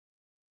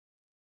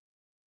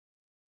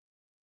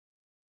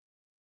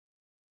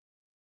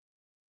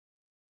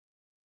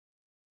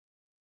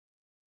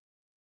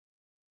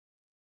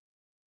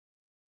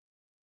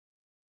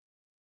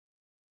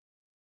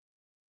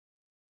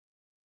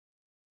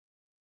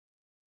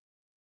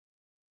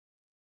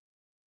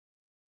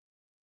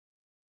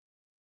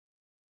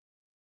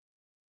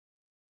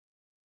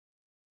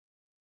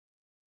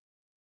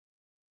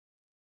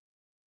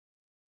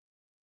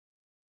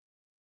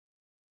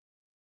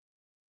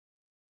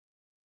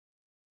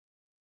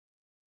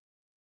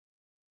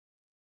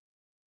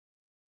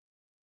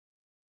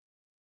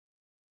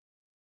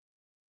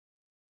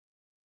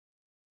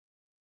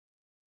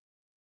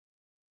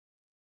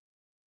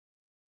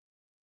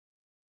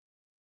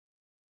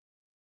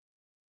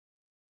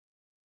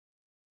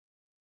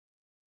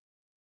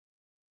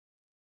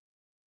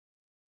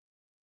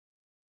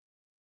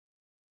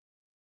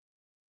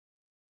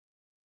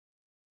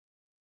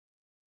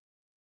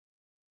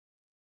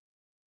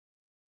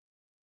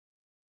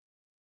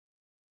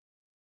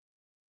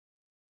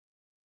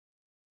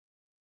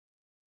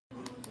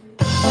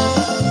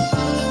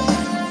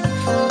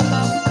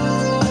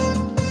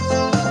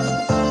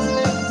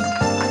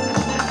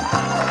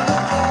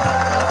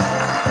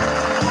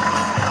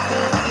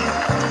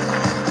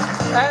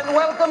And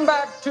welcome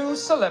back to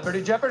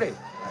Celebrity Jeopardy.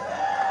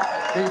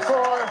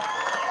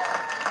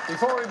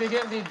 Before we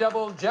begin the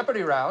double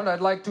Jeopardy round, I'd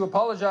like to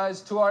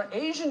apologize to our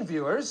Asian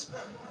viewers.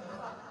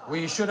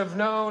 We should have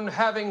known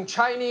having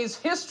Chinese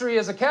history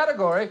as a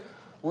category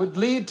would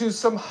lead to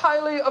some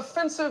highly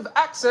offensive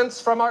accents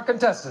from our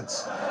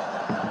contestants.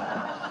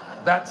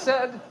 That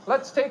said,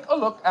 let's take a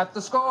look at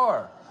the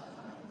score.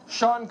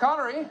 Sean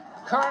Connery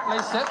currently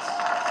sits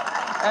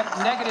at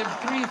negative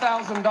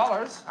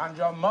 $3,000. And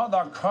your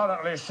mother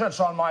currently sits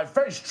on my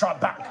face,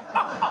 Trebek.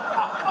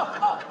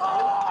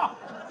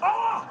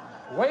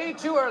 Way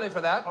too early for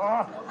that.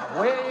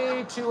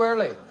 Way too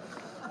early.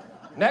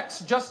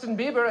 Next, Justin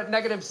Bieber at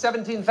negative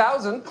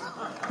 17,000.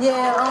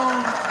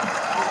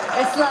 Yeah,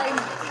 it's like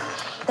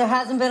there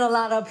hasn't been a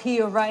lot up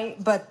here, right?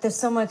 But there's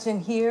so much in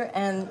here,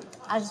 and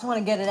I just want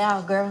to get it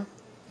out, girl.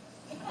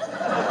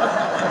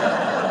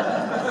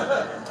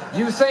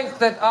 You think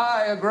that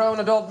I, a grown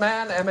adult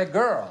man, am a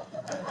girl?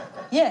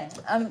 Yeah,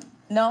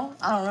 no,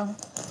 I don't know.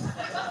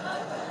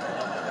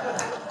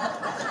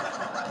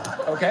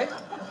 Okay.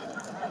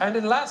 And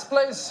in last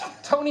place,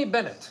 Tony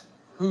Bennett,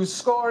 whose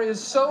score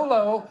is so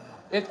low,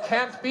 it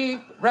can't be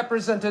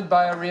represented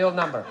by a real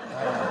number.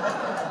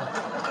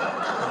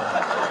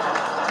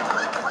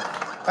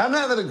 I'm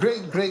having a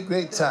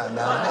great time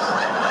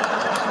now.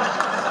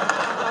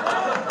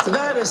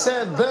 Tonight I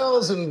said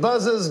bells and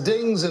buzzes,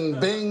 dings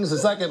and bings.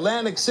 It's like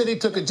Atlantic City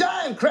took a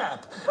giant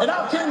crap, and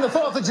out came the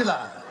 4th of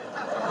July.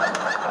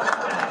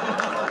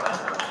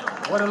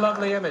 What a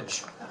lovely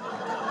image.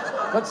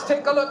 Let's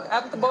take a look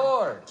at the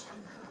board.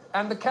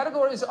 And the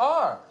categories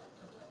are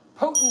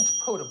potent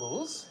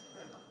potables,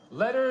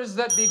 letters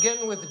that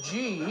begin with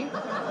G,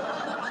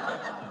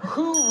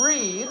 who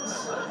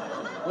reads,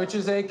 which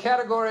is a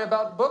category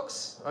about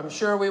books. I'm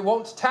sure we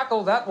won't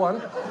tackle that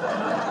one.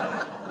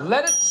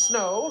 Let it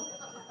snow,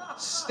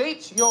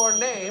 state your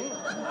name.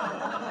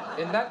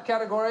 In that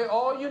category,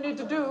 all you need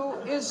to do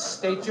is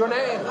state your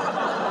name.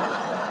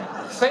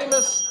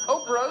 Famous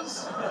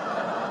operas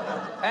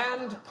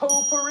and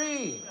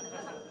potpourri.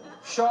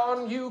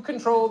 Sean, you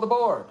control the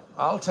board.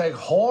 I'll take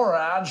whore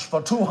ads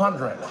for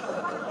 200.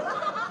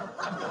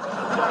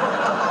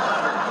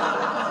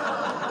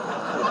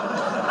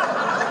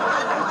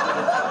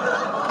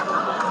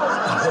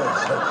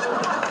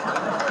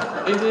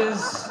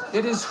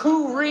 It is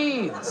who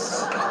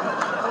reads.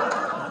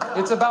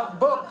 It's about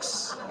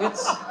books.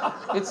 It's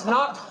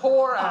not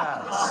whore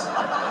ads.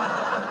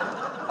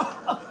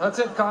 That's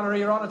it, Connery.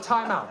 You're on a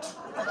timeout.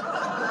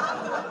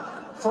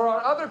 For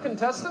our other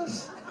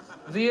contestants,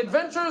 The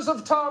Adventures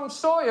of Tom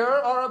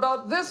Sawyer are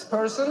about this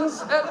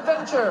person's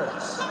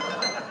adventures.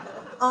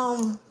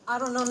 I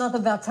don't know nothing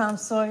about Tom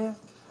Sawyer.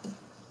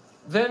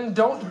 Then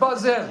don't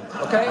buzz in,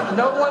 okay?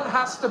 No one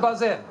has to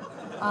buzz in.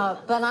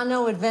 But I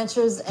know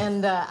adventures,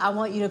 and I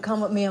want you to come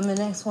with me on the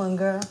next one,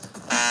 girl.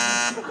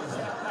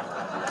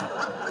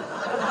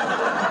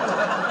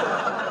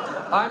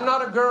 I'm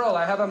not a girl.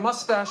 I have a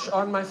mustache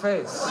on my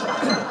face.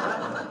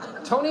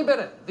 Tony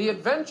Bennett, The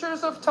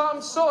Adventures of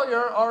Tom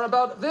Sawyer are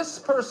about this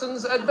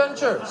person's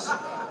adventures.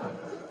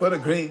 What a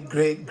great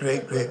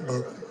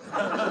book.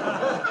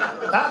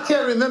 I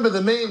can't remember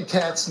the main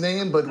cat's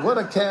name, but what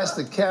a cast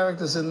of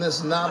characters in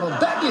this novel.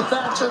 Becky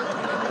Thatcher,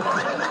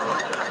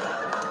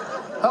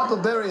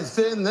 Huckleberry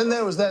Finn, then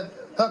there was that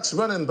Huck's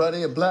running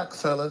buddy, a black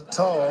fella,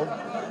 tall.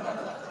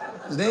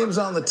 His name's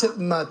on the tip of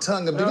my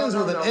tongue. It begins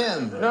with an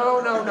N. No.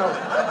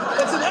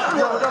 It's an N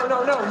word. No.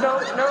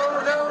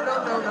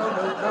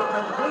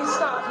 Please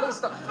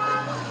stop.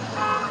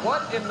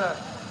 What in the...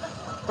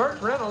 Burt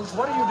Reynolds,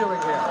 what are you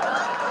doing here?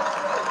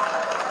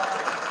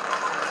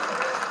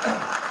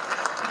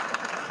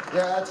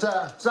 Yeah,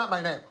 it's not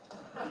my name.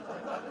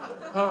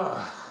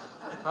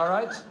 All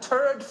right,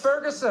 Turd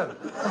Ferguson.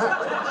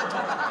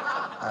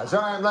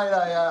 Sorry I'm late.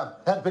 I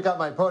had to pick up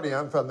my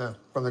podium from the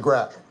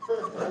garage.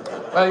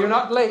 Well, you're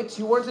not late.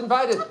 You weren't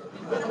invited.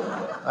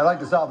 I like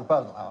to solve the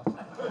puzzle, Alice.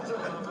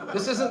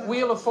 This isn't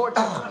Wheel of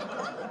Fortune.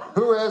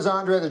 Who is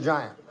Andre the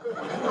Giant?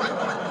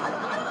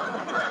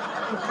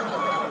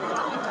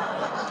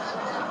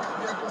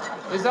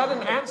 Is that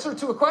an answer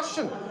to a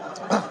question?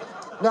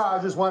 No, I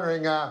was just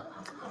wondering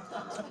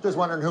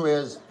who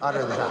is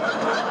Andre the Giant.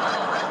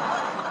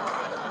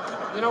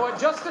 You know what,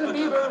 Justin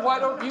Bieber, why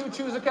don't you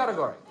choose a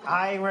category?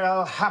 I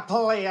will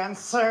happily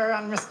answer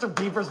on Mr.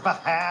 Bieber's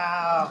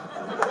behalf.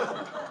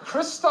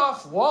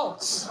 Christoph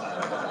Waltz.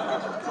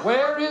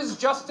 Where is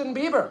Justin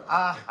Bieber?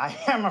 I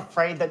am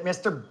afraid that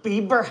Mr.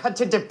 Bieber had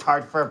to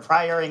depart for a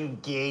prior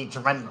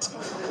engagement.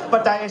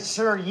 But I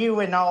assure you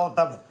and all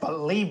the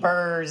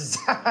believers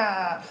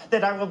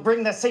that I will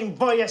bring the same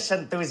boyish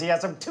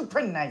enthusiasm to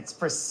tonight's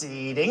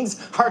proceedings.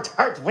 Heart,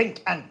 heart,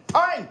 wink, and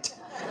point!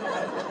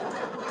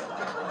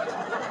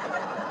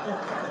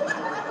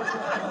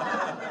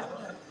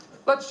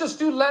 Let's just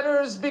do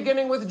letters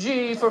beginning with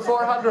G for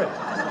 400.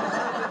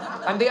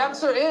 And the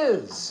answer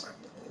is,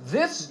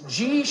 this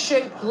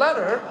G-shaped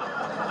letter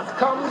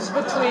comes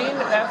between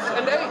F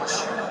and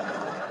H.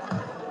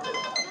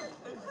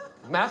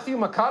 Matthew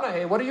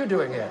McConaughey, what are you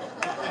doing here?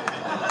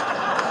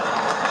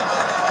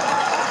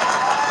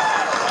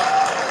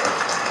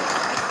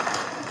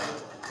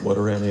 What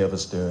are any of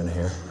us doing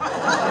here?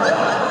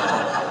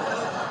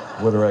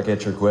 Whether I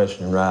get your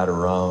question right or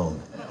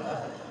wrong,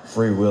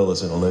 free will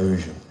is an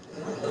illusion.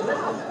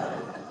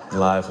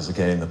 Life is a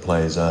game that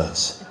plays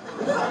us.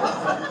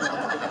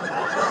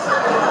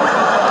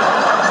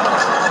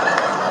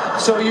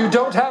 So you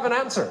don't have an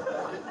answer?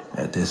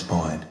 At this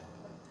point,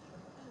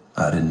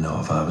 I didn't know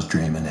if I was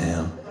dreaming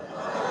him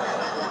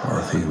or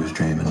if he was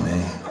dreaming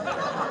me.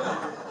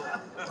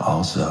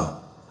 Also,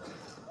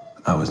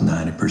 I was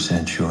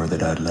 90% sure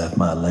that I'd left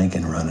my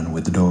Lincoln running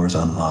with the doors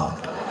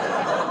unlocked.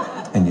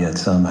 And yet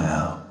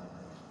somehow,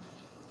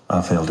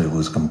 I felt it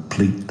was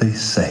completely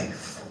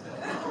safe.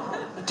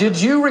 Did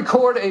you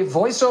record a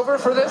voiceover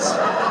for this?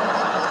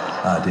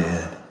 I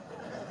did.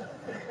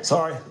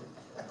 Sorry.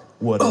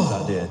 What if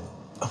I did?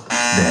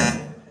 Damn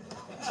it.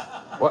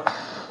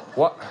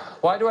 What?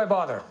 Why do I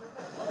bother?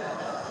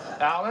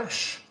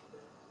 Alex,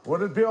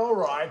 would it be all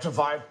right if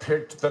I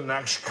picked the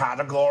next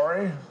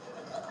category?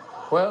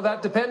 Well,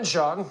 that depends,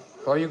 Sean.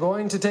 Are you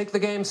going to take the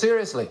game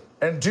seriously?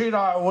 Indeed,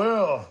 I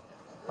will.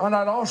 And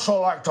I'd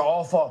also like to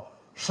offer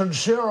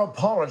sincere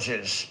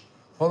apologies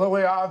for the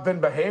way I've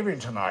been behaving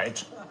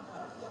tonight.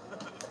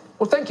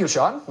 Well, thank you,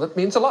 Sean. That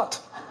means a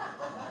lot.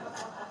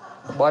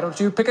 Why don't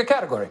you pick a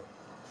category?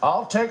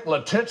 I'll take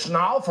the tits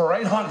now for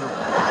 800.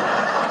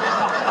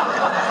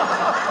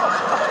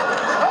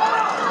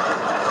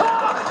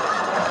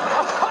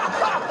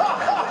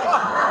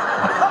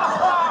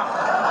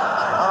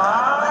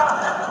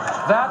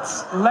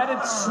 That's let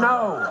it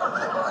snow.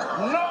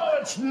 No,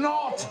 it's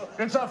not.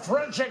 It's a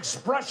French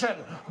expression.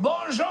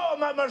 Bonjour,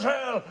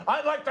 mademoiselle.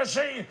 I'd like to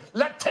see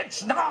le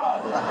tits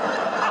now.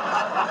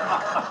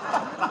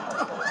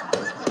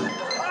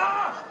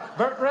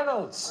 Burt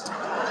Reynolds.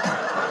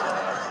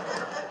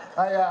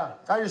 I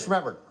just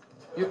remembered.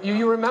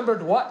 You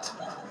remembered what?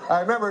 I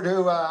remembered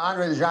who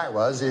Andre the Giant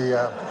was. He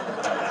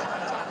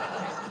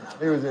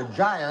was a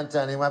giant,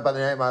 and he went by the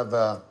name of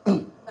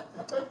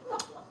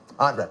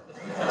Andre.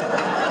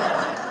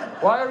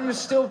 Why are you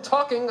still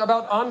talking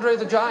about Andre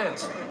the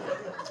Giant?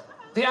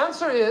 The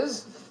answer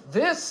is,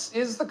 this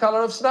is the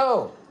color of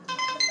snow.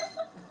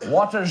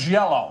 What is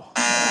yellow?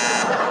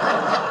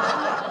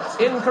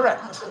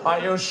 Incorrect. Are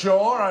you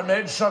sure? I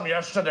made some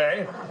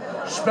yesterday.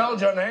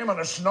 Spelled your name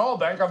on a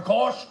snowbank, of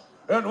course.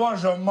 It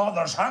was your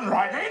mother's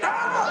handwriting.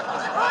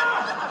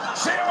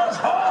 She was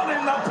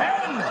holding the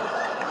pen,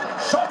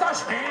 so to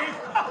speak.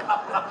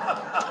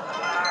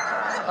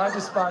 I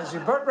despise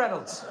you. Burt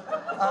Reynolds.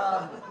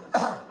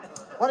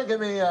 Why don't you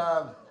give me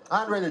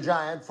Andre the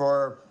Giant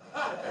for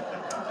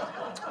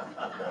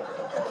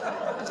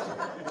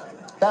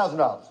 $1,000?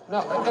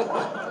 No,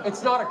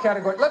 it's not a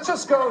category. Let's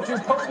just go to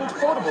Potent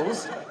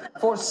Quotables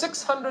for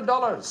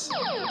 $600.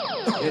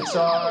 It's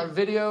our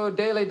video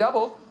daily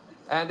double,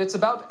 and it's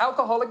about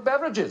alcoholic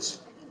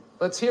beverages.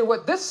 Let's hear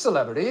what this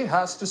celebrity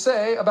has to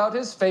say about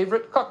his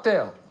favorite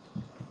cocktail.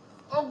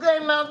 Okay,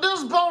 now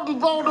this Potent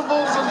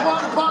Quotables is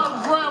 1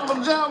 pound Fram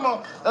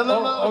Jammer.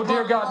 Oh,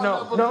 dear God,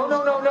 no. No.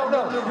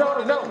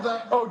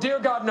 Oh, dear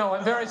God, no.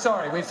 I'm very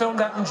sorry. We filmed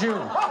that in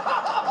June.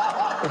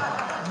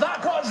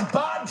 That was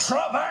bad,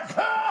 Trebek.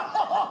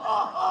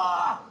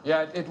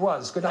 Yeah, it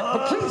was. Good night.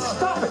 But please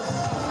stop it.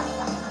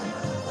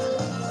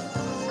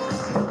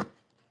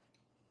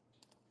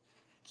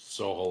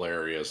 So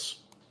hilarious.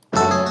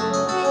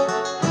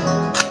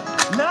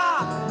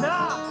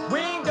 Nah, we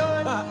ain't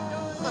done.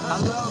 I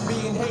love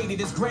being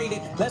hated, it's great.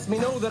 It lets me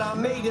know that I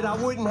made it. I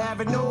wouldn't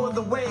have it no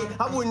other way.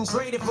 I wouldn't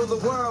trade it for the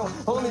world.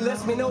 Only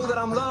lets me know that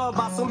I'm loved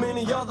by so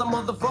many other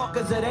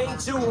motherfuckers that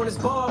ain't you on this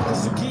bar.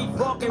 Cause you keep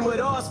fucking with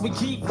us, we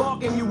keep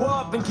fucking you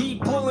up and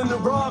keep pulling the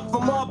rug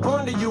from up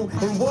under you.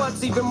 And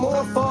what's even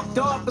more fucked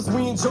up is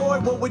we enjoy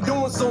what we're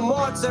doing so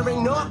much. There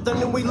ain't nothing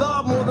that we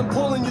love more than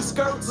pulling your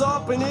skirts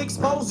up and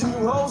exposing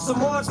you hoes so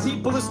much.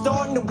 People are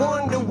starting to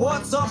wonder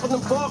what's up with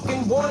them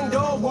fucking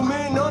Wonder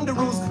Woman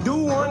underoos.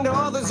 Do unto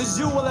others as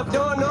you will have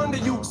done under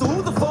you. So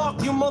who the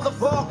fuck you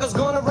motherfuckers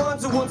gonna run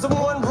to when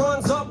someone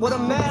runs up with a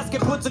mask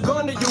and puts a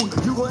gun to you?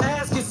 You gonna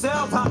ask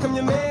yourself, how come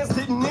your mans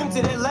didn't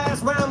empty that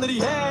last round that he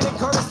had and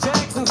Curtis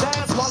Jackson's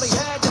ass while he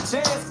had the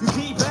chance? You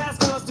keep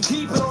asking us to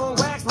keep it on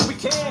wax, but we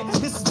can't.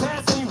 This is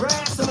passing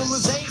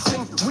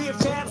rationalization. We have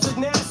captured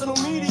national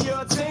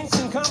media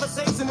attention.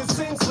 Conversation is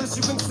senseless.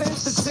 You can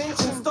sense the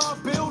tension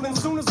start building.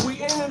 Soon as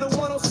we enter the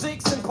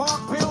 106 and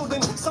Park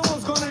building,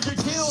 someone's gonna get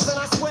killed. And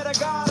I swear to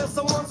God, if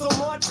someone so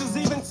much as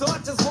even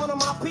touches one of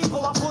my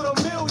people, I put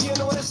 $1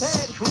 million on his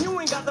head. And you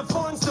ain't got the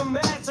funds to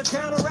match or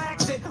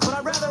counteract it. But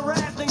I'd rather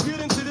rap than get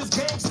into this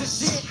gangster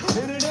shit.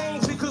 And it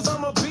ain't because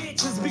I'm a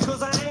bitch, it's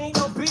because I ain't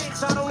no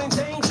bitch. I don't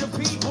endanger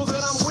people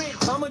that I'm with.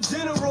 I'm a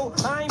general,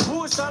 I ain't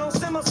Bush. I don't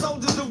send my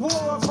soldiers to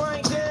war if I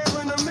ain't there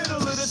in the middle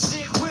of the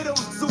shit with them.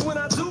 So when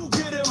I do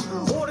get him,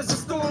 orders to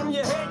storm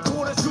your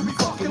headquarters, you be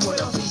fucking with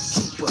them.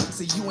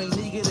 See, you ain't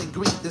legal to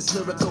greet this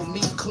lyrical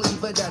meat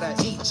cleaver that I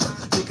eat ya.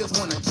 Niggas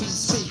wanna keep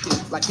speaking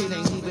like it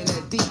ain't even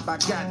that deep. I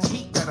got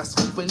heat that I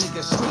scoop a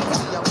nigga street.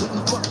 See, I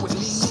wouldn't fuck with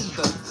me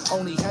neither.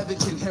 Only heaven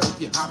can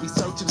help you. I'll be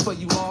searching for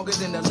you longer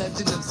than the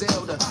Legend of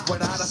Zelda.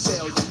 Without a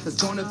failure, there's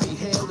gonna be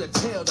hell to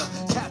tell the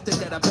captain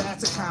that I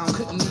bass account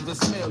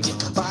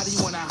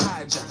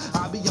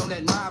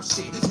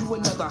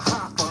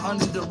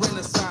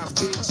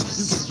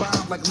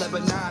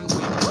Lebanon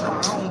with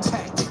my own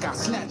tactic. I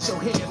snatch your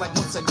head like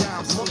once a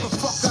dime.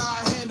 Motherfucker,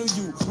 I handle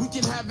you. We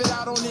can have it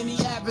out on any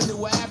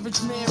avenue. An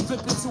average man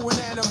flip into an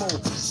animal.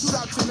 Shoot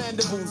out your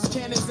mandibles.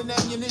 Cannons and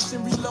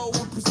ammunition reload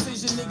with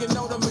precision. Nigga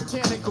know the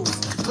mechanicals.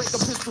 Break a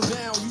pistol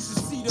down. You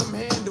should see them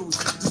handles.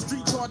 The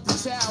street taught the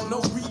child. No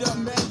read up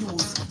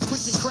manuals.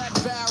 Pushing crack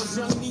valves.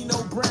 Young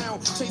Nino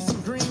Brown. Chasing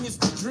green is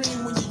the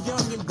dream when you're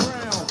young and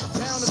brown.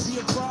 Bound to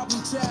be a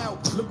problem child.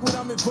 Look what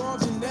I'm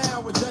involved in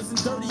now. A dozen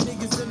dirty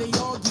niggas and they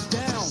all get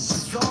down.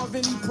 Solve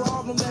any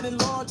problem that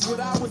enlarge what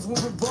I was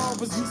when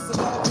revolvers used to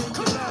love in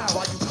your mouth.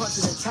 While you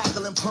punching and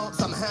tackling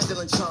pumps, I'm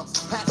handling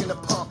chumps. Packing a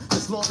pump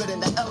that's longer than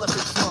the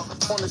elephant trunk.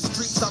 On the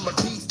streets, I'm a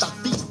beast. I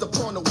feast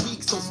upon the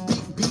weak, so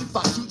speak beef.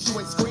 I shoot you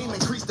and scream,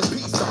 increase the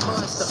peace. The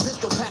monster,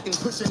 pistol packing,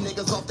 pushing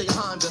niggas off they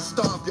Honda.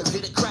 Stomp, you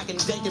get it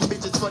cracking, dating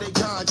bitches for they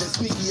ganja.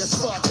 Sneaky as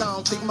fuck, I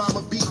don't think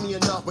mama beat me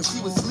enough. When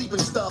she was sleeping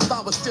stuff,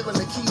 I was stealing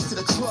the keys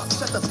to the truck.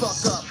 Shut the fuck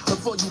up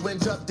before you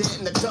end up dead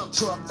in the dump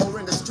truck. Or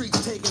in the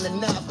streets taking a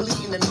nap,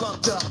 bleeding and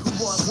lumped up. Who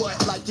want what?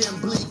 Like in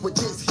bleak with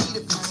this heat.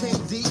 If you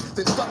 10 deep,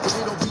 then fuck it,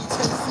 it'll be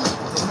 10 sleep.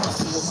 Don't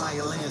hustle with my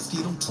Lansky,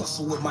 don't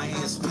tussle with my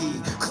hand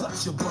speed.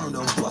 Clutch your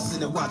burner,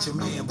 bustin' and watch a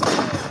man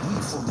bleed. We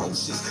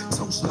ferocious,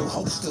 toast no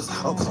holsters,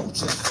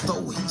 approach us,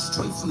 throw heat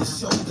straight from the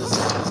shoulders.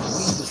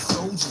 We the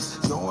soldiers,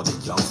 y'all the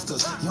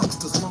youngsters.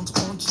 Youngsters lungs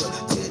punch ya,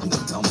 dead in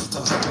the dumpster.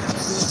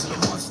 Fear to the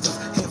monsters,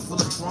 head full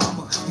of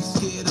drama. You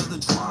scared of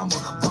the drama,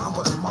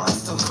 bomber the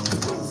monster.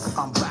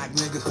 I'm back,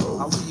 nigga,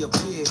 I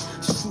reappear.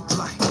 Shoot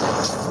like, you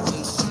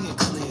ain't seeing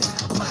clear.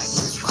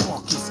 Blacklist,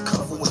 carcass,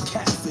 covered with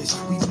catfish.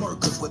 We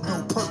murkers with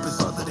no purpose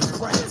other than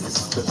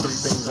practice. The three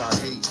things I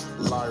hate: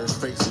 liars,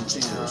 fakes, and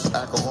cheaters,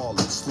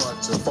 alcoholics,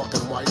 sluts, and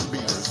fucking white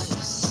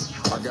beaters.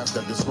 I guess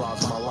that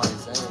describes my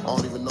life. I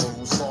don't even know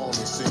whose song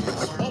this is.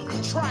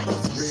 Bitch,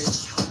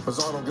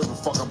 cause I don't give a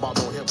fuck about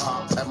no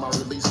hip-hop. At my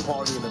release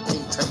party in a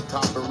pink tank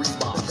top and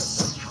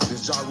Reeboks.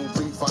 This Ja Rule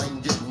beef, I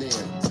ain't getting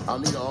in. I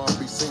need an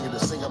R&B singer to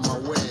sing at my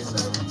wedding.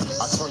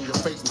 I turn your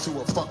face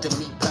into a fucking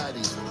meat patty.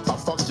 I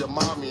fuck your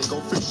mommy and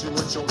go fishing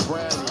with your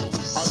granny.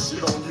 I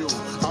shit on you.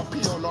 I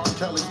pee on R.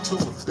 Kelly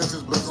too. This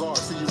is bizarre.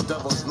 See you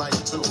Devil's Night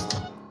too.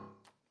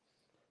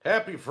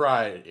 Happy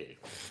Friday.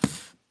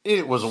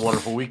 It was a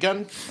wonderful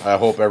weekend. I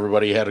hope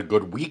everybody had a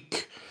good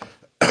week.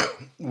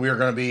 We're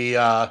going to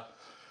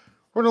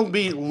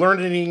be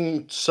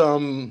learning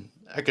some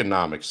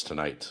economics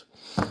tonight.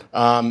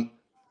 I'm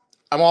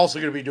also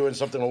going to be doing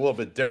something a little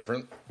bit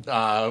different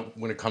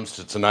when it comes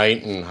to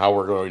tonight and how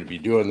we're going to be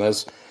doing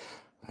this.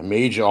 I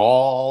made you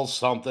all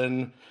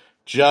something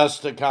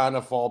just to kind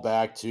of fall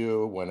back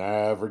to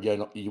whenever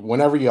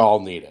you all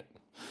need it.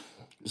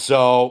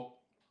 So,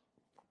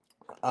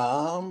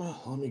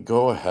 let me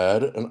go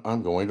ahead and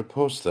I'm going to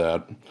post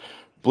that.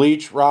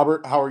 Bleach,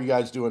 Robert, how are you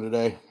guys doing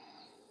today?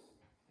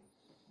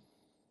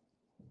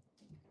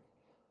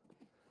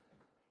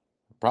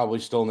 Probably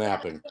still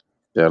napping.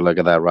 Yeah, look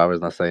at that.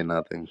 Robert's not saying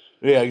nothing.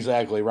 Yeah,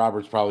 exactly.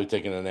 Robert's probably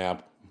taking a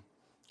nap.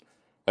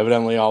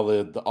 Evidently, all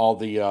the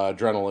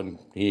adrenaline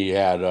he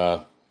had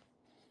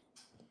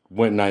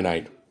went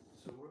night-night.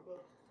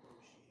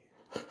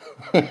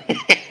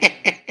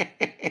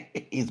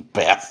 He's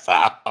passed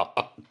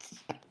out.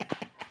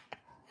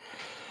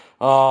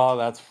 Oh,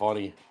 that's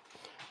funny.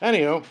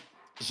 Anywho,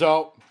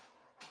 so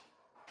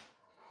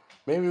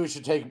maybe we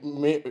should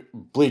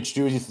Bleach.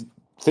 Do you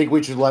think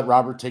we should let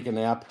Robert take a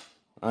nap?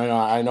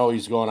 I know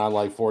he's going on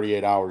like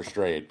 48 hours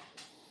straight.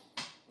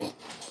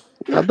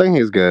 I think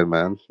he's good,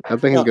 man. I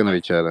think he's gonna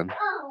be chilling.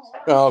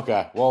 Oh,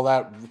 okay. Well,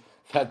 that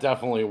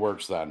definitely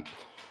works then.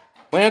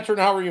 Lantern,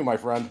 how are you, my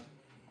friend?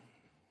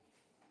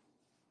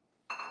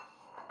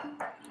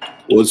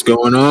 What's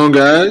going on,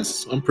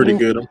 guys? I'm pretty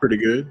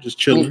good. Just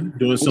chilling,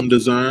 doing some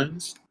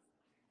designs.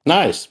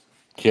 Nice.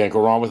 Can't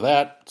go wrong with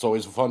that. It's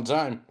always a fun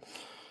time.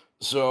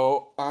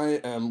 So I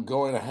am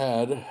going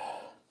ahead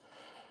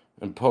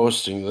and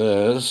posting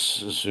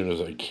this as soon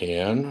as I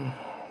can.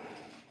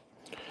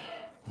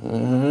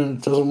 And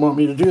it doesn't want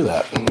me to do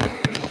that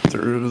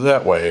through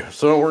that way.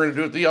 So we're going to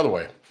do it the other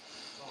way.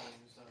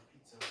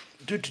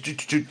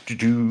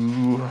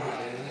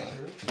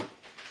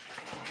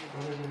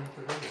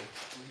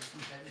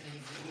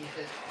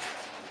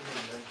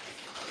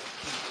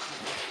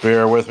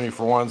 Bear with me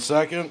for 1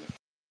 second.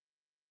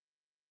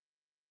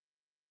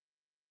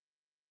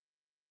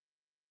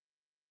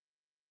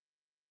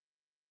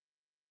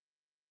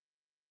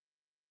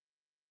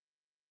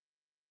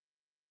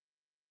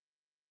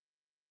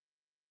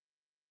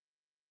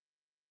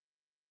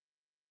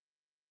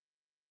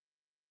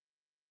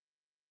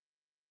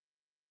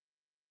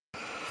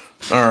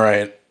 All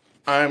right,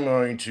 I'm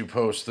going to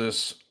post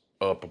this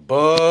up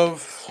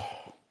above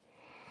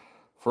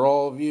for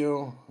all of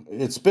you.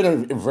 It's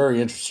been a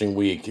very interesting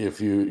week. If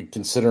you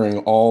considering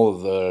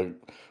all of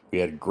we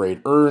had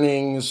great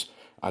earnings.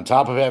 On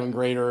top of having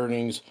great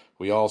earnings,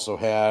 we also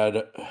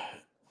had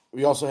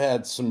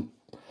some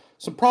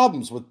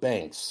problems with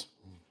banks.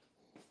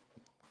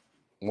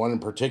 One in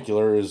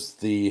particular is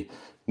the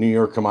New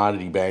York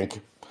Commodity Bank.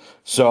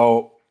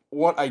 So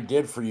what I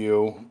did for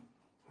you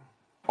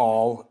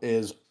all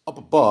is up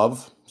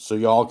above, so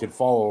y'all can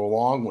follow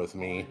along with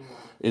me,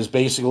 is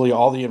basically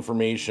all the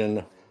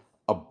information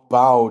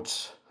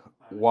about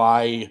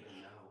why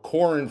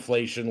core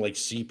inflation like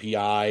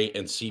CPI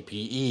and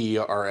CPE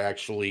are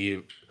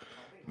actually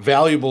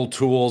valuable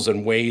tools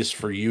and ways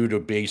for you to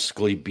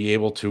basically be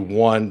able to,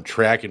 one,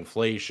 track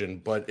inflation,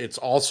 but it's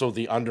also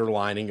the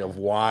underlining of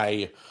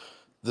why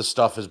the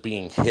stuff is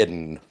being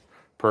hidden,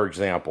 for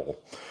example.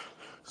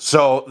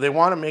 So they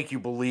want to make you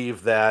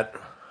believe that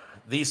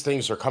these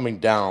things are coming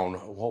down.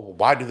 Well,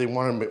 why do they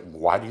want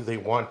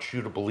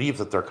you to believe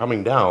that they're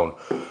coming down?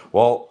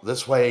 Well,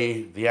 this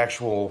way the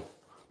actual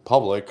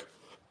public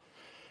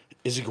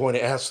isn't going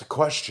to ask the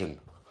question.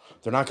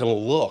 They're not going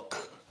to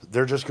look.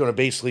 They're just going to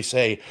basically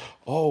say,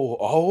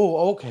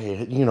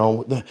 okay,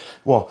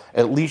 well,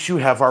 at least you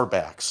have our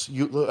backs.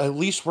 At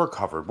least we're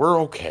covered. We're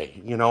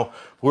okay.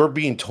 We're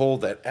being told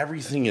that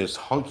everything is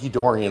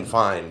hunky-dory and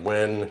fine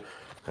when,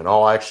 in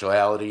all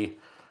actuality,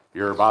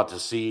 you're about to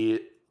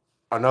see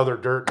another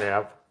dirt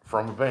nap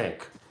from a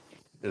bank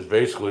is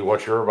basically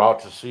what you're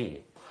about to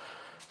see.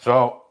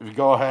 So if you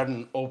go ahead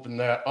and open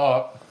that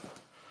up,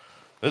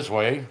 this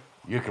way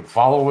you can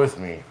follow with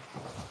me.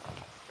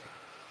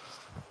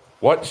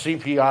 What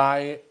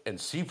CPI and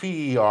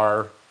CPE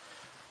are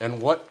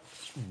and what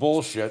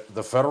bullshit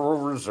the Federal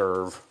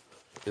Reserve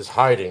is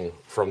hiding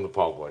from the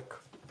public.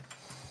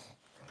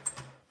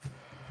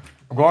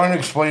 I'm going to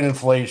explain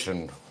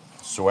inflation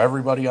so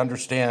everybody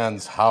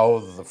understands how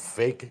the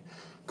fake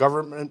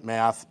government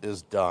math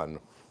is done.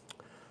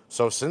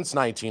 So since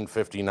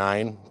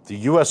 1959, the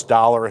US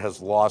dollar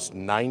has lost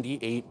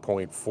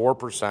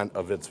 98.4%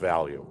 of its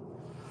value.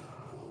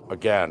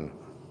 Again,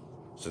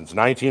 since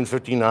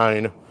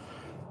 1959,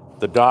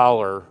 the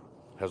dollar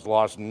has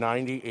lost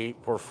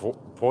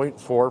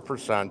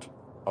 98.4%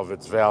 of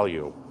its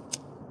value.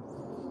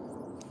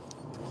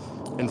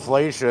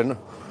 Inflation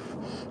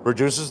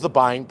reduces the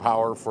buying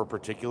power for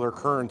particular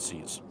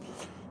currencies.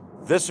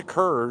 This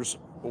occurs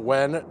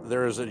when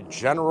there is a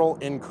general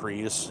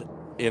increase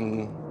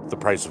in the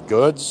price of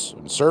goods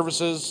and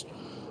services.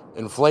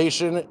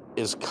 Inflation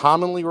is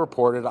commonly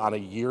reported on a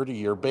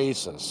year-to-year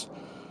basis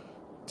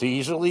to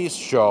easily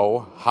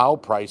show how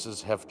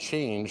prices have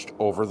changed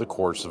over the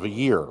course of a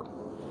year.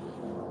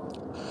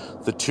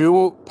 The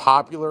two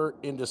popular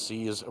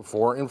indices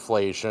for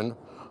inflation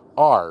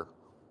are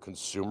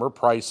Consumer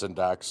Price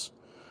Index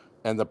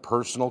and the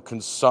Personal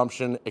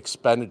Consumption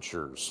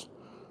Expenditures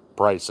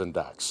Price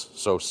Index,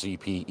 so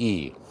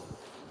CPE.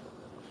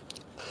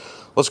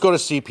 Let's go to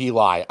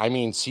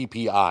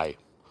CPI.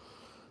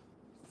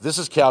 This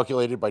is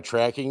calculated by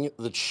tracking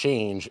the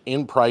change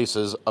in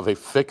prices of a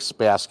fixed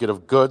basket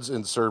of goods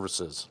and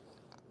services.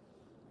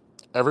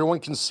 Everyone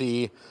can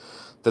see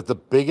that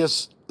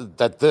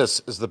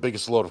this is the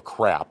biggest load of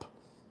crap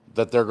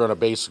that they're going to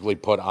basically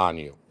put on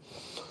you.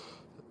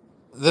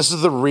 This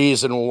is the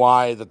reason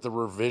why that the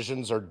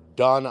revisions are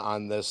done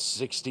on this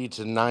 60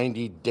 to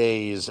 90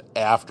 days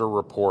after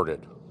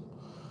reported.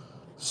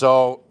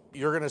 So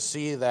you're going to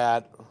see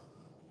that,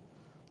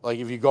 like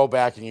if you go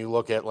back and you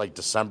look at like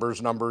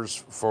December's numbers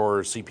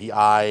for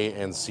CPI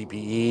and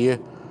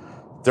CPE,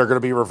 they're going to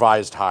be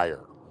revised higher.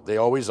 They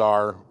always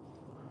are.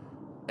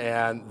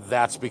 And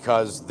that's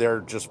because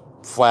they're just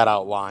flat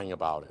out lying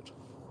about it.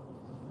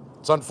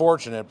 It's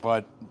unfortunate,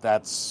 but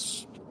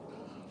that's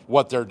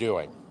what they're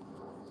doing.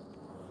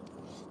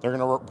 They're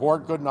going to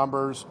report good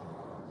numbers.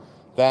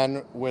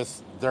 Then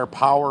with their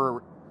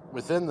power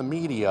within the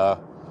media,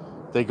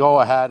 they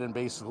go ahead and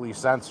basically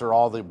censor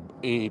all the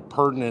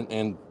pertinent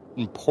and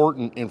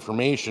important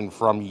information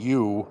from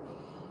you,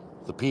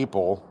 the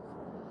people,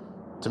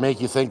 to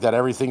make you think that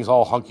everything's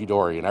all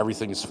hunky-dory and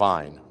everything's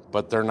fine,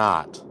 but they're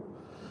not.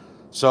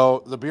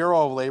 So the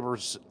Bureau of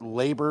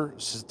Labor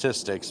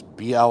Statistics,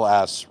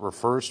 BLS,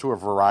 refers to a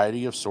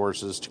variety of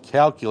sources to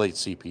calculate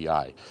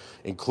CPI,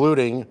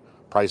 including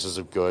prices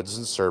of goods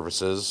and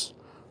services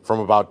from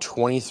about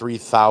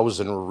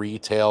 23,000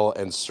 retail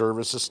and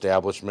service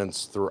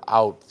establishments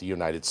throughout the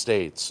United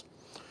States.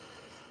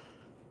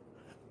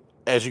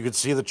 As you can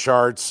see the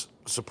charts,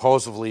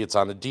 supposedly it's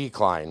on a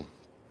decline,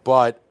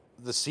 but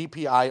the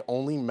CPI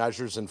only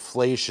measures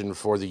inflation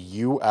for the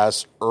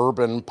U.S.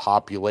 urban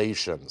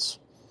populations,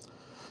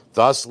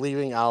 thus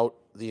leaving out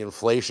the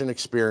inflation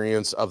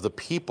experience of the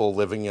people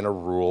living in a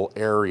rural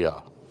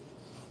area.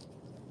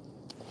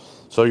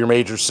 So your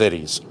major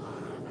cities,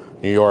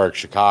 New York,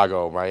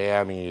 Chicago,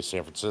 Miami,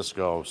 San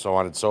Francisco, so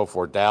on and so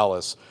forth,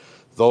 Dallas,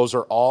 those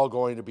are all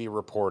going to be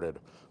reported.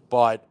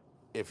 But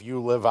if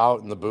you live out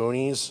in the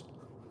boonies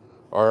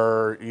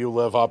or you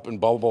live up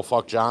in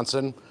Bumblefuck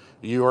Johnson,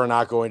 you are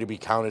not going to be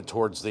counted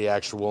towards the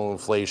actual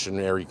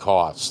inflationary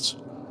costs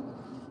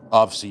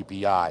of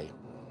CPI.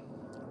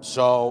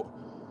 So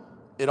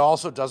it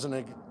also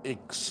doesn't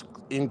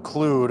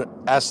include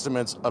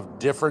estimates of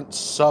different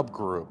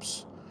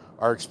subgroups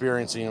are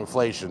experiencing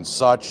inflation,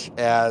 such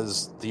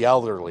as the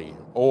elderly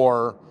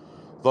or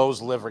those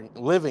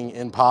living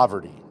in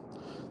poverty.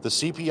 The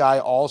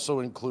CPI also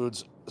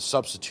includes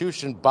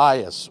substitution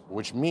bias,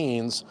 which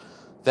means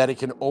that it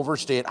can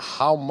overstate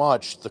how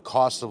much the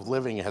cost of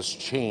living has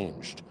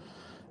changed.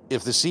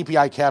 if the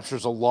CPI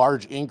captures a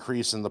large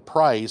increase in the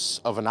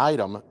price of an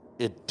item,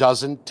 it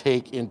doesn't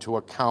take into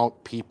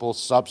account people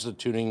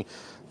substituting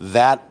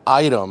that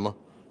item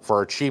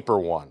for a cheaper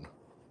one.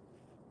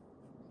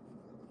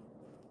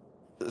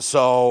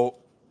 So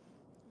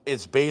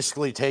it's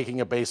basically taking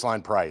a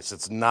baseline price.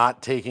 It's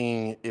not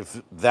taking, if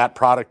that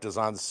product is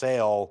on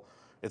sale,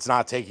 it's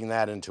not taking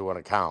that into an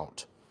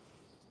account.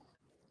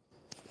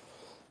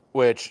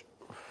 Which,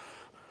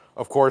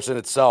 of course, in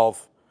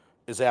itself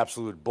is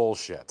absolute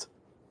bullshit.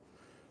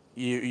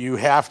 You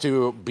have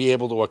to be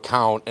able to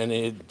account,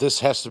 and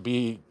this has to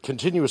be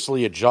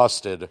continuously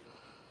adjusted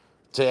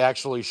to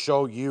actually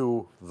show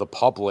you, the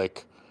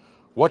public,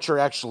 what you're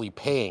actually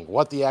paying,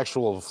 what the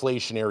actual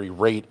inflationary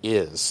rate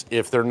is.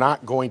 If they're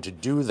not going to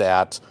do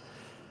that,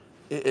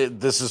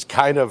 this is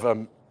kind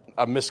of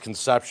a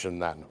misconception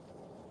then.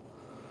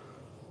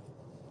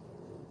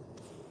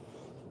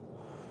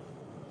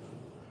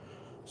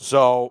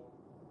 So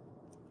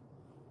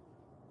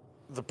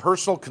the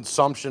personal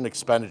consumption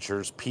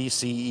expenditures,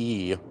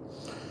 PCE,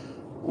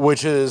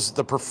 which is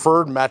the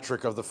preferred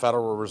metric of the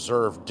Federal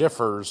Reserve,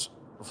 differs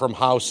from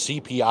how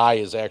CPI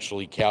is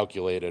actually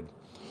calculated.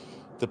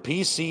 The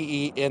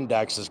PCE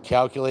index is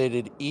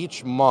calculated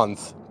each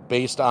month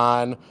based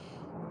on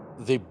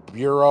the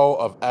Bureau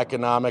of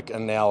Economic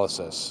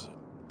Analysis,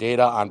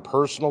 data on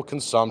personal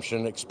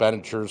consumption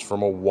expenditures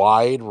from a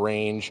wide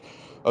range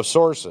of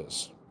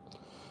sources.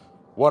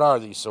 What are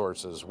these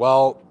sources?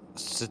 Well,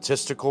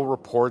 statistical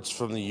reports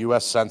from the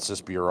U.S. Census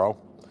Bureau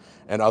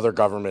and other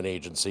government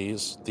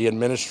agencies, the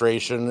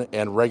administration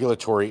and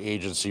regulatory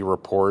agency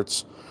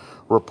reports,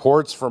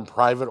 reports from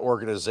private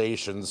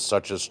organizations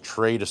such as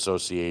trade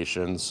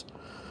associations,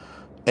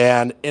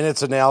 and in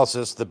its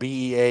analysis, the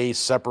BEA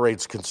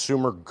separates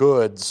consumer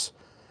goods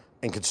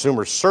and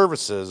consumer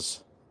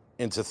services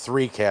into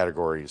three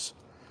categories.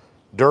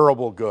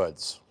 Durable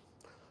goods,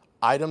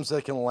 items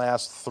that can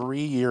last 3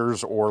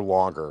 years or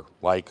longer,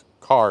 like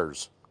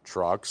cars,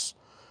 trucks,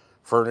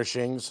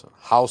 furnishings,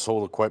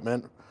 household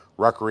equipment,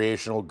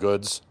 recreational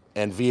goods,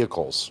 and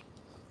vehicles.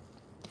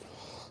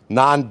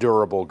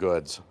 Non-durable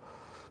goods,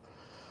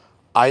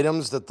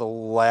 items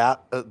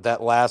that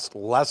last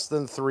less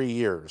than 3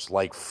 years,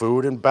 like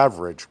food and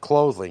beverage,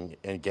 clothing,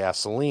 and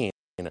gasoline,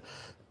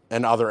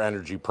 and other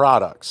energy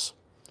products.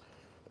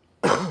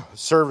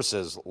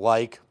 Services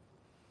like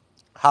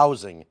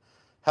housing,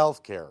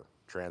 healthcare,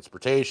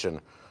 transportation,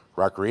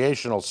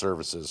 recreational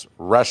services,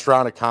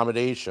 restaurant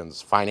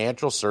accommodations,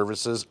 financial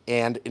services,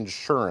 and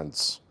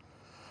insurance.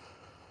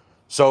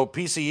 So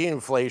PCE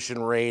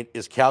inflation rate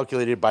is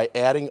calculated by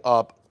adding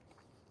up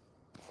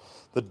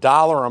the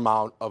dollar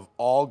amount of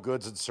all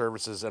goods and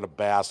services in a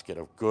basket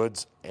of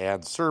goods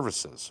and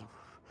services,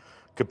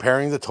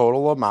 comparing the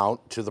total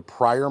amount to the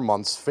prior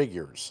month's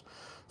figures.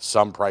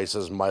 Some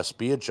prices must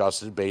be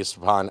adjusted based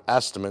upon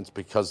estimates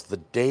because the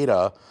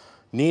data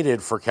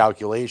needed for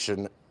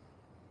calculation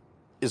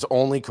is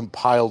only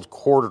compiled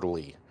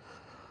quarterly,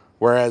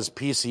 whereas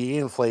PCE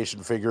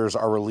inflation figures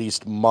are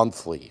released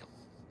monthly.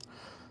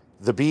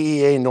 The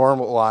BEA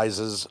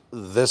normalizes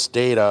this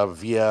data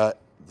via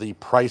the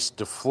price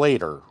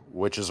deflator,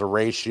 which is a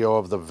ratio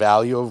of the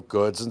value of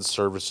goods and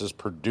services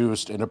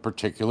produced in a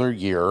particular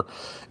year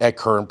at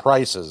current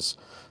prices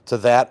to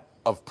that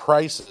of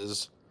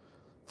prices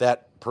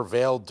that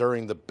prevailed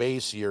during the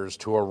base years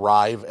to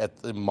arrive at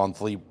the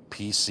monthly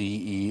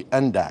PCE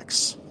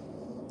index.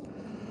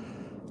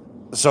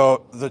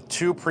 So the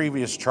two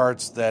previous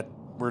charts that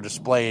were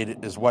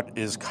displayed is what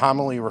is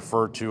commonly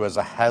referred to as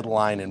a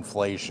headline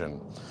inflation.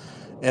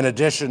 In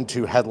addition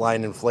to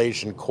headline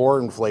inflation,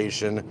 core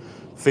inflation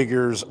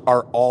figures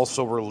are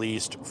also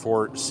released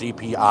for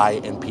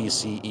CPI and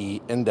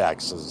PCE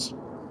indexes.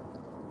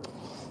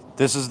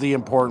 This is the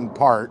important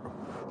part,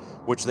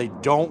 which they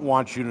don't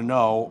want you to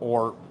know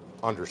or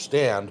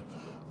understand.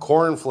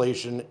 Core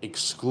inflation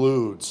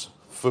excludes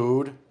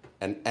food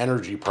and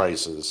energy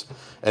prices,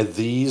 and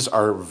these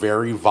are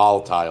very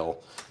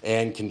volatile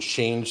and can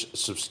change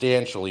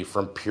substantially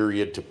from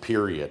period to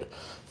period.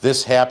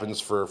 This happens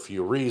for a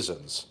few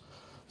reasons,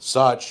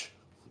 such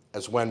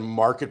as when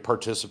market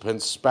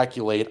participants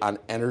speculate on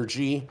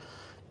energy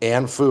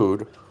and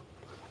food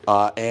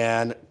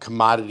and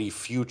commodity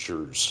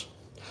futures.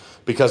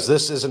 Because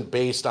this isn't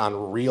based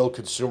on real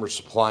consumer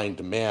supply and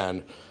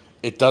demand,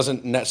 it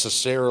doesn't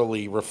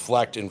necessarily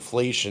reflect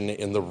inflation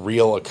in the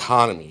real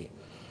economy.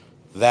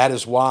 That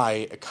is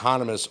why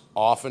economists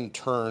often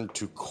turn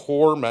to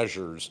core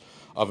measures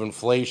of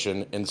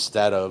inflation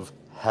instead of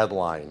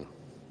headline.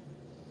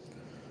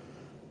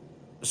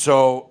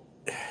 So,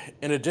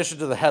 in addition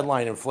to the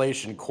headline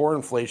inflation, core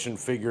inflation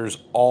figures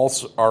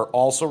are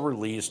also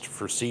released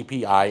for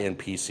CPI and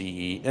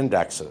PCE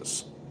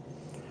indexes.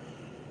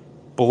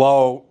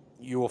 Below,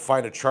 you will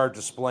find a chart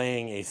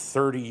displaying a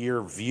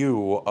 30-year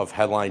view of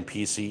headline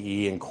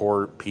PCE and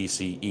core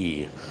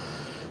PCE.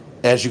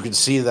 As you can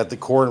see that the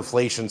core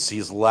inflation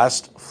sees less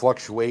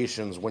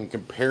fluctuations when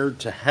compared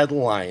to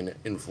headline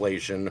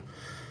inflation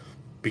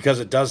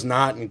because it does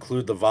not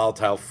include the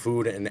volatile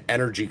food and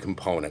energy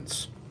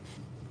components.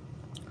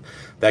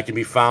 that can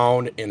be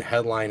found in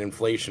headline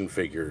inflation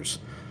figures.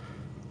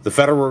 The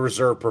Federal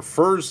Reserve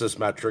prefers this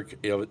metric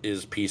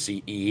is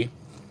PCE,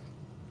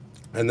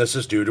 and this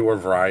is due to a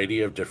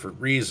variety of different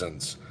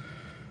reasons.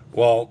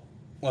 Well,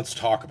 let's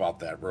talk about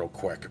that real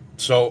quick.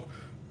 So,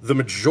 the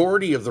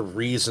majority of the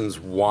reasons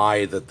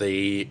why that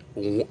they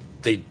don't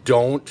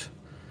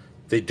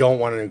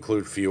want to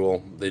include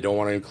fuel, they don't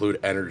want to include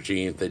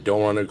energy, they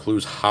don't want to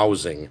include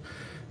housing,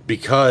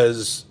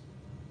 because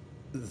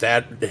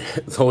that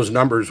those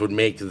numbers would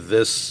make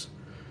this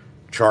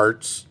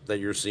charts that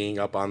you're seeing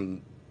up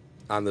on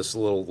this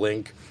little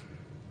link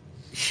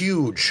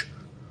huge.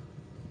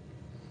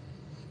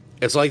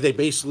 It's like they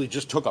basically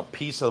just took a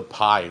piece of the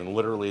pie and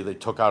literally they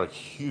took out a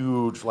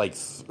huge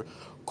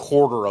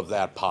quarter of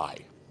that pie,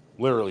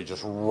 literally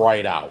just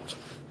right out.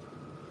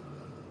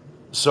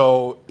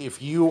 So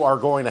if you are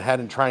going ahead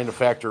and trying to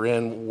factor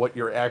in what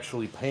you're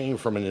actually paying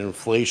from an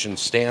inflation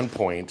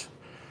standpoint,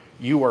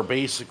 you're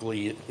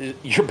basically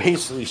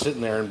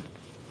sitting there, and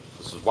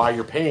this is why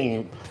you're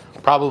paying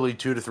probably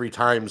 2 to 3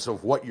 times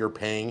of what you're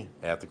paying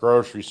at the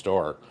grocery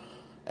store,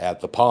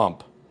 at the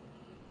pump.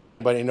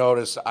 But I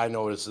noticed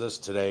this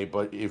today,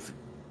 but if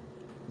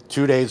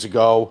 2 days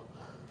ago,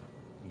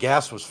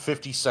 gas was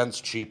 50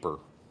 cents cheaper.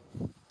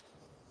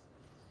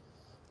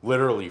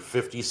 Literally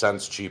 50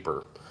 cents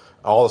cheaper.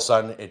 All of a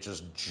sudden, it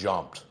just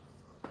jumped.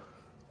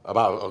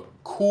 About a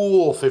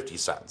cool 50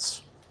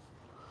 cents.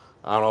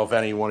 I don't know if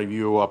any one of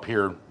you up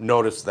here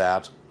noticed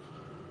that,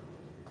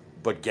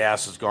 but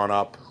gas has gone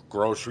up.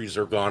 Groceries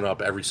are gone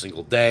up every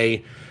single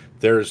day.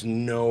 There's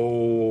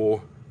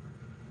nothing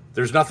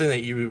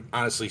that you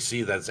honestly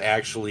see that's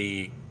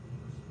actually,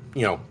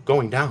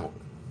 going down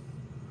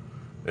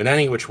in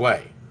any which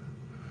way.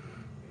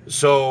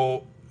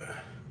 So,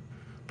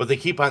 but they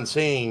keep on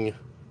saying,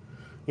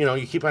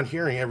 you keep on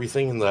hearing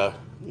everything in the,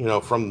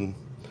 from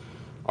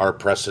our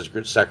press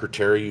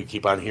secretary, you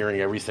keep on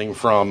hearing everything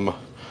from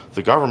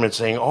the government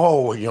saying,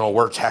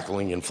 we're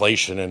tackling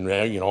inflation and,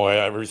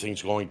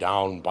 everything's going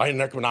down.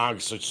 Biden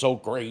economics is so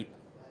great.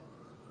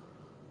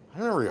 I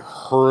never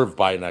heard of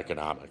Biden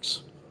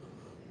economics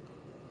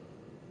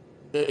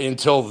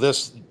until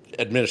this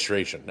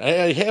administration.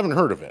 I haven't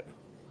heard of it.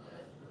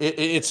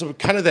 It's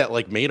kind of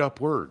that made up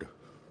word.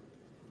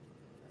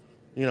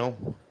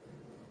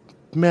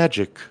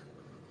 Magic.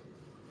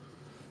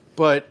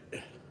 But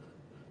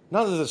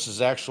none of this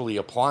is actually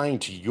applying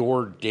to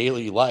your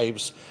daily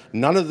lives.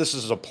 None of this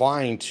is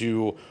applying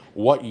to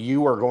what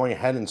you are going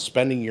ahead and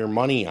spending your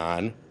money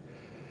on.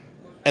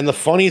 And the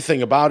funny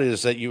thing about it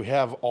is that you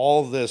have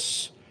all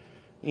this,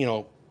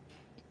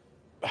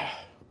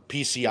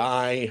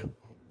 PCI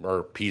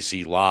or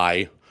PC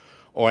lie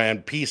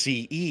and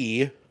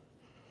PCE,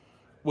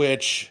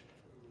 which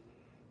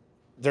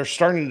they're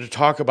starting to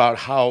talk about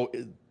how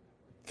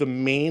the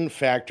main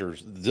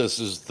factors, this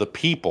is the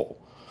people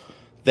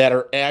that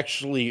are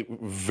actually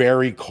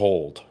very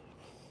cold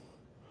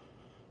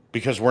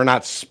because we're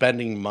not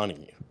spending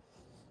money.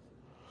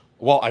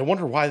 Well, I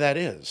wonder why that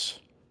is.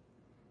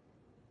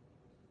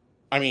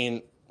 I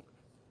mean,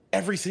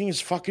 everything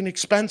is fucking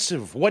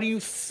expensive. What do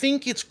you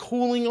think it's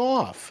cooling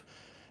off?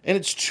 And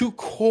it's too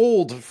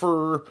cold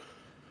for,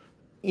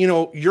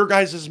 your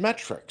guys'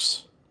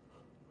 metrics.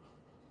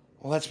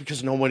 Well, that's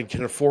because no one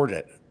can afford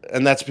it.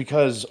 And that's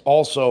because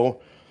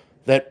also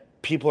that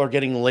people are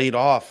getting laid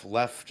off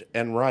left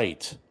and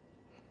right.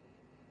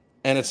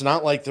 And it's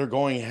not like they're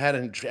going ahead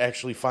and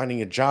actually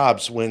finding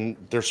jobs when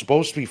they're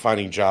supposed to be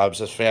finding jobs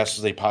as fast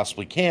as they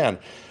possibly can.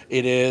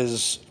 It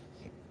is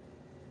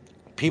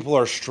people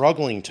are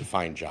struggling to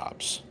find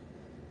jobs.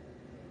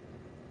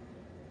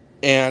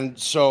 And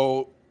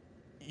so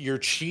you're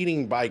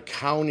cheating by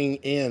counting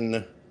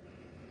in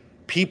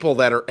people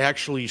that are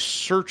actually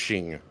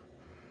searching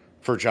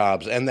for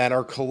jobs and that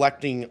are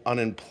collecting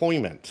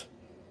unemployment.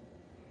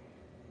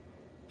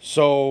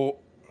 So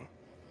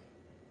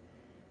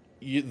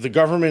the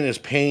government is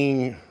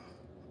paying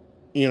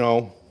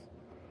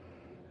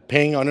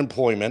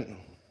unemployment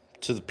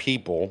to the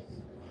people.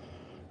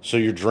 So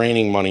you're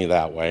draining money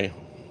that way,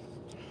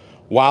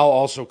 while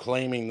also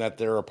claiming that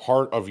they're a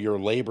part of your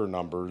labor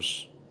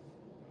numbers.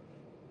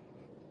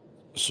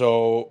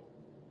 So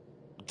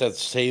that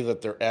say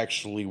that they're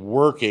actually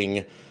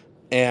working.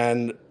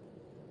 And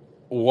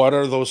what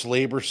are those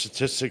labor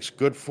statistics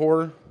good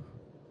for?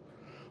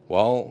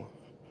 Well,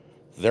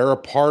 they're a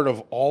part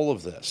of all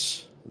of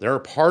this. They're a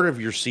part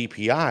of your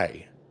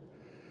CPI.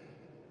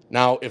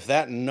 Now, if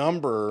that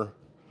number,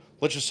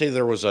 let's just say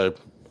there was a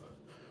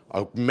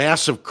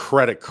massive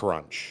credit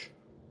crunch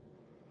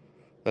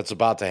that's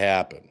about to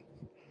happen.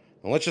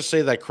 And let's just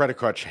say that credit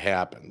crunch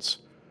happens.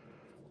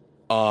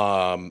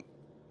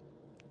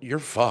 You're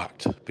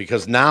fucked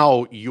because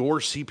now your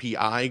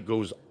CPI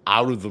goes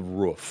out of the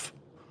roof.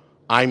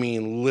 I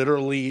mean,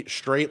 literally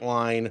straight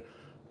line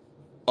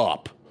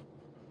up.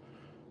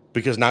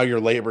 Because now your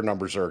labor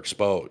numbers are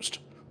exposed.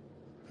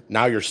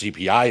 Now your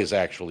CPI is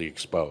actually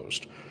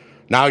exposed.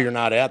 Now you're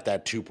not at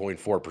that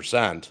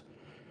 2.4%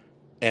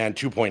 and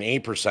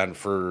 2.8%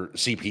 for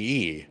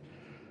CPE.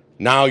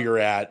 Now you're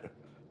at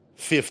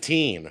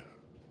 15.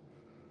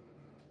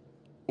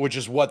 which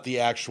is what the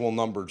actual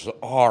numbers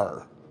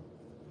are.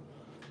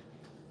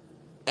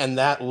 And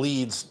that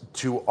leads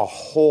to a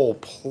whole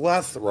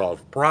plethora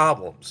of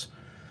problems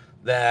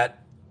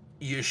that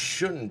you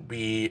shouldn't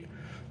be,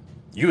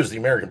 you as the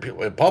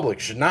American public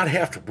should not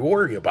have to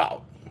worry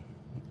about.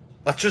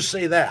 Let's just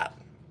say that.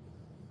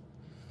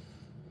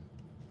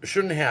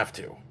 Shouldn't have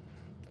to.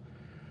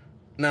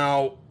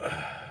 Now,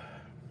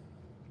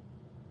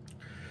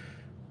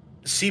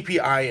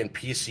 CPI and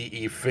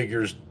PCE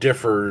figures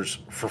differs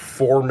for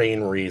four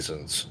main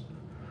reasons.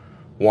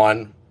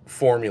 One,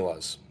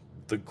 formulas.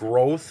 The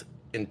growth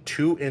in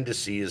two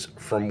indices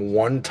from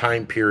one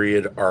time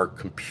period are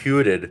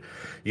computed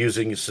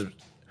using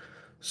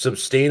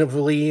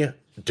substantively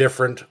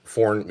different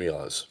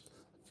formulas.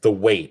 The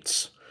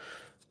weights.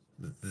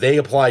 They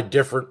apply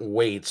different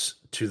weights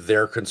to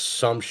their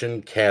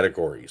consumption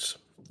categories.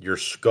 Your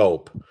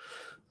scope.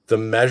 The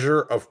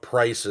measure of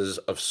prices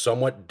of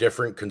somewhat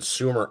different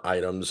consumer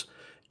items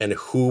and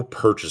who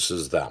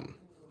purchases them.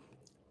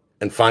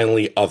 And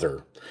finally,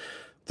 other.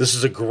 This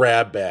is a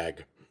grab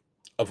bag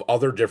of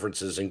other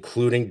differences,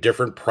 including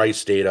different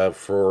price data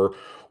for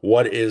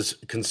what is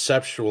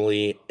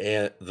conceptually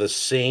the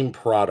same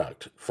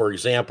product. For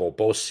example,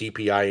 both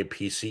CPI and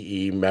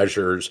PCE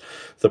measures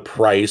the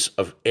price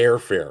of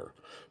airfare,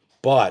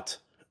 but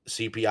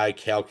CPI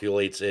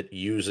calculates it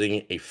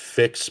using a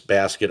fixed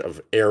basket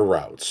of air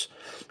routes,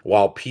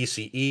 while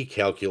PCE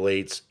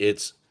calculates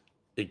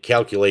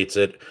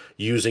it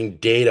using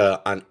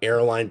data on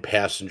airline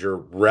passenger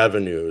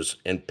revenues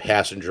and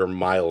passenger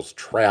miles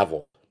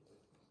traveled.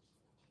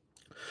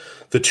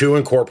 The two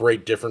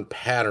incorporate different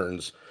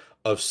patterns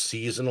of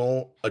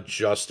seasonal,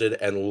 adjusted,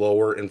 and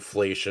lower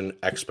inflation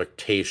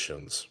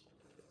expectations.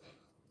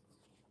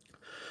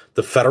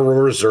 The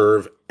Federal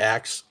Reserve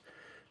Act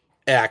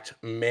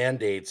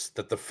mandates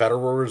that the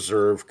Federal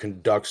Reserve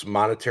conducts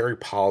monetary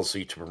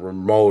policy to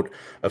promote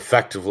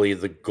effectively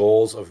the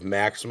goals of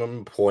maximum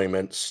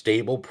employment,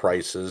 stable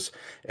prices,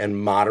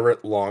 and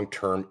moderate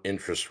long-term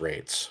interest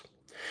rates.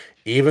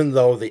 Even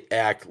though the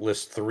Act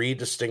lists three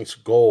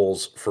distinct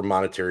goals for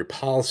monetary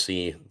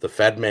policy, the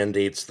Fed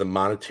mandates the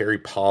monetary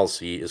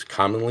policy is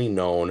commonly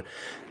known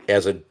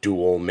as a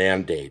dual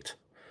mandate.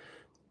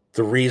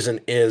 The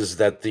reason is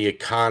that the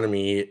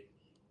economy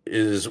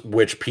is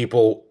which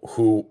people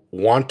who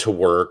want to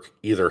work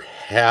either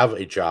have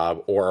a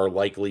job or are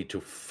likely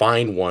to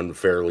find one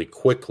fairly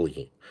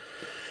quickly,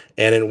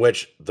 and in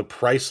which the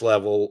price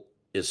level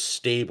is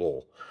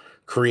stable,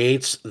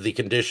 creates the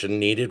condition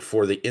needed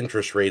for the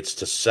interest rates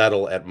to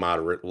settle at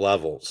moderate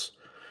levels.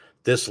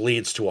 This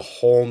leads to a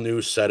whole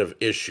new set of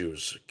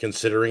issues,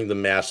 considering the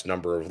mass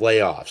number of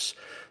layoffs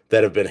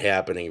that have been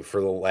happening for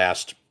the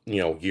last,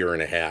 year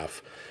and a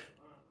half.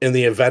 In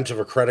the event of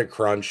a credit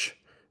crunch,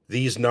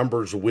 these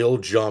numbers will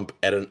jump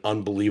at an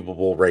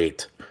unbelievable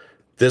rate.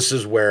 This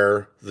is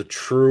where the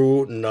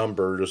true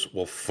numbers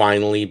will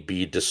finally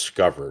be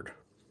discovered.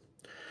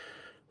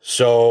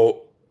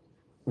 So,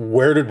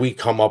 where did we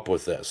come up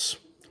with this?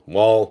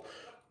 Well,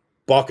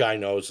 Buckeye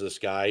knows this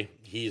guy.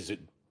 He's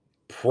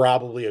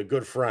probably a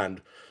good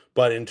friend.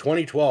 But in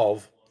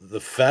 2012, the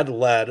Fed,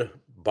 led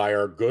by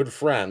our good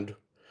friend,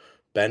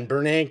 Ben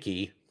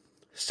Bernanke,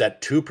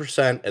 set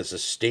 2% as a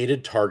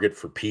stated target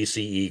for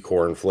PCE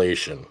core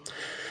inflation.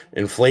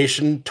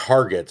 Inflation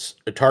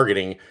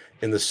targeting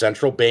in the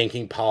central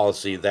banking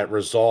policy that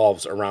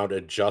revolves around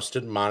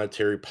adjusted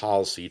monetary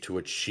policy to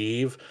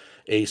achieve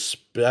a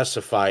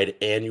specified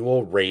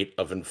annual rate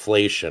of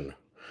inflation.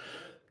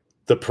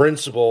 The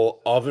principle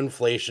of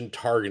inflation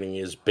targeting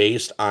is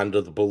based on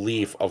the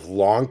belief of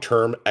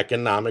long-term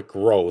economic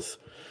growth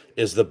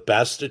is the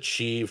best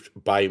achieved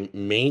by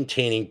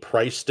maintaining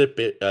price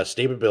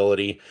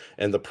stability,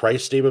 and the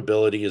price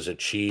stability is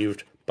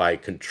achieved by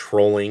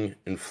controlling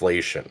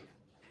inflation.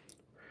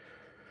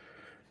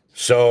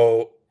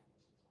 So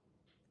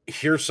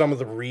here's some of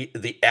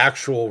the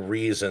actual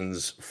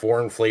reasons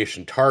for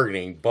inflation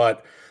targeting,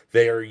 but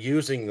they are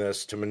using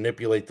this to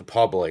manipulate the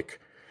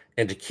public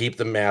and to keep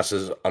the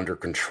masses under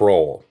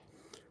control.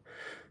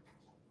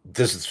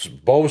 This is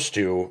supposed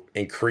to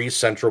increase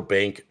central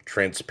bank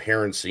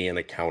transparency and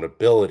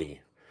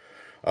accountability,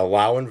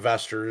 allow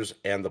investors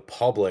and the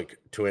public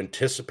to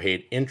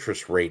anticipate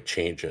interest rate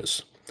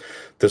changes.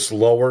 This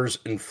lowers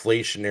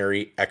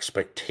inflationary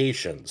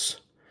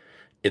expectations.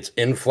 It's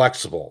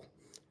inflexible.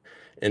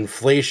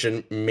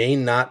 Inflation may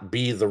not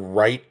be the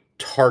right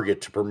target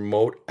to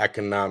promote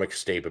economic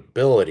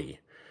stability,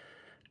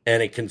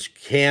 and it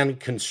can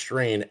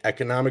constrain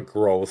economic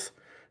growth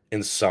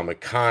in some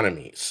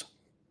economies.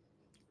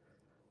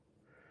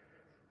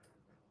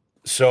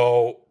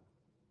 So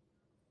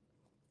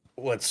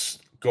let's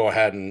go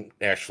ahead and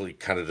actually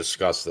kind of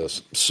discuss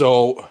this.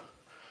 So,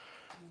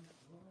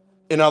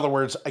 in other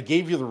words, I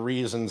gave you the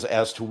reasons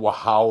as to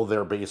how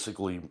they're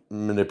basically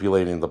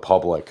manipulating the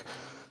public.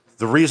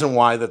 The reason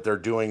why that they're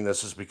doing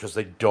this is because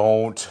they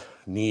don't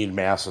need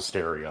mass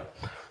hysteria.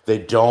 They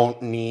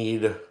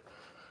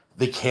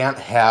can't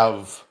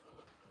have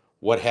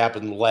what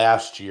happened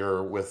last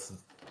year with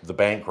the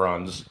bank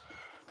runs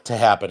to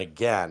happen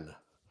again.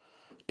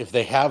 if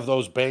they have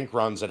those bank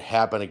runs that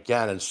happen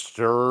again and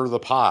stir the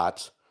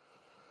pot,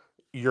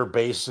 you're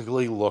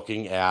basically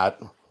looking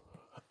at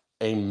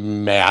a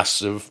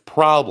massive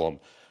problem.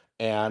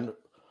 And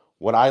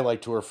what I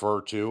like to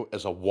refer to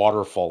as a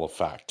waterfall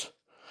effect.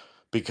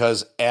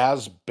 Because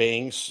as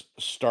banks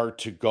start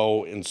to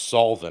go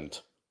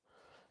insolvent,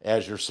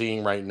 as you're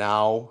seeing right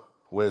now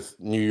with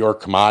New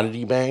York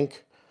Commodity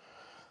Bank,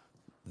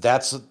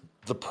 that's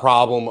the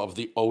problem of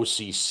the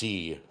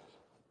OCC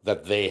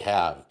that they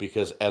have.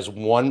 Because as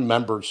one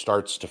member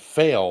starts to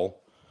fail,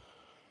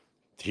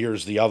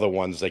 here's the other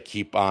ones that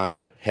keep on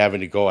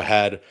having to go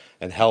ahead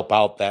and help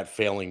out that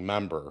failing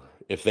member.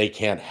 If they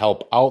can't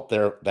help out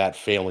that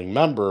failing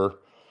member,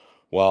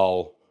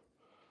 well,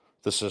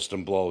 the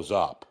system blows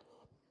up.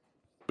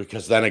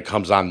 Because then it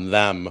comes on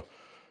them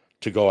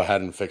to go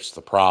ahead and fix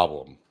the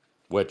problem,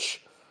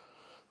 which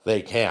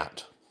they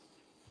can't.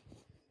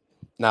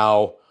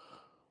 Now,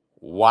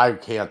 why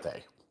can't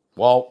they?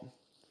 Well,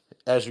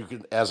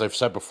 as I've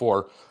said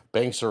before,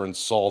 banks are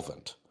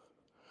insolvent.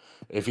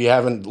 If you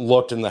haven't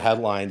looked in the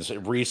headlines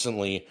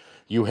recently,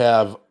 you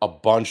have a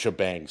bunch of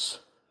banks.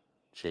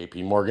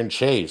 JP Morgan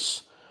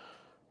Chase,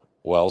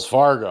 Wells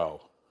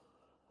Fargo,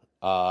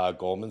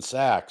 Goldman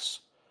Sachs,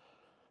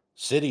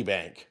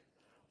 Citibank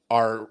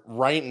are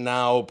right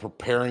now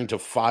preparing to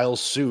file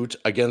suit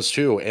against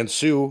who? And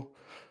sue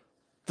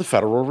the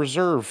Federal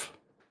Reserve.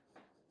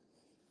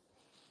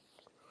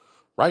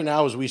 Right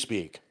now, as we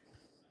speak,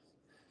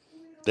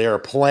 they are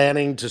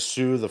planning to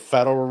sue the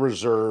Federal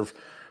Reserve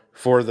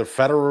for the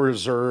Federal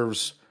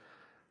Reserve's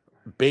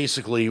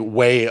basically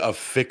way of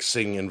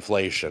fixing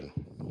inflation.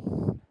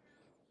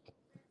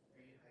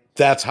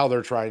 That's how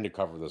they're trying to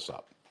cover this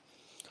up.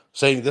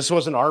 Saying this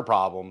wasn't our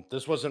problem.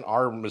 This wasn't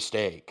our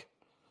mistake.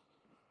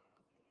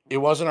 It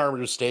wasn't our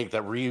mistake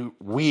that we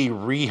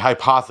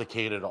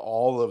rehypothecated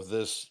all of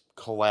this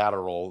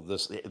collateral,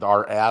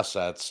 our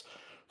assets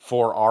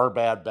for our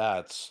bad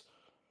bets.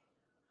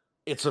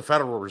 It's the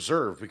Federal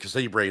Reserve because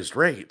they raised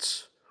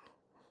rates.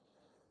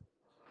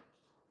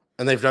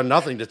 And they've done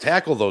nothing to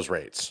tackle those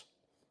rates.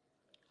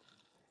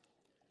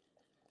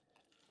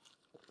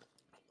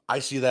 I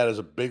see that as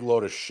a big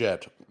load of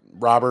shit.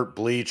 Robert,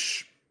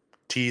 Bleach,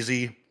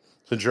 Teasy,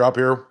 since you're up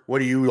here, what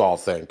do you all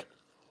think?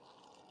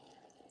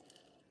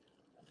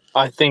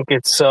 I think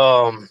it's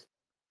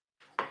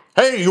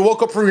Hey, you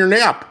woke up from your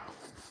nap.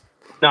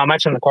 No, I'm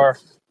actually in the car.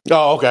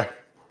 Oh, okay.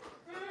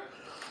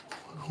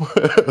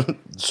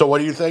 So what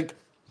do you think?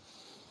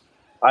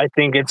 I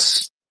think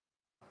it's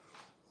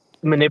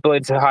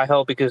manipulated to high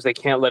hell because they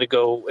can't let it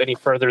go any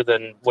further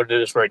than what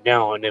it is right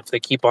now. And if they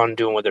keep on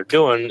doing what they're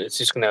doing, it's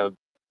just going to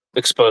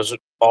expose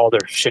all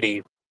their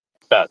shitty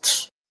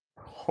bets.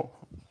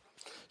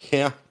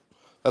 Yeah,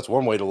 that's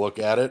one way to look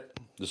at it.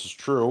 This is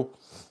true.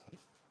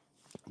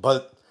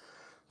 But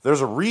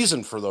there's a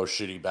reason for those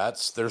shitty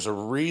bets. There's a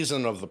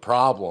reason of the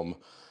problem.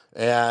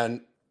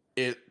 And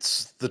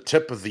it's the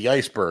tip of the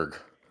iceberg.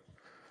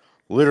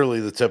 Literally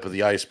the tip of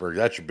the iceberg.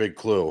 That's your big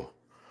clue.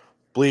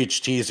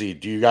 Bleach, Teasy,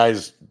 do you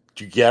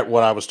get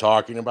what I was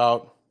talking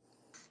about?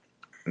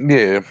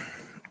 Yeah,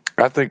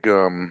 I think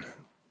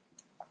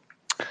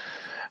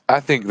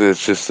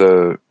that's just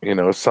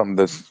it's something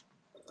that's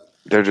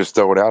they're just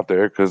throwing out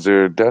there because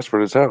they're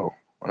desperate as hell.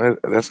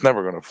 That's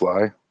never gonna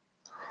fly.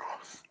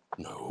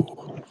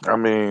 No. I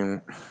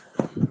mean,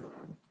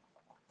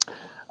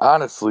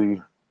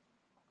 honestly,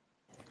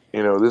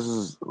 this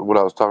is what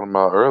I was talking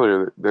about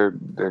earlier. They're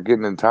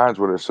getting in times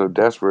where they're so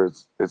desperate.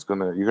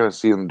 You're gonna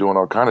see them doing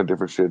all kind of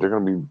different shit. There's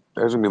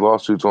gonna be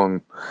lawsuits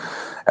on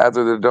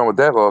after they're done with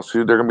that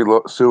lawsuit. They're gonna be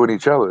suing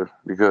each other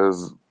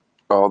because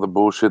all the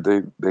bullshit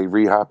they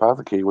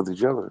rehypothecate with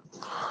each other.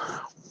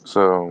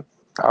 So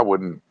I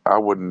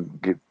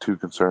wouldn't get too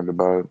concerned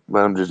about it.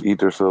 Let them just eat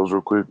themselves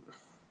real quick.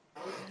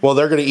 Well,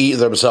 they're going to eat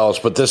themselves,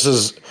 but this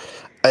is,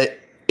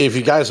 if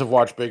you guys have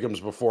watched Bigums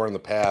before in the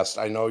past,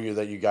 I know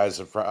that you guys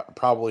have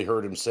probably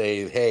heard him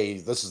say, hey,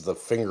 this is the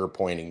finger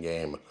pointing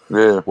game.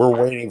 Yeah. We're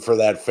waiting for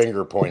that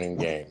finger pointing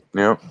game.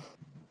 Yep.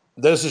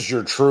 This is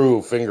your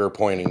true finger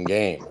pointing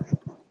game.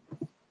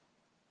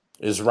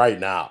 Is right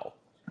now.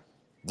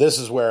 This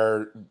is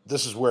where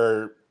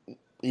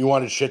you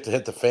wanted shit to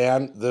hit the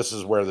fan. This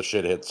is where the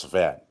shit hits the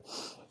fan.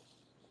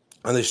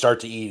 And they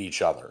start to eat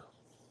each other.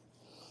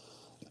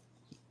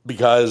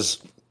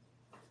 Because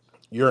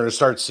you're going to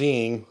start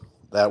seeing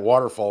that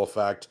waterfall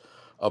effect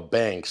of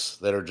banks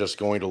that are just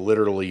going to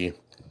literally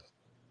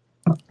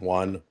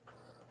one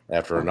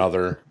after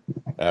another,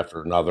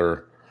 after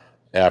another,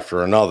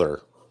 after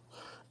another.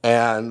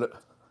 And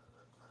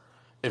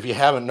if you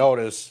haven't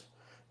noticed,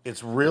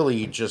 it's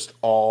really just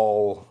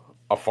all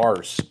a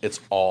farce.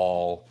 It's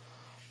all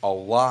a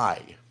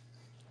lie.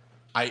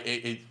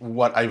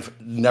 What I've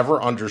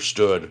never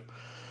understood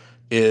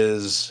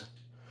is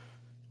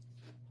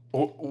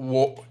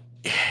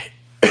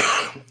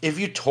if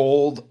you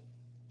told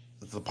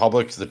the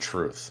public the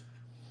truth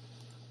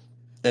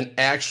and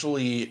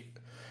actually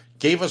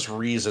gave us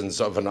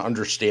reasons of an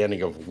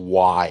understanding of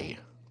why,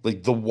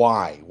 like the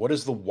why, what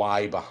is the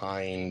why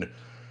behind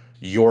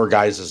your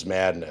guys'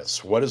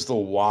 madness? What is the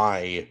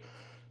why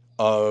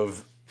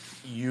of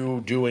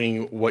you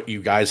doing what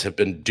you guys have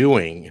been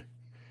doing?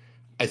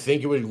 I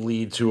think it would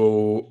lead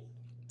to,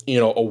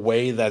 a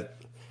way that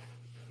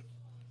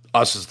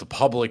us as the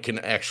public can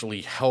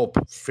actually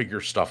help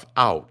figure stuff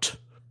out.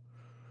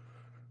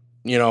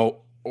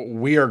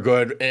 We are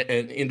good,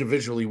 and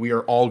individually, we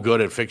are all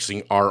good at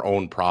fixing our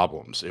own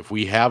problems. If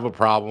we have a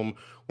problem,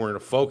 we're going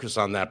to focus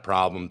on that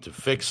problem to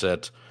fix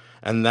it,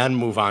 and then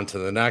move on to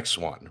the next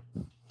one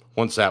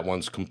once that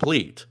one's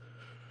complete.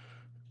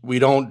 We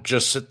don't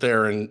just sit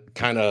there and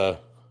kind of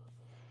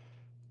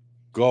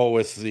go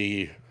with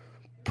the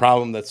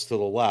problem that's to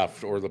the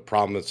left, or the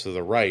problem that's to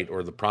the right,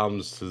 or the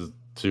problems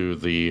to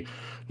the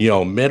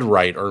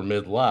mid-right or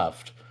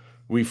mid-left.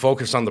 We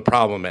focus on the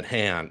problem at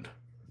hand,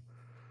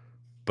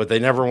 but they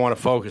never want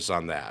to focus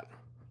on that.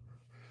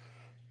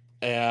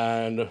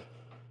 And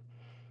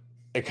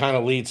it kind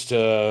of leads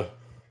to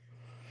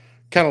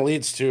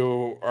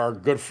our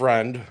good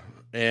friend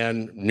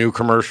and new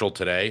commercial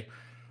today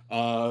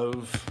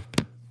of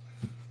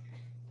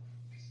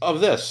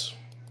this.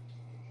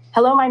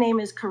 Hello, my name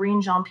is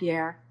Karine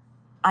Jean-Pierre.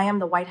 I am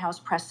the White House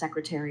press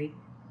secretary.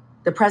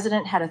 The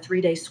president had a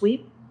 3-day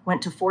sweep,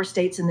 went to 4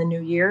 states in the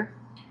new year.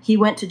 He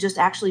went to just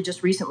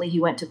recently, he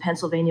went to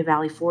Pennsylvania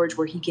Valley Forge,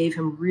 where he gave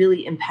him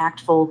really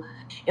impactful,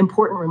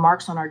 important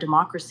remarks on our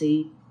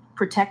democracy,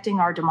 protecting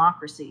our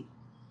democracy.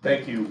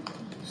 Thank you.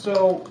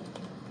 So,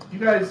 you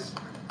guys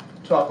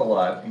talk a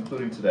lot,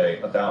 including today,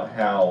 about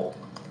how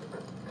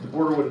the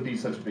border wouldn't be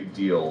such a big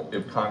deal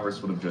if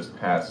Congress would have just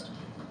passed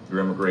your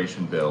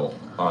immigration bill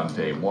on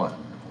day one.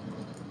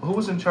 Who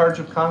was in charge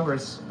of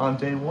Congress on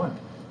day one?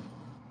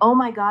 Oh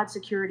my God,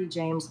 security,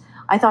 James.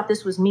 I thought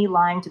this was me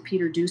lying to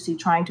Peter Doocy,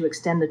 trying to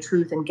extend the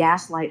truth and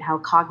gaslight how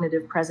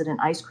cognitive President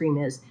Ice Cream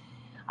is.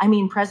 I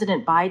mean,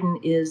 President Biden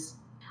is.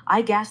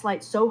 I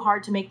gaslight so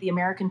hard to make the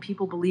American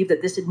people believe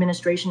that this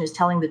administration is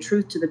telling the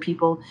truth to the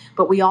people,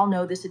 but we all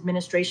know this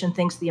administration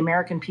thinks the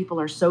American people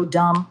are so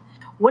dumb.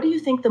 What do you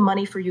think the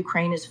money for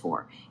Ukraine is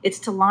for? It's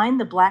to line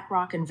the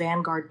BlackRock and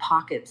Vanguard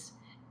pockets.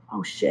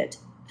 Oh shit.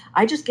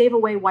 I just gave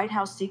away White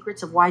House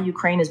secrets of why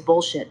Ukraine is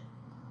bullshit.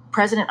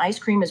 President Ice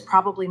Cream is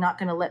probably not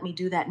going to let me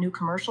do that new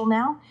commercial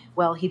now.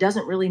 Well, he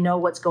doesn't really know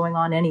what's going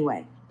on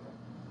anyway.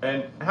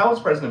 And how is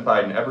President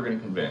Biden ever going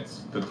to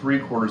convince the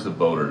 3/4 of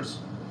voters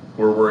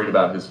who are worried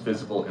about his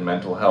physical and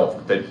mental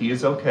health that he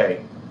is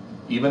okay,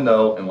 even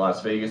though in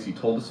Las Vegas he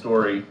told a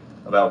story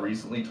about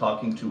recently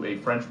talking to a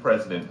French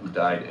president who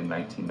died in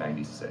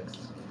 1996?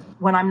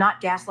 When I'm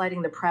not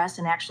gaslighting the press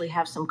and actually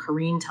have some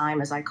Karine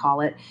time, as I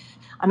call it,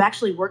 I'm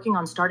actually working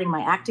on starting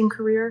my acting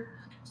career.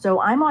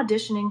 So I'm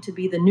auditioning to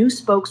be the new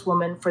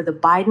spokeswoman for the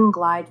Biden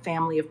Glide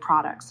family of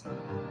products.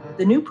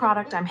 The new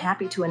product I'm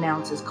happy to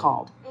announce is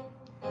called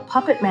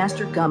Puppet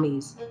Master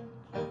Gummies.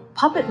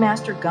 Puppet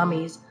Master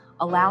Gummies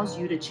allows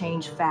you to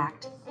change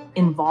fact,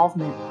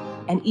 involvement,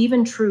 and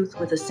even truth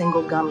with a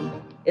single gummy.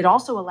 It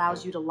also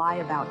allows you to lie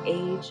about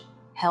age,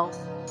 health,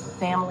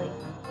 family,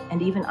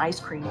 and even ice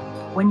cream.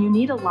 When you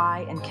need a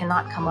lie and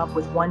cannot come up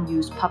with one,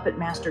 use Puppet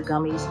Master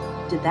Gummies.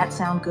 Did that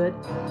sound good?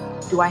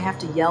 Do I have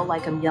to yell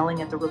like I'm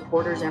yelling at the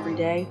reporters every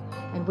day?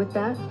 And with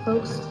that,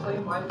 folks,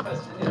 Explain why the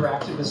president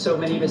interacted with so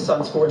many of his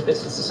son's Ford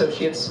business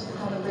associates.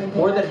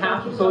 More than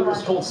half of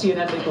voters told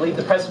CNN they believe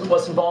the president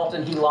was involved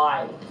and he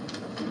lied.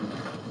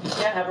 You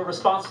can't have a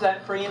response to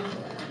that, Kareem?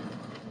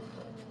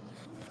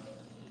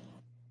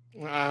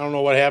 I don't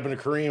know what happened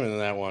to Kareem in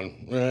that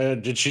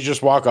one. Did she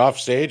just walk off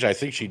stage? I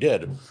think she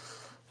did.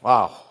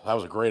 Wow, that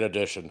was a great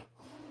addition.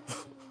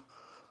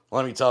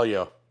 Let me tell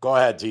you. Go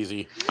ahead,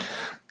 TZ.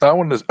 I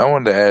wanted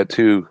to add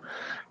too,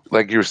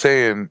 like you were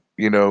saying,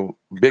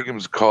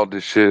 Bigum's called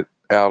this shit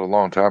out a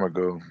long time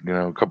ago,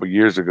 a couple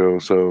years ago.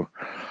 So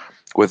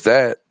with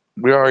that,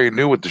 we already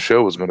knew what the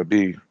show was going to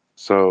be.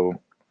 So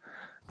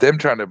them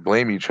trying to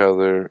blame each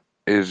other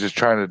is just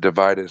trying to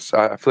divide us.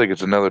 I feel like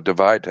it's another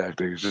divide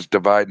tactic. It's just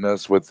dividing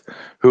us with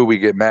who we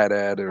get mad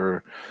at,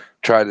 or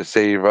try to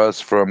save us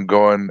from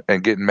going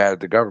and getting mad at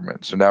the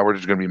government. So now we're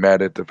just going to be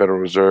mad at the Federal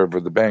Reserve or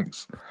the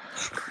banks.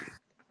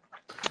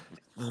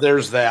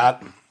 There's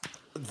that.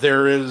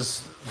 There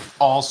is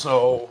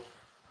also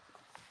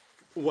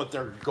what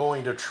they're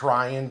going to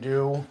try and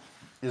do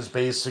is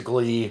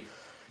basically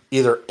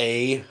either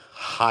A,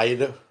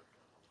 hide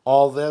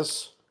all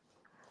this,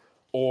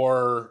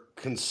 or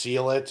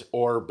conceal it,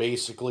 or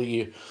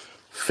basically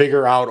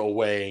figure out a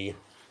way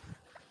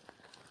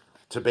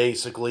to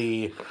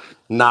basically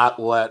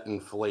not let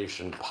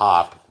inflation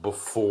pop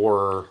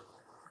before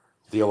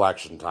the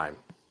election time.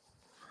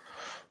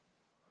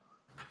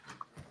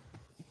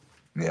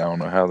 Yeah, I don't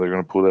know how they're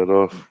going to pull that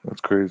off.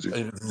 That's crazy.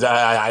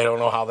 I don't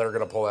know how they're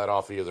going to pull that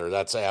off either.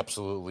 That's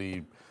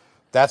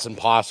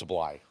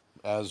impossible,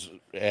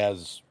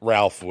 as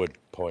Ralph would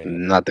point out.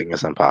 Nothing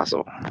is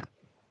impossible.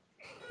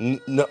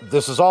 No,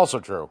 this is also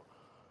true.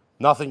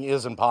 Nothing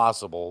is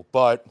impossible,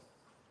 but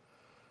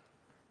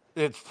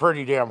it's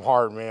pretty damn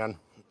hard, man.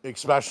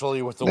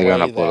 Especially with the way They're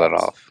gonna pull that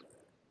off.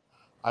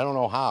 I don't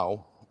know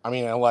how.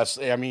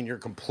 You're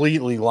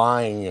completely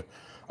lying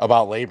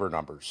about labor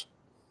numbers.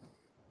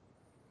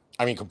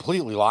 I mean,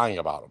 completely lying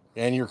about them.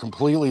 And you're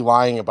completely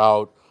lying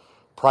about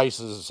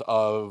prices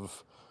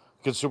of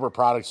consumer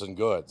products and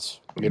goods.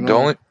 You The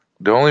know,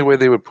 only way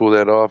they would pull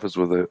that off is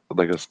with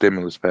a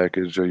stimulus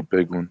package, a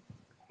big one.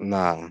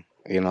 nah.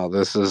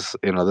 This is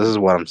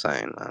what I'm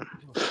saying, man.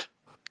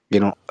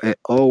 It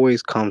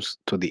always comes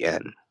to the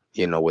end.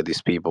 With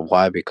these people.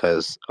 Why?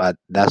 Because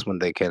that's when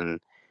they can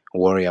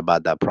worry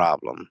about that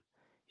problem.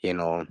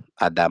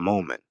 At that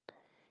moment.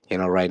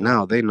 Right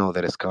now they know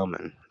that it's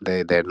coming.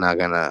 They're not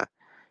gonna.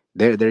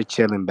 They're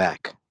chilling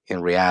back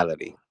in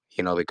reality.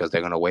 Because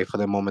they're gonna wait for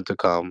the moment to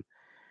come.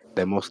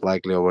 They most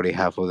likely already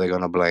have who they're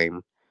gonna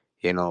blame.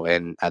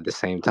 And at the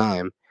same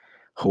time,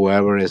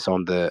 whoever is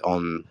on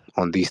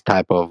these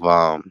type of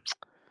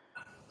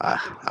I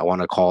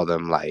want to call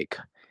them like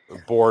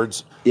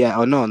boards. Yeah,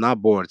 oh no,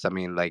 not boards. I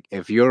mean, like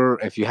if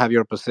you have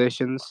your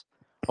positions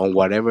on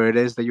whatever it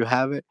is that you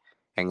have it,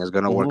 and it's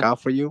gonna work Mhm.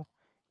 out for you,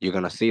 you're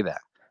gonna see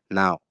that.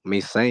 Now, me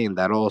saying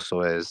that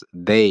also is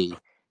they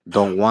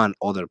don't want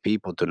other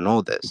people to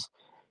know this,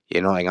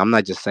 and I'm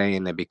not just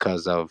saying it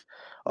because of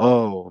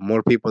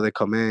more people that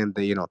come in,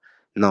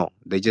 no,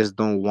 they just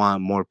don't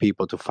want more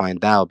people to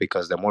find out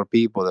because the more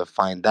people that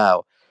find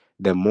out,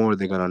 the more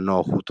they're gonna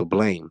know who to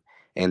blame,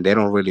 and they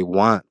don't really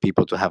want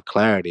people to have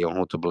clarity on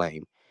who to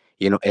blame.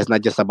 It's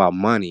not just about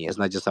money. It's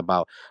not just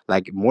about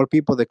like more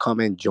people that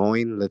come and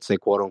join, let's say,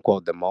 quote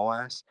unquote, the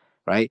MOAS,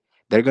 right?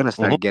 They're gonna Mhm.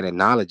 start getting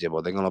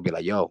knowledgeable. They're gonna be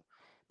like, yo,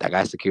 that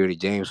guy Security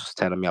James was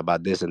telling me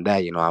about this and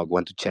that. I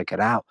went to check it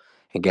out.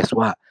 And guess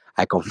what?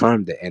 I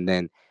confirmed it. And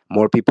then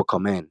more people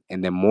come in,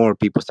 and then more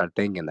people start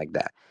thinking like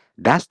that.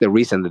 That's the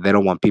reason that they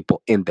don't want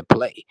people in the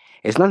play.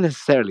 It's not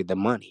necessarily the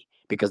money,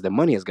 because the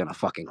money is gonna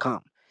fucking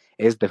come.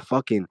 It's the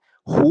fucking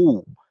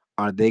who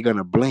are they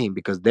gonna blame,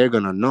 because they're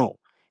gonna know.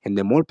 And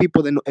the more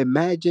people that know,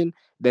 imagine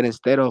that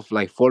instead of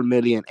like 4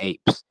 million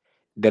apes,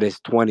 there is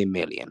 20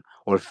 million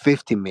or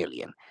 50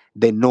 million.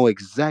 They know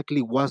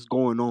exactly what's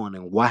going on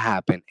and what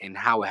happened and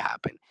how it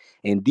happened.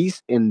 And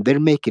they're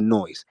making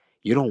noise.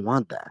 You don't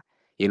want that.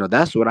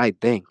 That's what I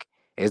think.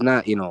 It's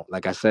not,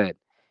 like I said,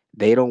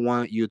 they don't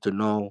want you to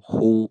know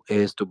who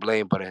is to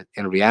blame, but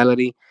in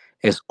reality,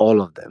 it's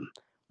all of them.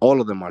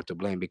 All of them are to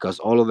blame because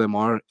all of them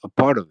are a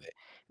part of it.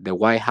 The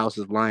White House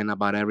is lying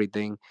about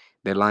everything.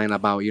 They're lying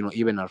about,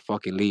 even our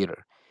fucking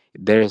leader.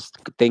 There's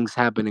things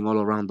happening all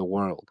around the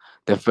world.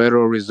 The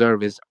Federal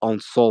Reserve is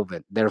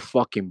unsolvent. They're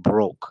fucking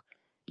broke,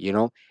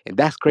 And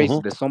that's crazy.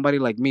 Mhm. There's somebody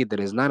like me that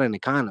is not an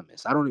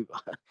economist. I don't even,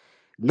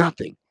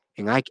 nothing.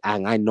 And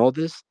I know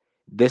this.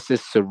 This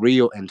is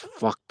surreal and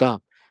fucked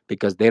up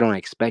because they don't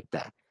expect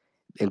that.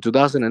 In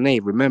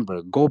 2008,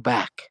 remember, go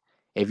back.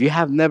 If you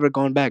have never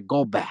gone back,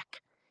 go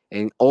back.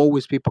 And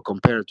always people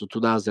compare it to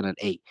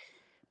 2008.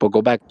 But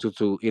go back to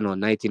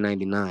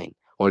 1999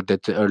 or the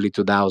early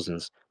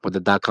 2000s with the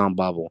dot-com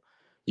bubble.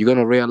 You're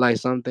gonna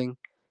realize something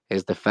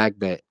is the fact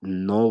that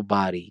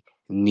nobody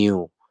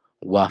knew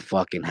what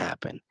fucking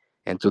happened.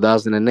 In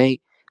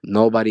 2008,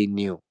 nobody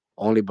knew,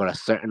 only but a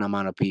certain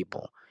amount of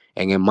people.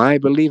 And in my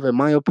belief, in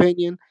my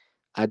opinion,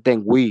 I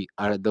think we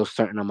are those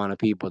certain amount of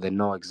people that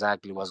know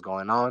exactly what's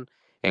going on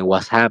and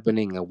what's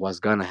happening and what's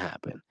gonna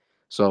happen.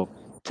 So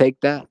take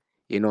that,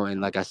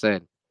 and like I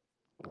said,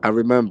 I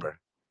remember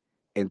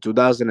in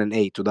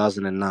 2008,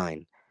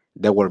 2009,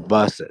 there were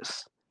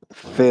buses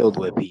filled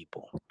with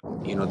people,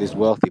 these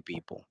wealthy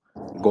people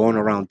going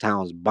around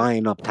towns,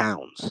 buying up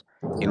towns,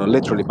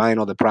 literally buying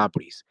all the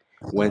properties.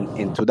 When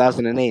in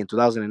 2008 and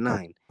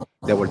 2009,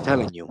 they were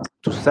telling you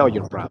to sell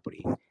your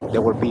property.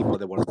 There were people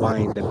that were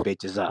buying them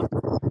bitches up.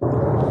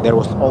 There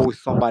was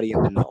always somebody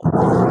in the know.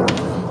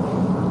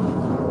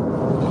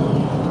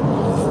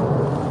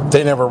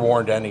 They never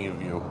warned any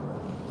of you.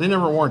 They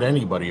never warned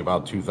anybody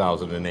about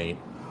 2008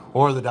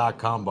 or the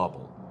dot-com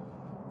bubble.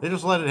 They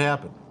just let it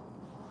happen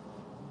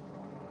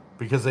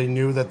because they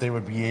knew that they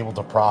would be able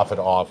to profit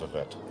off of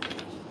it.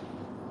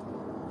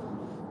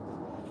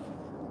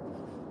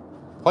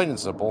 Plain and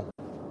simple.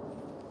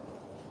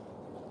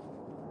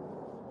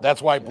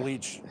 That's why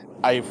Bleach,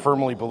 I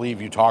firmly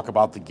believe you talk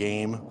about the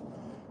game,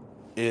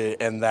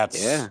 and Yeah,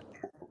 that's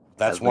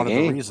that's the one of the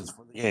game. reasons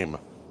for the game.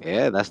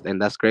 Yeah,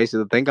 that's crazy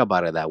to think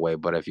about it that way.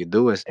 But if you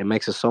do it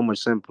makes it so much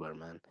simpler,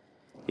 man.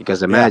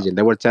 Because Yeah. imagine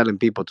they were telling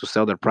people to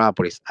sell their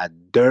properties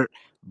at dirt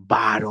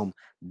bottom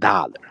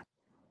dollar.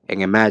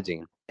 And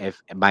imagine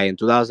if by in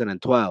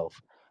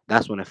 2012,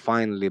 that's when it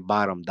finally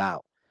bottomed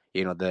out.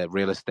 The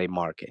real estate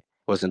market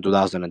was in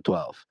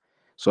 2012.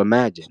 So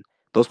imagine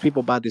those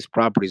people bought these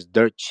properties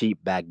dirt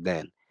cheap back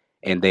then,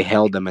 and they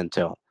held them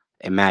until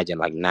imagine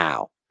like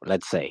now,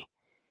 let's say.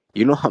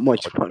 You know how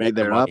much Oh, money mega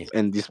they're up money.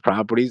 in these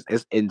properties?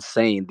 It's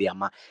insane the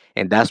amount,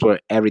 and that's where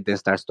everything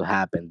starts to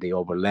happen. The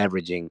over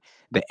leveraging,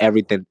 the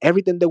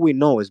everything that we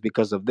know is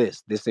because of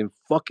this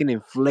fucking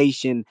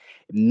inflation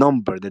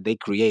number that they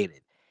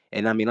created.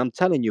 And I mean, I'm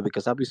telling you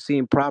because I've been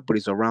seeing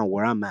properties around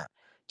where I'm at,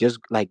 just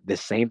like the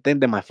same thing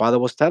that my father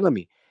was telling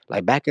me,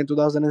 like back in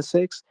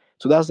 2006,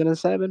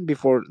 2007,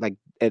 before like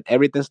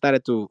everything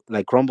started to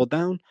like crumble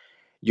down.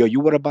 Yo, you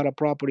would have bought a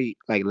property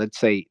like let's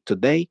say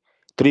today.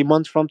 3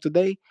 months from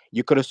today,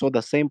 you could have sold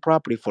the same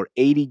property for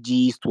 80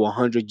 G's to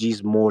 100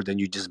 G's more than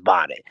you just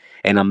bought it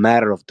in a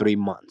matter of 3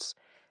 months.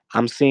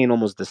 I'm seeing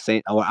almost the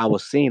same, or I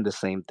was seeing the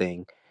same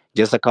thing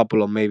just a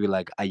couple of maybe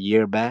like a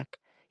year back,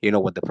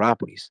 with the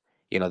properties.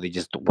 They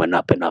just went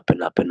up and up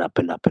and up and up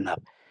and up and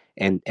up.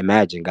 And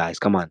imagine, guys,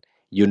 come on,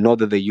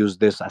 that they use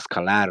this as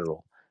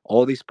collateral.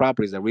 All these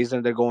properties, the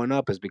reason they're going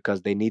up is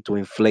because they need to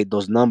inflate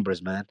those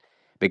numbers, man.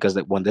 Because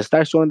when they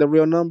start showing the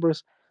real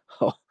numbers,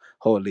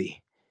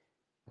 holy.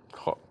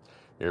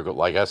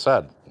 Like I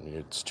said,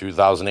 it's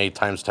 2008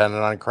 times 10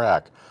 and on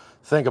crack.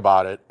 Think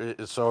about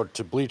it. So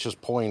to Bleach's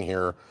point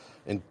here,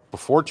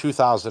 before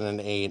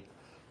 2008,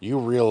 you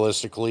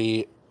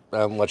realistically,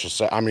 let's just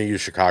say, I'm going to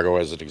use Chicago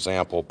as an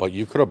example, but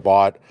you could have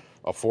bought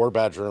a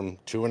 4-bedroom,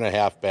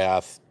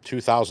 2.5-bath,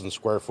 2,000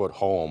 square foot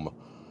home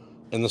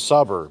in the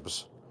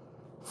suburbs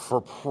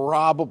for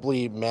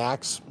probably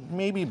max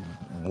maybe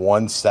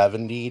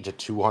 170 to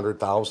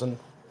 200,000.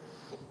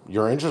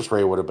 Your interest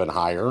rate would have been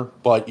higher,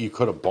 but you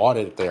could have bought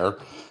it there.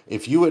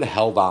 If you had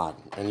held on,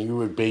 and you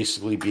would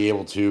basically be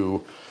able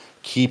to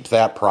keep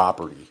that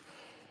property,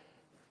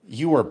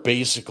 you are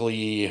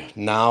basically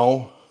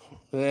now,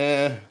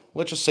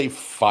 let's just say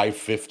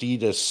 550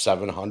 to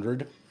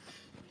 700.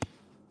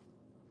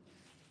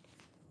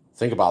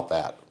 Think about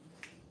that.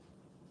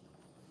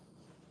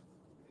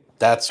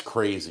 That's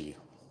crazy.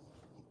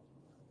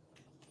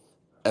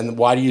 And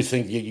why do you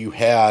think that you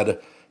had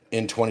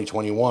in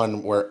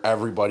 2021 where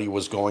everybody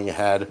was going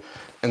ahead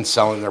and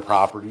selling their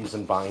properties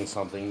and buying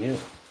something new?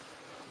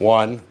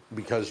 One,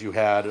 because you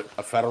had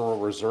a Federal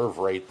Reserve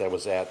rate that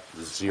was at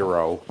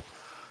 0.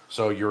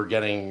 So you're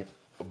getting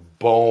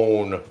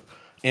bone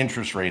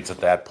interest rates at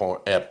that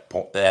point. At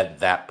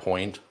that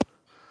point,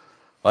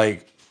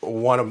 like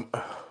one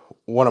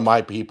of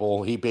my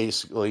people, he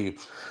basically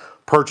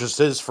purchased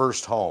his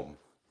first home,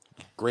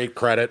 great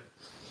credit,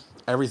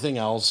 everything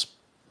else,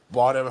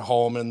 bought a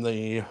home in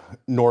the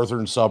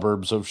northern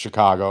suburbs of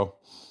Chicago,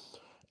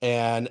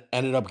 and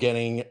ended up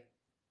getting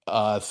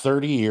a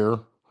 30-year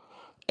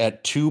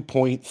at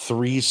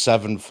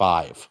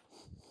 2.375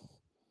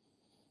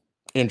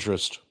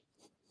 interest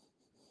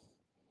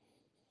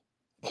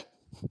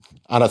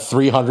on a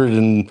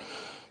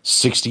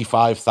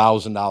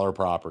 $365,000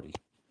 property.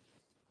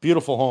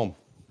 Beautiful home.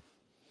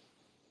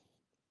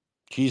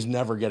 He's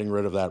never getting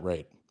rid of that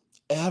rate.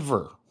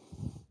 Ever.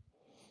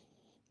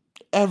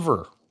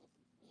 Ever.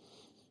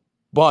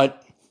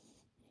 But,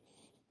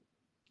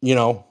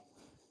 now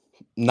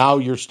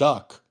you're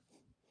stuck.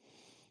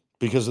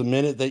 Because the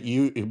minute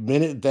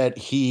that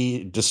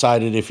he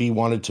decided if he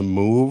wanted to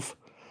move,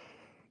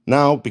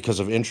 now,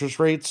 because of interest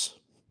rates,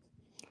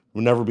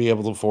 we'll never be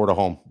able to afford a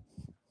home.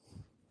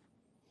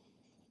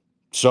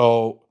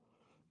 So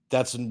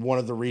that's one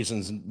of the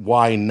reasons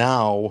why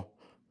now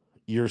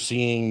you're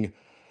seeing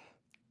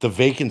the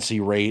vacancy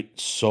rate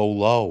so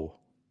low.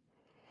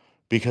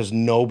 Because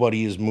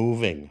nobody is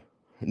moving.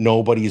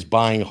 Nobody's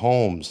buying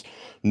homes.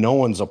 No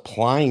one's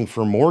applying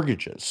for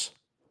mortgages.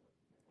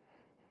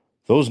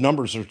 Those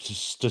numbers are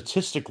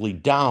statistically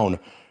down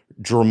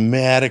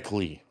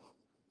dramatically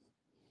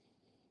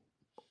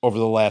over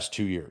the last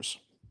 2 years.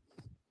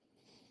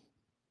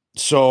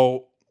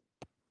 So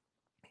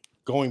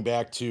going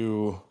back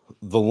to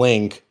the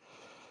link,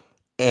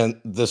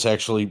 and this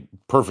actually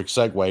perfect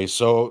segue.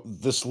 So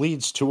this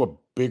leads to a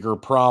bigger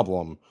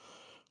problem,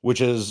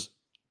 which is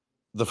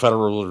the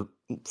Federal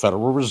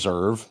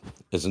Reserve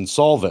is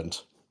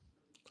insolvent.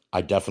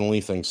 I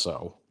definitely think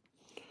so.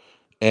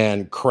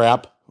 And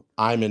crap,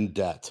 I'm in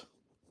debt.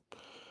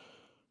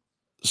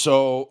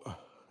 So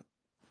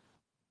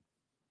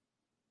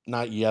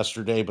not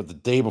yesterday, but the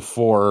day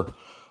before,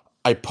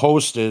 I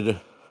posted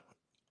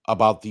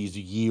about these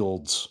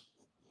yields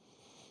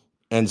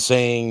and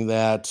saying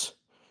that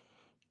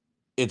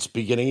it's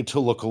beginning to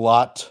look a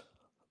lot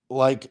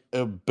like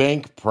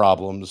bank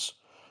problems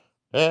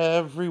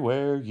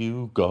everywhere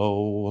you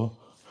go.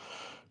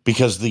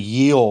 Because the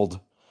yield,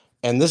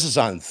 and this is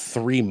on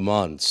 3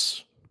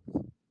 months,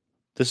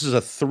 this is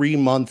a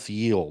 3-month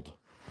yield,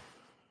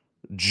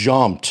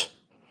 jumped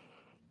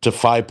to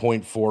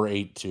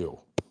 5.482.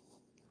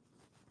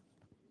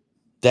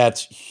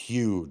 That's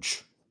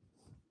huge.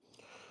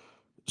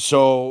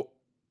 So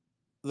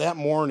that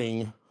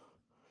morning,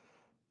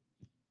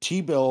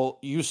 T-bill,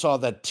 you saw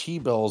that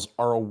T-bills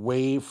are a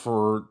way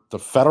for the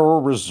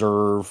Federal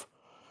Reserve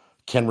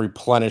can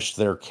replenish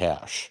their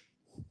cash.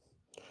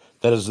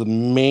 That is the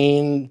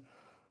main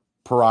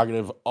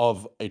prerogative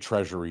of a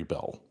treasury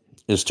bill,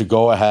 is to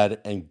go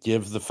ahead and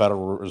give the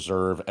Federal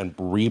Reserve and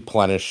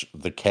replenish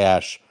the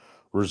cash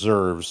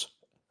reserves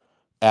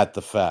at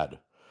the Fed.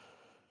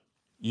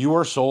 You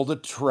are sold a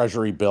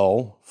treasury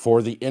bill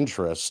for the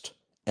interest,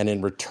 and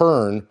in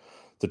return,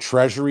 the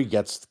treasury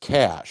gets the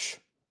cash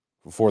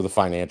for the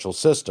financial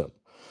system.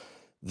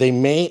 They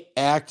may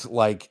act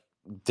like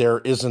there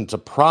isn't a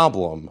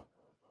problem,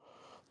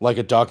 like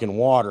a duck in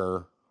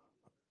water,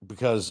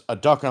 because a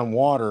duck on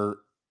water,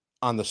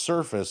 on the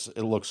surface,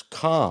 it looks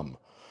calm.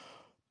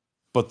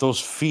 But those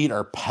feet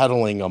are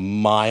pedaling a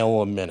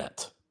mile a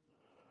minute.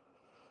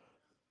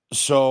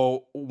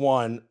 So,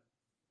 one,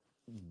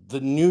 the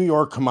New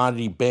York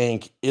Commodity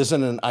Bank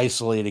isn't an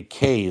isolated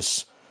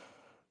case,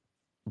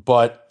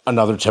 but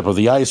another tip of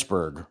the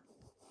iceberg.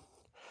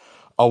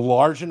 A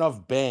large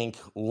enough bank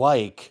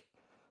like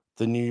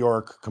the New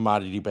York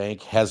Commodity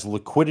Bank has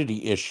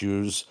liquidity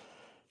issues,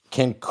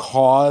 can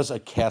cause a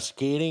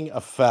cascading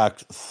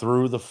effect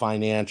through the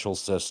financial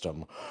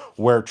system,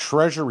 where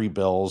treasury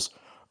bills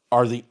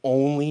are the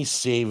only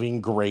saving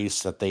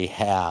grace that they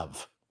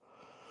have.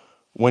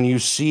 When you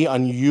see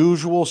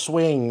unusual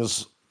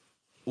swings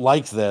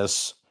like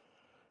this,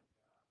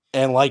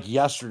 and like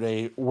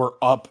yesterday, we're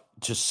up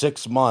to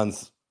 6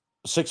 months,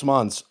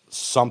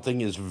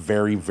 something is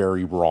very,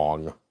 very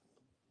wrong.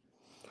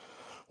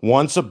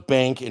 Once a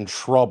bank in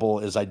trouble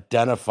is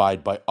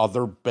identified by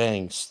other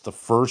banks, the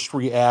first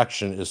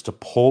reaction is to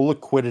pull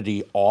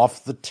liquidity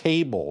off the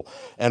table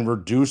and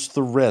reduce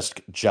the risk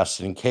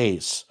just in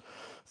case.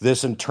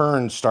 This in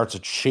turn starts a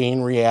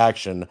chain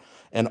reaction,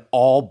 and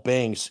all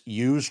banks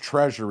use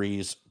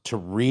treasuries to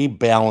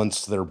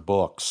rebalance their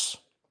books.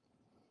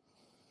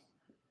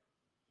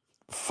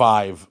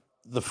 5.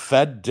 The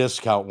Fed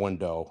discount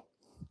window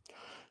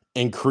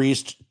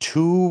increased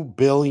 $2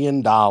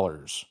 billion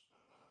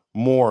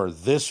more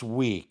this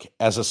week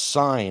as a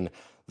sign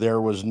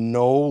there was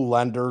no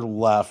lender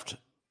left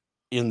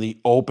in the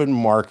open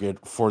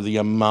market for the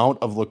amount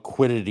of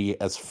liquidity,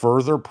 as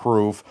further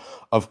proof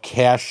of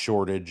cash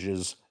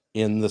shortages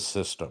in the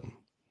system.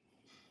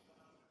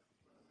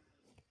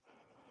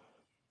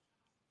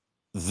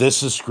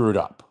 This is screwed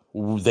up.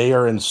 They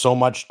are in so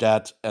much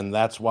debt, and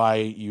that's why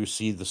you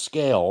see the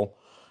scale,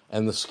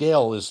 and the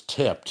scale is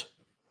tipped.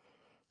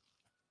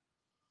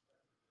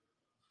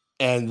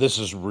 And this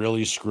is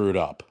really screwed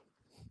up.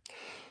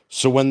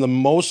 So when the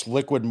most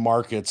liquid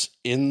markets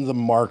in the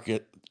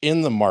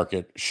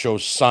market show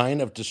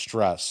sign of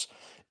distress,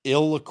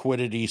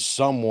 illiquidity,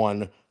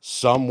 someone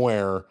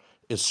somewhere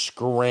is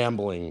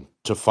scrambling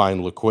to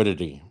find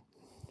liquidity.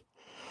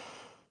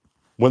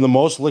 When the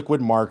most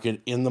liquid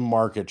market in the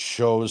market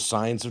shows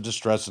signs of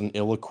distress and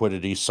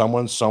illiquidity,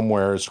 someone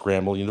somewhere is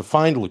scrambling to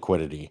find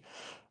liquidity.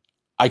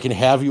 I can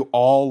have you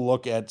all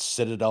look at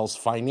Citadel's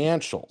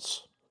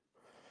financials.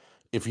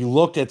 If you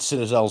looked at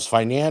Citadel's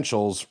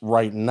financials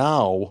right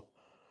now,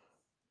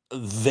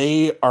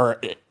 they are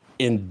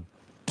in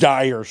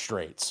dire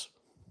straits.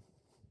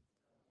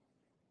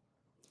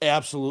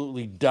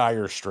 Absolutely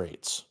dire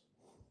straits.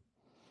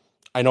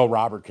 I know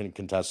Robert can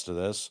contest to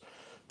this,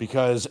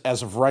 because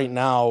as of right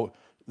now,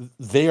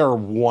 they are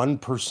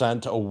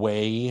 1%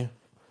 away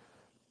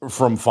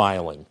from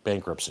filing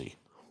bankruptcy.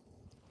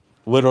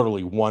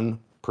 Literally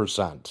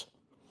 1%.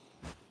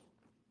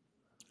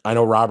 I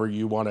know, Robert,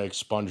 you want to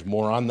expunge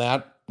more on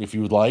that if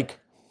you would like.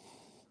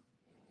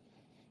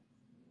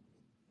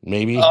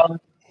 Maybe.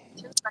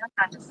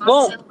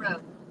 Well,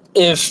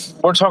 if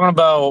we're talking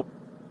about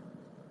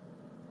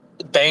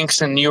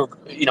banks in New York,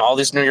 all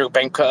these New York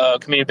bank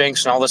community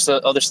banks and all this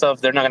other stuff,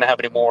 they're not going to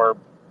have any more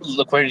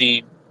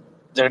liquidity.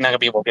 They're not going to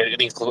be able to get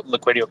any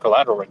liquidity or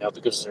collateral right now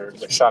because they're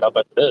shot up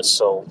at this.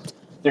 So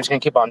they're just going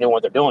to keep on doing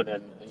what they're doing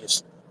and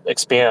just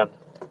expand.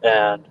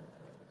 And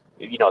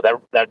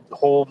that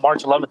whole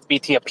March 11th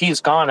BTFP is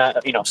gone,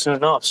 soon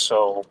enough.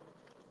 So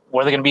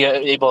what are they going to be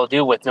able to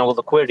do with no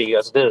liquidity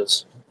as it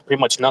is? Pretty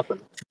much nothing.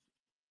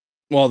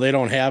 Well, they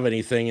don't have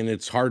anything, and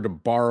it's hard to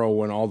borrow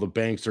when all the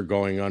banks are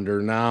going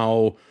under.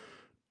 Now,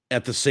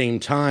 at the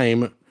same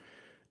time,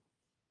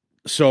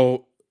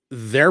 so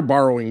they're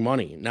borrowing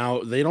money.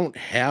 Now, they don't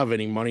have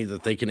any money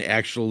that they can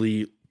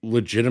actually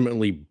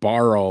legitimately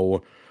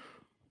borrow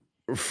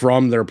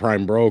from their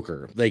prime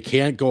broker. They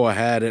can't go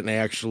ahead and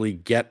actually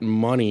get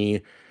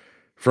money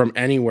from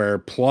anywhere,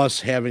 plus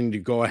having to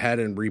go ahead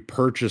and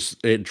repurchase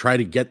and try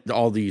to get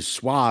all these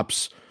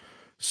swaps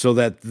so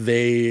that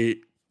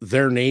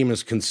their name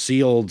is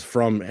concealed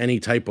from any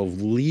type of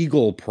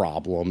legal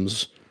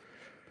problems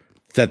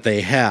that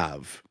they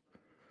have.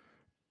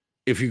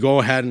 If you go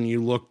ahead and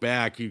you look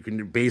back, you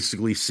can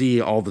basically see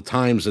all the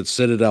times that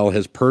Citadel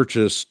has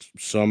purchased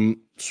some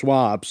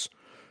swaps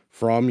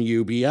from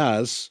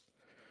UBS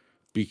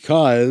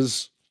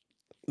because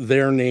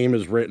their name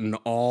is written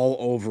all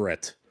over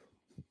it.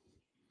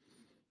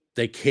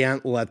 They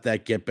can't let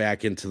that get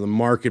back into the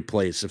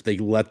marketplace. If they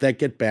let that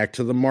get back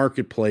to the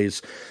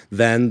marketplace,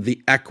 then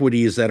the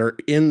equities that are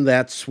in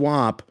that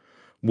swap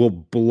will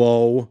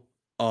blow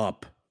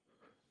up.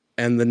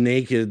 And the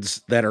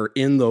nakeds that are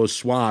in those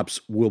swaps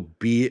will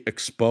be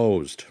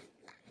exposed.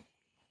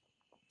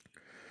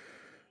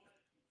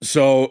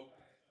 So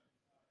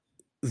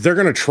they're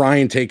going to try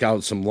and take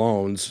out some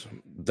loans.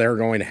 They're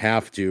going to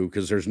have to,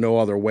 because there's no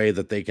other way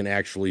that they can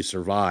actually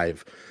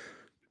survive.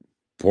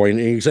 Point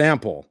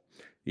example,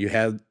 you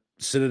had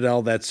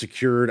Citadel that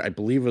secured, I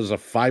believe it was a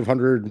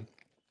 $500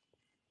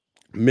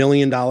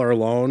 million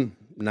loan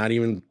not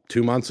even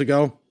 2 months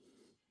ago.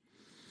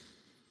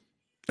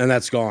 And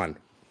that's gone.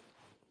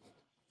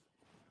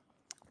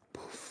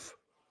 Poof.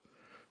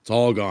 It's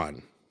all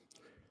gone.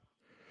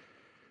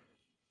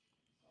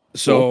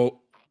 So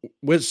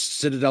with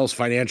Citadel's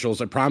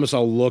financials, I promise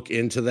I'll look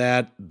into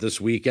that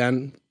this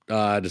weekend.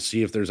 to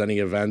see if there's any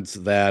event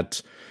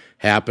that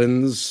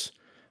happens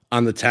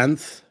on the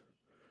 10th,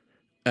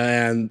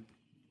 and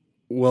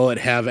will it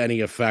have any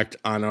effect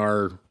on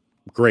our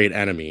great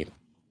enemy.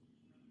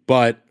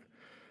 But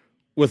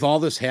with all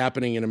this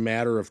happening in a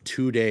matter of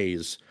 2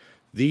 days,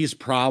 these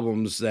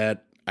problems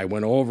that I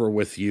went over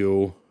with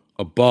you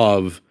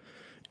above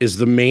is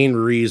the main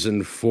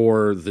reason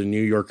for the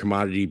New York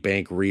Commodity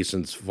Bank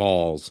recent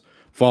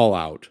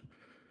fallout.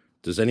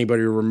 Does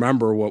anybody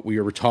remember what we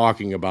were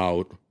talking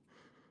about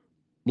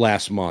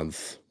last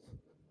month?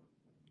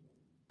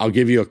 I'll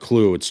give you a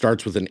clue. It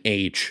starts with an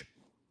H.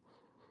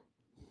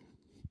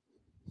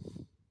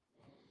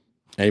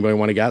 Anybody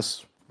want to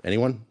guess?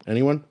 Anyone?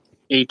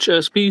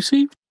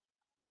 HSBC?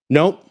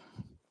 Nope.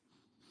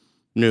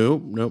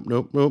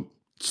 Nope.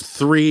 It's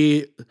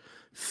three-letter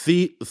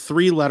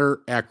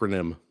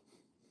acronym.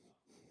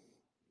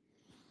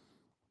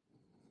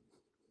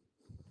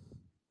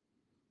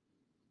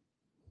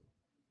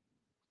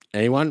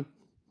 Anyone?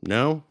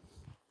 No?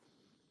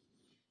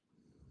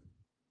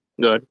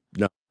 Good.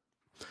 No.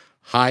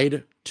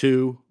 Hide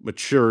to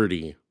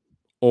maturity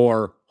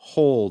or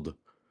hold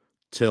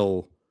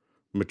till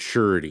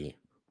maturity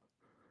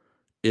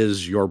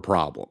is your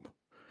problem.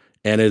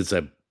 And it's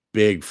a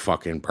big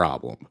fucking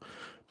problem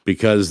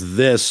because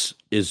this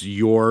is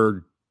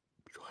your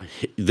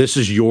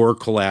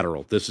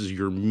collateral. This is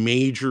your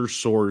major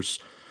source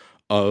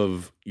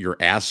of your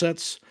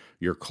assets,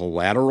 your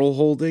collateral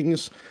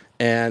holdings,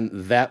 and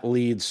that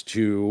leads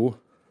to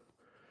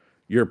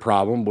your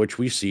problem, which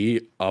we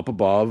see up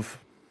above,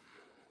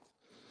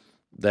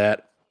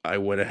 that I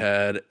went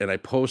ahead and I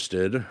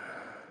posted.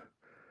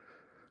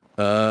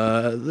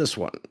 This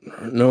one.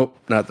 Nope,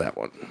 not that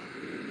one.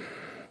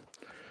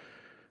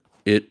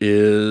 It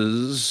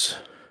is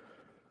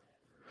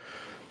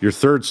your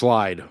third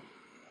slide.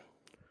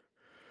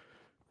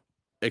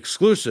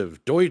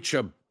 Exclusive. Deutsche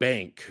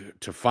Bank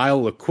to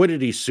file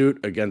liquidity suit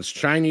against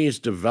Chinese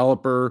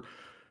developer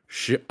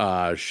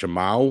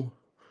Shimao.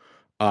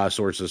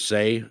 Sources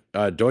say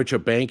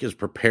Deutsche Bank is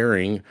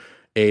preparing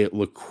a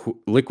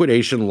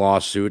liquidation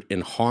lawsuit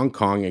in Hong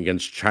Kong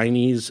against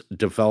Chinese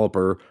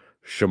developer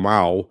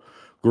Shimao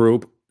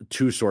Group,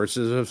 two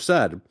sources have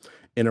said,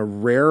 in a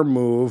rare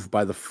move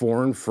by the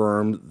foreign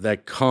firm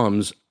that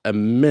comes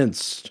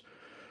amidst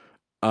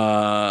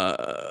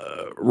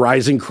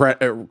rising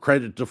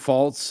credit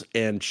defaults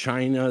and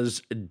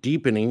China's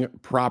deepening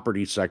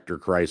property sector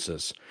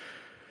crisis.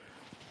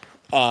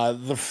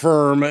 The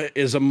firm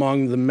is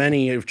among the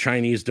many of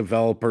Chinese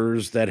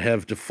developers that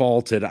have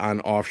defaulted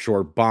on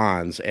offshore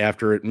bonds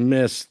after it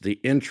missed the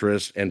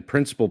interest and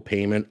principal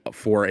payment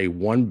for a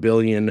 $1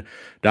 billion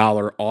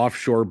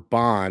offshore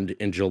bond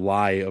in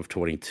July of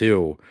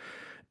 22.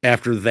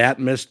 After that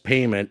missed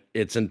payment,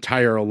 its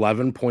entire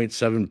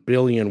 $11.7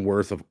 billion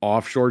worth of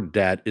offshore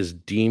debt is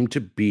deemed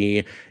to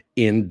be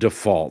in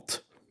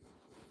default.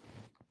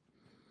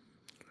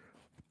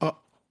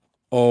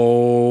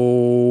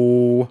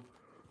 Oh.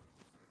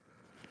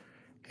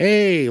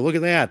 Hey, look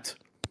at that.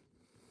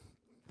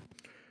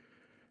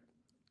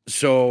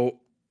 So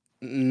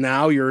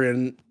now you're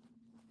in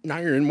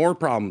more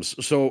problems.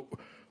 So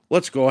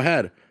let's go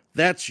ahead.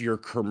 That's your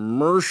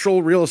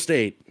commercial real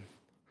estate.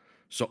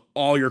 So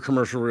all your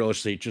commercial real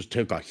estate just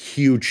took a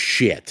huge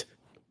shit.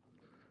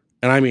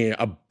 And I mean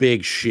a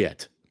big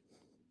shit.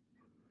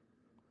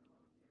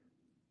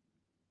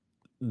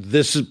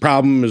 This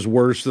problem is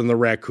worse than the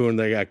raccoon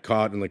that got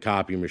caught in the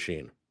copy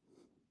machine.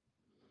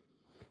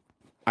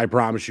 I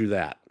promise you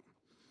that.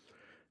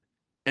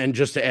 And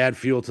just to add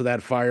fuel to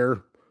that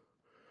fire,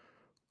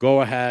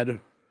 go ahead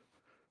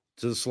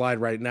to the slide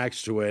right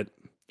next to it.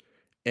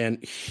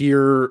 And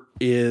here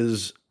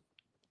is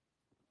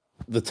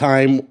the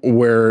time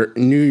where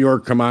New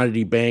York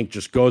Commodity Bank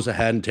just goes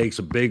ahead and takes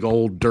a big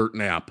old dirt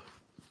nap.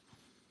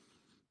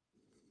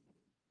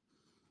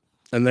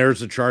 And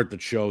there's a chart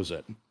that shows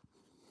it.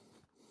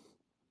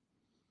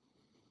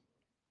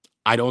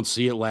 I don't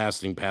see it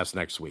lasting past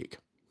next week.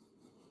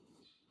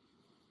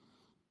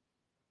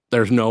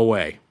 There's no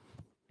way.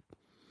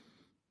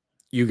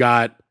 You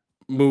got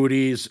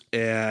Moody's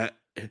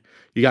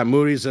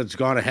that's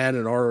gone ahead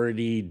and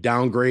already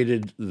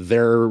downgraded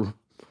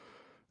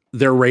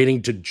their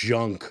rating to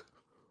junk.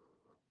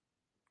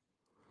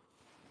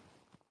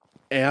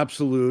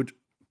 Absolute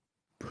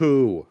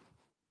poo.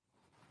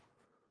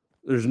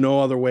 There's no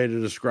other way to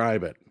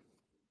describe it.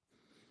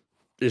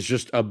 It's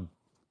just a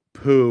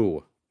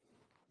poo.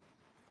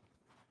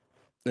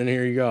 And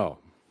here you go.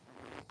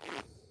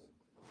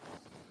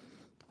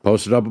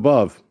 Posted up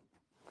above.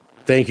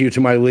 Thank you to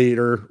my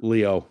leader,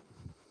 Leo.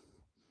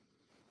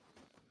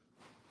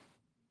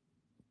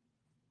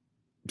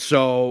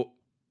 So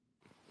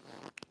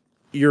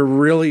you're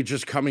really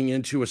just coming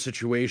into a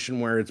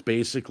situation where it's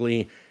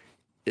basically,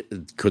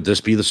 could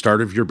this be the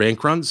start of your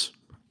bank runs?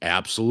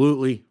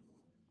 Absolutely.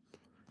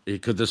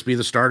 Could this be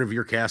the start of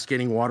your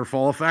cascading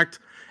waterfall effect?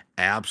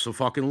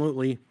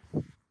 Absolutely.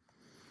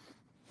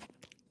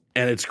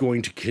 And it's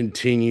going to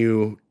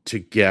continue to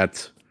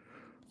get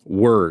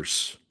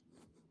worse.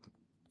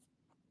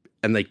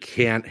 and they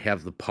can't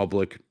have the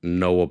public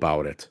know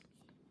about it.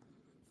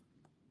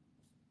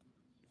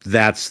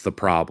 That's the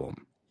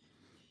problem.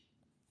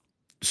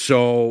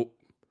 So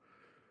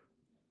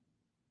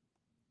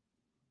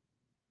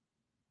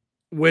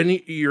when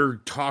you're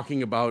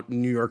talking about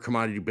New York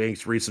Commodity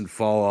Bank's recent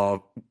fall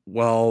off,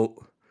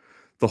 well,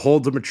 the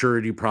hold to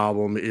maturity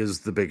problem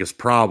is the biggest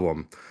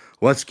problem.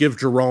 Let's give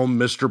Jerome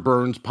Mr.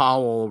 Burns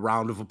Powell a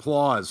round of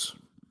applause.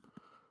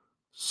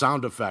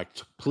 Sound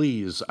effect,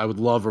 please. I would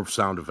love a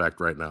sound effect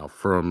right now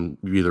from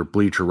either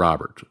Bleach or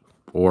Robert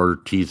or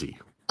Teasy.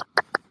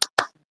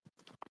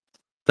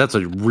 That's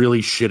a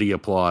really shitty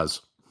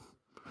applause.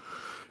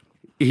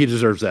 He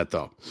deserves that,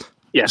 though.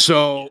 Yeah.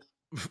 So,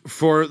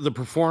 for the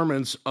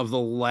performance of the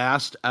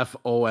last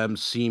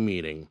FOMC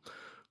meeting,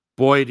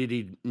 boy, did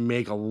he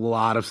make a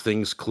lot of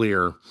things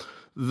clear.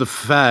 The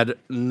Fed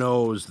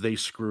knows they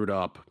screwed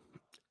up,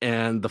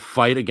 and the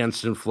fight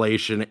against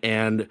inflation,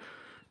 and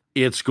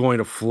it's going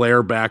to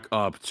flare back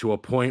up to a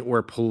point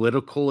where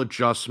political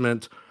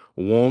adjustment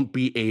won't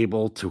be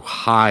able to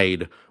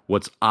hide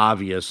what's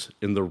obvious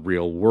in the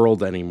real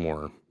world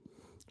anymore.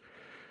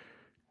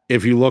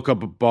 If you look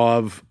up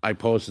above, I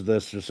posted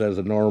this just as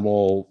a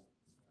normal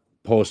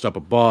post up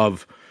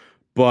above,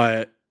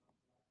 but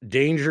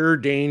danger,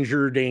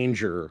 danger,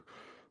 danger.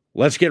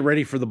 Let's get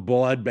ready for the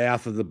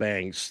bloodbath of the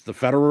banks. The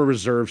Federal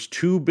Reserve's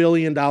 $2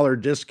 billion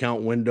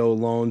discount window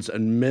loans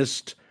and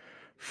missed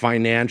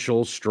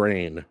financial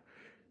strain.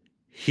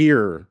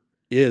 Here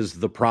is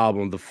the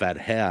problem the Fed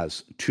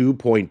has.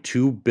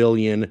 $2.2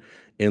 billion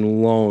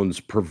in loans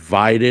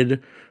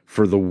provided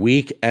for the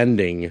week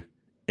ending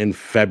in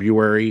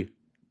February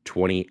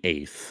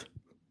 28th.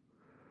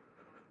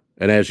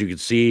 And as you can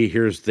see,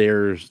 here's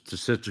their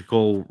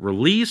statistical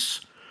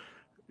release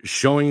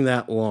showing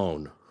that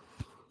loan.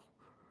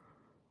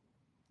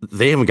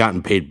 They haven't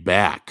gotten paid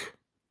back.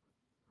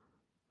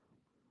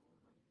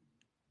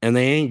 And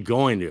they ain't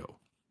going to.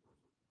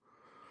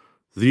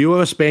 The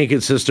U.S. banking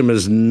system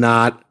is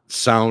not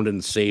sound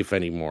and safe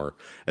anymore.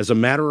 As a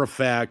matter of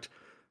fact,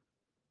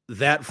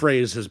 that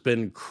phrase has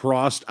been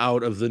crossed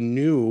out of the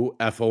new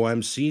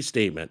FOMC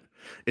statement.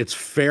 It's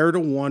fair to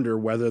wonder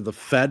whether the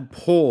Fed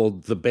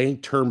pulled the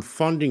Bank Term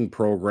Funding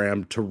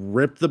Program to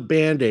rip the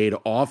Band-Aid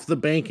off the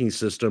banking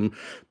system,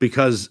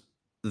 because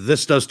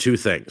this does two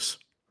things.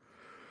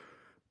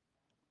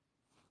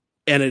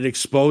 And it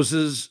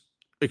exposes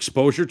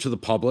exposure to the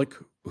public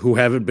who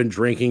haven't been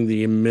drinking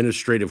the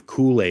administrative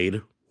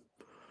Kool-Aid.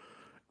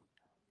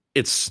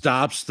 It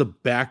stops the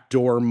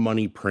backdoor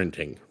money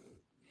printing.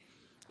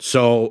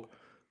 So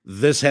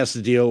this has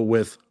to deal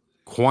with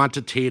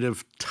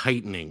quantitative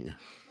tightening.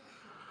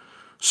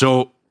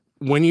 So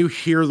when you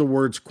hear the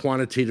words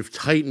quantitative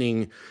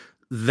tightening,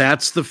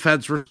 that's the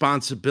Fed's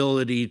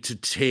responsibility to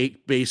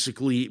take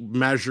basically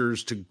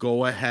measures to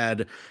go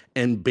ahead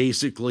and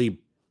basically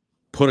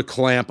put a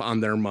clamp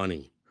on their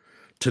money,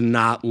 to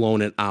not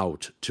loan it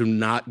out, to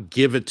not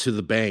give it to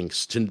the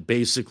banks, to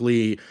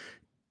basically,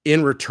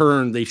 in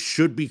return, they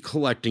should be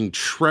collecting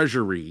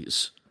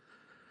treasuries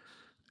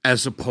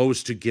as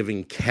opposed to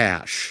giving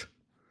cash,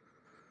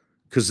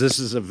 because this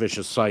is a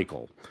vicious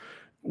cycle.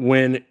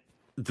 When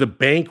the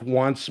bank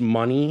wants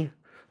money,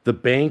 the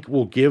bank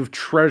will give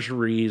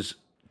treasuries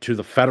to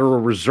the Federal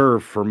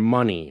Reserve for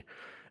money.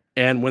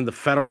 And when the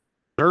Federal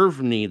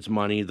Reserve needs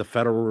money, the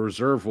Federal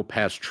Reserve will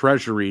pass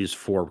treasuries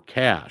for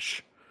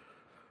cash.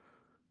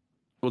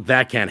 Well,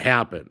 that can't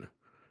happen.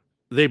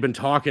 They've been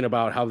talking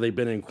about how they've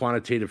been in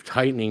quantitative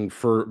tightening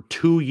for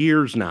 2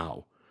 years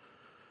now.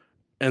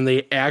 And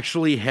they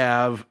actually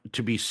have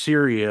to be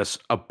serious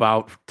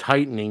about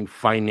tightening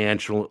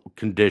financial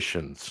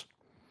conditions.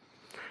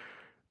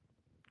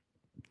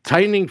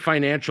 Tightening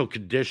financial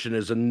condition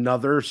is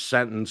another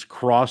sentence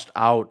crossed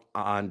out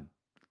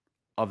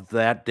of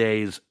that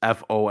day's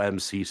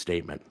FOMC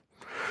statement,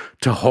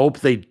 to hope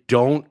they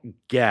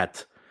don't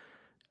get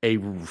a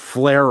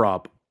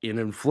flare-up in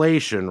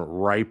inflation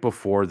right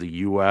before the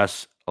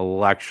U.S.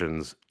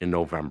 elections in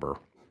November.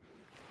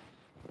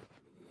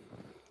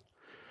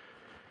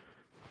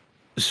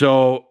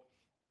 So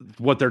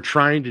what they're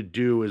trying to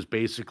do is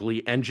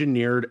basically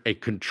engineered a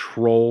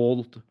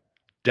controlled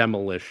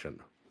demolition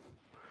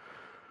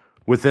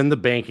within the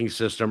banking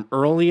system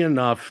early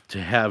enough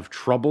to have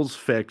troubles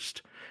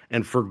fixed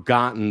and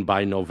forgotten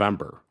by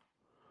November.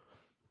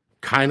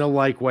 Kind of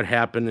like what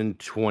happened in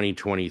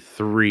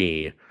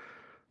 2023.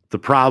 The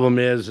problem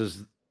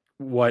is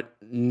what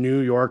New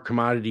York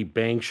Commodity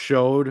Bank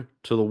showed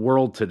to the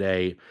world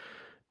today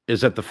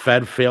is that the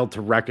Fed failed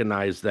to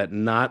recognize that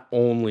not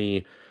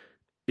only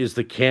is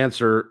the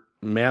cancer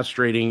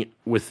macerating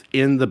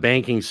within the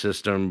banking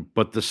system,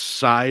 but the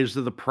size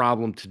of the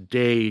problem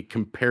today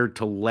compared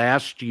to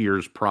last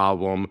year's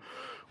problem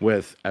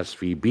with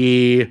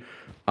SVB,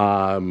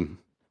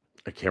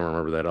 I can't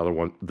remember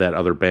that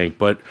other bank,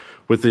 but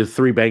with the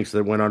three banks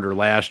that went under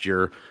last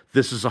year,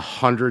 this is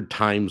 100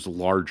 times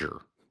larger.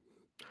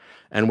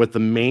 And with the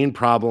main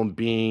problem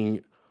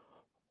being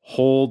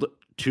hold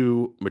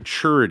to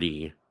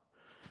maturity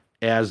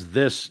as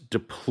this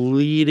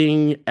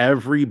depleting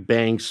every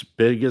bank's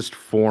biggest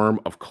form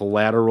of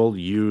collateral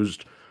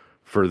used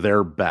for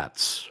their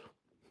bets.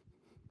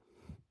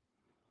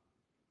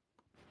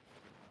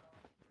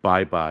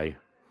 Bye-bye.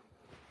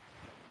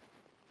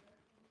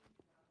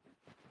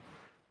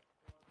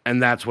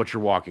 And that's what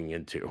you're walking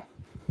into.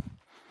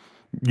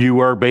 You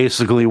are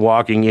basically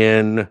walking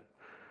in.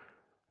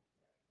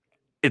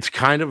 It's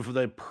kind of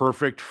the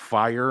perfect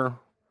fire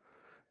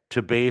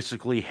to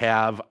basically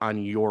have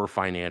on your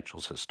financial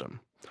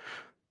system.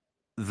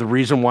 The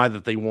reason why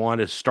that they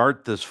want to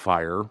start this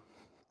fire,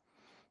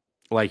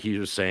 like he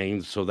was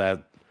saying, so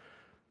that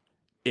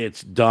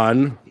it's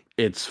done,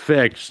 it's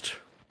fixed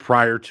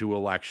prior to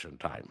election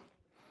time,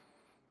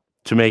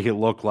 to make it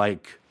look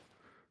like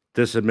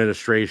this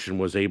administration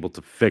was able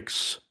to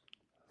fix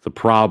the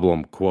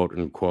problem, quote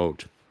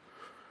unquote.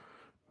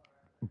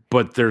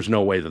 But there's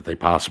no way that they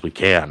possibly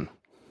can.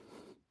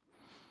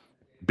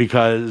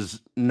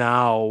 Because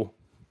now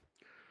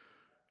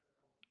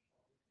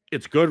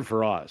it's good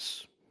for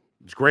us.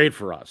 It's great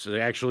for us.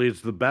 Actually,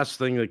 it's the best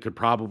thing that could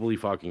probably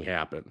fucking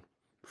happen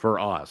for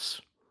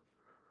us.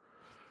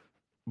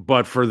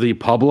 But for the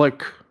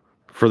public,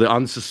 for the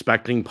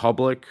unsuspecting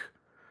public,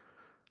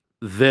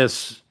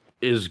 this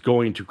is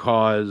going to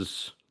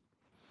cause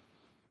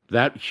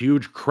that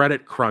huge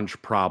credit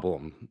crunch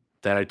problem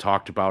that I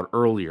talked about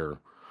earlier.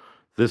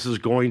 This is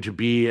going to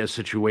be a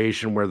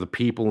situation where the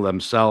people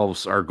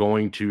themselves are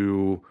going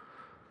to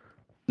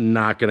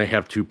not going to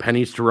have two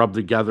pennies to rub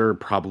together,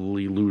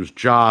 probably lose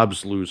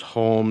jobs, lose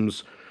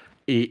homes.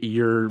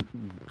 You're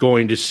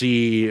going to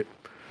see,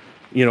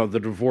 the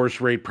divorce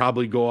rate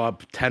probably go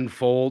up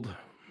tenfold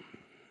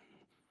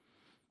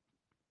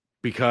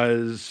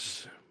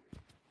because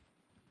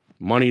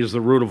money is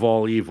the root of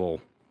all evil,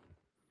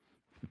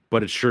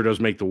 but it sure does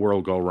make the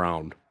world go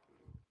round.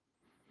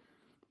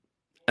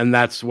 And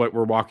that's what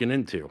we're walking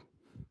into.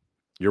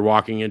 You're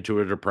walking into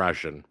a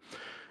depression.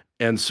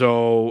 And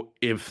so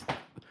if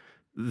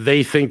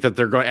they think that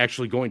they're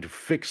actually going to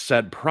fix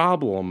said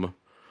problem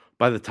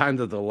by the time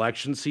that the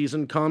election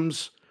season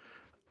comes,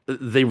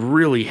 they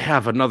really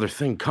have another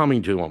thing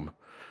coming to them,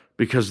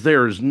 because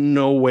there is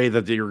no way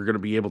that they're going to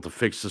be able to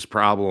fix this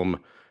problem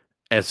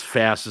as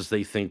fast as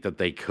they think that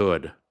they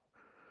could.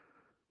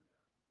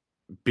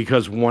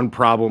 Because one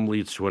problem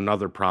leads to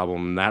another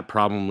problem, and that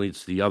problem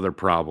leads to the other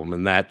problem,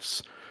 and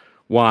that's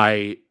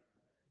why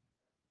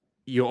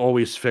you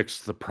always fix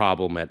the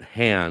problem at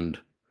hand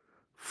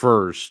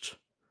first,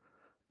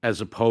 as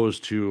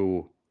opposed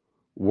to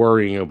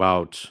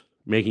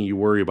making you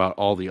worry about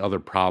all the other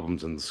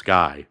problems in the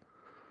sky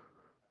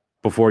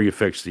before you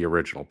fix the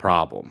original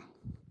problem.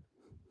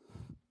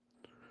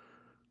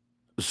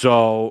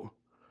 So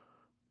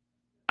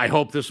I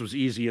hope this was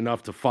easy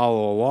enough to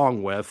follow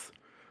along with.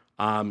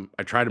 I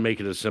try to make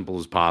it as simple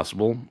as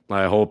possible.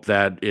 I hope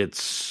that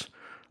it's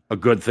a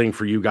good thing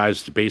for you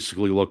guys to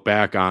basically look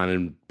back on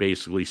and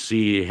basically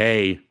see,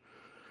 hey,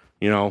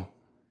 I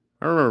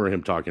remember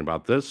him talking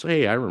about this.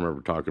 Hey, I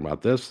remember talking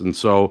about this. And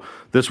so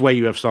this way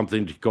you have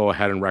something to go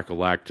ahead and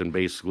recollect and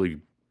basically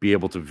be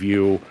able to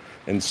view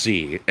and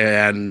see.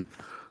 And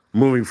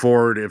moving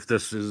forward, if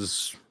this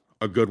is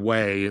a good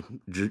way,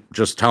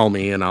 just tell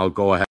me and I'll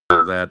go ahead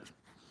that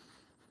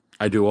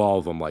I do all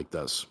of them like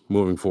this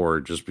moving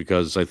forward, just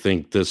because I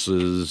think this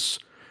is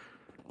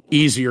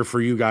easier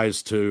for you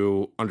guys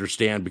to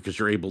understand because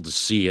you're able to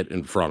see it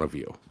in front of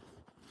you.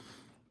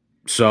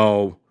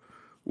 So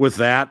with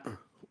that,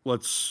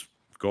 let's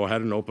go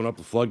ahead and open up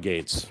the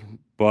floodgates.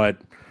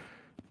 But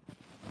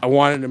I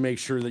wanted to make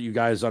sure that you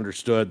guys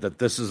understood that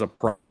this is a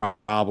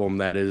problem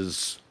that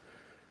is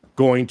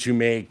going to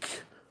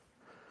make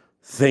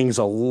things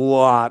a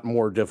lot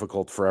more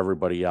difficult for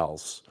everybody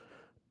else.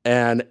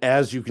 And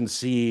as you can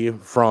see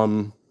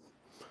from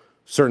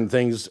certain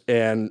things,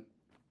 and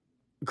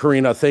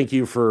Karina, thank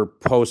you for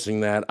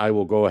posting that. I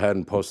will go ahead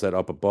and post that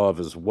up above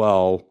as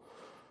well.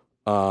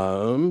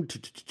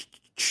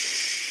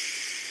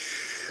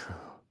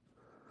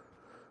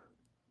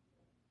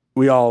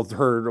 We all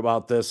heard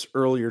about this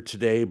earlier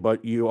today,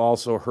 but you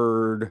also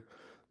heard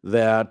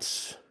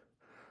that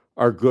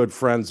our good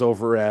friends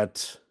over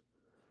at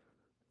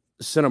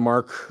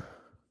Cinemark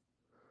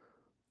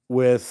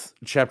with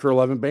Chapter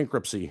 11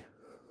 bankruptcy.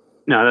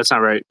 No, that's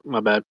not right.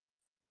 My bad.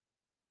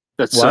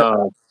 That's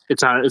what?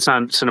 It's on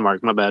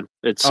Cinemark. My bad.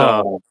 It's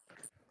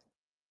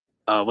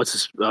what's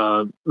this?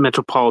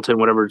 Metropolitan,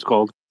 whatever it's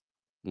called.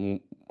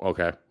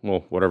 Okay,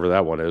 well, whatever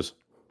that one is.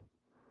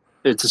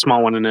 It's a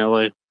small one in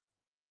LA.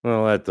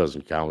 Well, that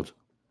doesn't count.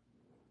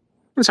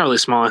 It's not really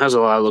small. It has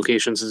a lot of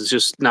locations. It's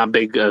just not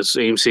big as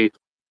AMC.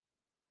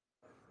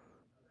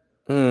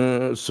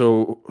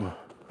 So,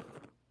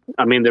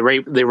 I mean,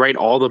 they write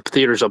all the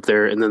theaters up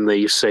there, and then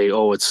they say,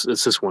 "Oh, it's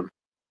this one."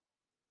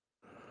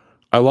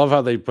 I love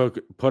how they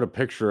put a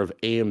picture of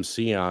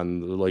AMC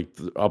on, like,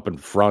 up in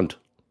front.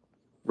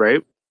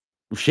 Right?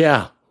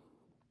 Yeah.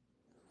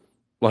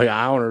 Like,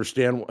 I don't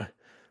understand.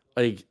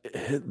 Like,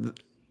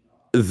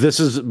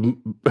 this is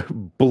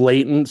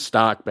blatant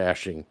stock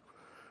bashing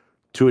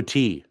to a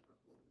T.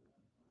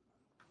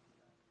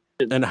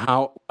 And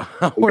how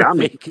They got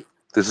me.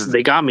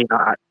 They got me.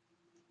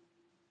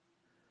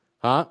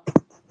 Huh?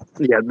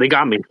 Yeah, they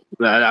got me.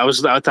 I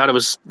thought it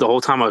was the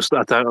whole time. I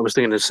thought I was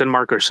thinking of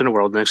Cinemark or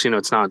Cineworld. Next, you know,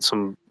 it's not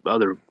some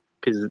other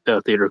piece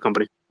of, theater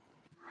company.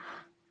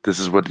 This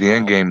is what the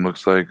end game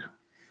looks like.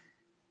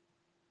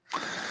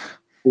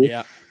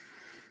 Yeah.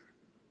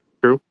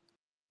 True.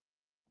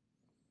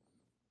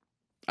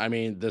 I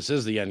mean, this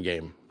is the end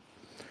game.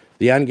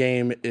 The end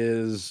game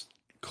is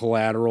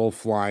Collateral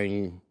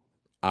flying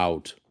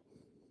out.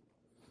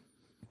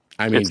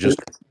 I mean, just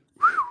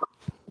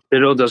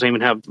Citadel doesn't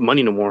even have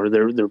money no more.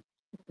 They're they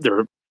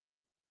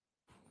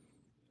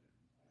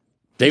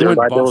their went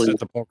bust liabilities. at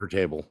the poker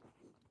table.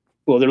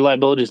 Well, their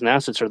liabilities and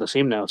assets are the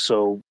same now.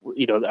 So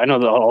you know, I know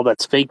that all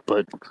that's fake,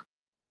 but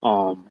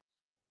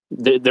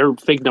their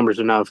fake numbers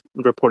are now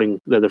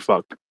reporting that they're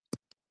fucked.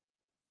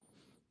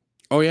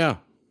 Oh yeah.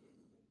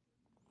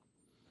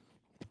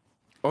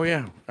 Oh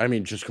yeah. I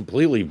mean, just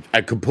completely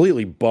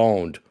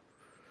boned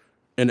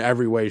in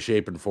every way,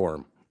 shape, and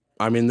form.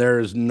 I mean,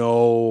 there's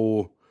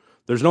no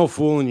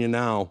fooling you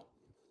now.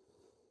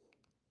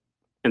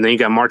 And then you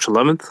got March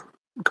 11th.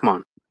 Come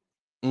on.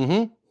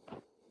 Mm-hmm.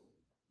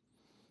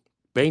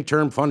 Bank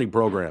term funding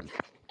program.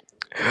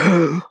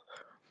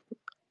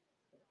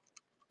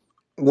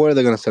 Where are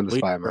they gonna send the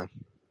spy, man?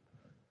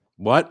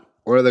 What?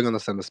 Where are they gonna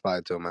send the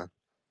spy to, man?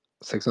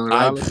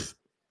 $600?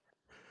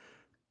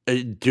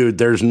 Dude,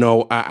 there's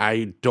no.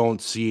 I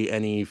don't see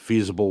any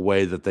feasible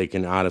way that they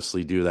can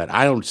honestly do that.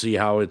 I don't see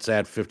how it's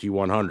at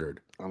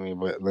 5,100. I mean,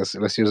 but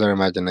let's use our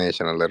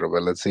imagination a little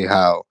bit. Let's see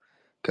how,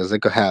 because it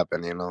could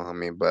happen, you know. I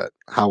mean, but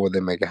how would they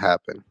make it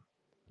happen?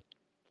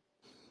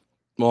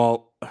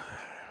 Well,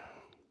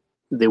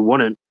 they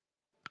wouldn't.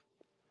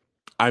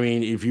 I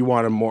mean, if you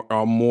want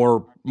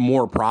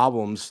more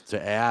problems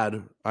to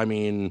add, I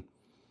mean,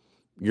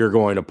 you're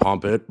going to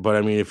pump it. But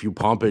I mean, if you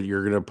pump it,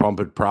 you're going to pump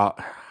it. I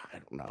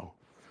don't know.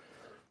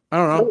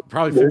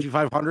 Probably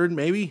 5,500,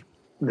 maybe.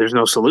 There's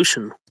no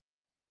solution.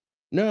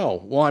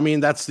 No. Well, I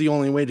mean, that's the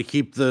only way to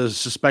keep the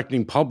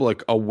suspecting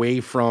public away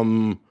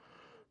from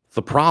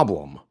the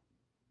problem.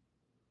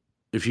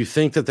 If you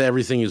think that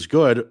everything is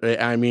good,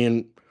 I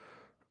mean,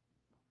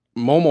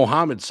 Mo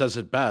Mohammed says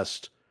it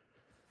best.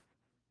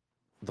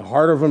 The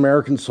heart of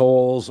American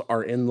souls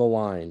are in the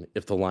line.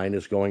 If the line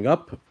is going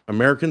up,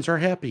 Americans are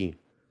happy.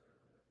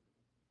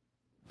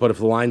 But if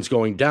the line's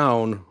going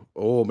down,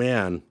 oh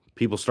man,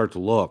 people start to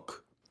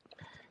look.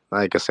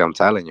 Like I say, I'm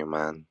telling you,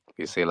 man.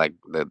 You see, like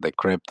the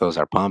cryptos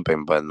are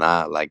pumping, but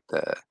not like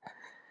the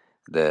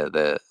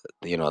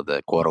you know,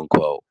 the quote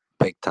unquote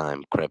big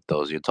time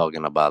cryptos. You're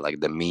talking about like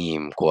the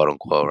meme, quote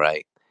unquote,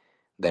 right?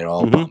 They're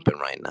all pumping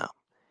right now.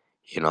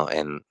 You know,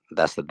 and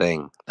that's the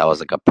thing. That was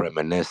like a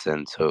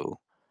premonition to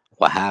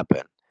what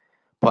happened.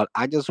 But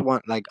I just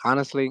want, like,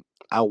 honestly,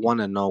 I want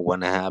to know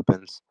when it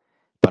happens,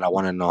 but I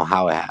want to know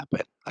how it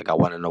happened. Like, I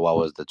want to know what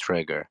was the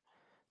trigger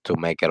to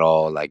make it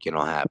all, like, you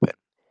know, happen.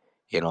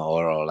 You know,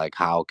 or like,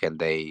 how can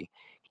they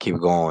keep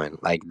going?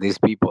 Like, these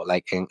people,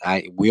 like, and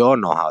we all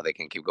know how they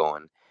can keep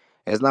going.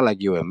 It's not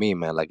like you and me,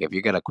 man. Like, if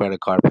you get a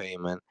credit card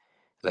payment,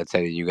 let's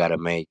say that you got to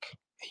make,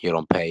 you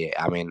don't pay it.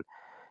 I mean,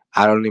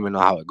 I don't even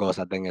know how it goes.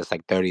 I think it's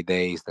like 30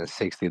 days, then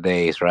 60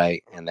 days,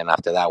 right? And then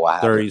after that, what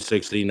happens? 30,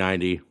 60,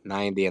 90.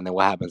 90, and then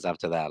what happens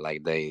after that?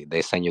 Like they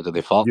send you to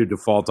default? You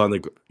default on the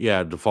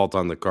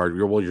card.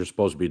 You're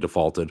supposed to be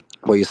defaulted.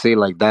 Well, you see,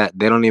 like that,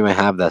 they don't even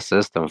have that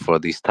system for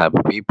these type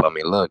of people. I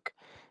mean, look,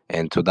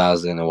 in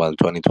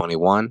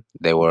 2021,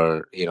 they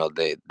were, you know,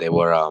 they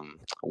were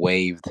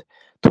waived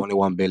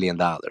 $21 billion.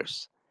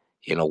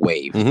 You know,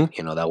 waived.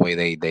 You know, that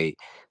way they.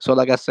 So,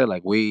 like I said,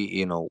 like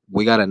we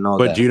gotta know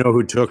But that. do you know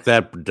who took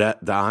that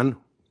debt on?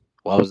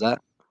 What was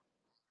that?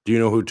 Do you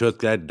know who took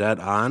that debt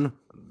on?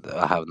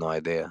 I have no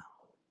idea.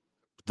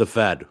 The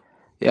Fed.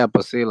 Yeah,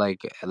 but see,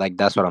 like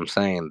that's what I'm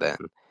saying then.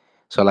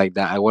 So like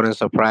that, it wouldn't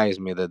surprise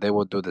me that they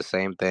would do the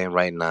same thing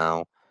right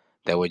now.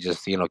 They would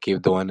just, you know,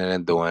 keep doing it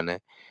and doing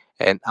it.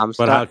 And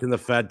But how can the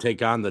Fed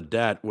take on the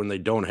debt when they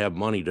don't have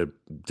money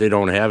they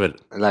don't have it?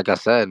 Like I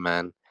said,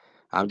 man,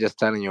 I'm just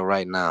telling you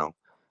right now.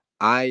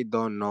 I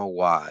don't know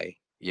why,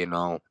 you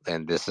know,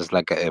 and this is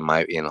like in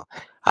my, you know,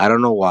 I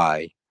don't know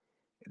why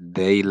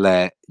they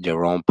let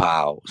Jerome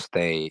Powell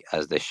stay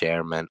as the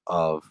chairman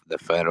of the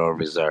Federal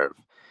Reserve.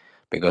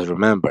 Because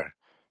remember,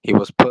 he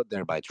was put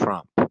there by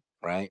Trump,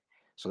 right?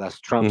 So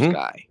that's Trump's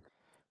guy.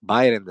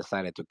 Biden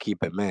decided to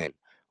keep him in.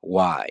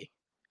 Why?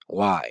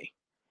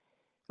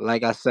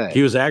 Like I said,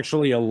 He was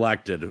actually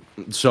elected.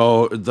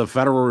 So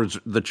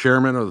the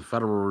chairman of the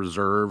Federal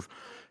Reserve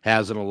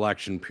has an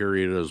election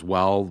period as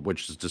well,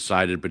 which is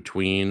decided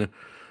between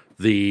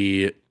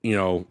the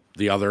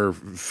other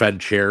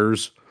Fed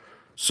chairs.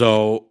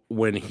 So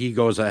when he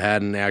goes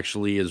ahead and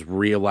actually is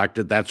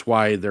reelected, that's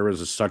why there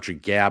is such a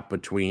gap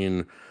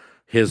between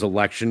his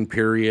election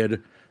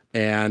period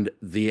and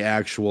the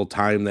actual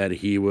time that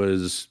he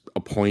was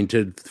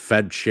appointed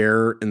Fed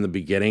chair in the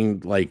beginning,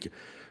 like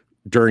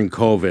during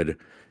COVID.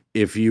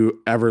 If you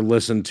ever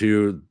listen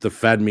to the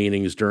Fed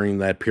meetings during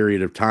that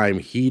period of time,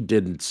 he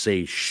didn't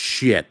say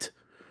shit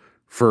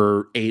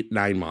for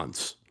 8-9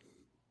 months.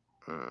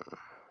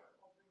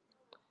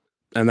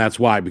 And that's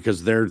why,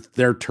 because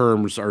their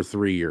terms are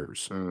 3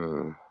 years.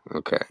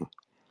 Okay.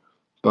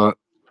 But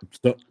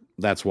so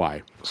that's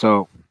why.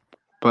 So,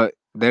 but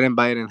didn't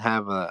Biden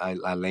have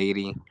a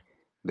lady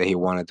that he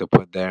wanted to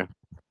put there?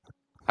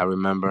 I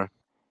remember.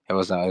 It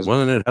was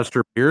Wasn't it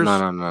Hester Pierce?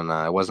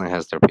 No. It wasn't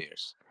Hester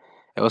Pierce.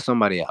 It was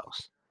somebody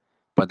else.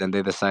 But then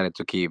they decided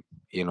to keep,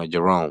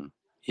 Jerome,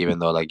 even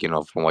though,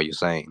 from what you're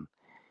saying.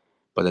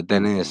 But the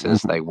thing is,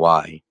 it's like,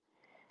 why?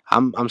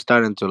 I'm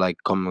starting to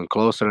come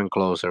closer and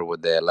closer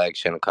with the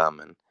election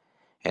coming,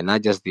 and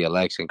not just the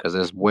election, because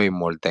there's way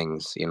more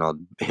things,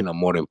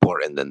 more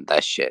important than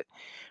that shit.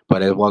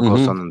 But it's what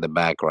goes on in the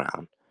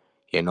background,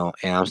 and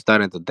I'm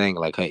starting to think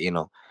hey,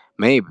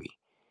 maybe,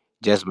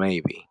 just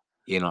maybe,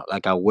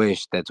 I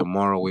wish that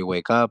tomorrow we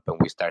wake up and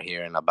we start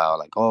hearing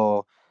about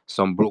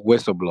some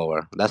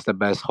whistleblower. That's the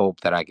best hope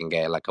that I can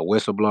get, like a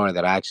whistleblower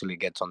that actually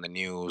gets on the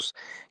news,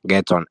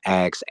 gets on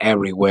X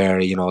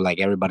everywhere,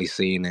 everybody's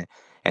seeing it,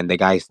 and the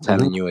guy's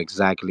telling you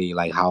exactly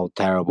how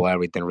terrible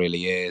everything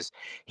really is.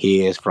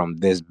 He is from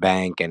this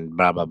bank and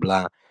blah blah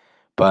blah.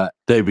 But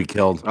they'd be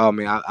killed. Oh, I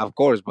mean, of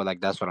course, but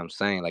that's what I'm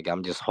saying.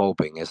 I'm just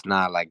hoping. It's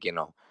not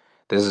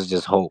this is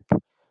just hope.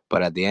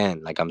 But at the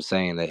end, I'm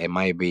saying that it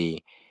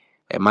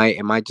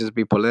might just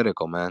be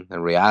political, man.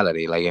 In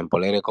reality, in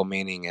political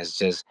meaning, it's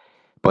just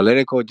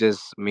political.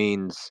 Just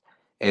means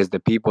is the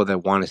people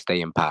that want to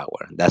stay in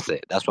power. That's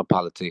it. That's what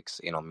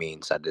politics,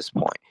 means at this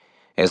point.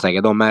 It's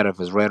it don't matter if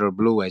it's red or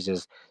blue. It's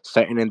just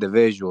certain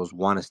individuals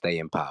want to stay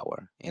in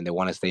power, and they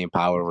want to stay in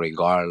power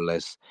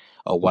regardless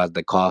of what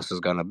the cost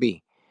is gonna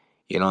be.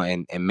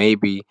 And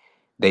maybe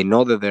they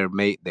know that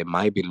they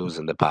might be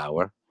losing the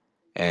power,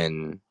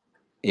 and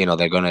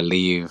they're gonna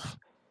leave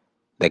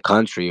the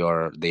country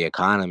or the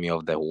economy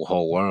of the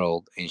whole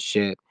world and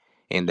shit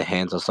in the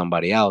hands of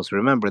somebody else.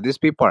 Remember, these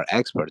people are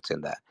experts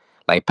in that,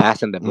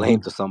 passing the blame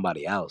to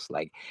somebody else.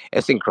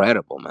 It's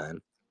incredible, man.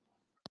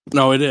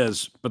 No, it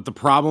is. But the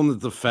problem that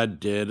the Fed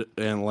did,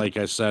 and like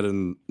I said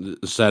in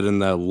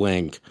the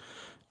link,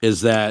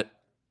 is that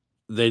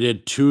they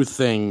did two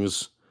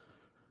things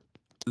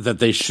that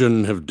they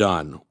shouldn't have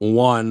done.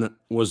 One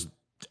was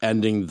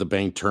ending the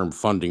bank term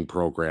funding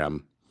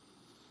program,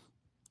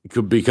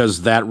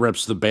 because that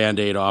rips the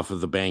Band-Aid off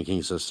of the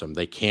banking system.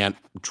 They can't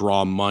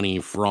draw money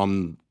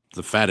from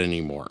the Fed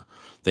anymore.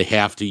 They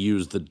have to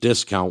use the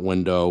discount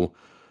window,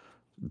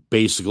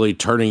 basically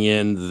turning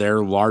in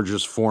their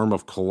largest form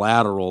of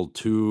collateral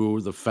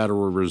to the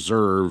Federal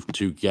Reserve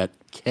to get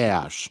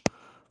cash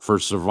for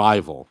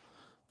survival.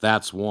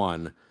 That's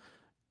one.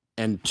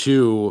 And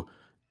two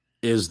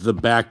is the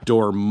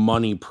backdoor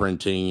money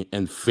printing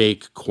and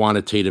fake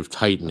quantitative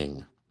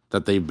tightening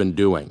that they've been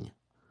doing.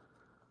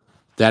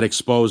 That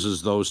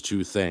exposes those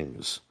two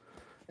things.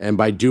 And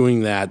by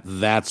doing that,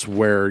 that's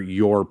where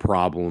your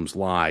problems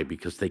lie,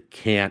 because they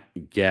can't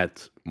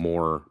get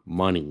more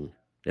money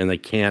and they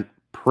can't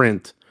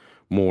print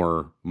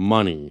more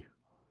money.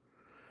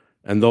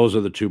 And those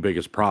are the two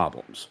biggest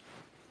problems.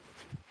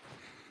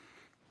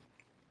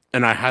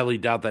 And I highly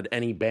doubt that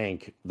any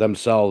bank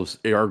themselves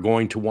are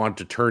going to want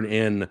to turn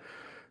in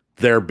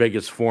their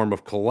biggest form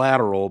of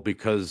collateral,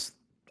 because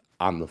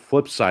on the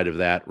flip side of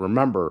that,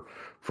 remember,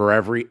 for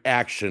every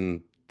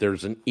action,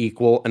 there's an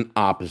equal and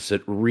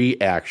opposite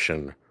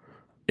reaction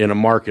in a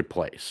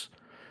marketplace.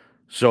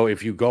 So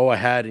if you go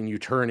ahead and you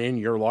turn in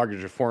your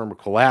largest form of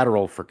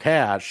collateral for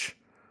cash,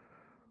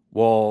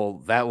 well,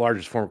 that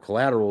largest form of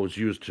collateral is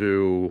used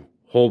to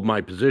hold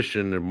my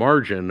position and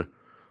margin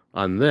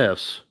on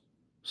this.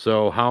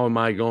 So how can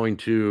I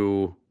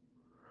do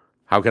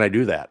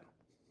that?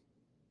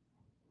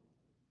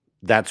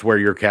 That's where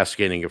your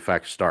cascading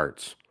effect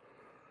starts.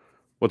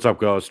 What's up,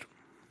 Ghost?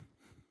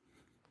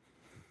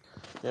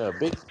 Yeah,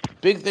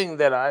 big thing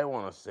that I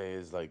want to say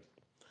is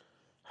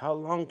how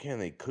long can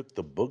they cook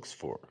the books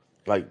for?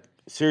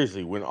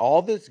 Seriously, when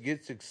all this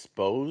gets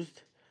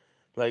exposed,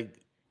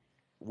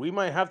 we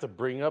might have to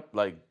bring up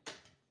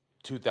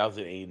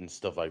 2008 and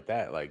stuff like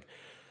that.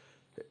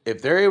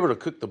 If they're able to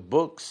cook the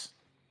books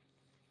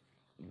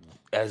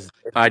as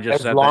I just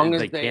as said long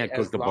that as they can't cook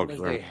as the long books as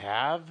for they him.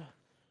 have,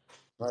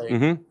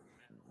 Mm-hmm.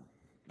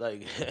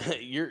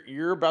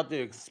 you're about to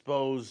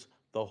expose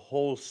the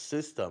whole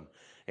system,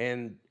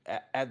 and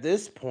at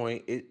this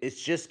point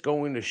it's just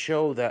going to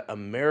show that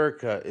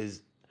America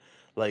is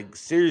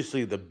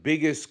seriously the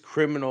biggest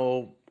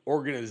criminal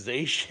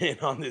organization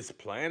on this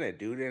planet,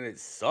 dude, and it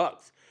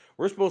sucks.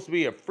 We're supposed to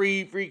be a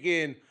free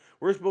freaking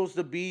we're supposed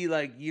to be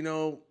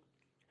the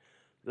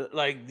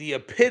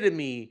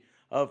epitome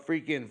of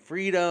freaking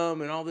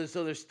freedom and all this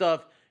other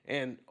stuff.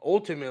 And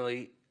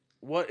ultimately,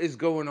 what is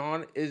going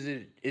on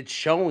is it's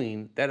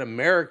showing that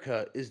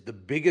America is the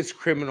biggest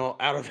criminal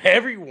out of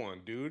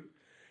everyone, dude.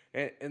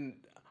 And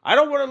I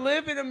don't want to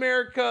live in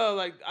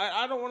America.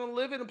 I don't want to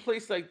live in a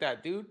place like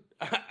that, dude.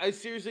 I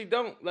seriously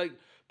don't.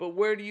 But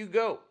where do you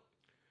go?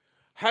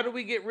 How do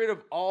we get rid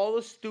of all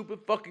the stupid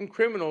fucking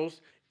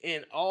criminals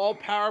in all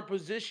power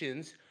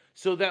positions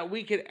so that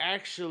we could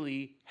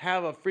actually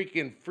have a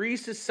freaking free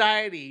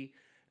society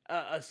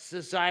a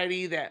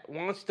society that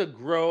wants to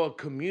grow, a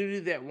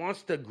community that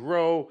wants to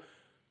grow.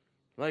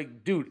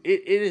 Like, dude,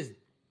 it is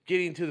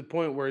getting to the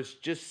point where it's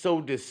just so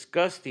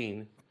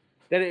disgusting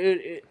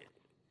that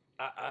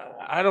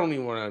I don't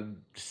even want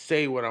to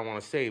say what I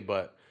want to say,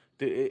 but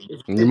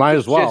You might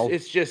as well.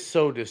 it's just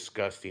so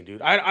disgusting,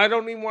 dude. I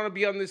don't even want to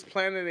be on this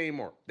planet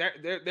anymore.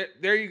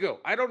 There you go.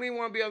 I don't even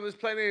want to be on this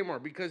planet anymore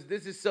because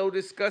this is so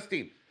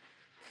disgusting.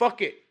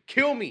 Fuck it.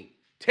 Kill me.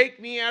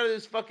 Take me out of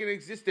this fucking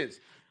existence.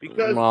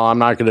 Because Well, I'm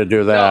not going to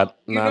do that.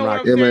 you No, know I'm what not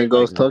I'm gonna- Yeah, man, saying?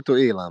 go Like, talk to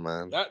Elon,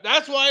 man.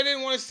 that's why I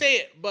didn't want to say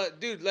it. But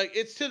dude, like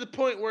it's to the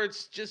point where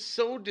it's just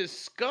so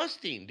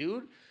disgusting,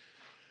 dude.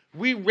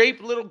 We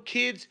rape little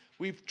kids,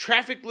 we've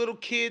trafficked little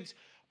kids,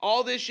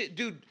 all this shit.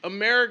 Dude,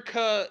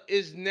 America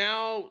is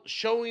now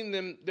showing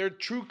them their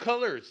true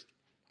colors.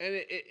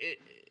 And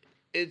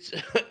it's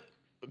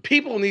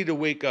people need to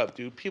wake up,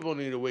 dude. People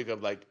need to wake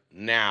up like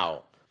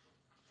now.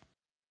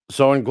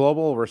 So in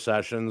global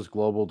recessions,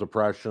 global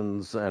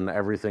depressions, and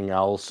everything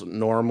else,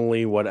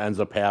 normally what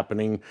ends up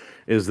happening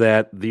is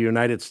that the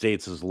United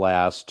States is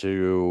last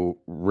to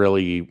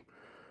really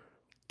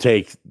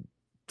take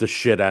the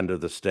shit end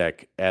of the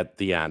stick at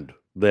the end.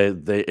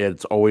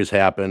 It's always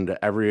happened.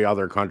 Every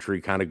other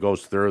country kind of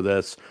goes through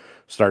this,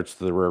 starts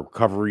the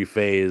recovery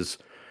phase,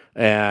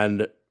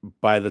 and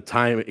by the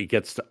time it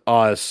gets to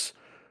us,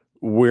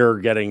 we're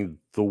getting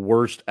the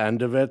worst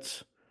end of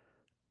it,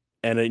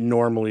 and it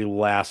normally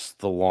lasts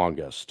the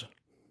longest.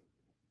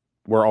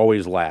 We're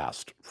always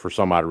last for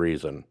some odd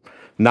reason.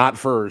 Not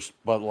first,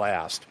 but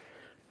last.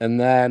 And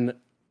then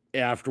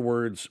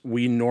afterwards,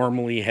 we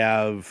normally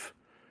have,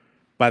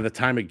 by the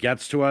time it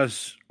gets to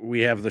us, we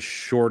have the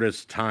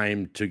shortest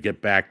time to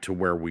get back to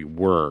where we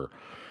were.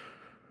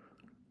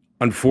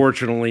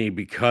 Unfortunately,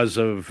 because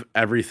of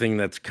everything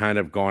that's kind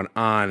of gone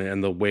on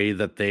and the way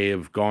that they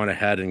have gone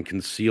ahead and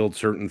concealed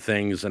certain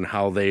things and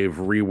how they've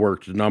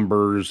reworked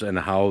numbers and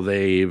how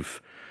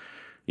they've,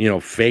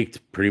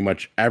 faked pretty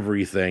much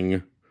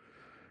everything,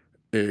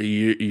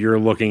 you're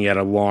looking at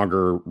a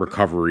longer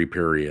recovery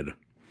period.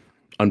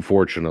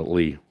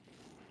 Unfortunately,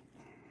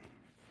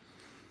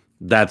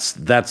 that's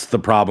the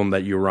problem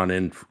that you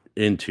run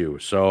into.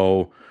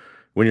 So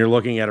when you're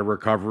looking at a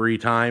recovery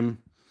time,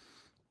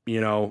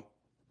 I'm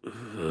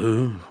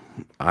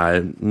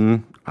going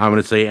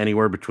to say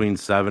anywhere between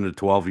 7 to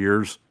 12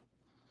 years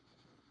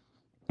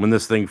when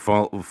this thing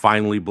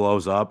finally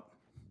blows up.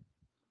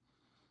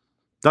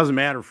 Doesn't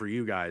matter for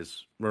you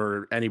guys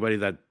or anybody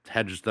that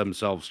hedges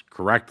themselves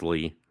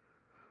correctly.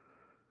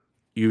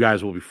 You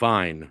guys will be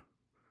fine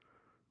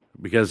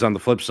because on the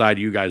flip side,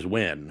 you guys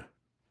win.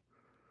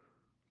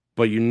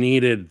 But you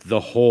needed the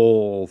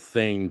whole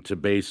thing to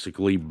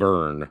basically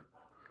burn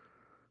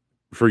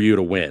for you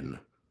to win.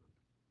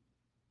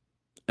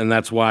 And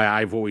that's why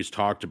I've always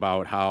talked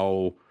about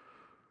how,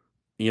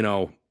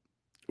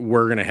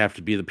 we're going to have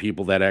to be the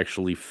people that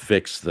actually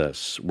fix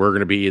this. We're going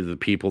to be the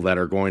people that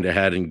are going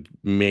ahead and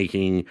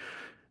making,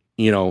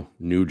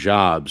 new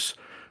jobs,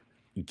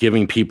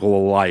 giving people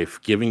a life,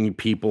 giving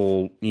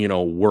people,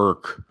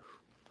 work,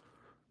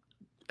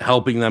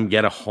 helping them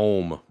get a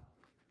home,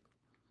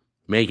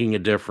 making a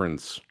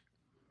difference.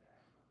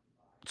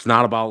 It's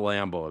not about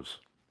Lambos.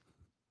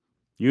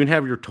 You can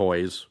have your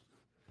toys.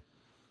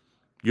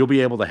 You'll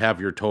be able to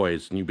have your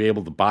toys and you'll be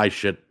able to buy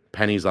shit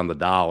pennies on the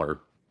dollar.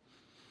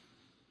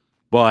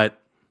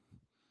 But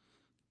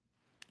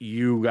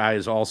you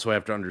guys also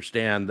have to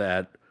understand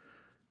that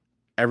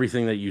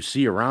everything that you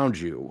see around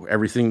you,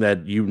 everything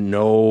that you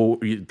know,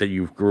 that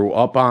you grew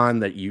up on,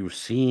 that you've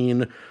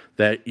seen,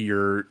 that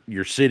your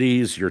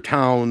cities, your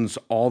towns,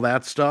 all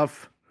that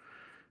stuff,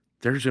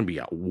 there's going to be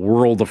a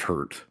world of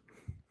hurt.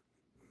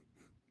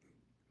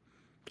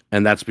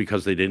 And that's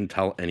because they didn't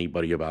tell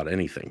anybody about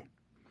anything.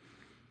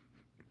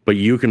 But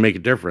you can make a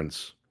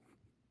difference.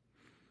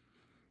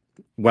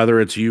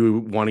 Whether it's you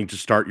wanting to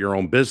start your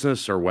own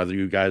business or whether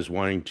you guys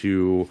wanting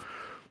to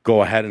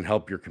go ahead and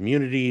help your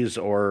communities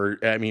or,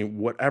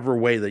 whatever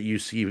way that you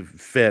see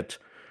fit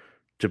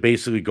to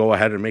basically go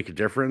ahead and make a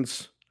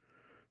difference,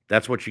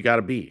 that's what you got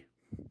to be.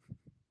 And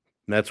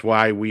that's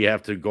why we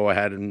have to go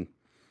ahead and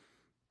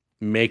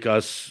make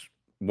us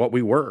what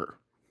we were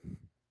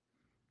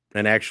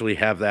and actually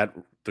have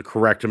the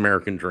correct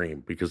American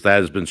dream, because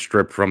that has been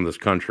stripped from this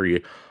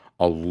country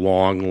a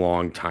long,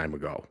 long time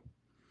ago.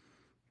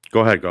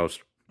 Go ahead,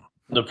 Ghost.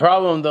 The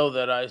problem, though,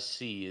 that I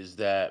see is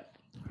that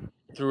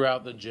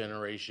throughout the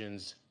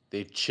generations,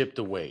 they've chipped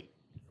away.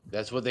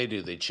 That's what they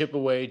do. They chip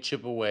away,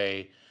 chip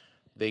away.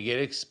 They get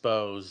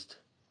exposed.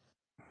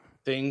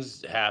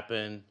 Things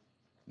happen.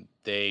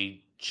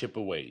 They chip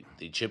away.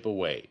 They chip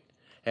away.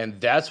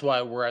 And that's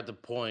why we're at the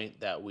point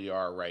that we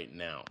are right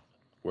now,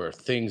 where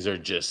things are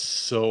just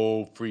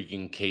so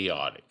freaking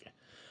chaotic.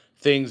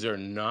 Things are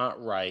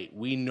not right.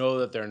 We know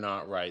that they're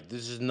not right.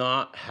 This is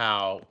not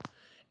how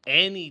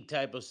any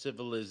type of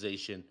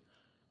civilization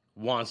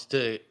wants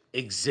to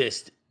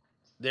exist.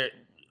 There,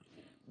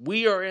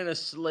 we are in a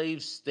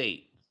slave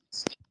state.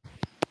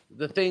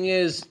 The thing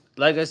is,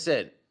 like I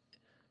said,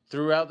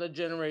 throughout the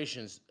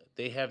generations,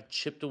 they have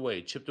chipped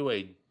away,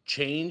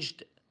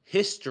 changed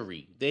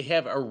history. They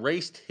have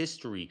erased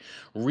history,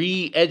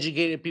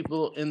 re-educated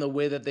people in the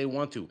way that they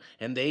want to,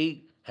 and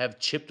they have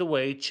chipped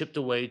away, chipped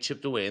away,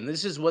 chipped away. And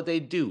this is what they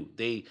do.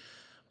 They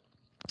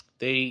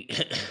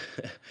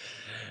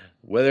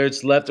whether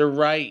it's left or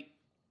right,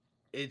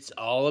 it's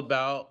all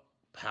about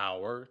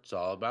power, it's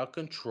all about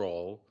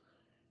control,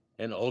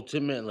 and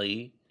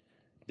ultimately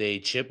they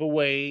chip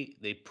away,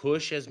 they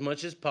push as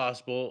much as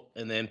possible,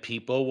 and then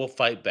people will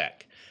fight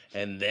back.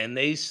 And then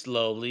they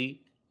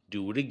slowly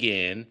do it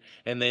again,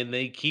 and then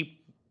they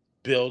keep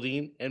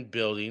building and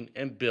building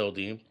and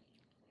building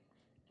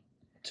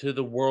to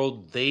the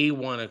world they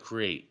want to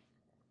create.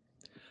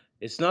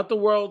 It's not the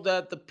world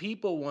that the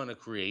people want to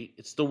create,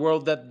 it's the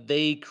world that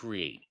they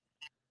create.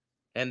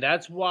 And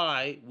that's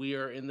why we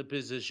are in the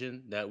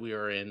position that we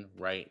are in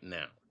right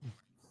now.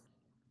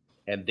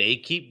 And they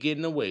keep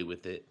getting away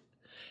with it.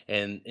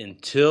 And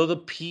until the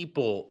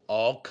people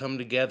all come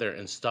together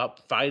and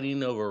stop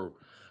fighting over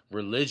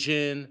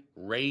religion,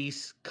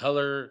 race,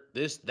 color,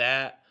 this,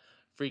 that,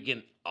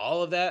 freaking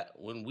all of that,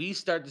 when we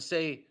start to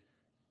say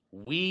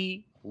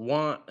we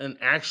want an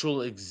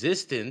actual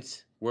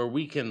existence where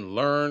we can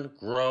learn,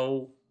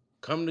 grow,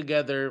 come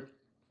together,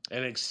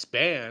 and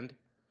expand,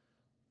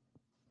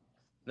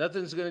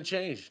 nothing's going to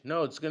change.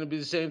 No, it's going to be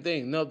the same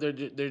thing. No, they're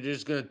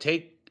just going to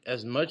take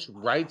as much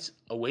rights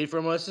away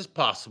from us as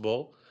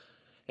possible,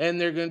 and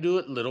they're going to do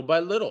it little by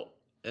little.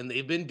 And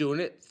they've been doing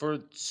it for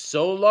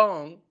so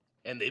long,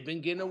 and they've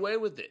been getting away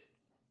with it.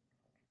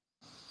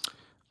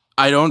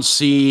 I don't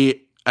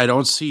see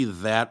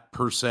that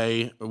per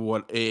se.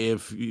 What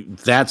if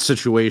that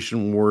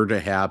situation were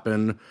to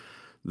happen?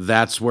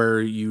 That's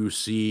where you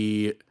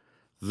see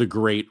the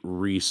Great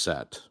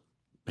Reset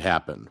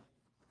happen.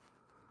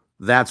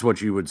 That's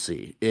what you would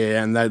see.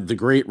 And that the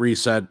Great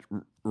Reset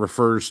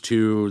refers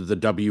to the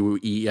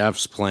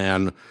WEF's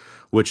plan,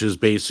 which is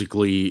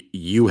basically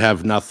you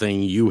have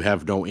nothing, you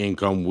have no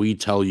income, we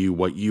tell you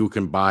what you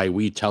can buy,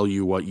 we tell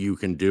you what you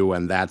can do,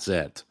 and that's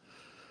it.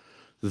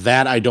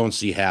 That I don't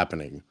see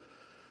happening,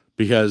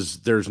 because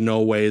there's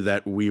no way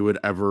that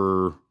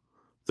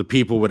the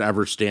people would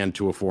ever stand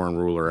to a foreign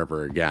ruler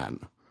ever again.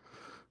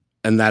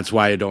 And that's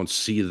why I don't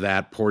see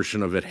that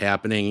portion of it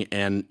happening.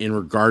 And in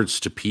regards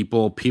to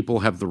people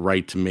have the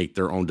right to make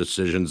their own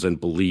decisions and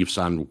beliefs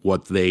on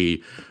what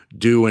they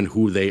do and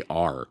who they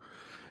are.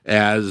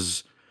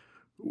 As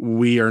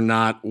we are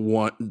not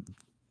one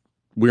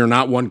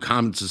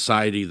common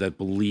society that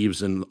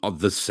believes in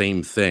the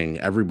same thing.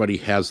 Everybody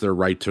has their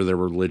right to their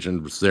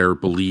religions, their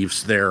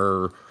beliefs,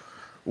 their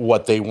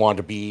what they want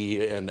to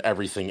be, and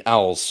everything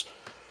else.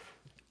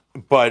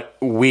 But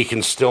we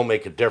can still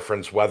make a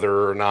difference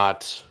whether or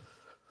not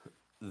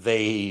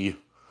the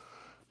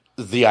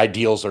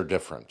ideals are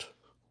different.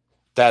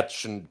 That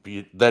shouldn't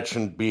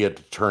be a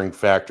deterring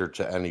factor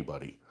to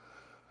anybody,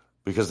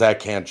 because that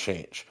can't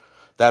change.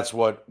 That's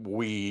what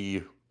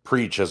we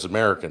preach as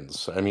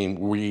Americans. I mean,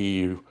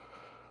 we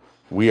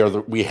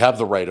have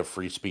the right of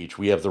free speech.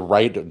 We have the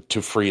right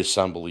to free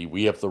assembly.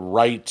 We have the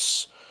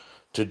rights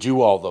to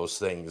do all those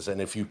things. And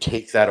if you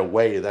take that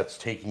away, that's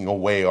taking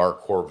away our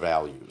core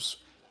values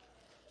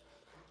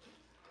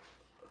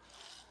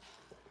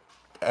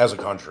as a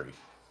country.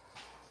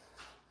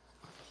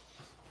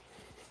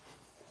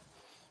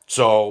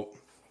 So,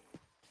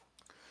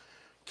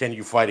 can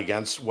you fight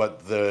against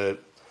what the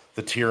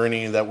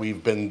tyranny that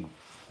we've been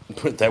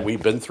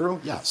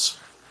through? Yes.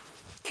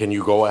 Can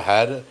you go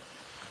ahead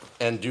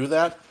and do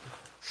that?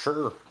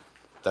 Sure.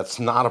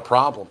 That's not a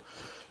problem.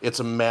 It's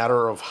a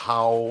matter of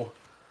how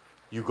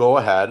you go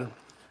ahead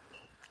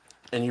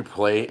and you're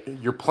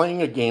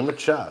playing a game of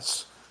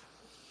chess.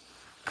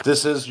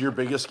 This is your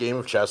biggest game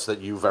of chess that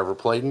you've ever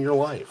played in your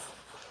life.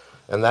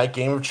 And that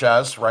game of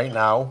chess right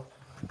now,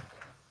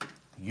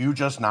 you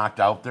just knocked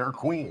out their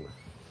queen.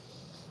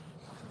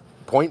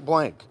 Point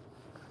blank.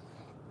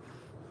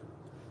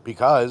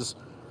 Because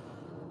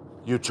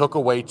you took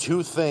away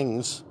two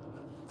things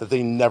that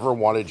they never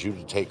wanted you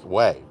to take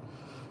away.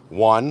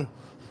 One,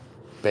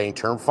 bank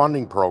term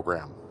funding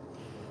program.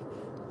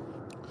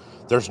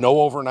 There's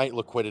no overnight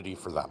liquidity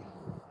for them.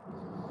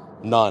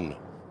 None.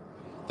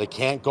 They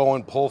can't go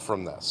and pull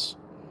from this.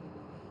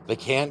 They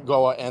can't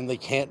go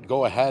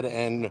ahead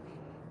and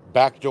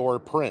backdoor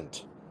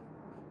print.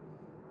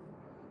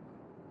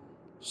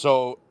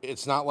 So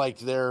it's not like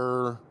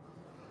they're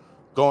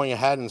going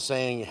ahead and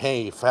saying,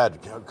 "Hey, Fed,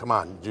 come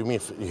on, do me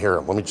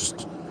here. Let me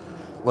just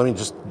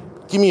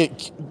give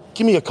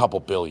me a couple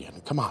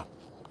billion. Come on,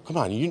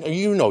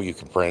 you know you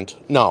can print."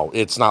 No,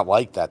 it's not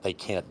like that. They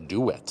can't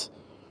do it,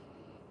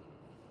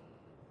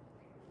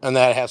 and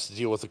that has to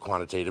deal with the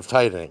quantitative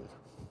tightening.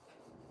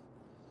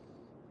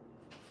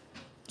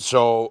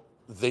 So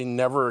they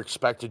never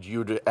expected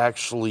you to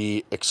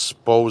actually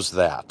expose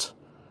that.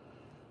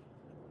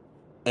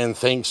 And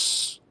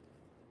thanks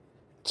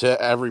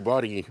to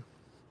everybody,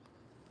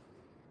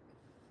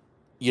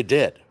 you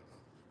did.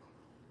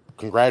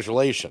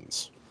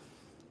 Congratulations.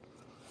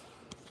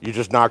 You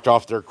just knocked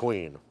off their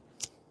queen.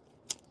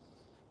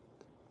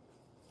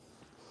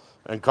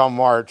 And come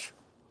March,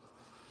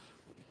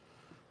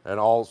 and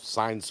all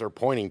signs are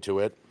pointing to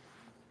it,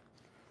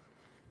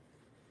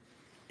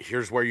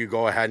 here's where you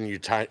go ahead and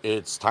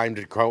it's time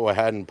to go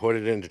ahead and put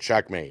it into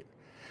checkmate.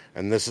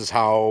 And this is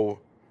how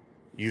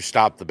you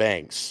stop the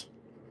banks.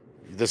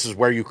 This is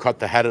where you cut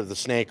the head of the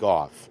snake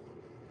off,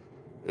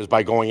 is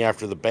by going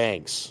after the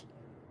banks.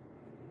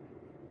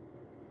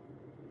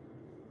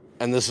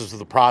 And this is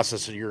the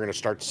process that you're going to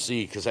start to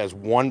see, because as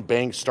one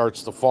bank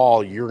starts to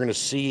fall, you're going to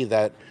see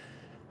that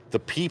the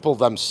people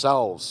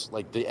themselves,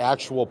 like the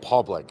actual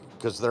public,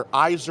 because their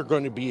eyes are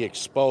going to be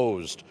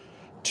exposed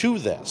to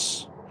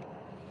this.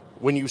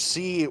 When you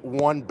see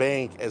one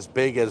bank as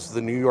big as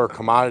the New York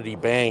Commodity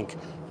Bank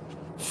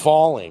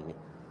falling,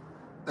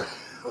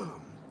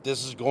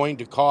 this is going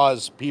to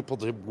cause people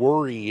to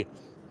worry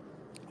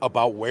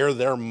about where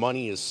their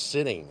money is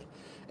sitting.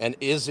 And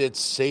is it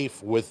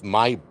safe with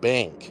my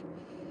bank?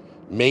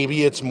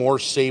 Maybe it's more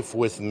safe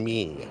with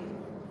me.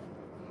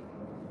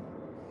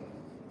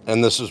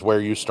 And this is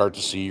where you start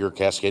to see your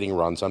cascading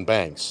runs on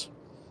banks.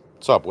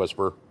 What's up,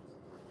 Whisper?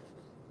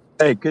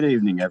 Hey, good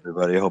evening,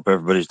 everybody. I hope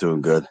everybody's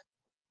doing good.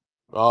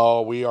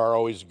 Oh, we are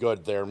always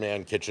good there,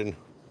 man, Kitchen.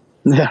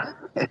 Yeah.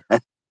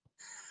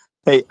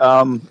 Hey,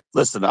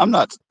 listen, I'm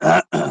not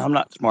I'm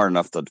not smart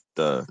enough to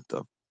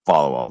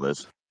follow all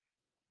this.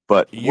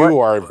 But you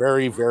are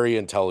very, very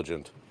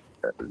intelligent.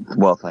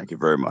 Well, thank you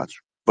very much.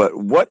 But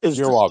what is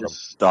You're to welcome.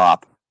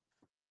 stop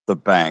the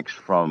banks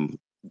from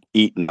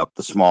eating up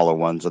the smaller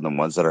ones and the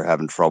ones that are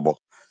having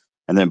trouble,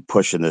 and then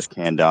pushing this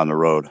can down the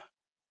road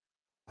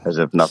as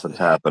if nothing's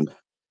happened?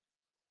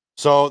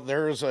 So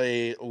there's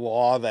a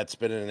law that's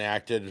been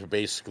enacted to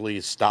basically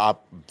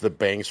stop the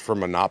banks from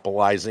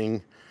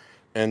monopolizing,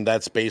 and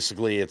that's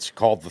basically, it's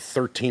called the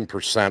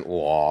 13%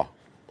 law.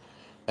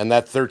 And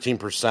that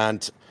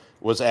 13%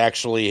 was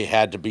actually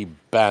had to be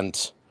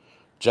bent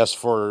just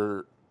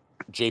for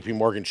JP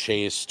Morgan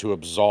Chase to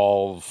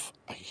absolve,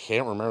 I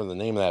can't remember the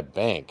name of that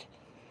bank,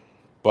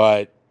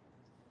 but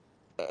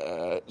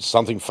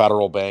something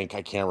Federal Bank,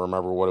 I can't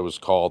remember what it was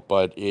called,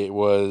 but it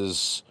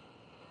was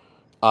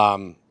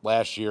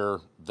last year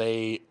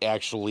they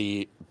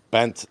actually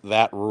bent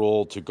that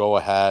rule to go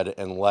ahead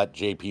and let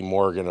JP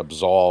Morgan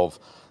absolve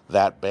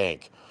that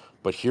bank.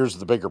 But here's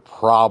the bigger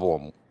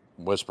problem,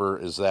 Whisper,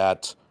 is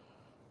that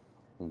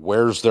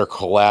where's their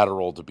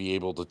collateral to be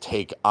able to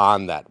take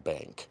on that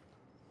bank?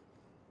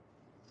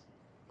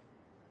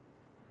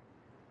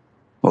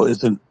 Well,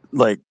 isn't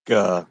like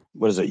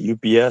what is it,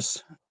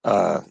 UPS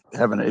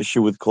having an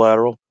issue with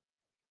collateral?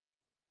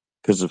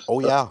 Because of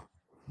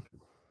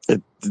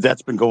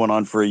that's been going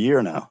on for a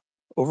year now,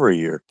 over a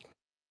year.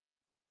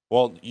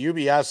 Well,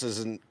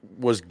 UBS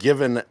was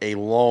given a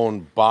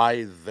loan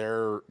by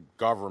their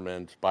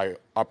government, by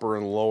upper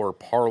and lower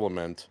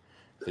parliament.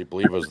 They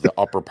believe it was the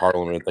upper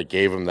parliament that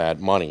gave them that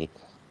money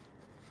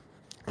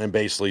and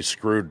basically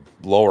screwed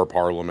lower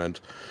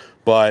parliament.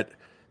 But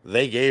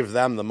they gave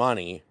them the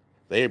money.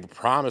 They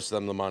promised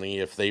them the money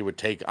if they would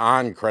take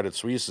on Credit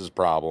Suisse's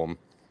problem.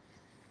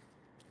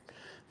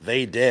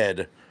 They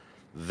did.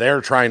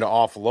 They're trying to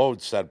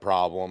offload said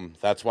problem.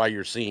 That's why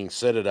you're seeing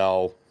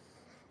Citadel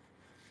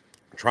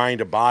trying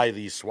to buy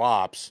these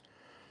swaps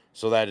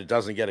so that it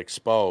doesn't get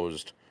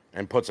exposed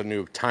and puts a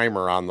new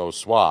timer on those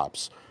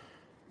swaps.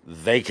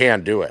 They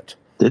can't do it.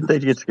 Didn't they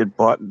just get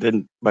bought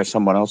by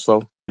someone else,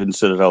 though? Didn't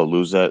Citadel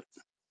lose that?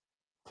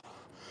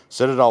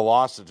 Citadel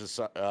lost it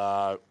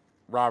to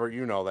Robert,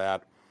 you know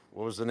that.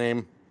 What was the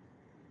name?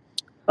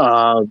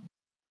 You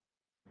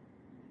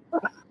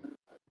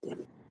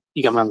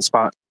got me on the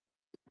spot.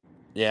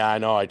 Yeah, I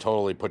know. I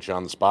totally put you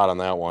on the spot on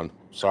that one.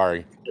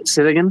 Sorry.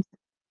 Say it again.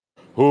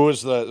 Who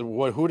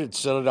did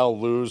Citadel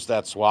lose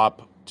that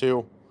swap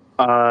to?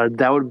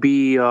 That would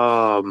be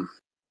I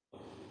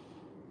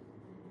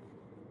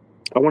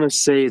want to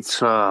say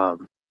it's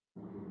UBS.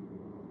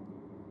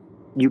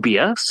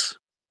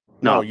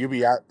 No,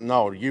 UBS.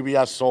 No,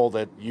 UBS sold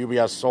it.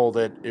 UBS sold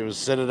it. It was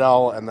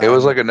Citadel, and then It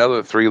was like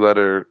another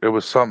 3-letter. It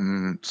was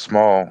something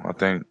small, I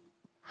think.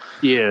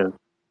 Yeah.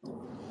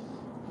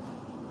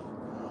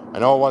 I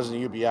know it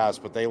wasn't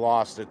UBS, but they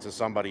lost it to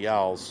somebody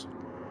else.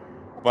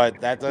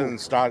 But that doesn't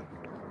start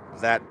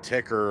that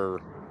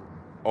ticker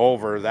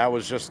over. That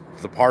was just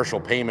the partial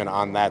payment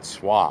on that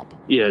swap.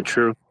 Yeah,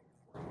 true.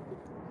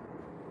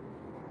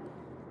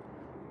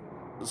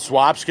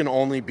 Swaps can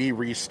only be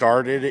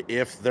restarted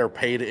if they're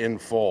paid in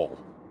full.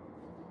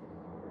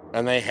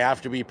 And they have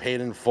to be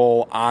paid in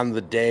full on the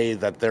day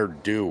that they're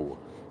due.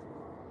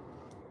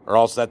 Or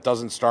else that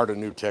doesn't start a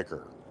new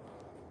ticker.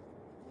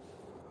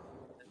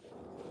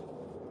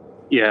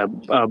 Yeah,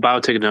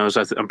 Biotech knows.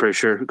 I'm pretty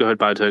sure. Go ahead,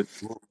 Biotech.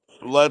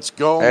 Let's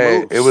go,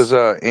 Hey, Moose. it was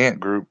Ant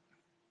Group.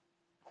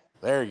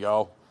 There you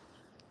go.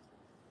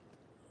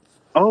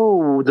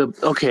 Oh,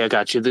 okay, I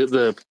got you.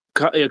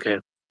 Okay,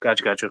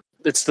 gotcha.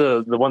 It's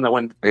the one that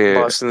went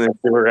bust, and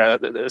they were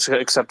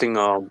accepting.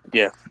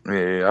 Yeah,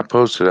 I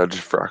posted. I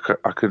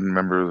couldn't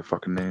remember the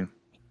fucking name.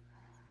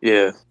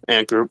 Yeah,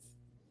 Ant Group.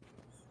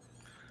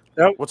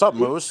 What's up,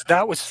 Moose?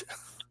 That was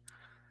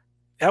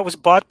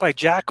bought by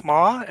Jack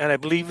Ma, and I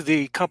believe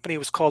the company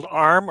was called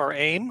ARM or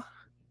AIM.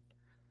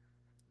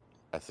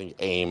 I think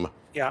AIM.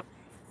 Yeah.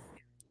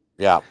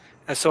 Yeah.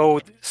 And so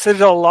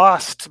Citadel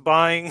lost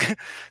buying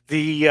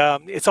the.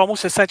 It's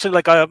almost essentially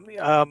like a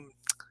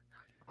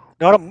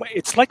not a.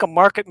 It's like a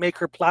market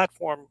maker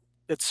platform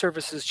that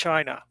services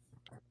China.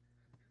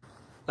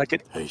 Like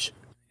it,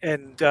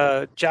 and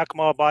Jack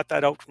Ma bought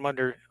that out from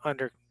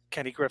under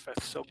Kenny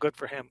Griffith. So good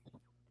for him.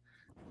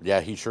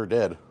 Yeah, he sure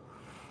did.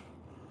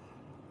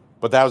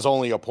 But that was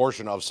only a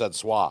portion of said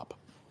swap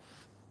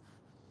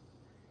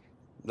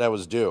that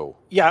was due.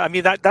 Yeah, I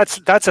mean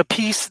that's a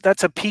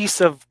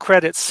piece of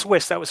Credit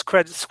Suisse. That was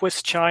Credit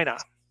Suisse China.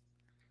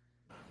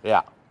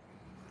 Yeah.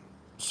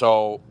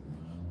 So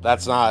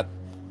that's not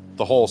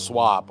the whole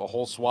swap. A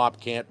whole swap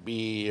can't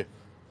be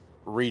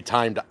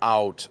retimed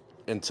out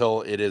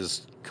until it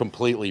is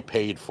completely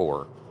paid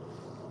for.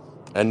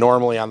 And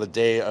normally on the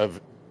day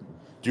of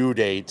due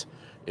date,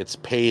 it's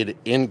paid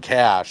in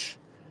cash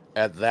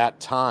at that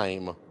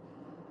time,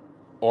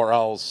 or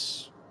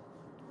else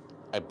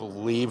I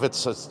believe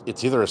it's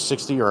either a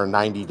 60 or a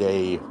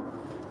 90-day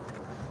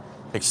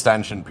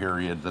extension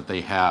period that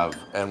they have.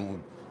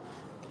 And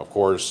of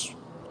course,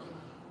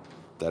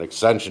 that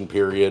extension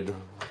period,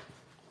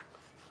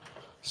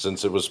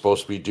 since it was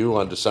supposed to be due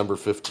on December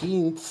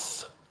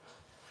 15th,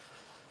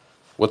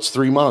 what's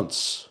 3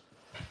 months?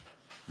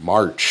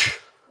 March.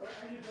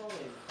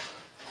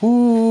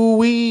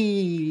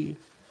 Hoo-wee.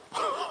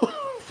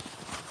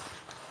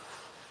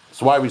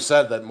 That's why we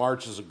said that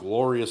March is a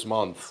glorious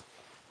month.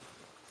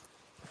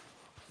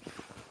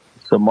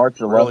 So March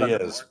 11th. Really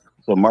is.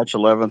 So March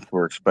 11th,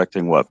 we're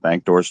expecting what?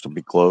 Bank doors to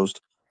be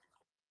closed?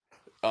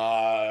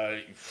 It'll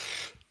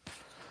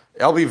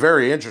be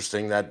very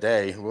interesting that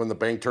day when the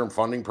bank term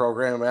funding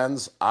program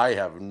ends. I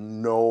have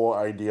no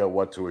idea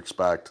what to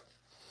expect.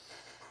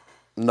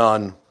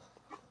 None.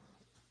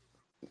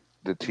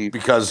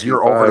 Because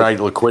your overnight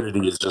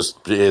liquidity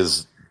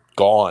is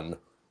gone.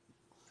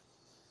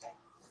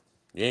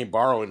 You ain't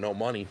borrowing no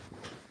money.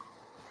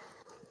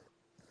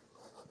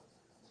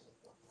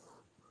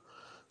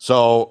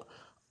 So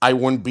I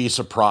wouldn't be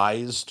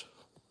surprised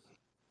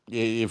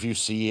if you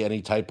see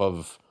any type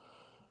of,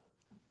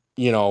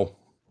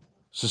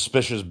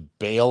 suspicious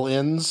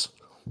bail-ins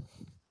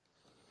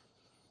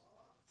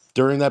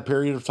during that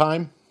period of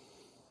time.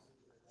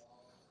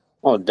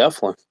 Oh,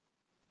 definitely.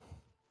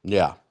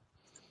 Yeah.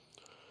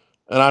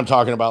 And I'm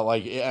talking about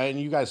and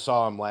you guys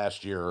saw him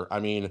last year. I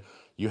mean,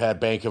 you had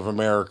Bank of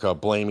America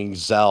blaming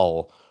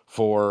Zelle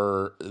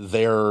for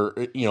their,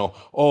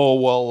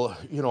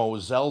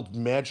 Zelle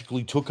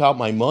magically took out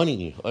my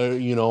money.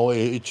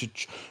 It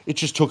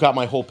just took out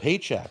my whole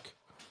paycheck.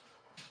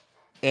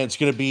 And it's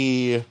going to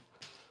be,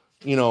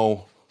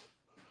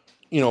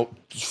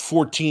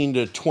 14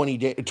 to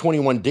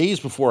 21 days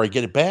before I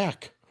get it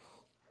back.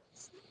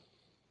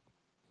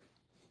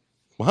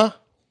 Huh?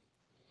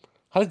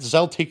 How did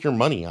Zelle take your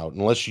money out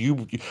unless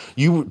you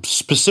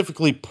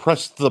specifically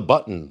pressed the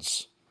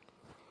buttons?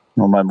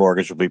 Well, my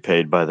mortgage will be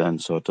paid by then,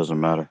 so it doesn't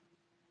matter.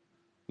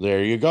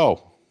 There you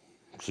go.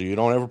 So you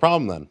don't have a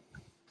problem then.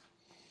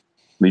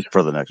 At least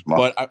for the next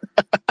month. But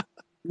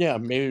yeah,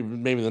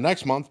 maybe the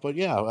next month. But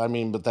yeah, I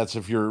mean, but that's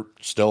if you're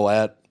still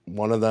at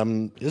one of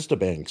them ISDA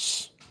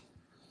banks.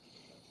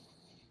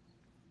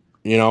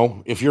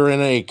 If you're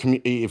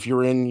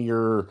in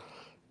your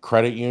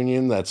credit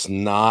union that's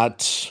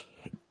not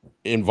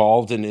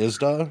involved in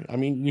ISDA, I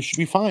mean, you should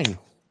be fine.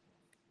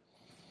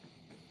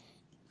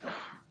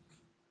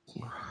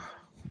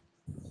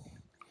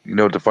 You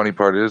know what the funny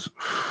part is?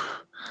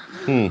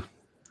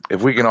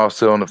 If we can all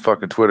sit on the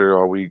fucking Twitter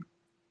all week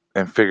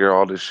and figure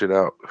all this shit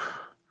out,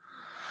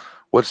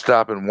 what's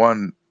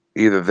stopping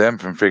either them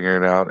from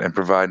figuring it out and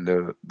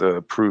providing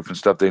the proof and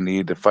stuff they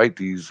need to fight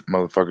these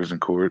motherfuckers in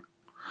court,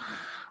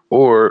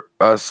 or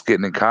us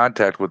getting in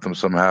contact with them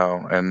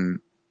somehow and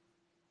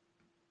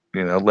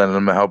lending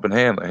them a helping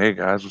hand, like, hey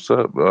guys, what's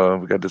up?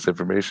 We got this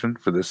information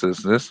for this and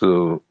this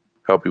to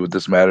help you with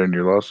this matter in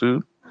your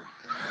lawsuit.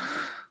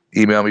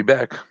 Email me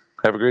back.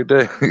 Have a great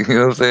day. You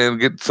know what I'm saying?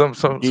 Get some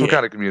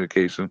kind of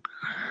communication.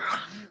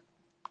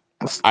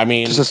 I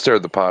mean, just to stir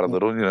the pot a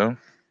little.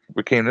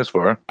 We came this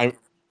far. I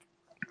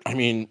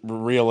mean,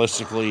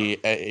 realistically,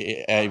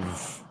 I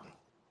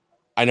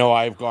know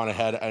I've gone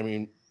ahead. I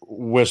mean,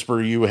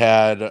 Whisper, you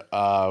had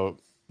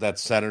that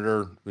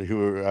senator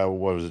who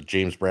what was it,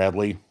 James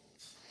Bradley?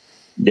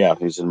 Yeah,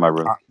 he's in my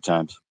room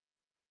times.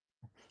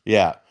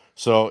 Yeah,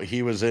 so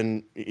he was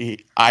in.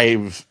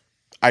 I've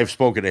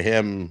spoken to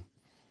him,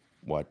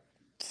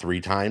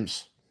 3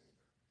 times,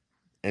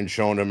 and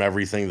shown him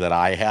everything that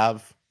I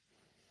have,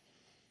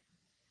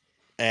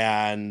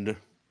 and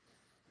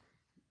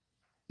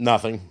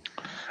nothing.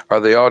 Are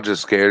they all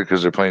just scared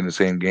because they're playing the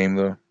same game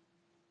though?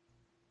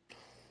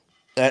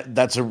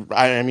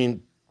 I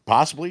mean,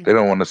 possibly. They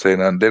don't want to say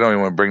nothing. They don't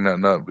even want to bring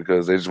nothing up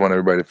because they just want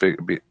everybody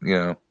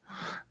to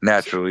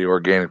naturally,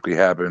 organically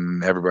happen,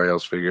 and everybody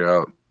else figure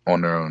out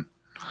on their own.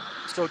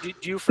 So do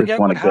you forget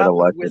what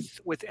happened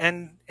with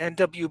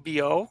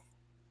NWBO?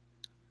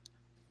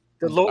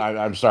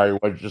 I'm sorry.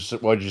 What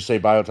did you say,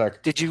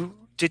 Biotech?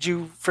 Did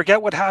you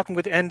forget what happened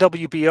with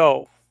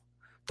NWBO?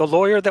 The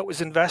lawyer that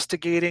was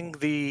investigating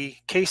the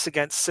case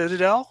against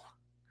Citadel,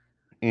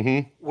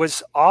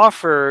 was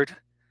offered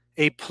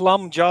a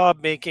plum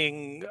job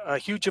making a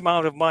huge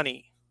amount of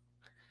money.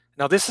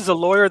 Now, this is a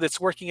lawyer that's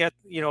working at,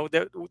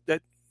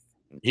 that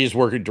He's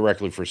working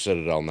directly for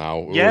Citadel now,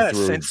 or yes,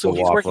 through and the so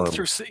law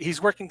firm.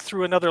 he's working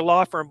through another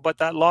law firm, but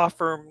that law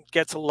firm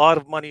gets a lot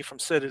of money from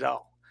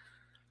Citadel.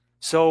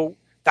 So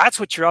that's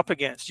what you're up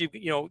against.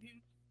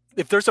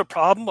 If there's a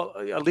problem,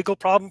 a legal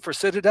problem for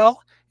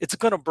Citadel, it's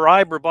going to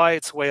bribe or buy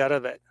its way out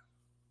of it.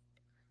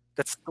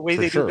 That's the way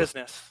For they do sure.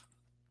 business.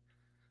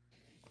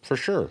 For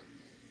sure.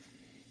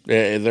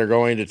 They're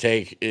going to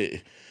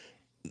take.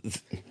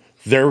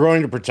 They're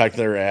going to protect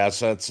their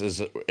assets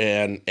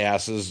and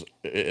asses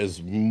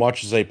as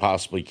much as they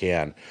possibly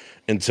can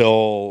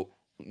until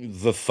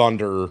the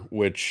thunder,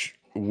 which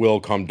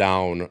will come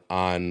down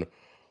on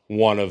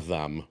one of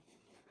them.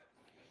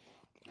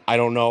 I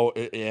don't know,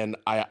 and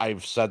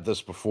I've said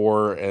this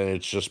before, and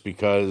it's just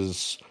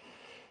because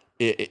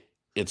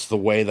it's the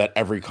way that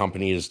every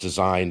company is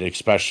designed,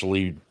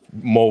 especially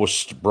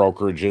most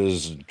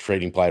brokerages,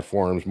 trading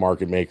platforms,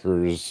 market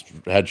makers,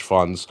 hedge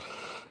funds,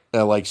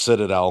 like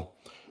Citadel.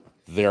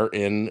 They're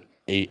in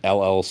a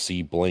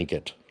LLC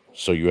blanket.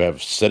 So you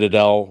have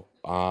Citadel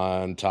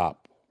on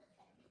top.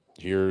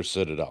 Here's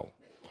Citadel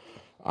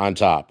on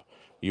top.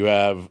 You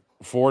have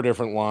 4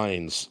 different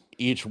lines.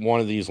 Each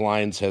one of these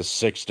lines has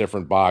 6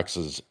 different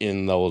boxes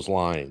in those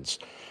lines.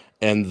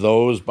 And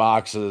those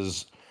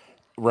boxes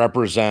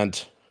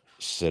represent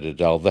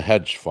Citadel, the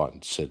hedge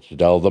fund,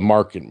 Citadel, the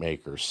market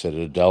maker,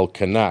 Citadel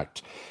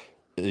Connect.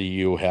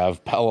 You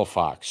have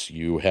Pelifox.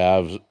 You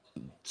have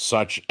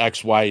such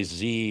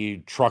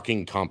XYZ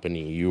trucking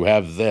company. You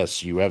have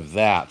this, you have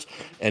that.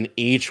 And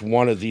each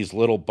one of these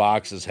little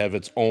boxes have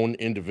its own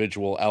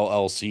individual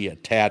LLC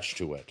attached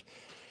to it.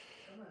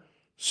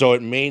 So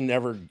it may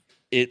never,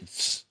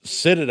 it's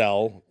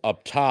Citadel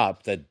up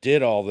top that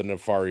did all the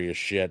nefarious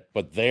shit,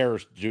 but they're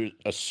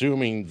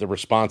assuming the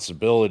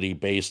responsibility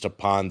based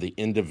upon the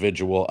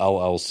individual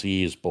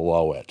LLCs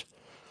below it.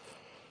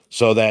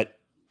 So that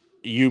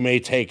you may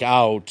take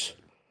out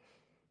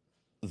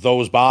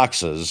those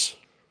boxes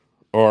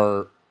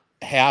or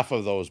half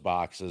of those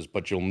boxes,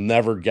 but you'll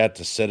never get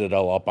to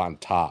Citadel up on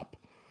top.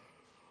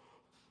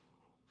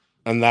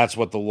 And that's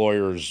what the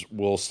lawyers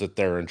will sit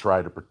there and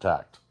try to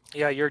protect.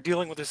 Yeah, you're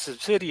dealing with the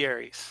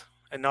subsidiaries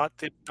and not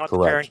the Correct.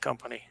 parent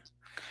company.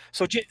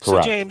 So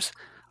Correct. James,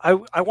 I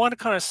want to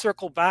kind of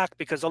circle back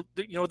because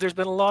there's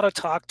been a lot of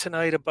talk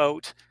tonight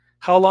about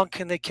how long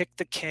can they kick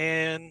the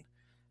can,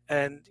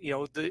 and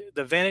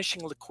the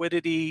vanishing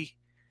liquidity.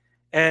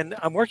 And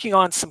I'm working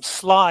on some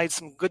slides,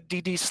 some good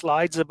DD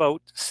slides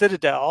about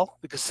Citadel,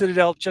 because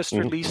Citadel just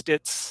released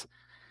its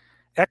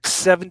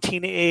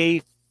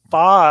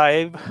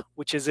X17A5,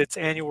 which is its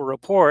annual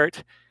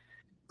report.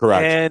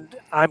 Correct. And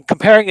I'm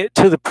comparing it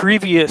to the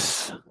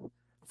previous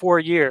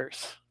 4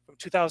 years, from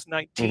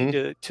 2019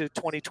 to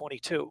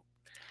 2022.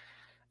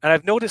 And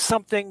I've noticed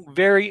something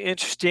very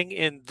interesting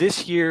in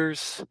this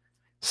year's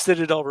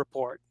Citadel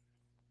report.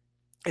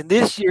 In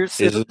this year's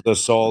Is it the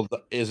sold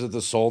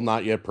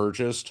not yet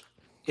purchased?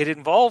 It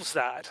involves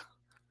that.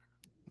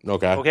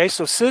 Okay. Okay,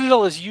 so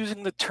Citadel is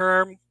using the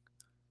term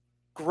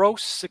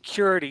gross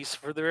securities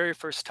for the very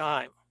first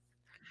time.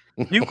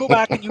 You go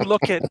back and you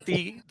look at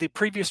the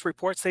previous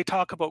reports, they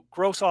talk about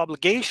gross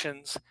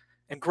obligations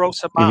and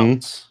gross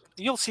amounts.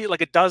 You'll see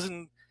like a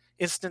dozen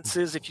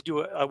instances if you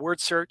do a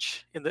word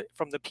search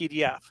from the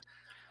PDF.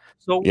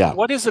 So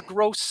what is a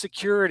gross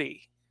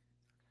security?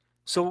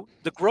 So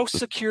the gross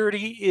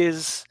security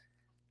is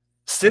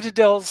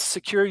Citadel's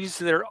securities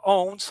that are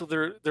owned, so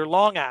they're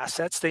long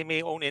assets. They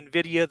may own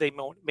NVIDIA, they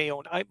may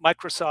own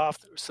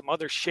Microsoft, or some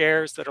other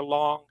shares that are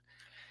long.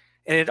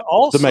 And it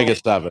also... The Mega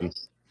 7.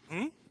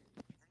 Hmm?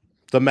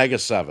 The Mega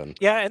 7.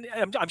 Yeah,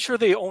 and I'm sure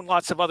they own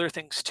lots of other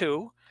things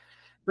too.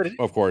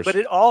 Of course. But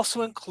it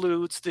also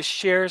includes the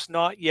shares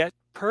not yet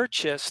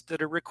purchased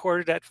that are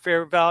recorded at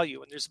fair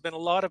value. And there's been a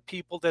lot of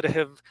people that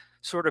have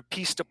sort of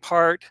pieced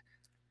apart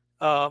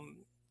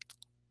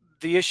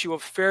the issue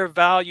of fair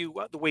value,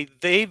 the way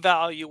they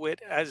value it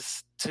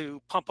as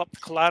to pump up the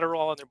collateral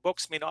on their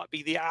books may not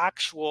be the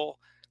actual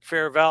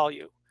fair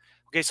value.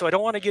 Okay, so I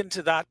don't want to get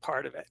into that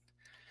part of it.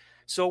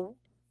 So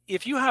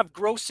if you have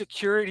gross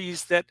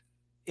securities that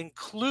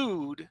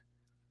include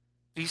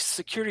these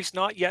securities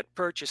not yet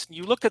purchased, and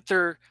you look at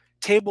their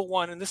table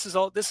 1, and this is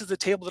the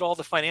table that all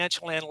the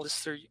financial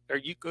analysts are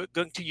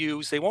going to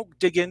use. They won't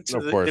dig into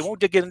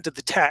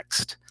the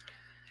text.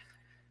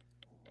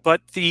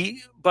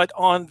 But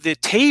on the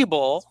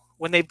table,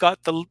 when they've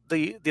got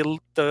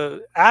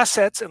the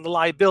assets and the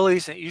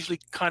liabilities, and it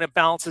usually kind of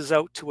balances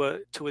out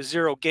to a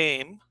zero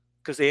game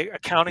because they're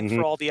accounting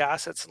for all the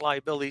assets and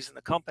liabilities in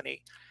the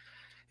company.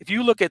 If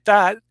you look at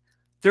that,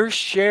 their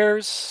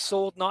shares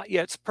sold not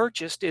yet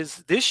purchased is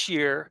this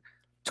year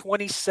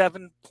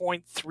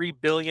 27.3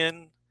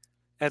 billion,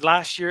 and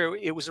last year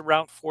it was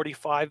around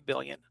 45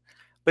 billion.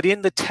 But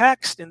in the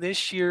text in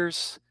this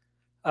year's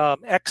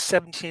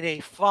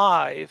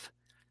X17A5,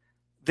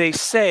 they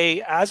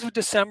say, as of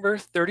December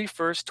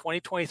 31st,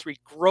 2023,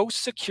 gross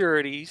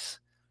securities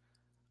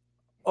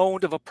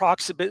owned of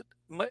approximately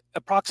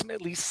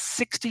approximately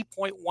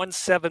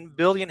 60.17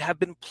 billion have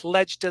been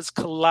pledged as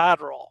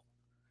collateral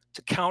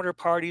to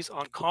counterparties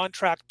on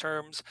contract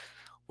terms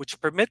which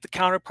permit the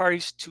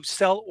counterparties to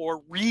sell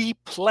or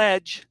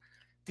re-pledge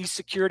these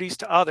securities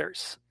to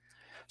others.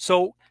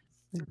 So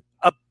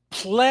a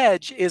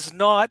pledge is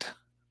not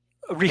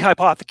a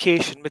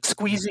rehypothecation.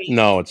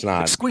 No, it's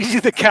not.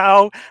 McSqueezy the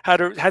cow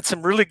had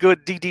some really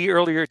good DD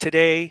earlier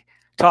today,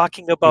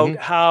 talking about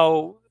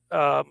how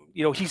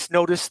he's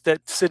noticed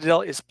that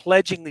Citadel is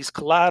pledging this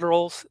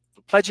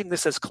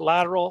as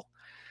collateral,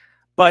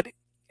 but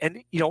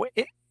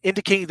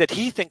indicating that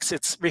he thinks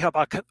it's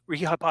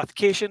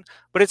rehypothecation,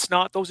 but it's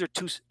not. Those are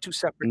two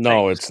separate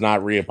No, things. it's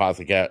not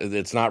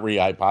It's not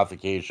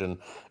rehypothecation.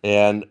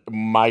 And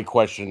my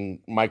question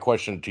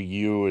to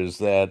you is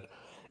that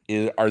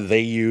are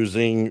they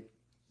using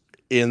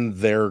in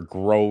their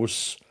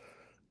gross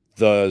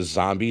the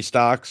zombie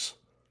stocks?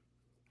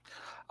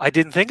 I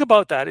didn't think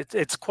about that.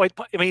 It's quite.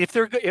 I mean, if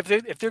they're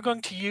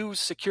going to use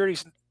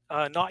securities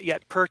not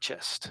yet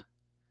purchased,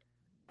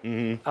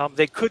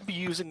 they could be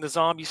using the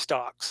zombie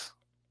stocks.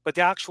 But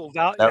the actual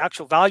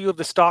value of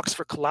the stocks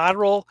for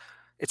collateral,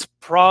 it's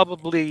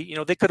probably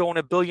they could own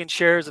 1 billion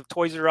shares of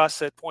Toys R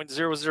Us at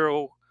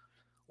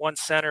 0.001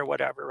 cent or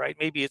whatever, right?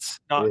 Maybe it's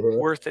not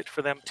worth it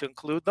for them to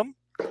include them.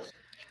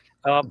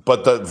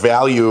 But the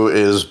value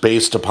is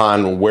based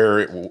upon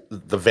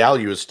the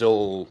value is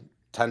still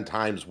 10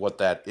 times what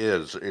that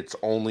is. It's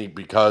only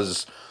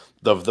because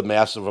of the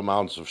massive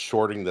amounts of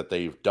shorting that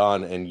they've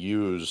done and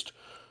used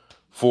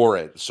for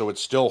it. So it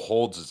still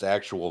holds its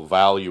actual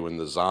value in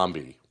the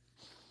zombie.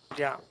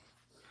 Yeah.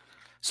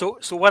 So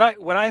what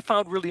I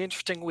found really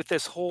interesting with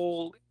this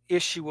whole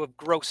issue of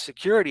gross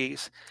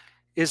securities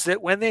is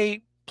that when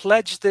they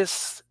pledge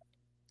this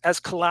as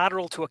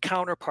collateral to a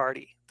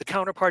counterparty, the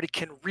counterparty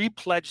can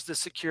repledge the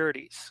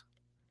securities,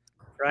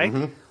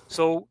 right?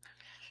 So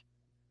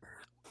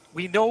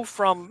we know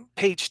from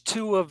page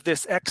 2 of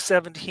this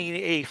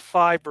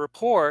X17A5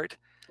 report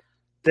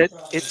that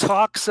it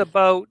talks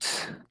about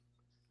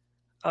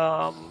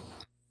that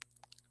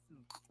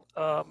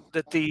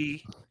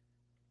the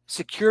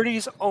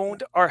securities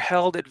owned are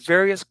held at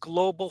various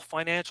global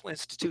financial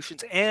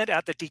institutions and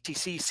at the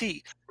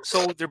DTCC.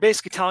 So they're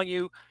basically telling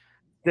you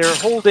they're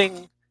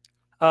holding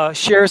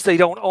shares they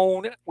don't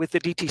own with the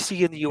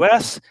DTC in the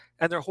US,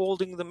 and they're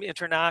holding them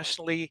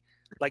internationally,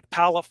 like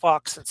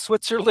Palafox in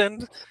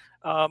Switzerland,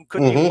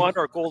 could be one,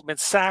 or Goldman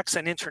Sachs,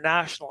 an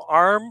international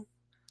arm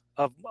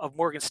of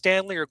Morgan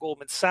Stanley or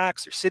Goldman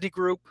Sachs or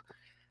Citigroup.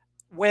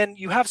 When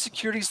you have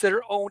securities that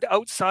are owned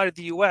outside of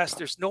the US,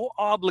 there's no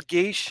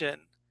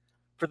obligation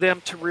for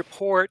them to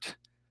report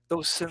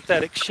those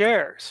synthetic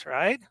shares,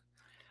 right?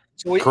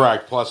 So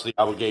Correct. Plus, the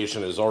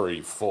obligation is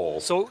already full.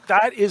 So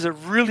that is a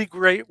really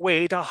great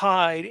way to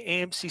hide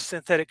AMC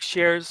synthetic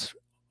shares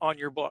on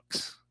your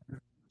books.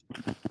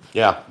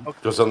 Yeah,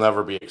 because they'll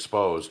never be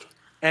exposed.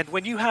 And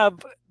when you have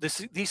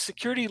these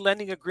security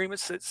lending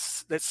agreements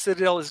that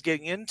Citadel is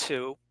getting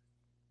into,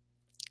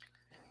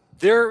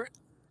 their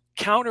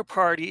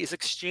counterparty is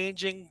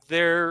exchanging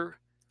their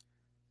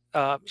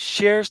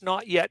shares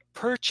not yet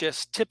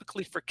purchased,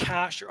 typically for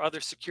cash or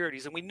other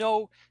securities. And we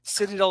know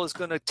Citadel is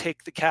going to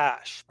take the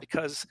cash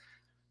because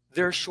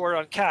they're short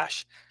on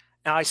cash.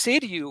 Now I say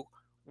to you,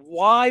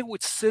 why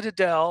would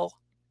Citadel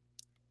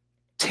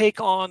take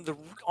on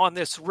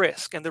this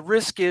risk? And the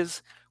risk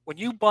is when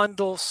you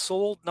bundle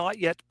sold not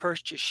yet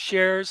purchased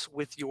shares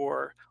with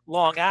your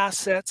long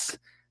assets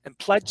and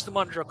pledge them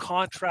under a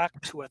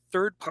contract to a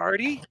third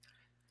party,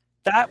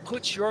 that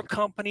puts your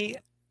company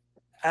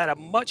at a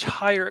much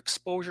higher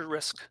exposure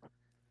risk.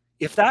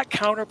 If that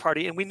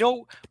counterparty, and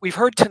we've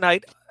heard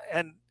tonight,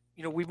 and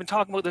we've been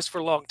talking about this for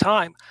a long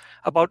time,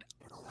 about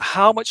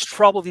how much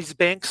trouble these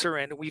banks are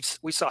in. We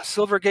saw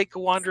Silvergate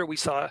go under. We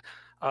saw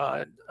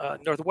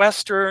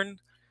Northwestern,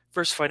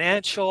 First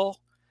Financial.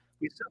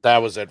 That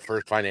was at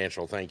First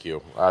Financial. Thank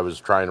you. I was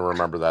trying to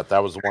remember that.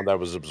 That was the one that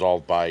was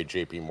absolved by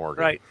J.P.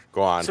 Morgan. Right.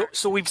 Go on.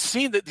 So we've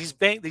seen that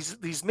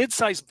these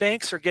mid-sized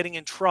banks are getting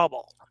in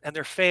trouble and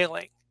they're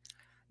failing.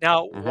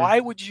 Now,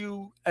 why would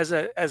you, as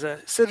a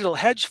Citadel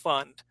hedge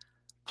fund,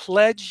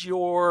 pledge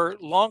your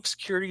long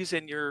securities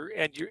and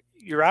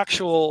your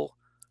actual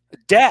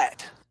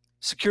debt,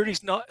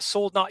 securities not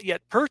sold, not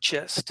yet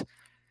purchased,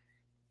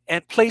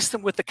 and place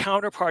them with the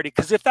counterparty?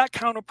 Because if that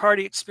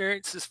counterparty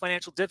experiences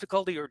financial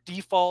difficulty or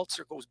defaults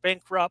or goes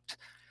bankrupt,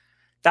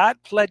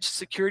 that pledged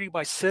security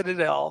by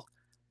Citadel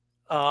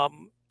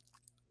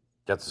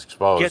gets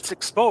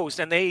exposed,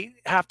 and they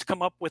have to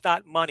come up with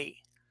that money.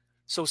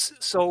 So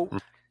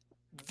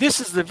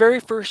this is the very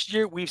first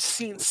year we've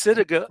seen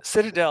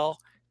Citadel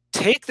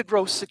take the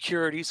gross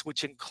securities,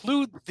 which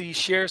include the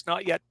shares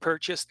not yet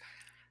purchased,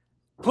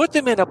 put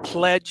them in a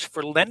pledge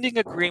for lending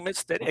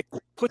agreements that it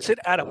puts it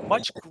at a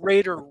much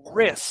greater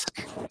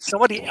risk,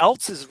 somebody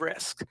else's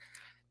risk.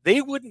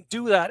 They wouldn't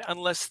do that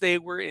unless they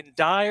were in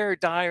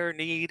dire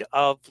need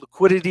of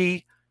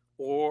liquidity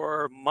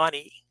or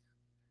money.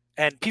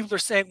 And people are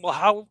saying,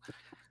 well,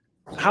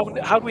 how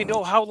do we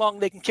know how long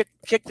they can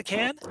kick the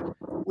can?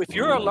 if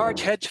you're a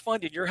large hedge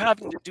fund and you're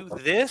having to do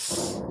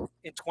this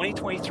in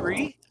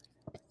 2023,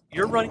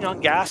 you're running on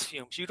gas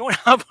fumes. You don't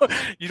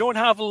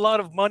have a lot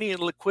of money and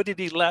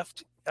liquidity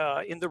left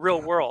in the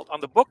real world. On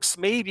the books,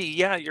 maybe,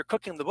 yeah, you're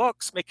cooking the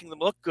books, making them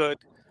look good,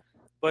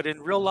 but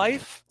in real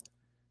life,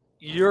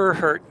 you're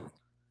hurting.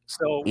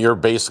 So You're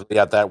basically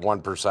at that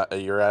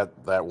 1%. You're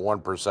at that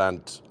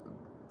 1%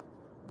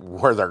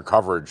 where their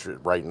coverage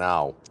right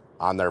now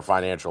on their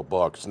financial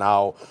books.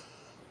 Now,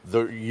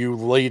 you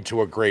lead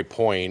to a great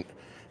point,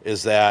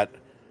 is that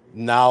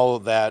now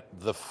that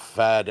the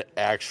Fed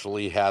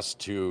actually has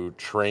to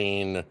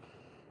train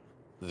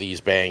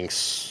these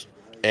banks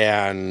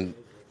and,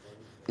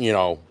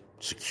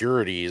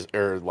 securities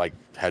or like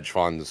hedge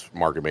funds,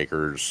 market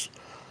makers,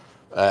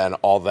 and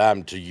all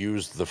them to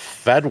use the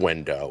Fed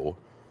window,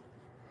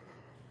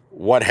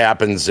 what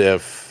happens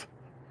if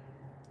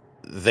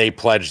they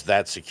pledge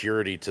that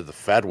security to the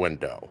Fed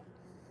window?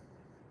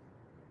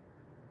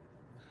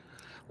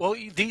 well,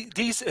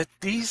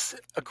 these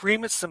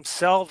agreements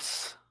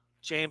themselves,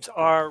 James,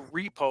 are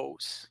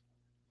repos,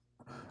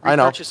 I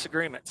know. repurchase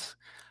agreements.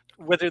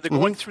 Whether they're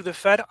going through the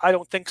Fed, I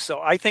don't think so.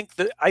 I think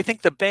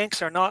the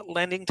banks are not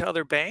lending to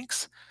other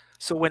banks.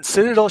 So when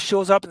Citadel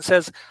shows up and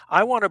says,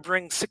 "I want to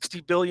bring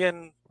 $60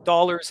 billion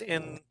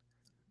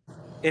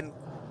in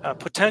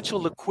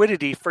potential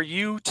liquidity for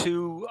you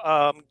to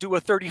do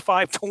a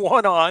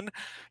 35-to-1 on,"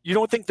 you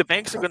don't think the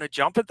banks are going to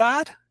jump at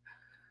that?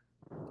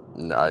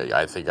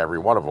 I think every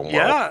one of them will.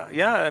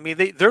 Yeah. I mean,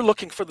 they're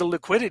looking for the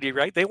liquidity,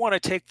 right? They want to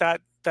take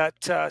that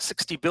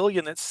 $60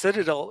 billion that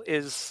Citadel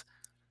is,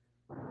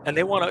 and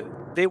they want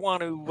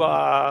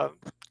to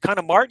kind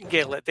of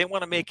martingale it. They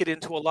want to make it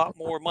into a lot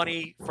more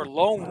money for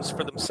loans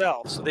for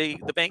themselves, so the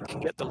bank can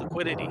get the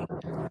liquidity.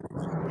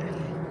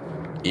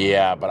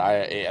 Yeah, but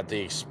at the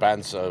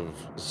expense of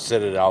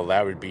Citadel,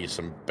 that would be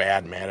some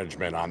bad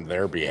management on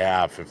their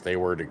behalf if they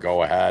were to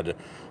go ahead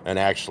and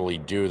actually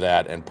do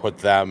that and put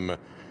them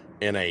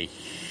in a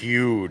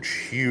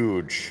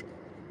huge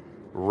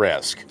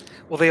risk.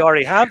 Well, they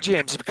already have,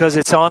 James, because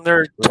it's on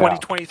their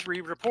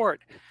 2023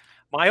 report.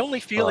 My only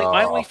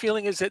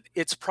feeling is that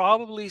it's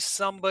probably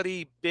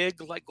somebody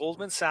big like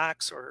Goldman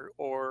Sachs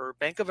or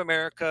Bank of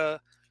America,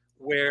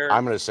 where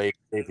I'm going to say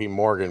JP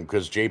Morgan,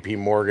 because JP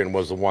Morgan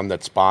was the one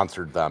that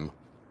sponsored them.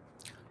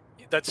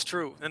 that's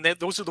true, and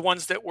those are the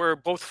ones that were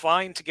both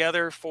fined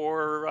together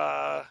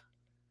for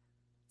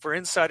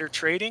insider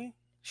trading,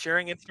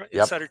 sharing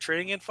insider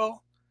trading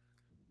info.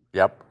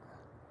 Yep.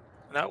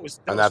 And that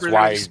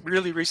was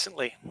really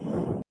recently.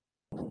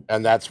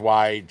 And that's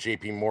why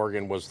JP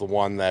Morgan was the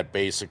one that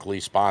basically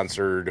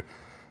sponsored,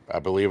 I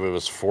believe it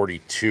was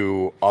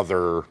 42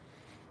 other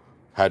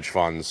hedge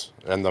funds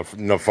and the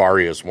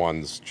nefarious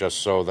ones, just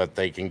so that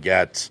they can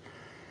get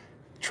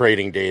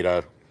trading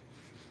data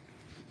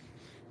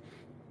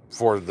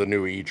for the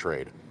new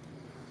E-Trade.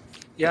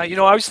 Yeah,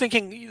 I was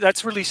thinking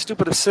that's really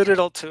stupid of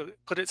Citadel to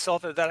put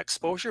itself at that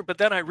exposure, but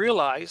then I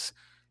realize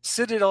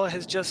Citadel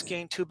has just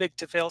gained too big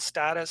to fail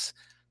status,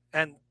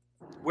 and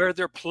where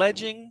they're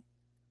pledging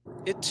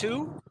it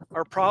to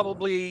are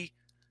probably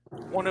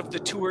one of the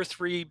 2 or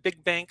 3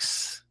 big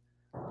banks,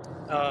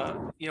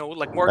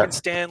 like Morgan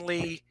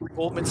Stanley,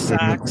 Goldman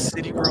Sachs,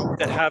 Citigroup,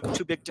 that have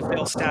too big to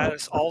fail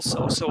status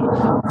also.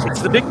 So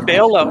it's the big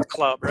bailout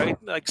club, right?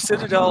 Like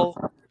Citadel,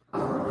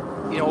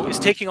 is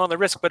taking on the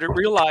risk, but it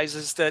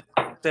realizes that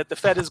the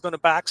Fed is going to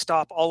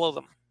backstop all of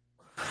them.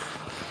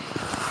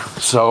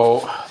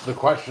 So the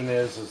question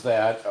is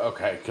that,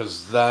 okay,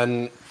 because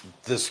then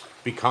this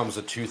becomes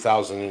a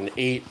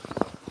 2008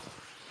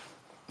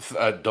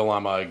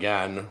 dilemma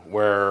again,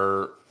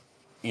 where,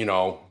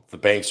 the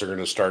banks are going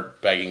to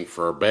start begging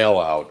for a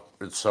bailout.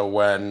 And so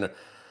when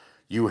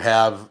you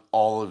have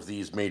all of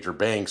these major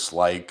banks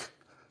like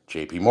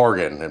JP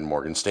Morgan and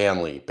Morgan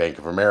Stanley, Bank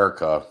of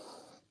America,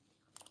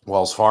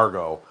 Wells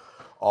Fargo,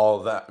 all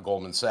of that,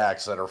 Goldman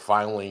Sachs, that are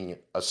filing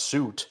a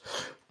suit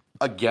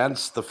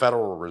against the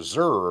Federal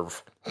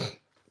Reserve,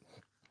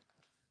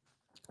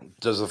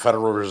 does the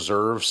Federal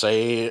Reserve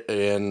say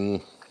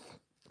in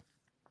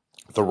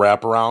the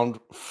wraparound,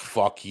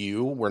 "Fuck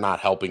you, we're not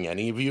helping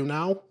any of you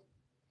now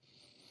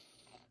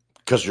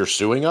because you're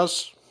suing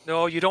us"?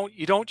 No, you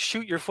don't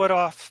shoot your foot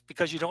off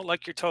because you don't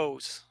like your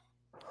toes.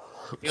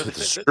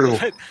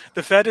 The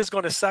Fed is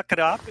going to suck it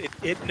up.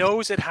 It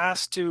knows it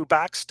has to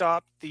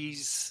backstop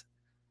these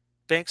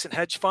banks and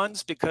hedge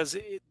funds because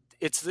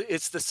it's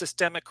the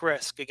systemic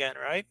risk again,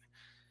 right?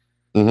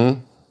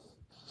 Mm-hmm.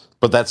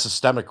 But that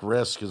systemic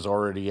risk is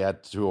already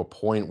to a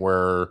point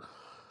where,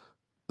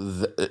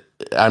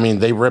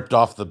 they ripped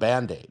off the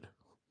Band-Aid.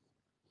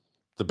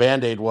 The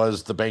Band-Aid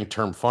was the Bank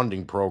Term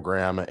Funding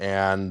Program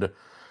and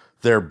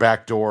their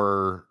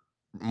backdoor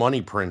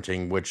money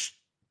printing, which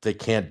they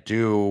can't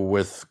do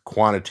with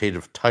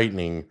quantitative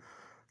tightening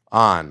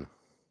on.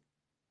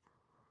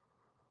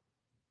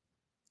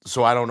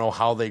 So I don't know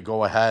how they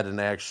go ahead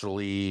and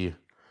actually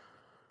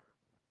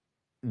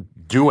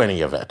do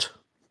any of it.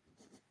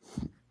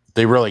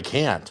 They really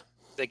can't.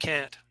 They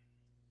can't.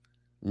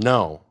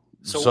 No.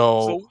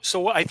 So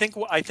I think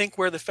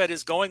where the Fed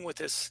is going with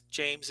this,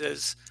 James,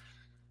 is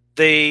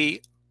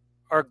They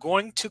are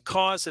going to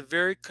cause a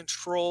very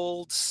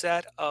controlled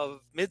set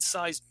of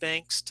mid-sized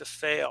banks to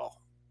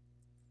fail.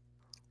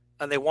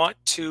 And they want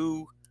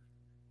to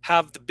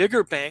have the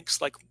bigger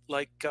banks like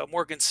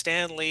Morgan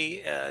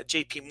Stanley,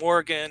 JP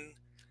Morgan,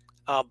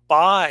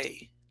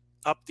 buy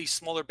up these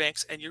smaller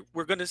banks, and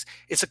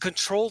it's a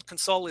controlled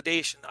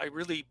consolidation. I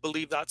really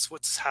believe that's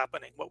what's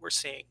happening, what we're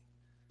seeing.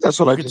 That's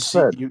what You I could just see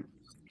said.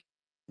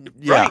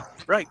 Yeah.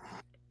 Right.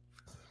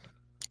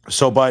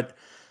 So, but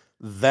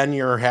then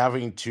you're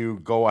having to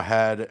go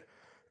ahead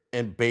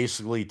and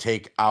basically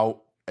take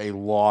out a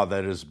law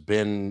that has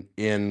been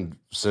in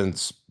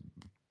since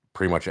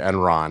pretty much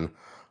Enron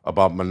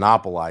about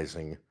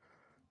monopolizing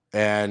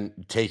and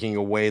taking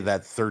away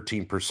that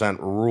 13%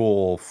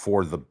 rule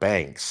for the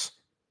banks.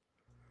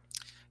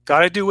 Got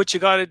to do what you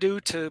got to do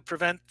to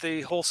prevent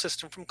the whole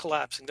system from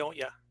collapsing, don't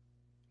you?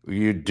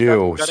 You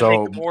do. Got to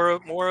make So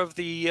more of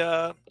the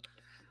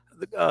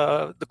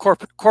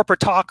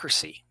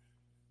corporatocracy.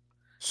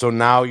 So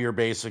now you're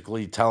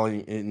basically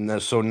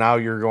so now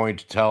you're going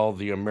to tell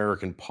the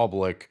American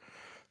public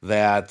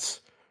that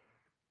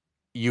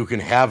you can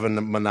have a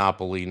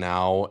monopoly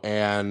now,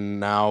 and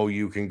now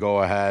you can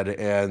go ahead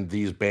and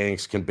these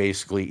banks can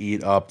basically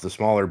eat up the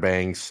smaller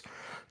banks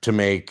to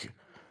make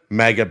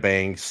mega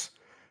banks,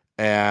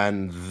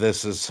 and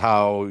this is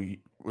how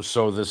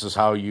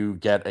you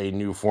get a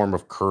new form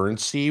of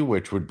currency,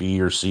 which would be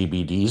your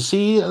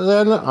CBDC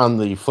then on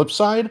the flip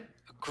side.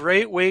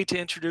 Great way to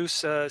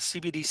introduce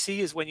CBDC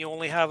is when you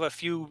only have a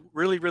few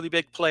really, really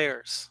big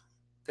players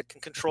that can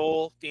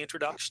control the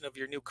introduction of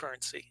your new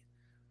currency.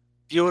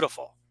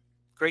 Beautiful.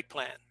 Great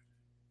plan.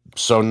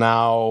 So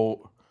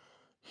now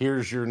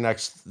here's your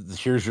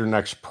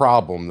next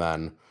problem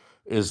then,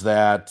 is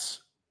that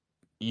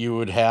you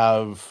would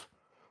have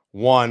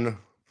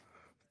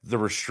the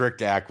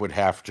Restrict Act would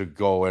have to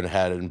go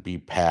ahead and be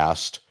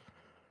passed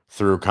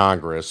through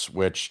Congress,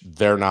 which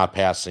they're not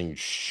passing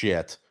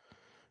shit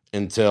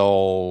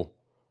until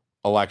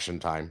election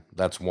time.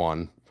 That's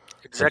one.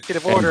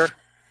 Executive And order.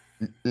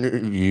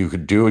 you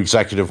could do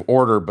executive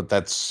order, but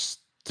that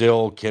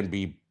still can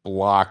be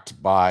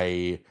blocked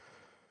by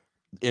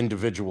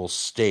individual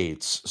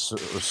states.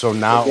 So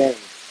now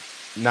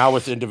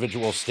with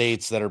individual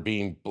states that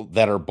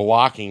are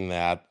blocking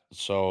that.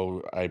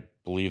 So I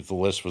believe the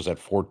list was at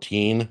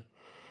 14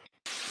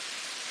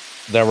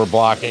 that were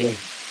blocking.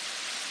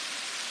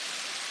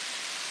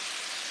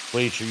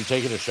 Bleach, are you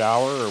taking a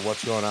shower or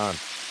what's going on?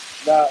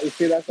 No, you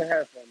see, that's a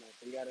hair phone, man.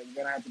 So you're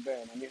gonna have to bear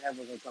it. I mean,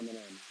 headphones are coming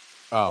in.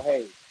 Oh. But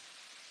hey,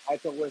 I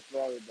can whisper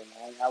everything.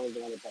 I was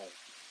the one to tell you.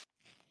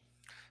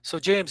 So,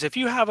 James, if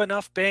you have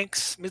enough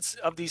banks,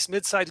 of these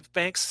mid-sized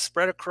banks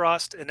spread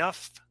across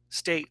enough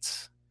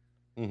states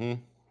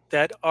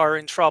that are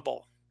in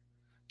trouble,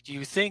 do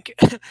you think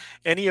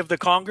any of the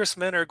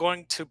congressmen are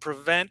going to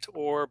prevent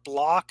or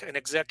block an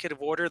executive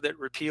order that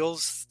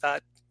repeals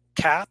that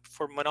cap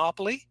for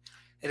monopoly?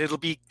 And it'll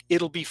be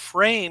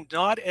framed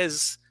not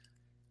as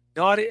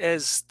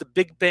the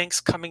big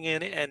banks coming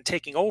in and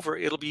taking over.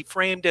 It'll be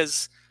framed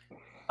as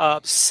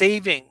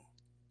saving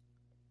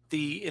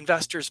the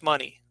investors'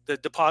 money, the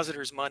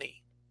depositors'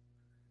 money.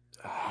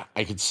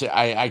 I could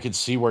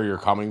see where you're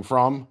coming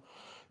from.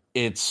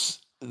 It's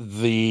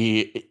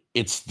the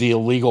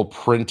illegal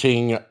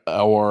printing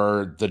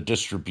or the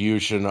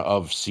distribution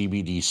of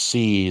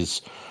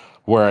CBDCs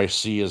where I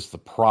see is the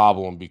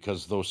problem,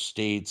 because those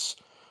states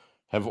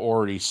have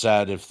already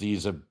said if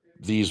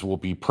these will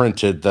be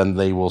printed, then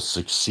they will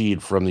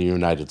succeed from the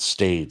United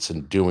States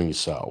in doing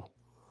so.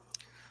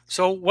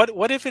 So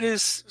what if it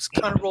is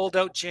kind of rolled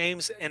out,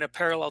 James, in a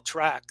parallel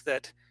track,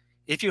 that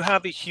if you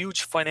have a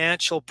huge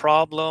financial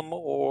problem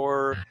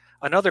or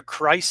another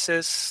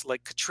crisis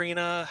like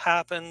Katrina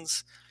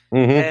happens,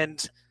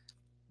 and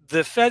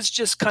the feds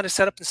just kind of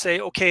set up and say,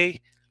 okay,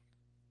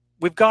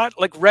 we've got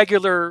like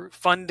regular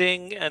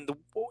funding and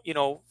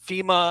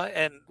FEMA,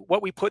 and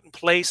what we put in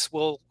place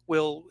will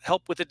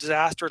help with a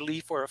disaster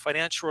relief or a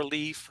financial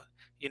relief.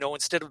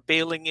 Instead of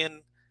bailing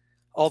in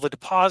all the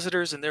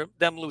depositors and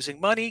them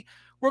losing money,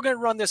 we're going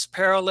to run this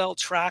parallel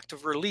tract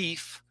of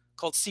relief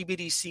called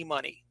CBDC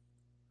money.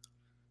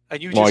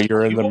 And you just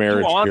you're in the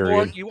marriage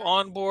period. You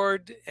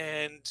onboard,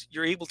 and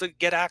you're able to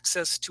get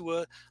access to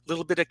a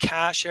little bit of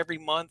cash every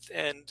month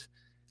and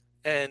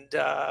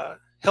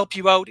help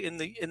you out in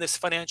this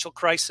financial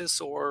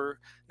crisis or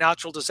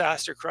natural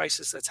disaster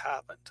crisis that's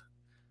happened.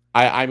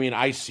 I mean,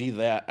 I see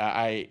that.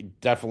 I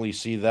definitely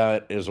see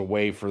that as a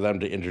way for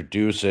them to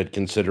introduce it,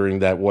 considering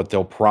that what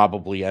they'll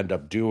probably end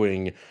up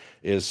doing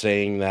is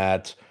saying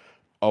that,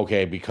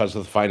 okay, because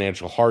of the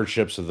financial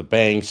hardships of the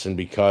banks and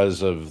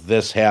because of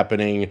this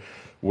happening,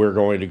 we're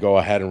going to go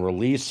ahead and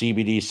release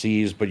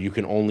CBDCs, but you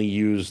can only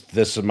use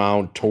this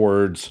amount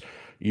towards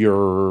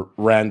your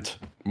rent,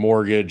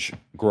 mortgage,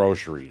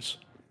 groceries.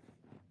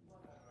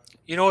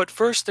 At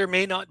first there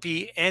may not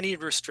be any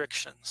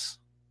restrictions.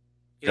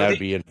 That'd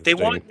be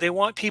interesting. They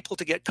want people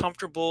to get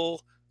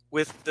comfortable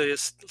with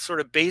this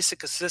sort of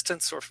basic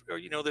assistance or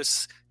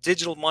this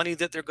digital money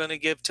that they're going to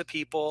give to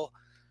people.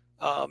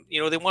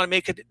 They want to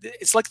make it.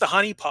 It's like the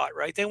honey pot,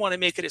 right? They want to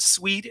make it as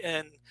sweet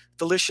and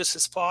delicious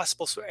as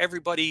possible, so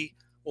everybody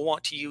will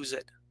want to use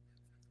it.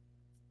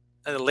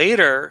 And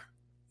later,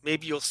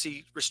 maybe you'll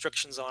see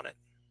restrictions on it.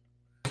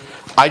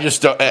 I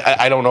just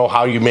I don't know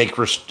how you make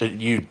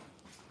you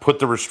put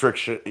the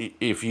restriction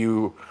if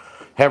you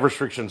have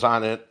restrictions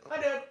on it.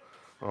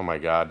 Oh my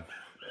God.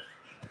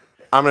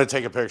 I'm gonna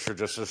take a picture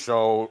just to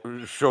show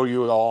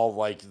you all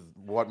like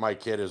what my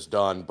kid has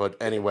done.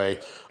 But anyway,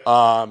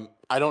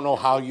 I don't know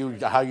how you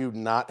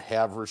not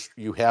have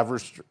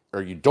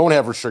you don't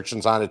have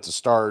restrictions on it to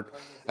start,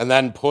 and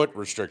then put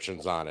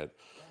restrictions on it.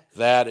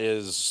 That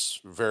is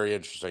very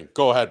interesting.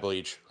 Go ahead,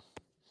 Bleach.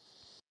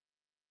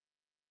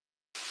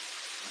 I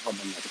hope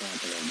I'm not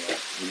confident that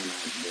we're gonna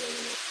have to deal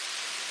with it.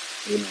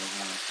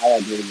 I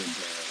agree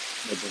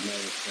with the no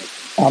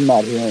restrictions. I'm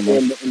not hearing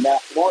it. And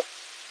that what?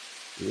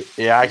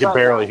 Yeah, I can Not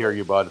barely now. hear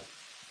you, bud.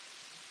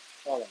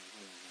 Hold on.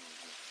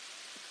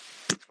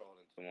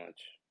 Scrolling too much.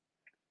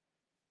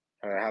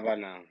 All right, how about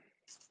now?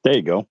 There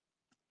you go.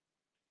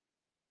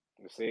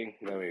 You see,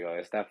 there we go.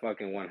 It's that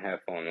fucking one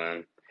headphone,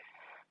 man.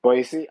 But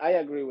you see, I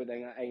agree with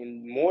that.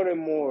 And more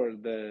and more,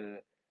 the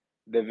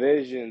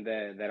vision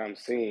that I'm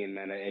seeing,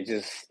 and it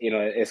just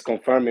it's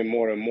confirming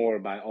more and more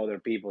by other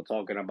people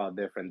talking about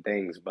different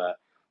things. But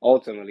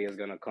ultimately, it's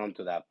gonna come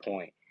to that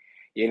point.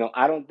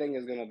 I don't think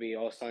it's gonna be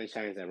all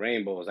sunshines and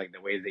rainbows like the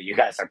way that you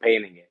guys are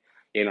painting it.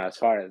 As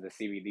far as the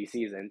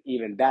CBDCs, and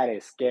even that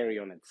is scary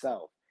on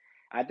itself.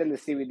 I think the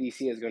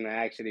CBDC is gonna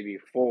actually be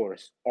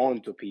forced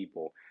onto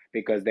people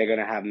because they're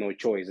gonna have no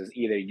choice. It's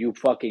either you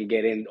fucking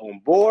get in on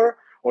board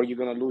or you're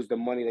gonna lose the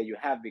money that you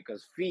have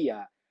because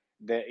fiat,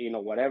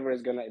 whatever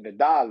is the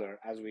dollar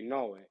as we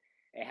know it,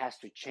 it has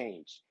to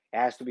change. It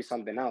has to be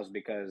something else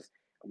because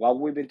what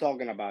we've been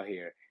talking about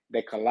here,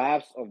 the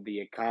collapse of the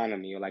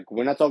economy, like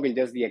we're not talking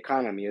just the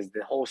economy, it's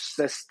the whole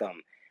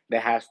system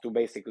that has to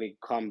basically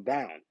come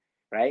down,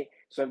 right?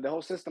 So if the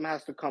whole system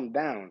has to come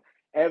down,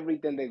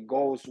 everything that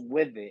goes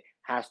with it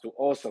has to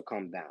also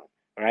come down,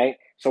 right?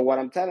 So what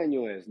I'm telling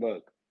you is,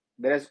 look,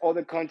 there's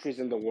other countries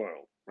in the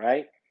world,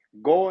 right?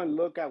 Go and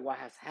look at what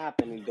has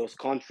happened in those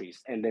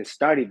countries and then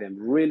study them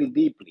really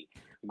deeply.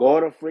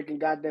 Go to freaking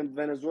goddamn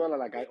Venezuela,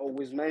 like I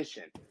always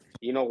mention.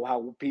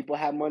 How people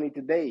have money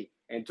today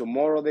and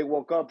tomorrow they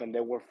woke up and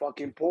they were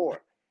fucking poor.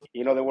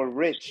 They were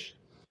rich.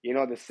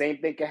 The same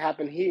thing can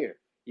happen here.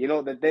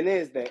 The thing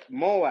is that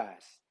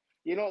MOAS,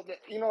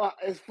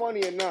 it's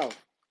funny enough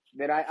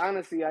that I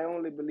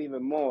only believe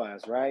in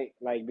MOAS, right?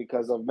 Like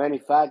because of many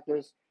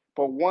factors.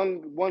 But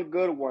one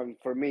good one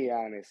for me,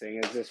 honestly,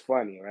 and it's just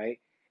funny, right?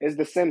 Is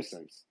The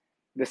Simpsons.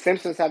 The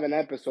Simpsons have an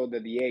episode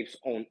that the apes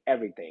own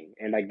everything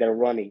and like they're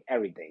running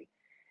everything.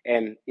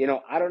 And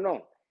I don't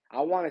know.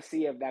 I want to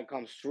see if that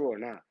comes true or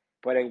not.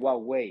 But in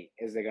what way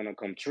is it gonna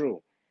come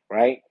true?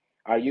 Right?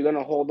 Are you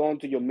gonna hold on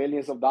to your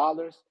millions of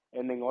dollars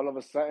and then all of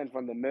a sudden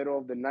from the middle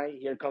of the night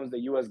here comes the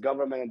US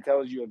government and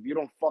tells you if you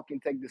don't fucking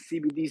take the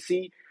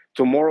CBDC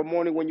tomorrow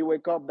morning when you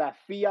wake up, that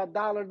fiat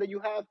dollar that you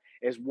have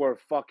is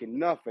worth fucking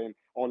nothing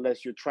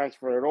unless you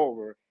transfer it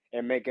over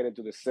and make it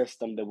into the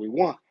system that we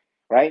want,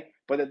 right?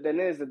 But the thing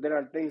is that there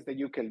are things that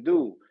you can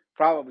do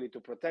probably to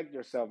protect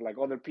yourself, like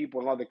other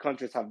people in other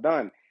countries have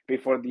done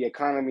before the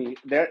economy,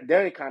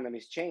 their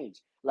economies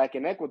change. Like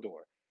in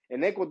Ecuador.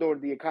 In Ecuador,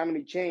 the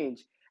economy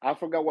changed. I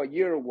forgot what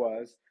year it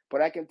was,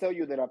 but I can tell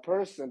you that a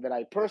person that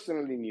I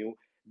personally knew,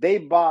 they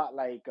bought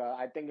like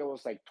I think it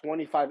was like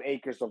 25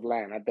 acres of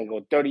land, I think,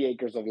 or 30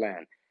 acres of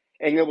land,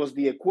 and it was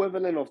the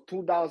equivalent of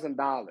 $2,000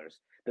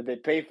 that they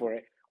pay for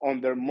it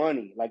on their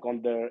money, like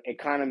on their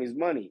economy's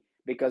money,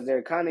 because their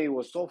economy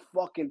was so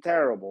fucking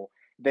terrible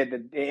that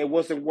it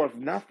wasn't worth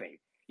nothing.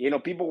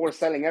 People were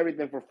selling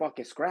everything for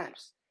fucking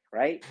scraps,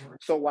 right?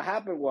 So what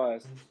happened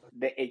was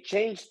that it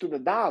changed to the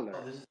dollar,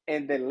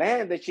 and the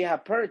land that she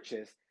had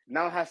purchased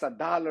now has a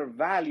dollar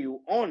value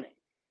on it.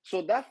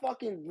 So that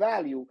fucking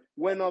value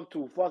went up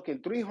to fucking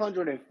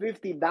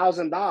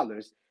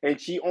 $350,000,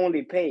 and she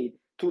only paid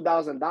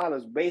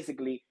 $2,000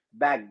 basically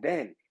back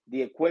then,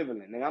 the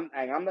equivalent. And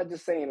I'm not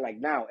just saying like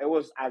now. It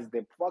was as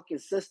the fucking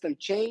system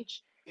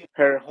changed,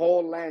 her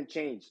whole land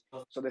changed.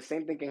 So the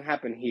same thing can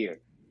happen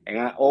here. And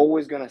I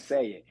always gonna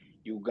say it.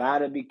 You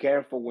gotta be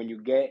careful when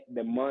you get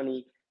the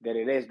money that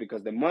it is,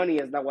 because the money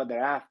is not what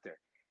they're after.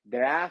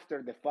 They're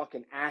after the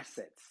fucking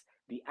assets,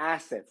 the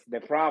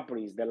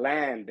properties, the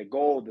land, the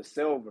gold, the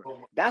silver.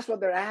 That's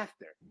what they're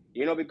after.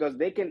 Because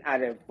they can,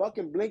 at a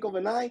fucking blink of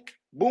an eye,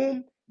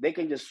 boom, they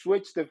can just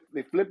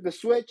they flip the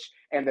switch,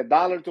 and the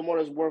dollar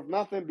tomorrow is worth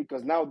nothing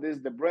because now this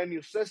is the brand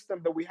new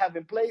system that we have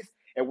in place,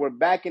 and we're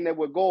backing it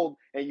with gold.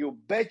 And you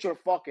bet your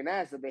fucking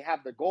ass that they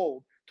have the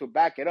gold to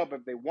back it up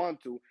if they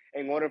want to,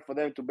 in order for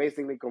them to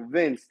basically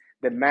convince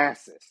the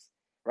masses,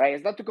 right?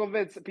 It's not to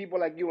convince people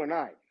like you and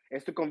I.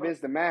 It's to convince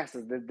the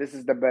masses that this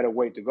is the better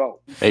way to go.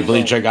 Hey,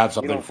 Bleach, So, I got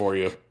something for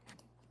you.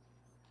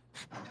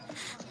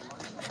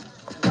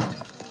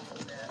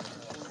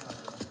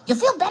 You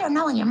feel better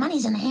knowing your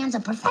money's in the hands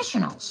of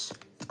professionals.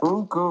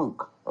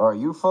 Ook. Are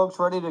you folks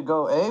ready to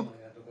go ape?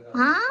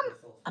 Mom?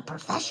 A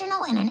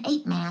professional in an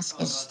ape mask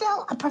is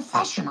still a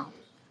professional.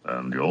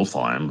 And you'll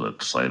find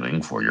that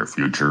saving for your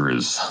future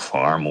is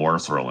far more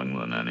thrilling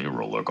than any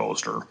roller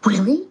coaster.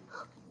 Really?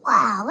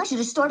 Wow, I should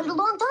have started a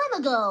long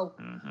time ago.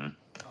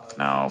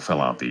 Now fill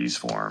out these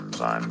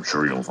forms. I'm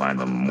sure you'll find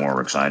them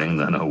more exciting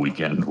than a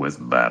weekend with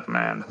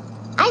Batman.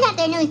 I got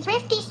their new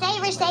Thrifty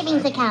Saver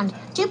Savings Account.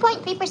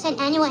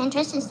 2.3% annual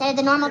interest instead of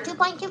the normal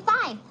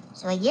 2.25.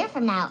 So a year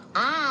from now,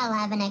 I'll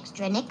have an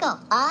extra nickel.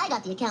 I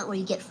got the account where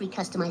you get free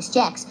customized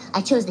checks.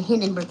 I chose the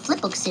Hindenburg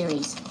Flipbook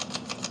series.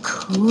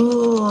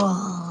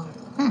 Cool.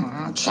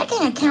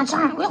 Checking accounts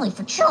aren't really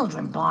for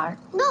children, Bart.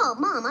 No,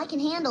 Mom, I can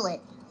handle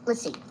it.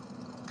 Let's see.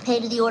 Pay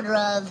to the order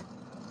of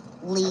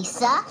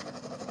Lisa,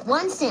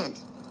 1 cent,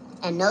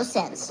 and no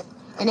cents.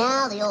 And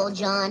now the old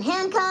John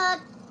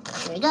Hancock.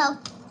 Here we go.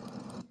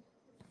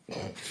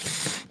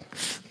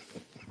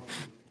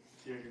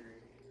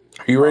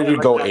 Are you ready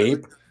to go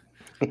ape?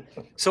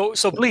 So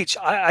Bleach,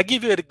 I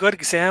give you a good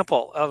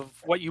example of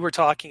what you were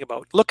talking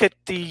about. Look at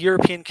the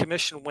European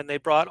Commission when they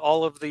brought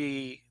all of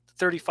the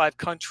 35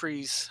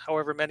 countries,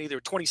 however many, there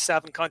were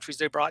 27 countries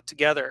they brought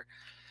together.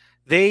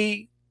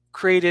 They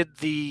created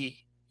the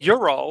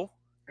euro,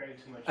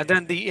 and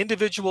then the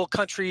individual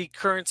country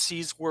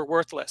currencies were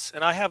worthless.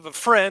 And I have a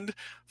friend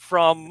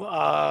from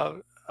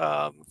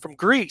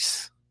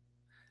Greece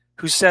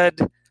who said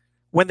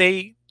when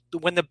the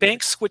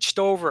banks switched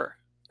over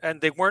and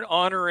they weren't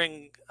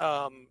honoring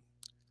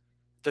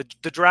the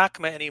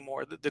drachma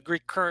anymore, the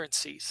Greek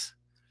currencies,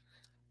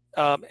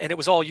 and it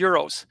was all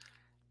euros.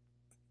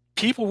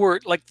 People were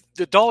like,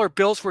 the dollar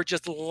bills were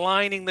just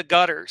lining the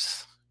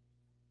gutters.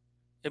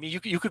 I mean,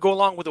 you could go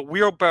along with a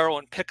wheelbarrow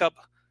and pick up,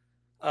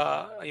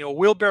 a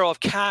wheelbarrow of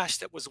cash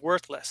that was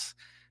worthless.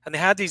 And they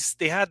had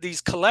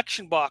these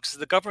collection boxes.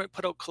 The government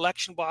put out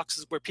collection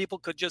boxes where people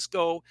could just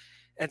go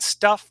and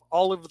stuff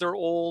all of their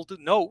old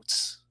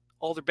notes,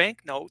 all their bank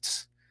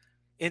notes,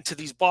 into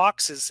these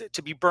boxes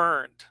to be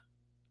burned.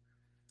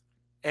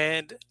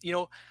 And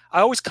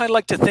I always kind of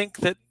like to think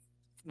that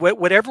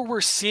whatever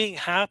we're seeing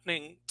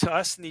happening to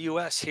us in the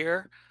U.S.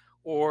 here,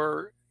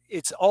 or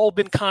it's all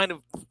been kind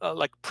of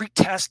like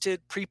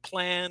pre-tested,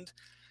 pre-planned.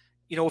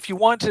 If you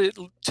want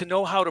to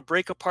know how to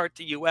break apart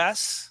the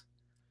U.S.,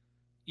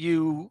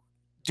 you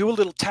do a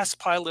little test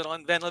pilot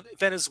on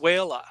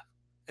Venezuela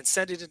and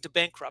send it into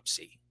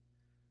bankruptcy.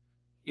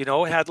 It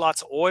had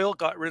lots of oil,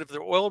 got rid of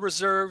their oil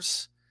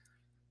reserves.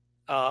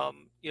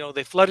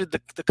 They flooded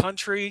the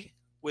country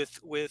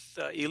with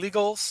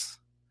illegals.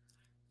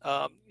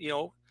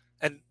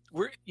 And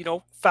we're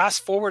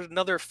fast forward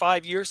another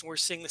 5 years and we're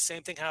seeing the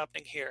same thing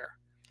happening here.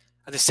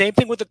 And the same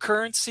thing with the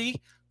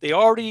currency. They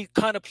already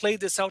kind of played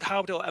this out,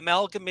 how to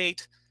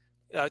amalgamate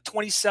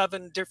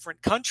 27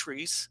 different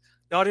countries,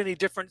 not any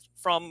different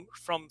from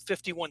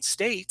 51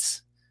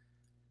 states,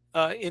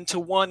 into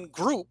one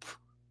group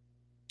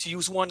to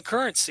use one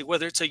currency,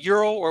 whether it's a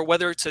euro or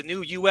whether it's a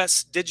new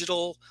U.S.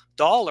 digital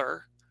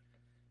dollar.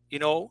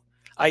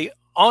 I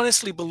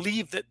honestly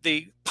believe that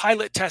they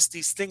pilot test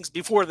these things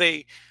before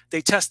they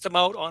test them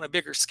out on a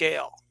bigger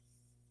scale.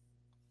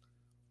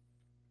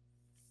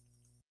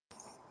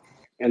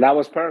 And that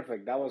was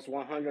perfect. That was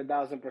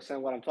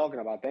 100,000% what I'm talking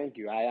about. Thank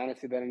you. I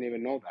honestly didn't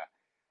even know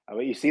that. I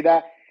mean, you see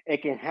that?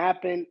 It can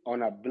happen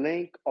on a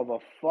blink of a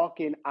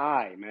fucking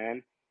eye,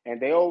 man.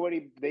 And they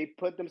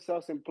put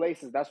themselves in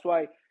places. That's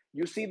why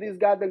you see these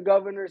goddamn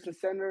governors and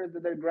senators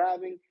that they're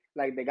grabbing.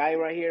 Like the guy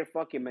right here,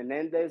 fucking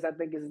Menendez, I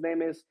think his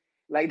name is.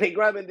 Like, they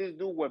grabbing this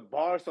dude with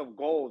bars of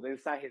gold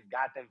inside his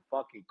goddamn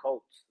fucking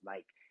coats.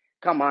 Like,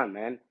 come on,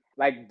 man.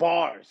 Like,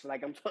 bars.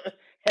 Like, I'm talking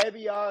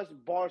heavy-ass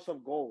bars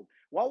of gold.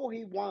 Why would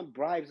he want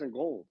bribes and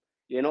gold?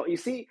 You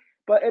see?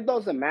 But it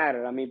doesn't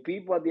matter. I mean,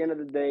 people, at the end of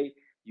the day,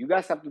 you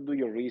guys have to do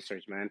your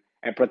research, man,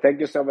 and protect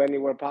yourself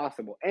anywhere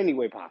possible, any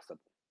way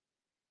possible.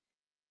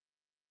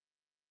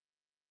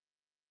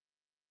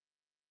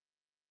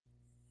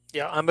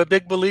 Yeah, I'm a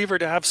big believer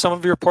to have some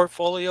of your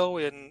portfolio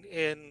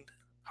in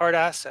hard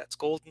assets,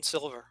 gold and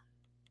silver.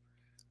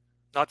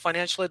 Not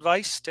financial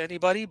advice to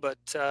anybody, but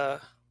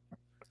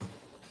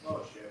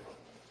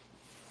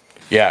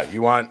Yeah,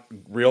 you want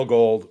real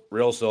gold,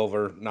 real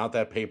silver, not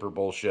that paper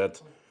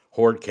bullshit.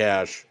 Hoard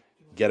cash,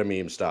 get a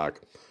meme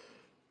stock.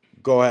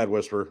 Go ahead,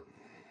 Whisper.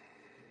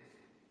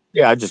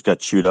 Yeah, I just got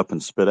chewed up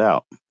and spit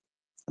out.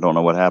 I don't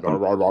know what happened.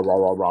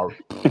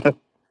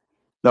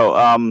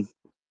 No,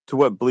 to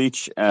what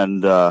Bleach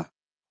and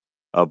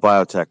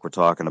biotech were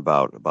talking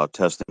about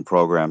testing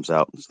programs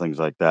out and things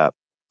like that.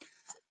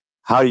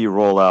 How do you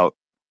roll out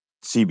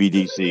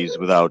CBDCs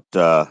without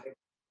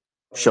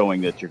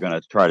showing that you're going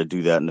to try to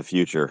do that in the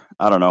future?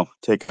 I don't know.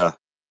 Take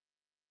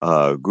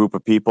a group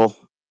of people,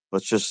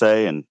 let's just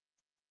say, and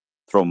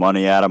throw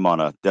money at them on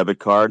a debit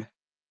card.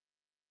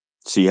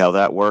 See how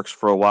that works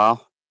for a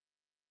while,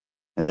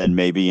 and then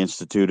maybe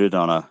institute it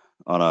on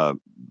a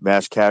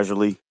mass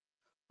casualty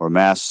or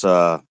mass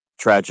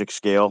tragic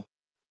scale,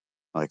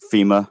 like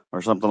FEMA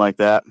or something like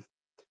that.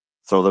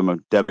 Throw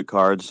them debit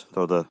cards.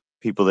 Throw the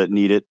people that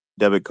need it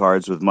debit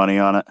cards with money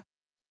on it.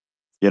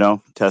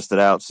 Test it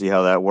out, see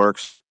how that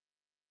works.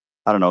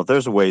 I don't know.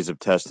 There's ways of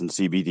testing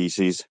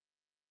CBDCs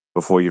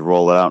before you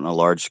roll it out on a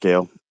large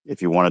scale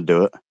if you want to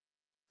do it.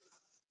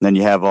 Then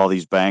you have all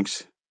these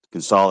banks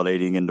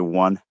consolidating into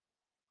one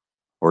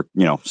or,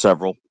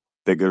 several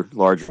bigger,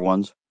 larger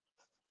ones.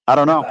 I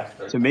don't know.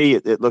 To me,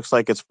 it looks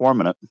like it's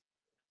forming it.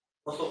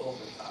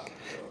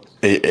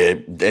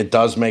 It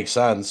does make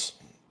sense.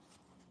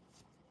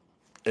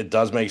 It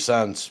does make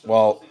sense.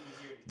 Well,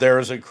 there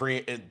is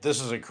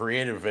this is a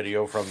creative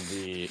video from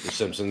the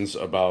Simpsons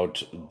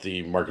about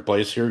the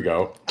marketplace. Here we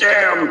go.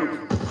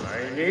 Damn!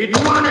 I need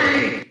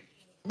money!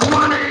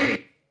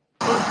 Money!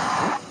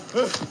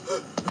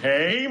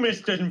 Hey,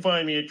 Miss doesn't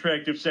find me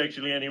attractive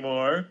sexually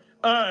anymore.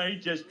 I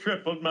just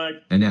tripled my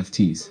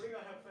NFTs.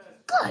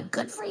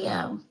 Good for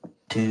you.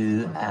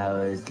 2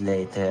 hours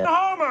later.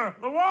 Homer,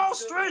 the Wall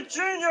Street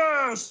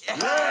genius! Hey,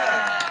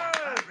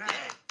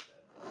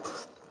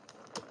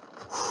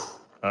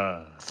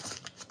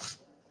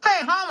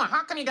 Homer,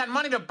 how come you got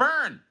money to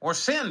burn? Or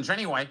singe,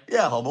 anyway?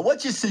 Yeah, Homer,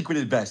 what's your secret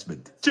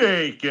investment?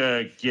 Take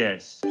a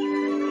guess.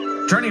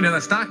 Turning to the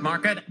stock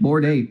market.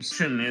 Bored apes.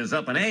 Is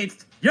up an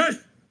eighth. Yes!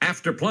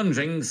 After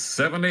plunging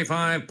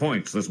 75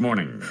 points this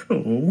morning.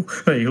 Oh,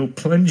 I hope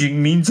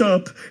plunging means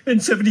up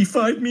and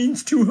 75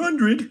 means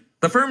 200.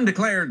 The firm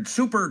declared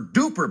super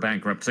duper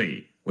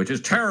bankruptcy, which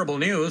is terrible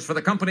news for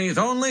the company's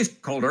only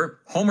stockholder,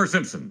 Homer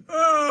Simpson.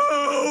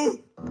 Oh!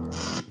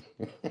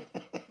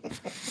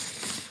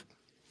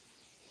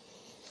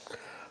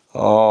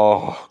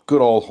 Oh,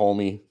 good old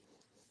homie.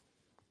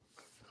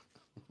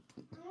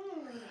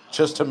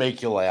 Just to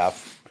make you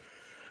laugh.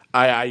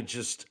 I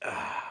just...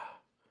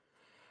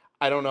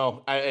 I don't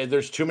know.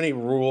 There's too many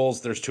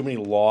rules. There's too many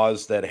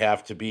laws that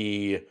have to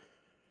be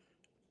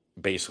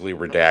basically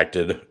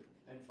redacted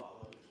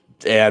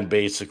and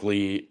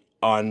basically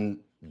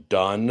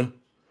undone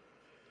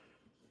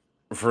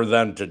for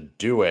them to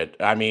do it.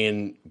 I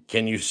mean,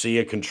 can you see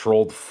a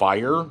controlled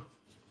fire?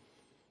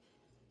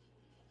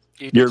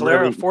 You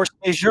declare a force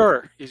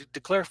majeure. You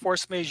declare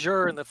force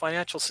majeure in the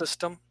financial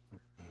system.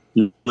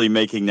 You're really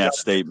making that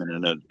statement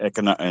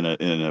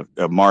in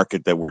a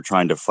market that we're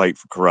trying to fight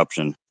for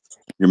corruption.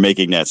 You're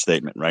making that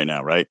statement right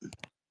now, right?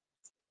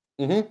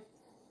 Mm-hmm.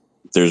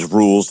 There's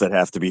rules that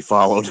have to be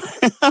followed.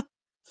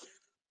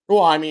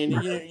 Well, I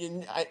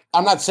mean,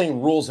 I'm not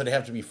saying rules that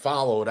have to be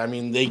followed. I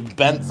mean, they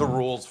bent the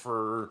rules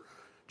for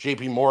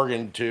J.P.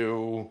 Morgan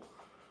to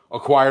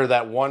acquire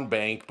that one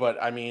bank.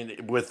 But, I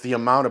mean, with the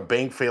amount of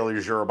bank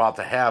failures you're about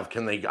to have,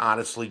 can they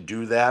honestly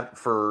do that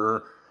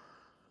for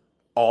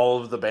all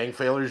of the bank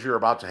failures you're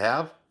about to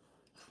have?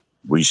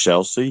 We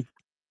shall see.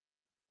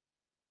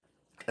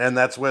 And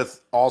that's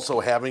with also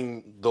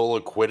having the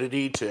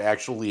liquidity to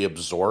actually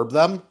absorb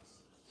them?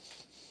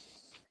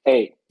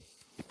 Hey,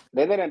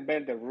 they didn't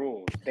bend the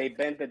rules. They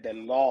bended the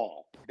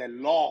law. The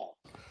law.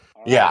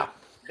 All right? Yeah.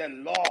 The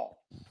law.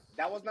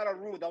 That was not a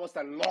rule. That was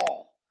the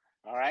law.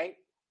 All right?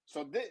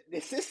 So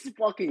this is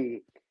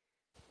fucking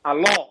a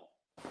law.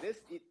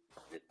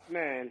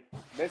 Man,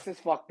 this is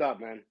fucked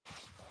up, man.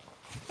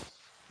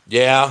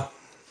 Yeah.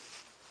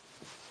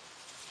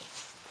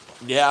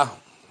 Yeah.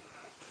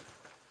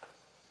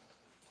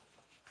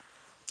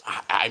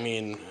 I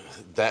mean,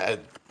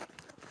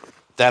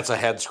 that's a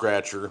head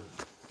scratcher.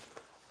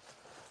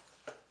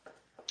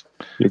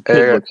 Your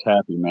kid looks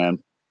happy, man.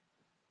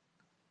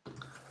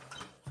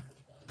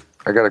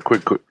 I got a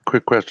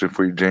quick question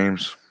for you,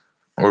 James,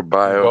 or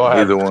Bio, Go ahead.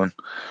 either one.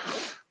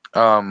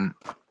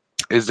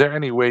 Is there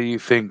any way you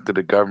think that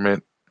the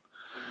government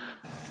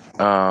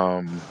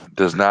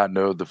does not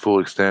know the full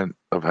extent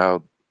of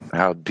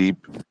how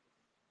deep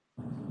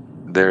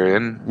they're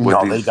in?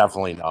 No, they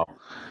definitely know.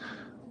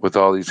 With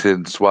all these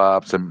hidden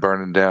swaps and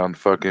burning down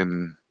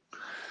fucking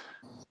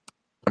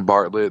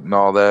Bartlett and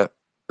all that.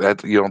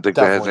 That you don't think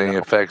that has any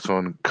effects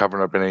on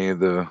covering up any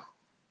of the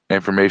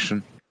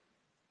information?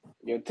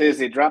 Yo,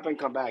 Tizzy, drop and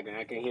come back, and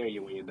I can hear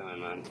you when you're done,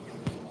 man.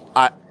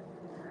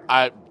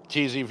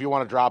 TZ, if you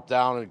want to drop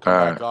down and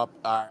come back up,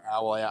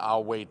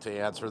 I'll wait to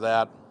answer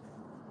that.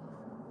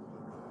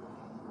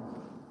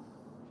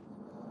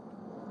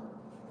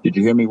 Did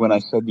you hear me when I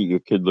said that your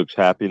kid looks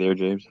happy there,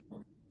 James?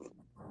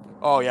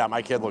 Oh yeah,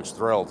 my kid looks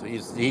thrilled.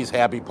 He's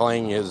happy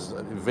playing his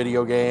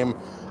video game.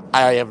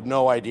 I have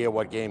no idea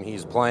what game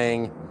he's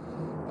playing.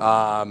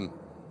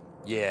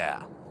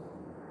 Yeah.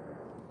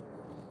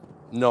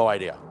 No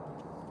idea.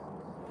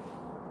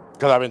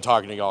 Because I've been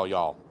talking to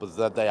y'all. But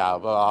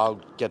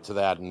I'll get to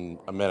that in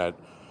a minute.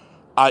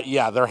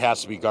 Yeah, there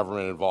has to be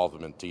government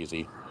involvement,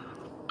 TZ.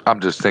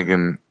 I'm just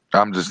thinking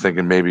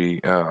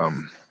maybe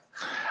to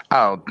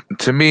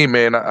me,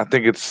 man, I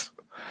think it's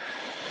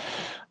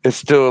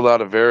still a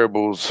lot of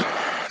variables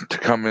to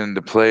come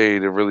into play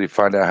to really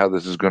find out how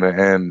this is going to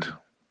end.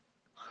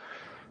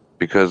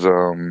 Because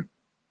I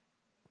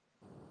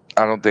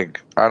don't think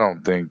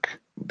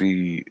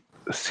the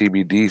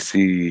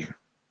CBDC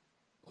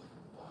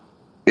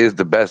is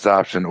the best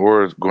option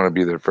or is going to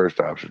be their first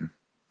option.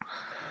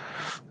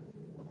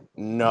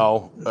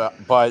 No,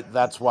 but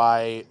that's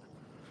why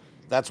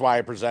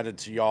I presented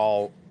to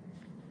y'all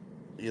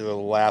either the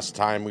last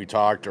time we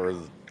talked or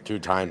 2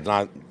 times,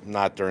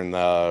 not during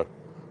the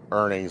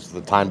earnings.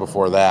 The time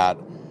before that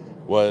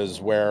was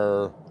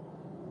where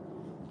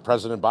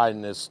President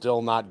Biden is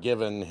still not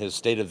given his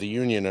State of the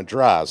Union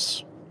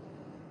address.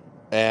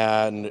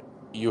 And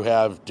you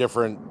have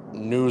different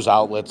news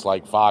outlets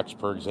like Fox,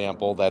 for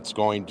example, that's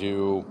going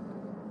to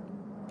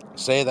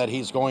say that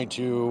he's going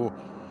to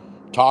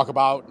talk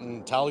about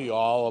and tell you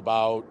all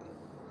about,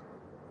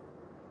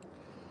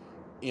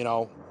 you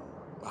know,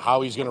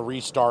 how he's going to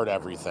restart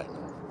everything.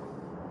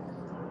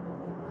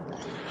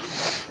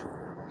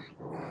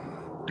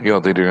 You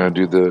don't think they're going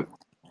to do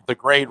the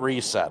Great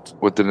Reset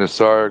with the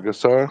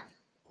Gassar?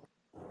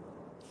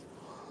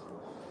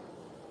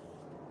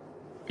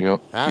 You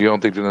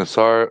don't think the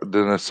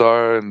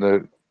Nassar and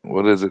the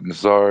what is it,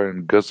 Nassar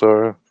and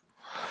Gassar?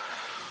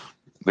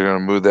 They're going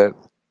to move that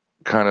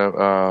kind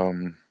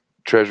of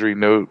treasury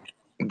note,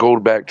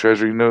 gold-backed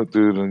treasury note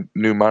through the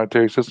new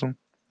monetary system?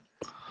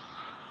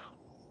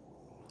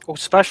 Oh,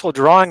 special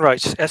drawing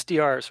rights,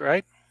 SDRs,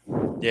 right?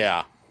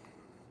 Yeah.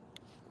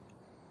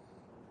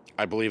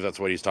 I believe that's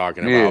what he's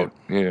talking Yeah, about.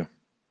 yeah.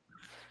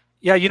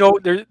 Yeah,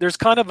 there's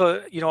kind of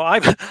a,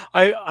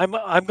 I'm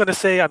going to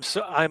say I'm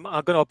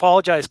going to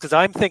apologize because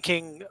I'm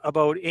thinking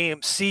about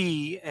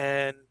AMC,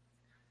 and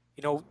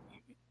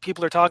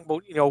people are talking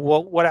about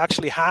well, what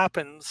actually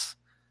happens.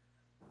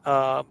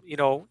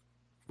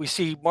 We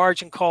see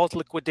margin calls,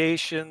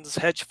 liquidations,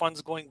 hedge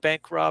funds going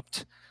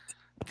bankrupt.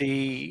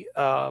 The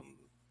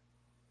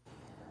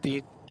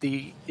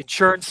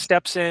insurance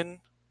steps in.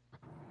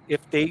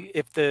 If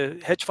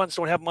the hedge funds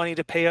don't have money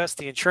to pay us,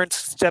 the insurance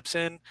steps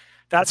in.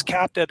 That's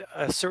capped at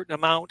a certain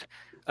amount,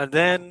 and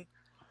then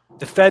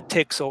the Fed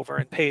takes over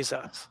and pays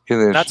us.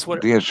 Yeah, That's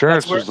what the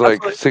insurance is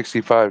like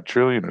 65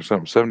 trillion or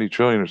something, 70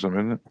 trillion or something,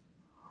 isn't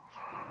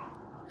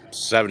it?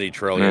 70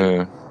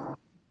 trillion.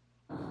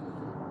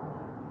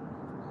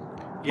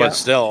 Yeah. But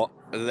still,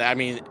 I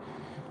mean,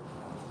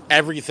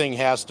 everything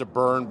has to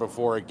burn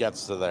before it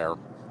gets to there.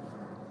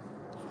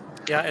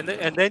 Yeah,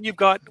 and then you've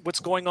got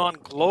what's going on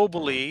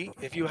globally.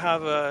 If you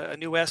have a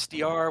new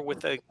SDR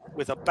with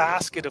a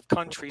basket of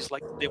countries,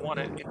 like they want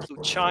to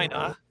include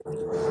China,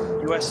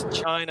 U.S. and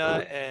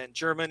China and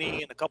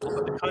Germany and a couple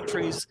of other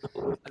countries,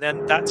 and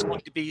then that's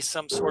going to be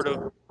some sort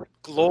of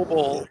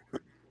global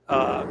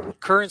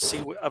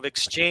currency of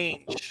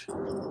exchange.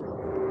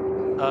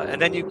 And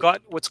then you've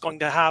got what's going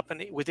to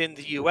happen within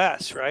the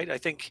U.S., right? I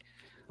think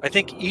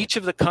each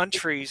of the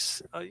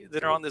countries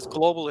that are on this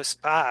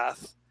globalist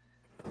path,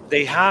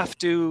 they have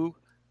to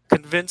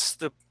convince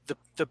the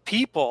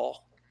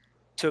people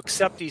to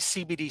accept these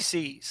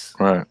CBDCs.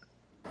 Right.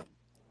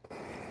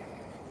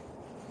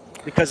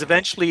 Because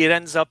eventually it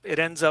ends up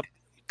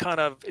kind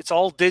of, it's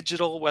all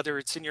digital, whether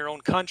it's in your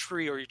own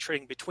country or you're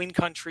trading between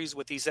countries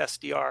with these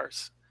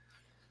SDRs.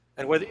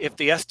 And if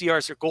the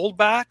SDRs are gold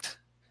backed,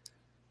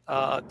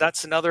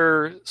 that's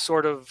another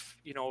sort of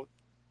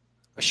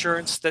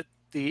assurance that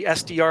the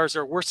SDRs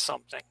are worth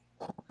something.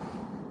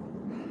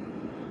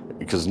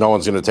 Because no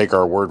one's going to take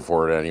our word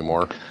for it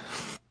anymore.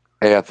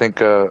 Hey, I think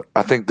the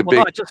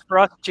not just for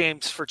us,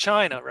 James, for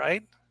China,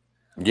 right?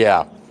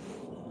 Yeah.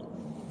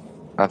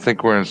 I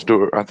think we're in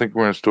store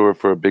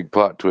for a big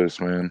plot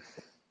twist, man.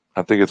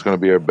 I think it's going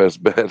to be our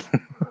best bet.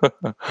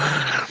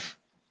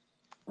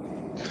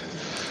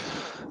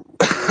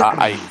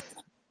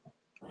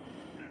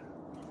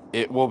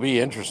 It will be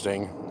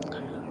interesting.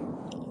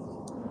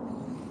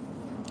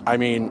 I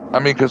mean,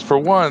 because for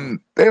one,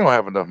 they don't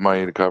have enough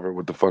money to cover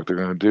what the fuck they're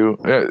going to do.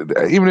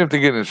 Even if they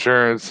get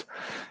insurance,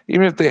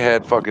 even if they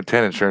had fucking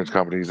 10 insurance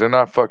companies, they're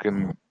not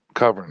fucking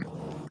covering.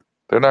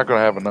 They're not going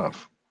to have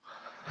enough.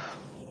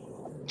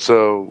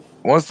 So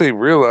once they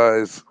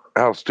realize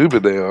how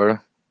stupid they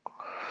are,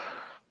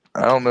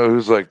 I don't know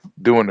who's like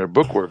doing their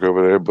bookwork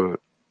over there,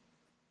 but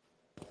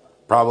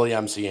probably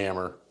MC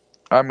Hammer.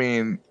 I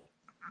mean,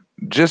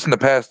 just in the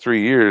past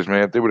 3 years,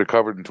 man, if they would have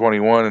covered in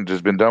 21 and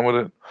just been done with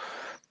it,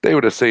 they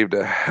would have saved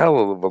a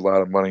hell of a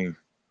lot of money.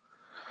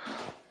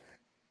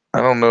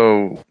 I don't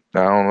know,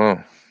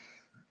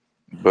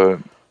 but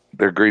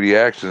their greedy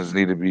actions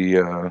need to be,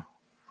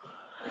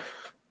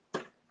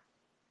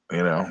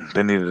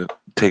 they need to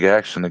take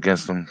action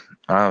against them,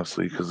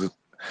 honestly, because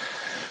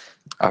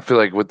I feel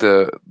like with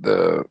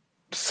the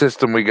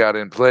system we got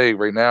in play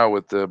right now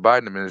with the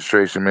Biden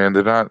administration, man,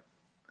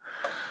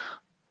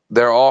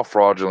 they're all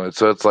fraudulent.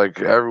 So it's like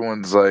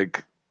everyone's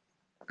like,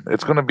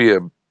 it's going to be a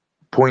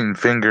pointing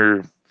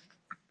finger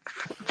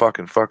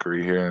fucking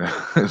fuckery here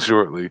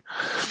shortly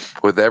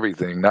with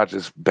everything, not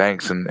just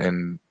banks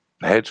and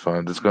hedge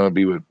funds. It's going to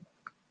be with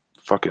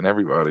fucking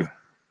everybody.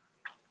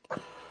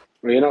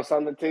 Well, you know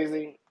something,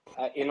 Teasy?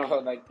 You know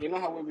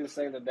how we've been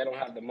saying that they don't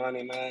have the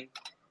money, man.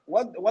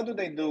 What do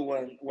they do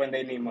when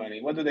they need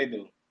money? What do they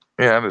do?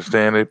 Yeah, I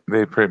understand.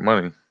 They print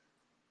money.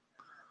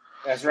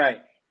 That's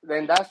right.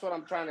 Then that's what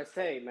I'm trying to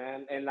say,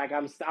 man. And like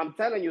I'm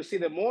telling you, see,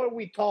 the more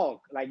we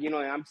talk, like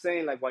I'm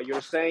saying, like what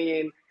you're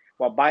saying,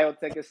 what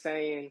biotech is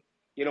saying,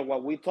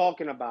 what we're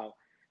talking about,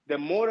 the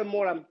more and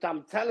more I'm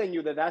telling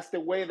you that's the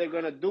way they're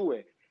gonna do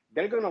it.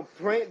 They're gonna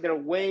print their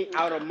way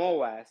out of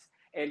MOAS,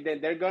 and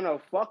then they're gonna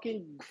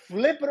fucking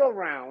flip it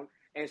around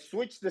and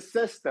switch the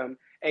system.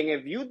 And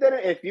if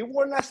you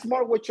were not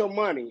smart with your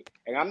money,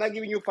 and I'm not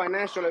giving you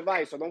financial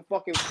advice, so don't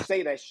fucking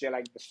say that shit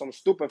like some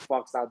stupid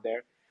fucks out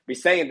there be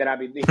saying that I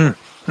be different.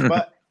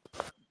 But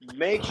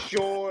make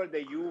sure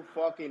that you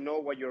fucking know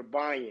what you're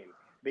buying,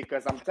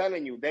 because I'm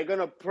telling you, they're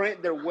gonna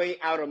print their way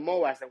out of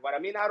MOAS. And what I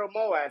mean out of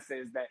MOAS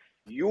is that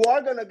you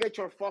are gonna get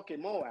your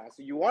fucking MOAS.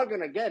 You are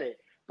gonna get it.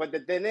 But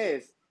the thing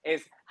is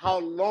how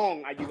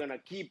long are you gonna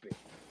keep it?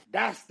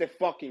 That's the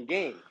fucking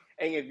game.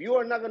 And if you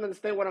are not gonna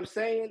understand what I'm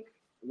saying,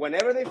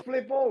 whenever they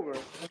flip over,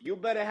 you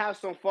better have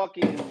some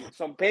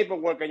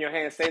paperwork in your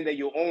hand saying that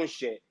you own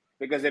shit.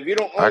 Because if you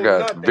don't I own got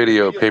nothing,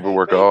 video you just own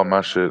paperwork of all paper,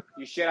 my shit.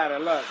 you shit out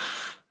of luck.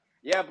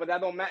 Yeah, but that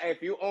don't matter.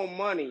 If you own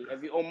money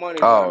is what I'm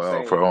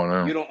Oh, for saying.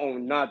 owning. You don't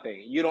own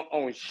nothing. You don't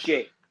own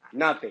shit.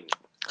 Nothing.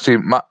 See,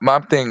 my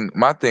thing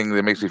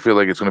that makes me feel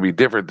like it's going to be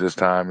different this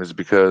time is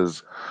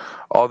because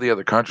all the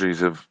other countries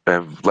have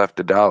left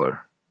the dollar.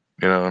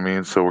 You know what I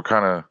mean? So we're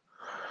kind of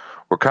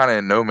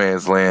in no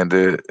man's land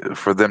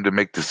for them to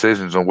make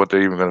decisions on what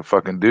they're even going to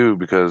fucking do.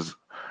 Because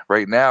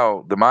right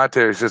now, the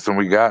monetary system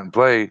we got in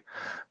play,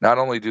 not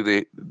only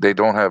do they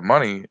don't have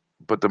money,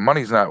 but the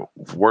money's not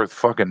worth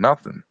fucking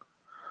nothing.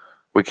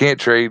 We can't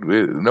trade.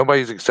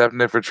 Nobody's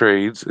accepting it for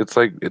trades. It's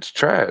like it's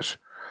trash.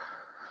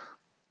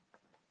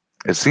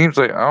 It seems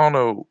like I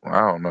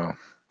don't know.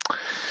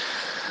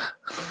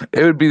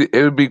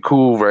 It would be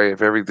cool, right,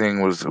 if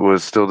everything was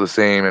still the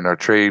same and our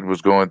trade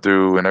was going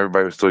through and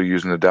everybody was still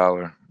using the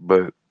dollar.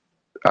 But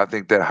I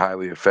think that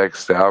highly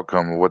affects the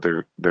outcome of what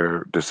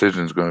their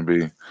decision is going to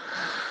be,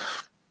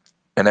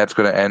 and that's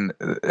going to end.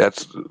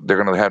 They're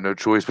going to have no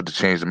choice but to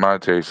change the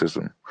monetary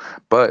system,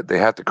 but they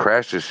have to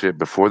crash this shit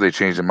before they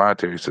change the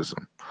monetary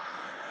system.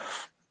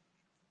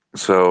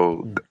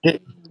 So ding,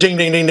 ding,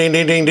 ding, ding,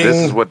 ding, ding, this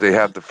is ding. what they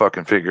have to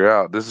fucking figure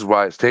out. This is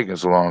why it's taking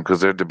so long,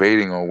 because they're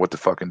debating on what to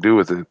fucking do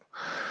with it.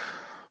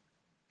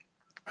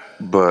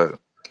 But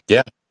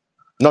yeah,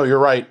 no, you're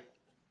right.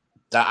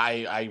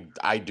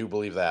 I do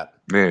believe that.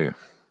 Yeah.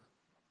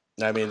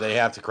 I mean, they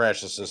have to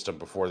crash the system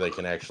before they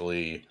can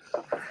actually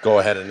go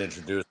ahead and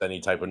introduce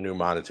any type of new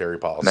monetary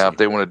policy. Now, if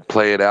they want to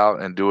play it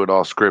out and do it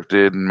all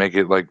scripted and make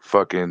it like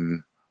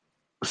fucking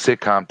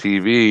sitcom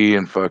TV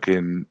and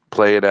fucking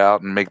play it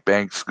out and make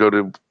banks go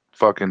to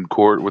fucking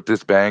court with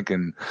this bank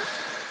and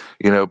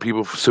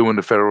people suing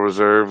the Federal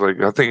Reserve,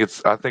 like I think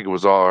it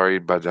was all already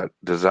by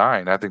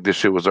design. I think this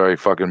shit was already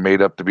fucking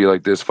made up to be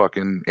like this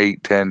fucking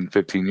 8, 10,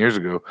 15 years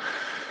ago.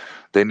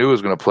 They knew it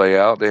was going to play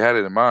out. They had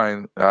it in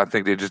mind. I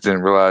think they just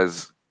didn't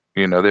realize,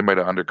 they might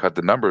have undercut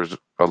the numbers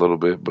a little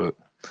bit, but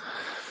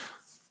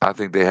I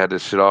think they had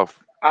this shit off.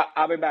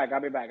 I'll be back,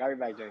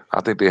 James. I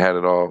think they had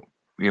it all,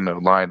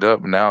 lined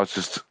up. Now it's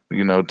just,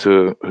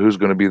 to who's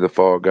going to be the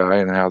fall guy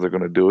and how they're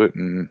going to do it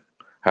and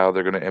how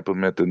they're going to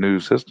implement the new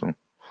system.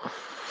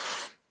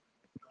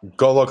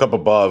 Go look up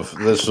above.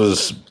 This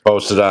was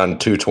posted on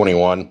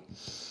 2/21.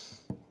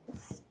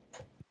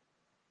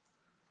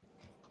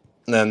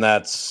 And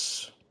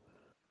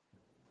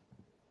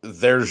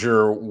there's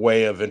your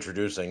way of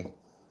introducing.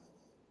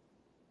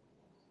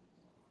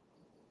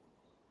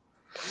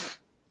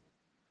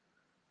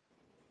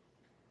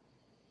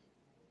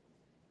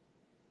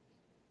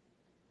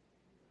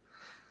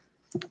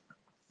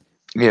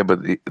 Yeah,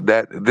 but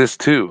this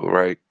too,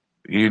 right?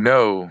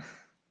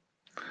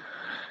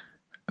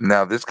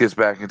 Now this gets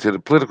back into the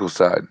political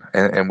side,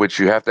 and which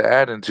you have to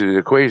add into the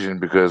equation,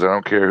 because I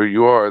don't care who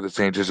you are, this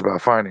ain't just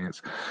about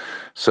finance.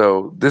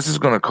 So this is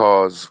going to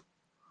cause,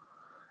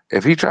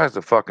 if he tries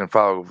to fucking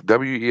follow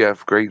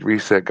WEF Great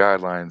Reset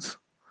guidelines,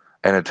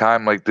 and a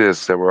time like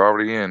this that we're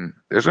already in,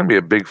 there's going to be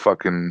a big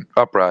fucking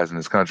uprising in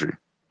this country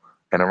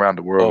and around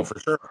the world. Oh, for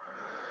sure.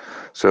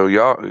 So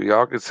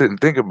y'all can sit and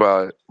think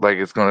about it like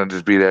it's going to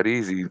just be that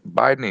easy.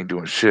 Biden ain't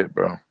doing shit,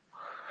 bro.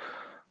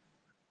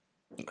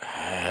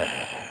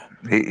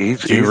 Do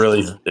you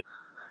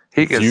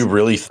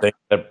really think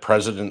that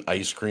President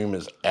Ice Cream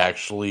is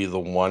actually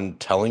the one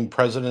telling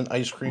President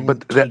Ice Cream?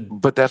 But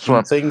that's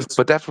what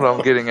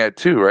I'm getting at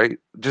too, right?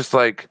 Just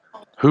like,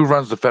 who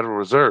runs the Federal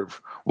Reserve?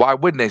 Why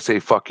wouldn't they say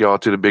fuck y'all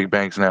to the big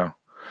banks now?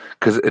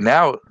 Because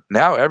now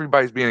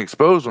everybody's being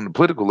exposed on the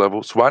political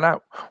level. So why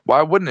not?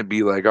 Why wouldn't it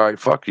be like, all right,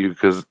 fuck you?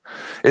 Because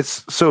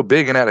it's so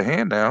big and out of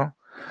hand now.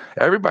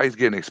 Everybody's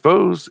getting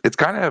exposed. It's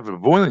kind of at a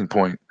boiling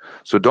point.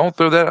 So don't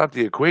throw that out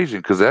the equation,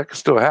 because that could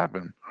still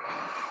happen.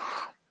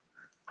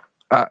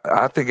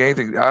 I think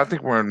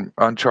we're in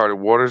uncharted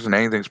waters and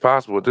anything's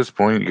possible at this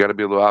point. You got to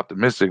be a little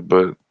optimistic,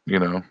 but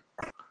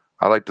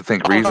I like to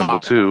think reasonable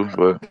too.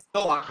 But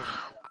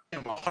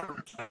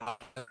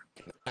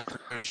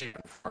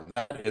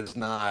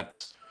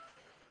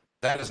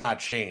that is not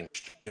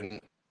changed.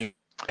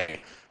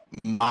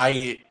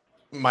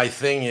 My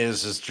thing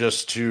is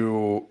just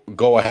to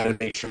go ahead and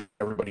make sure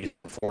everybody's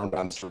informed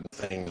on certain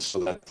things, so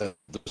that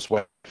this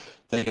way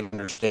they can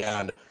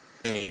understand.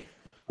 Hey,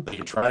 they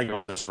can try to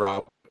go this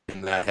route.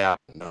 Can that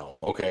happen? No.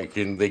 Okay.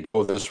 Can they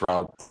go this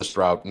route? This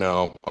route?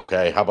 No.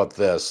 Okay. How about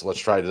this? Let's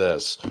try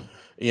this.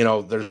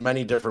 there's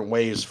many different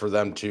ways for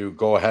them to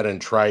go ahead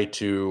and try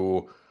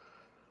to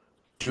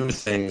do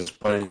things,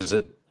 but is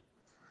it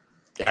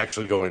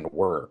actually going to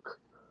work?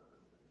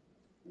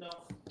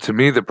 To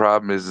me, the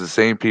problem is the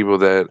same people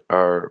that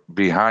are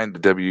behind the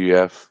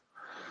WEF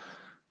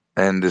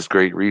and this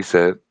Great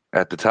Reset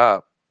at the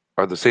top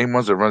are the same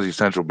ones that run these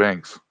central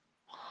banks.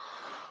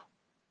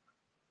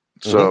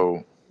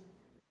 So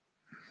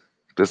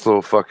this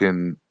little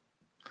fucking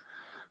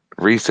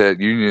reset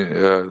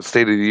union,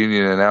 State of the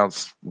Union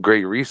announced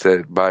Great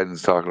Reset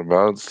Biden's talking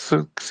about,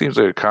 seems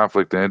like a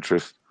conflict of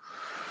interest.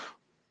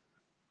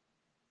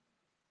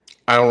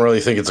 I don't really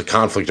think it's a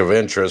conflict of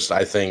interest.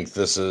 I think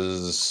this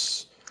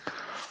is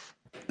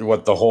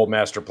what the whole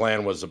master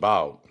plan was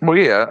about. Well,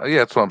 yeah,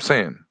 that's what I'm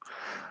saying.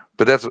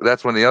 But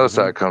that's when the other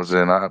side comes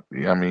in. I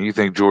mean, you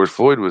think George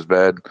Floyd was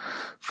bad?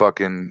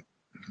 Fucking,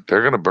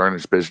 they're gonna burn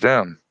this bitch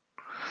down.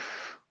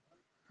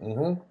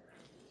 And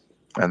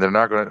they're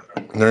not gonna.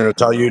 They're gonna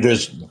tell you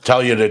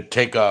to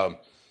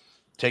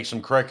take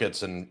some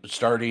crickets and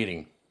start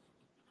eating.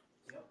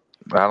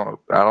 I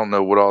don't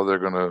know what all they're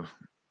gonna.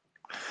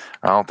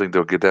 I don't think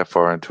they'll get that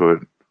far into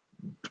it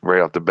right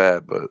off the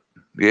bat. But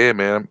yeah,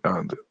 man,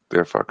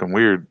 they're fucking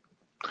weird.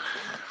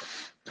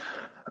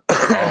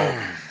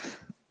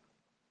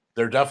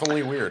 They're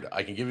definitely weird.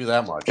 I can give you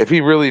that much. If he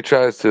really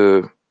tries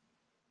to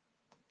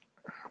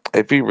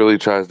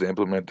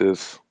implement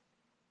this,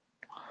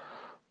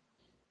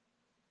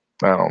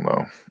 I don't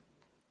know.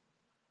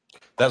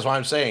 That's what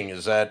I'm saying,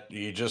 is that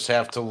you just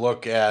have to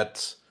look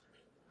at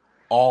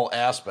all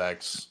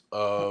aspects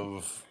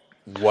of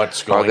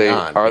what's going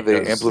on. Are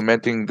they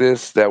implementing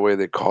this that way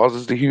that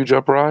causes the huge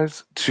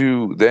uprise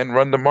to then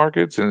run the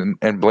markets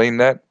and blame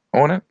that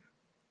on it?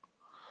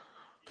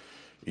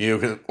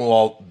 The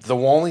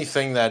only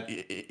thing that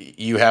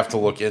you have to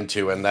look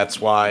into, and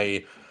that's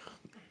why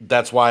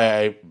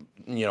I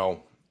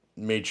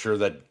made sure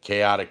that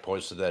Chaotic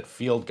posted that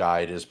field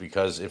guide, is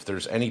because if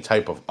there's any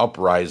type of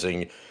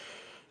uprising,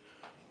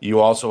 you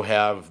also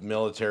have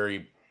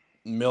military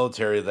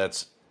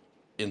that's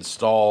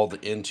installed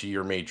into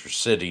your major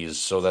cities,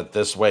 so that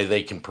this way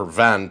they can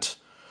prevent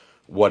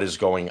what is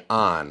going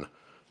on.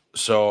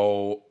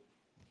 So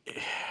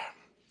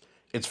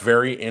it's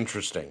very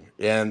interesting.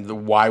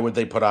 And why would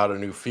they put out a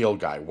new field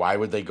guide? Why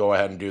would they go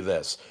ahead and do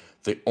this?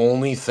 The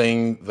only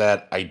thing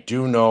that I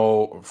do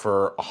know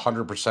for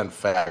 100%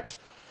 fact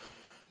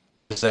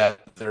is that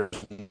there's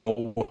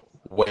no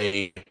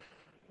way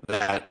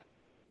that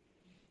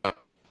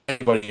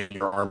anybody in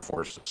your armed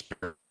forces,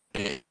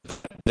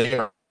 they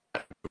are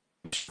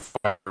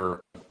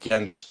fire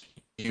against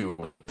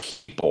you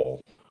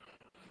people,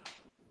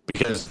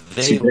 because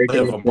they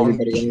live among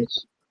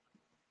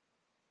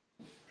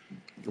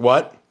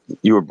What?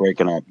 You were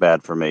breaking up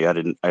bad for me.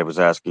 I was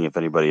asking if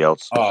anybody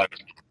else.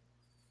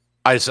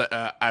 I said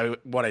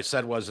what I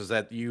said was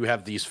that you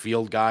have these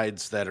field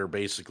guides that are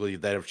basically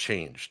that have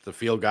changed. The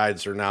field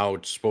guides are now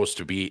supposed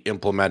to be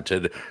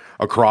implemented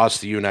across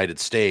the United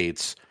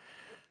States,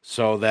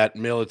 so that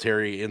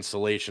military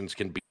installations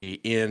can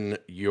be in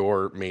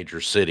your major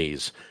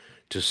cities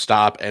to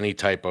stop any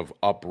type of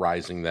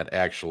uprising that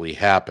actually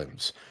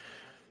happens.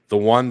 The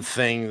one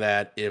thing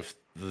that if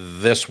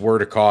this were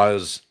to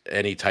cause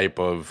any type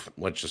of,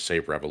 let's just say,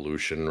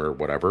 revolution or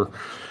whatever,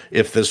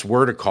 if this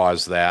were to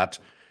cause that,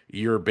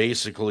 you're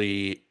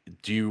basically,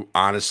 do you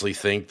honestly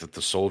think that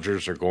the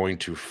soldiers are going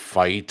to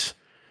fight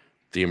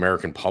the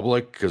American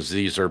public? Because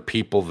these are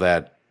people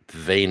that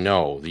they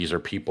know. These are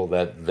people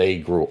that they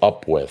grew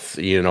up with,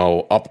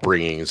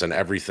 upbringings and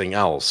everything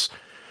else.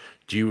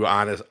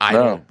 I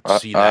don't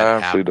see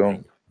that happening.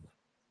 Don't.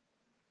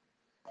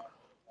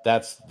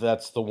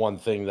 That's the one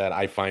thing that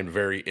I find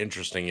very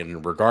interesting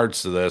in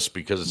regards to this,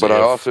 because. But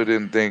I also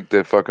didn't think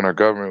that fucking our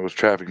government was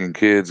trafficking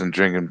kids and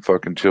drinking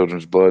fucking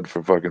children's blood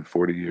for fucking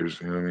 40 years.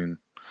 You know what I mean?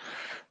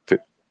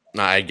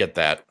 No, I get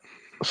that.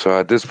 So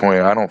at this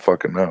point, I don't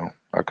fucking know.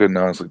 I couldn't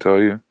honestly tell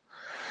you.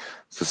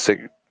 It's a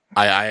sick.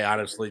 I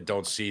honestly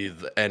don't see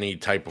any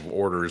type of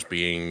orders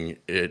being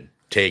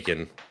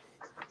taken.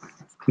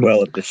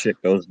 Well, if the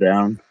shit goes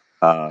down,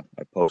 I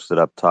posted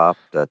up top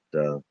that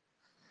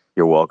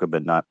you're welcome,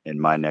 but not in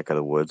my neck of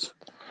the woods.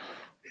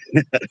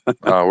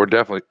 We're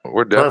definitely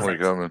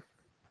coming.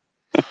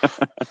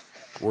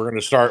 We're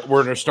gonna start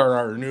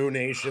our new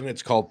nation.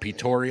 It's called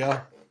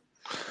Pretoria.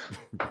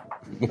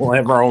 We'll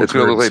have our own. It's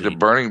gonna look like the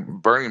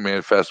Burning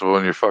Man festival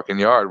in your fucking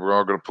yard. We're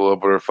all gonna pull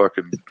up with our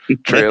fucking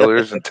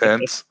trailers and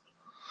tents.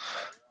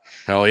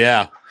 Hell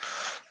yeah!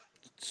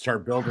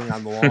 Start building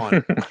on the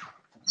lawn.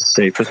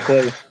 Safest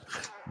place.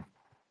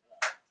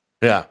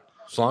 Yeah,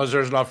 as long as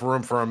there's enough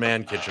room for a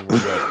man kitchen, we're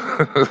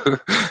good.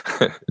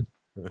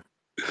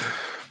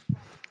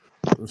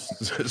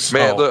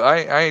 Man, look,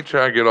 I ain't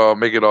trying to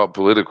make it all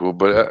political,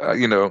 but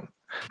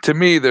to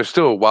me, there's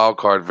still a wild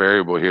card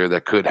variable here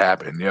that could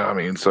happen. You know what I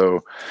mean?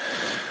 So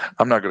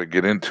I'm not going to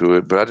get into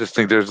it, but I just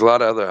think there's a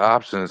lot of other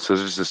options. So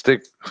just to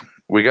stick,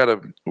 we gotta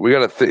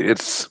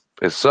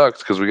it sucks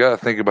because we gotta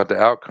think about the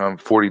outcome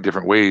 40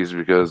 different ways,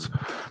 because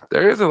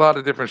there is a lot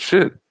of different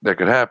shit that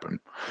could happen.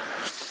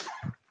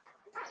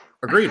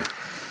 Agreed.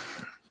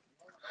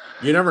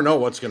 You never know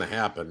what's going to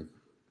happen.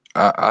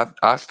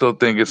 I still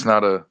think it's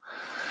not a.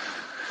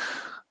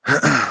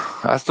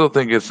 I still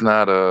think it's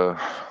not a.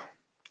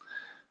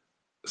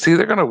 See,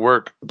 they're gonna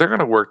work. They're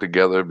gonna work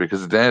together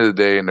because at the end of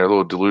the day, in their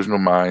little delusional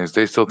minds,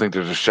 they still think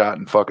there's a shot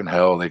in fucking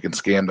hell they can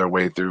scam their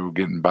way through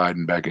getting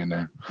Biden back in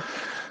there,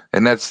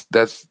 and that's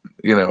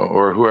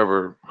or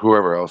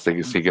whoever else they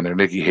can sneak in there,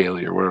 Nikki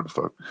Haley or whatever the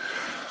fuck.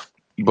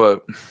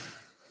 But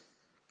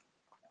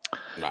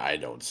I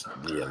don't.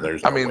 Yeah,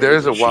 there's. I No mean, way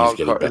there's that a she's wild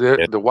getting card. back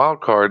in. The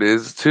wild card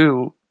is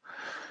too.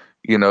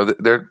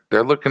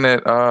 They're looking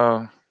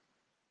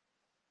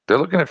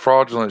at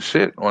fraudulent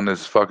shit on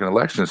this fucking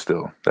election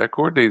still. That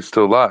court date's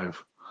still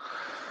live.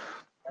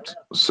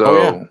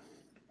 So,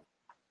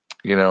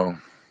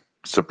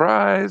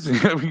 surprise!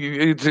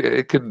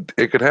 it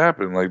could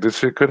happen. Like this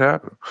shit could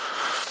happen.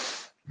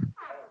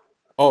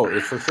 Oh,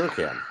 it for sure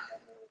can.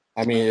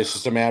 I mean, it's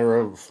just a matter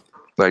of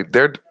like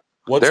they're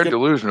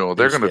delusional.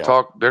 They're gonna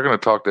talk. They're gonna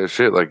talk that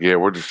shit. Like, yeah,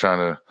 we're just trying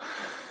to,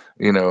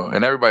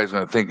 and everybody's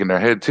gonna think in their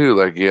head too.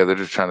 Like, yeah, they're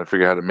just trying to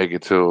figure out how to make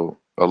it till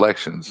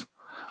elections.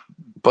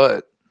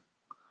 But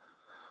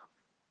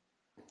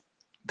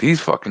these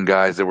fucking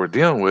guys that we're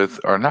dealing with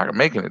are not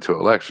making it to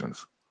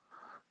elections.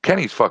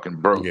 Kenny's fucking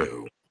broke.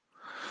 No.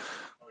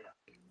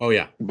 Oh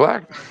yeah.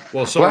 Black.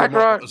 Well, so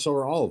BlackRock. So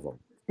are all of them.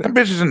 Them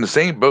bitches in the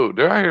same boat.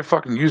 They're out here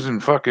fucking using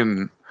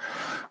fucking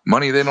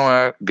money they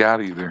don't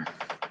got either.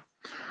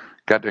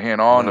 Got their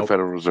hand on the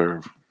Federal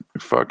Reserve.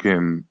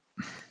 Fucking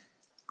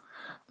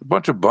a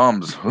bunch of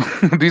bums.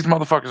 These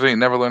motherfuckers ain't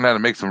never learned how to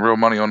make some real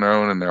money on their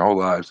own in their whole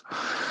lives.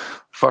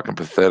 Fucking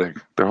pathetic.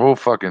 Their whole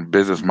fucking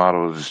business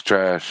model is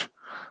trash.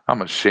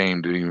 I'm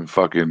ashamed to even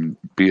fucking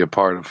be a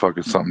part of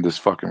fucking something this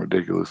fucking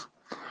ridiculous.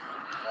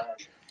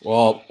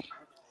 Well,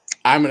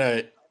 I'm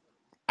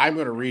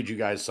gonna read you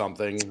guys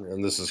something,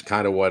 and this is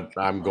kind of what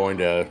I'm going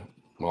to.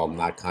 Well,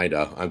 not kind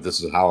of.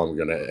 This is how I'm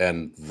going to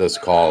end this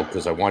call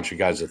because I want you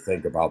guys to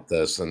think about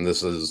this, and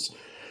this is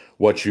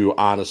what you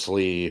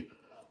honestly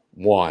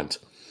want.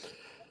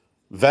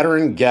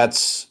 Veteran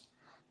gets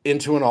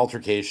into an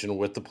altercation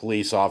with the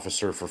police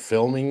officer for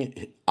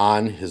filming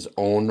on his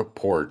own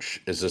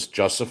porch. Is this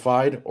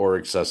justified or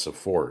excessive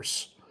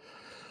force?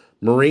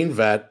 Marine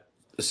vet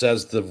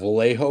says the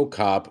Vallejo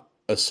cop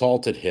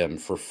assaulted him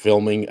for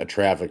filming a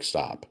traffic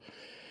stop.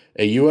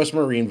 A U.S.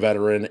 Marine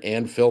veteran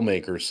and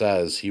filmmaker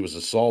says he was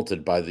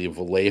assaulted by the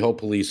Vallejo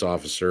police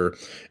officer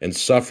and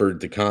suffered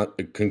the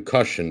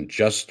concussion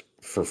just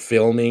for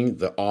filming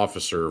the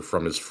officer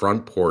from his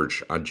front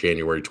porch on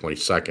January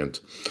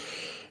 22nd.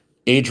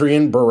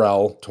 Adrian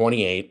Burrell,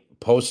 28,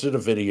 posted a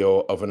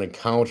video of an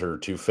encounter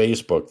to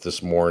Facebook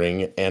this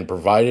morning and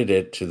provided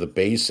it to the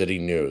Bay City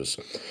News.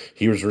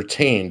 He was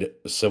retained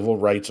civil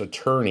rights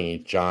attorney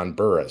John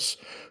Burris,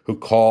 who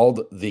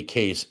called the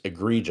case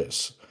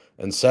egregious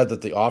and said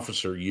that the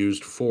officer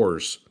used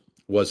force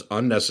was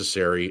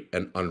unnecessary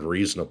and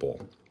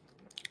unreasonable.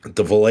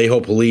 The Vallejo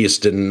police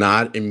did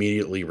not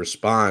immediately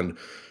respond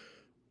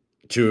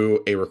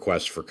to a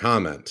request for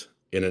comment.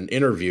 In an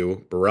interview,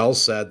 Burrell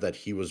said that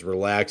he was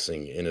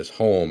relaxing in his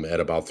home at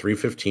about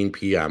 3:15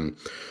 p.m.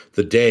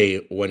 the day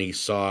when he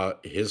saw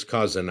his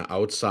cousin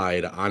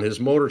outside on his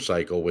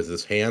motorcycle with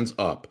his hands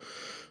up.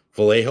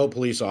 Vallejo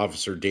police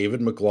officer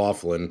David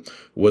McLaughlin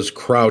was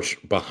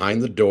crouched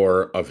behind the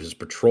door of his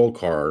patrol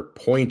car,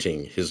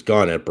 pointing his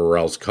gun at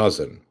Burrell's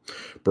cousin.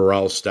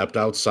 Burrell stepped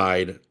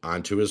outside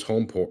onto his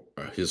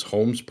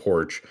home's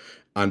porch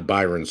on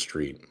Byron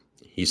Street.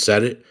 He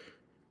said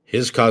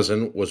his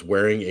cousin was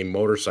wearing a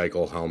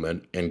motorcycle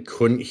helmet and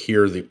couldn't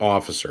hear the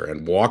officer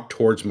and walked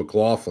towards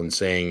McLaughlin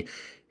saying,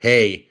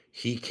 "Hey,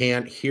 he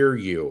can't hear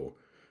you.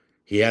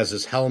 He has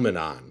his helmet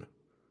on,"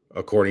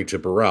 according to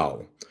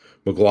Burrell.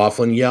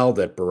 McLaughlin yelled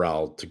at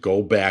Burrell to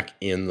go back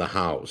in the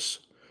house.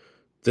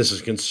 "This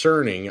is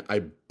concerning. I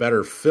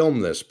better film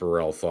this,"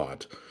 Burrell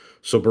thought.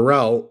 So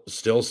Burrell,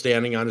 still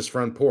standing on his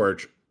front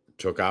porch,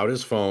 took out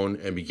his phone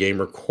and began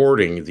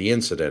recording the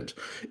incident.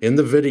 In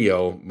the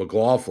video,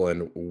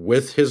 McLaughlin,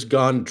 with his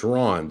gun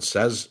drawn,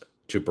 says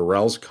to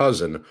Burrell's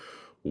cousin,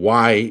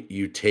 "Why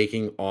you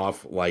taking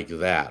off like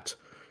that?"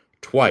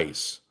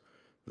 twice.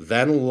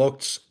 Then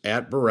looks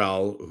at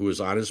Burrell, who is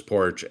on his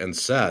porch, and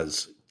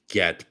says,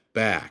 "Get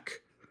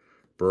back."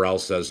 Burrell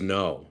says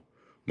no.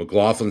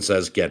 McLaughlin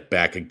says, "Get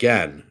back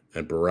again,"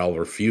 and Burrell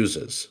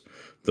refuses.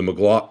 Then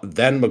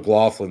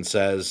McLaughlin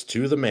says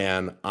to the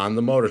man on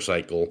the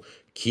motorcycle,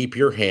 "Keep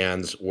your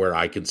hands where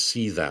I can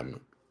see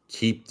them.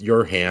 Keep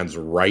your hands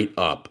right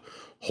up."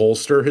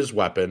 Holster his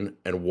weapon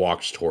and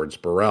walks towards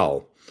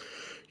Burrell.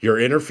 "You're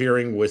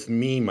interfering with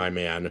me, my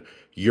man.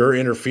 You're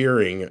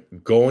interfering.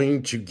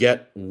 Going to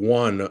get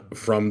one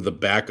from the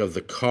back of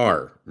the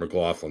car,"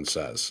 McLaughlin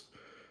says.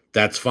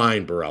 "That's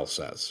fine," Burrell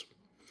says.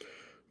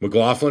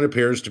 McLaughlin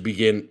appears to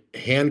begin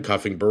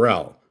handcuffing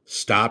Burrell.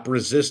 "Stop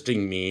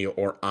resisting me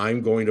or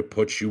I'm going to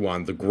put you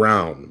on the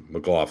ground,"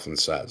 McLaughlin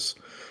says.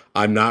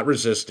 "I'm not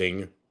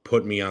resisting.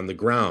 Put me on the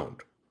ground,"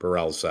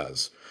 Burrell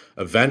says.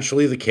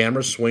 Eventually, the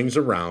camera swings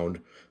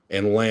around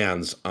and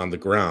lands on the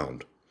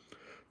ground.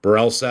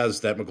 Burrell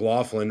says that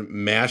McLaughlin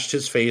mashed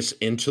his face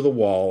into the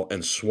wall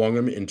and swung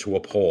him into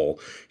a pole.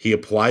 He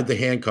applied the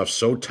handcuffs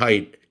so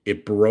tight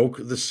it broke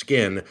the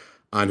skin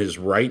on his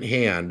right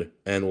hand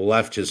and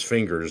left his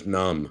fingers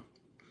numb.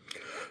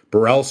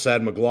 Burrell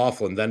said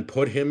McLaughlin then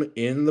put him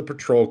in the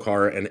patrol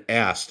car and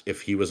asked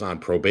if he was on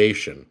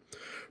probation.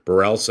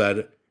 Burrell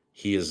said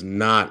he is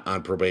not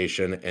on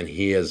probation and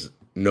he has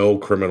no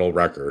criminal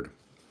record.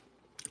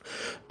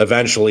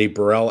 Eventually,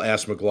 Burrell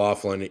asked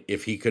McLaughlin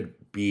if he could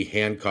be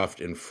handcuffed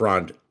in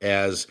front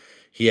as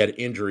he had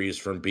injuries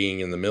from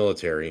being in the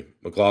military.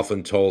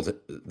 McLaughlin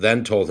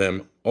then told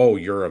him, "Oh,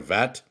 you're a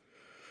vet?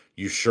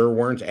 You sure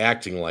weren't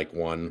acting like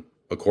one,"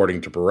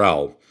 according to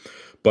Burrell.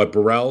 But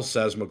Burrell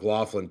says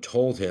McLaughlin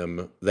told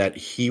him that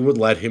he would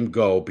let him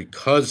go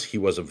because he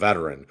was a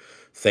veteran,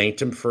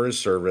 thanked him for his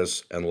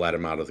service, and let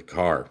him out of the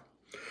car.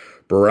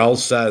 Burrell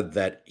said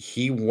that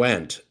he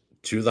went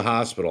to the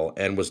hospital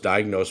and was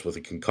diagnosed with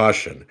a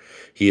concussion.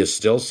 He is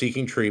still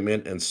seeking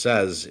treatment and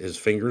says his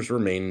fingers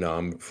remain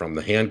numb from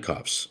the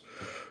handcuffs.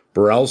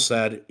 Burrell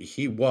said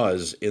he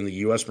was in the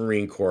U.S.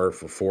 Marine Corps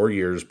for 4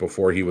 years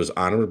before he was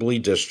honorably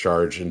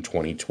discharged in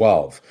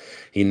 2012.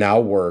 He now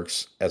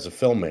works as a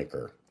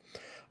filmmaker.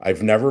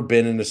 "I've never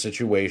been in a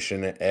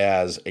situation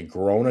as a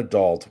grown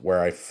adult where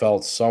I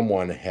felt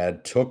someone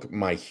had took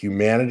my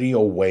humanity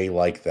away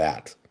like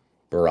that,"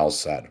 Burrell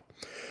said.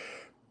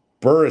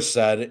 Burr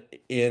said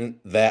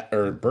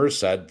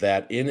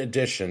that in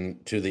addition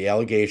to the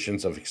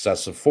allegations of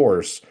excessive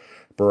force,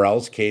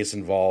 Burrell's case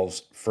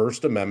involves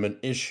First Amendment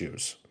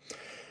issues,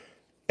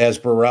 as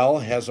Burrell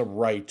has a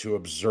right to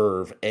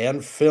observe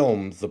and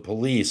film the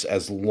police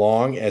as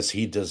long as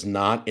he does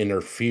not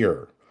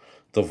interfere.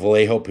 The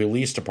Vallejo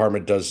Police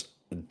Department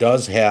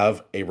does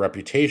have a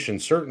reputation,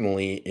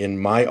 certainly in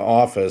my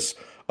office,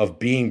 of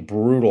being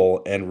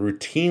brutal and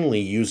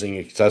routinely using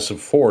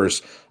excessive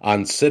force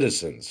on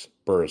citizens,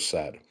 Burris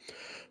said.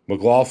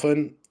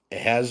 McLaughlin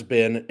has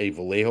been a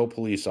Vallejo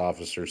police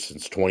officer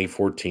since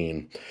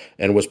 2014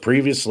 and was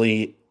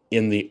previously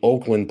in the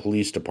Oakland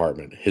Police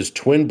Department. His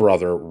twin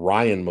brother,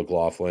 Ryan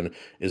McLaughlin,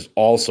 is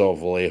also a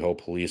Vallejo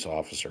police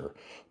officer.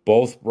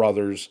 Both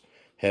brothers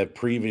have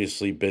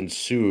previously been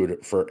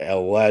sued for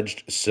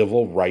alleged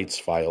civil rights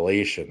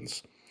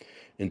violations.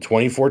 In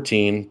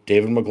 2014,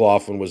 David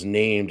McLaughlin was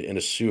named in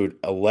a suit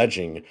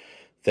alleging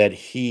that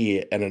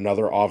he and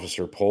another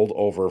officer pulled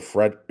over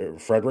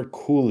Frederick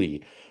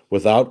Cooley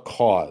without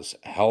cause,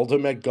 held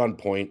him at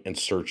gunpoint, and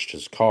searched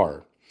his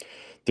car.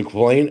 The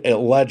complaint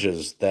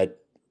alleges that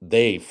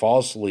they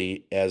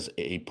falsely, as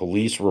a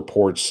police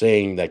report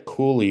saying that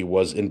Cooley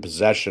was in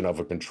possession of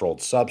a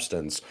controlled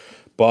substance,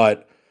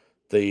 but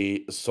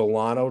the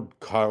Solano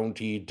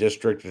County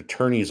District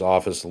Attorney's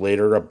Office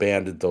later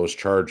abandoned those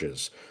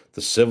charges.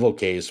 The civil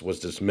case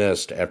was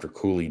dismissed after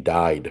Cooley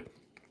died.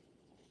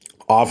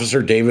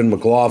 Officer David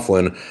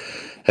McLaughlin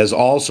has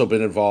also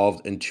been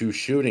involved in 2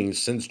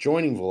 shootings since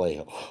joining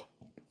Vallejo.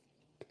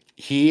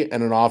 He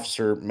and an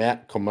officer,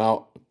 Matt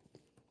Komoda,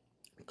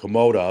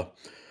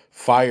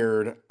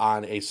 fired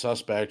on a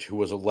suspect who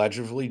was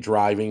allegedly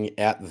driving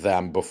at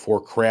them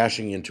before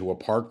crashing into a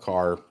parked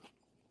car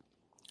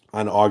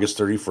on August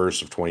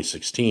 31st of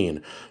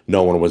 2016.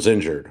 No one was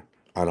injured.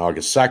 On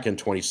August 2nd,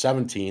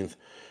 2017,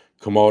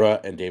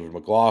 Komoda and David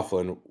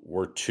McLaughlin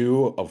were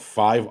 2 of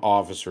 5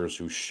 officers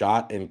who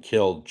shot and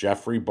killed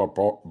Jeffrey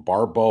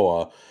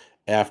Barboa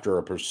after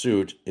a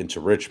pursuit into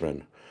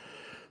Richmond.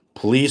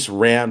 Police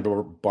ran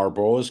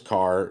Barboa's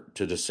car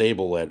to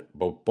disable it.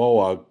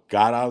 Barboa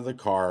got out of the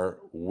car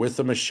with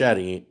a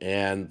machete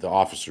and the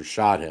officer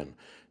shot him.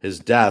 His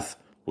death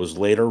was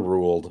later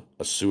ruled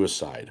a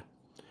suicide.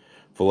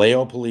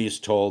 Vallejo police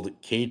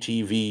told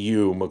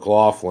KTVU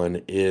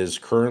McLaughlin is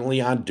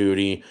currently on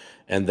duty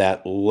and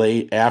that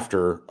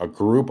after a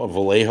group of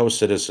Vallejo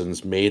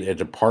citizens made a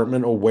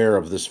department aware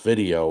of this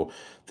video,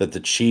 that the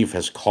chief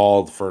has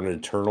called for an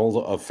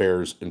internal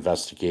affairs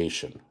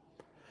investigation.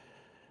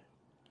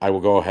 I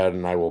will go ahead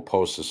and I will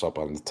post this up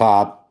on the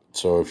top,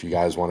 so if you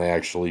guys want to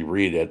actually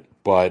read it,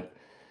 but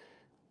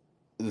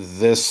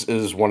this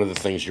is one of the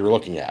things you're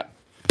looking at.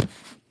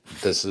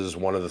 This is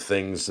one of the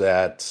things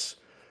that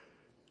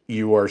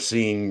you are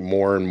seeing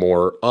more and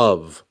more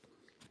of,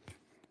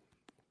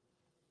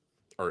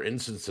 are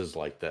instances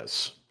like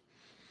this.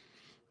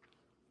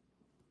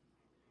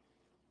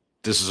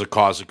 This is a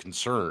cause of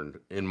concern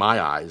in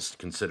my eyes,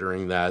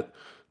 considering that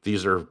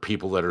these are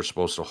people that are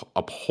supposed to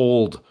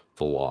uphold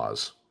the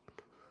laws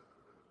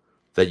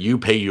that you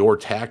pay your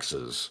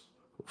taxes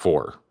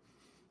for,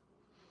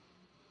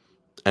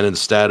 and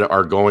instead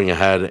are going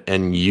ahead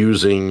and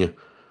using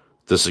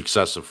this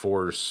excessive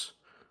force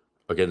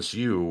against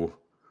you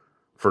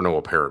for no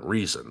apparent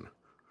reason.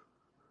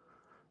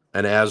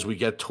 And as we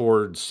get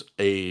towards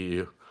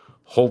a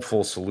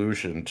hopeful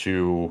solution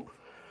to,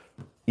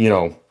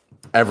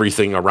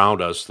 everything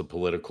around us, the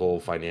political,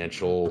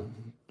 financial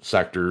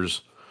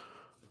sectors,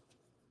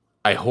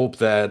 I hope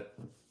that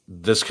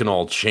this can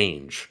all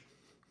change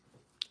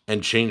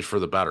and change for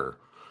the better.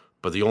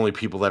 But the only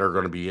people that are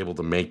going to be able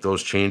to make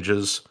those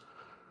changes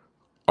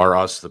are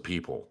us, the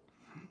people.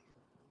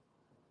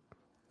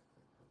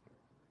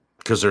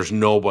 because there's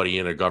nobody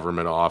in a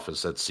government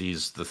office that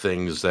sees the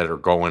things that are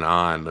going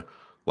on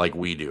like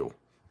we do.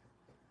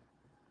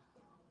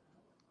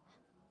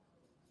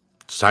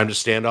 It's time to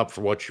stand up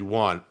for what you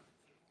want.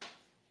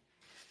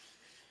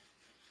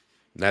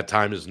 And that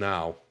time is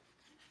now.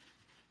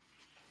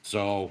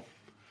 So,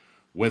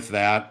 with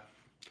that,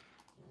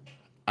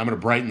 I'm going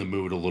to brighten the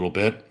mood a little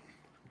bit.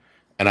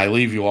 And I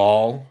leave you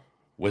all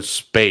with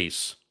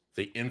space,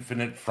 the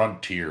infinite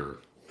frontier.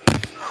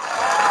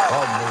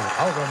 From the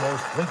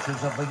outermost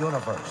reaches of the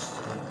universe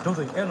to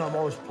the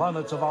innermost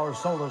planets of our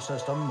solar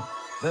system,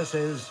 this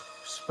is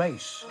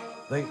Space,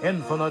 the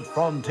Infinite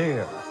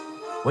Frontier,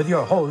 with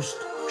your host,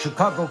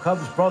 Chicago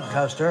Cubs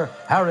broadcaster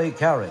Harry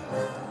Carey.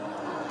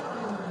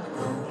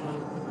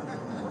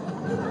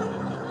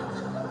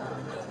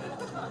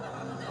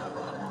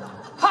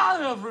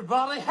 Hi,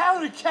 everybody.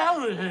 Harry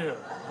Carey here.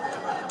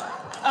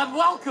 And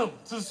welcome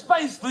to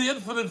Space, the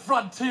Infinite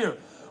Frontier.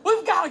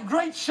 We've got a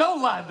great show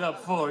lined up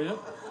for you.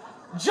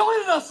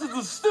 Joining us in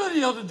the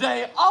studio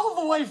today, all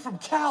the way from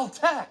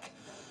Caltech,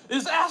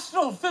 is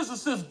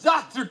astrophysicist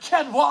Dr.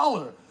 Ken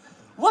Waller.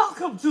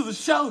 Welcome to the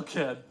show,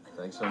 Ken.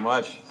 Thanks so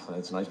much.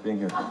 It's nice being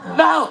here.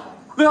 Now,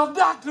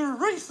 Doctor,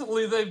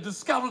 recently they've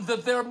discovered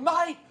that there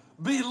might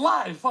be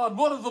life on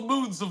one of the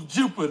moons of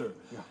Jupiter.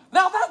 Yeah.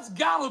 Now, that's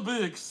gotta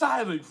be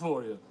exciting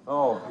for you.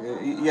 Oh,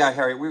 yeah,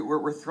 Harry,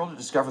 we're thrilled to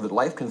discover that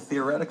life can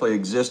theoretically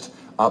exist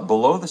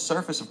below the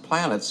surface of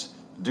planets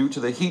due to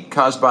the heat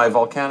caused by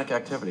volcanic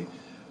activity.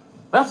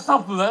 That's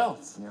something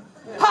else. Yeah.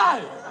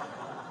 Hi!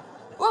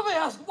 Let me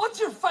ask, what's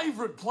your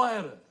favorite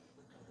planet?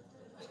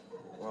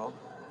 Well,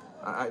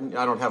 I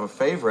don't have a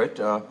favorite.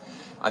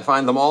 I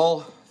find them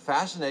all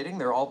fascinating.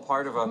 They're all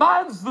part of a...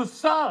 Mine's the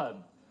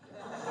sun.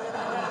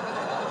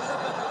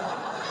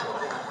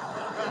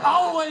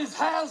 Always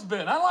has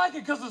been. I like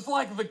it because it's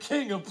like the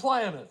king of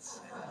planets.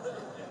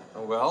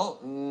 Well,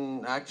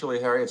 actually,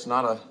 Harry, it's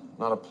not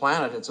a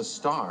planet, it's a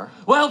star.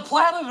 Well,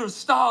 planet or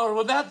star,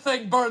 when that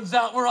thing burns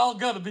out, we're all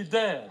gonna be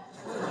dead.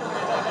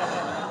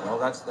 Well,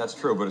 that's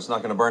true, but it's not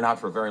going to burn out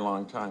for a very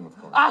long time, of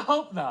course. I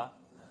hope not.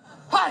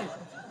 Hi,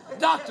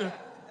 Doctor,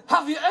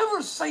 have you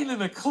ever seen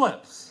an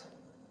eclipse?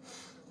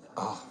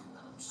 Oh,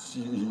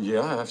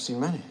 yeah, I've seen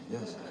many,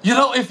 yes. You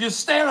know, if you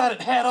stare at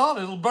it head on,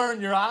 it'll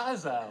burn your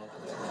eyes out.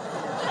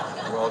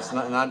 Well, it's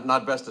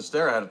not best to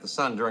stare at the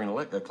sun during an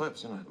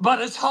eclipse, you know. But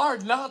it's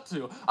hard not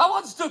to. I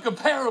once took a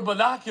pair of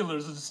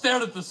binoculars and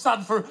stared at the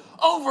sun for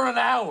over an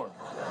hour.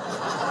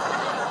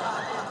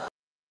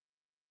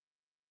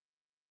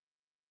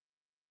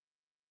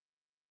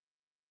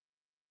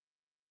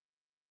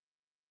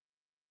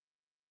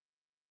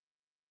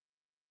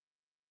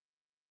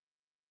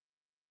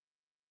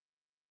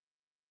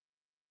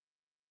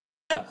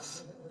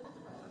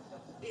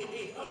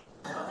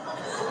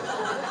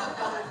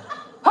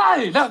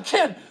 Hi, now,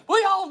 Ken,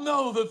 we all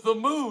know that the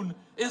moon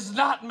is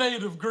not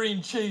made of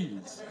green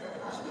cheese.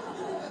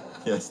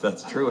 Yes,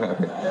 that's true,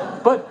 Harry.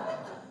 But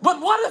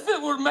what if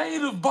it were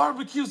made of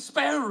barbecue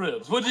spare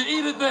ribs? Would you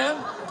eat it then?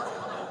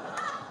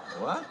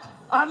 What?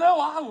 I know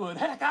I would.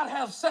 Heck, I'd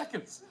have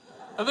seconds.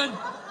 And then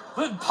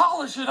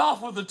polish it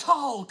off with a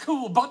tall,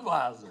 cool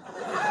Budweiser.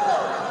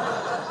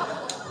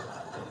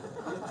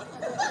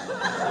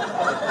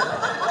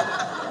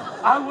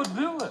 I would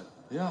do it.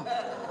 Yeah.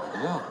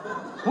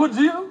 Would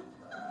you?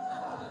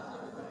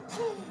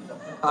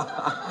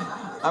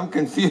 I'm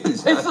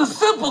confused. It's a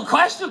simple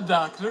question,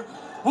 Doctor.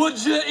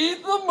 Would you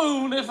eat the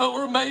moon if it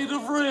were made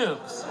of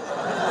ribs?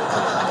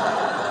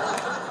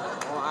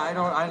 Well, I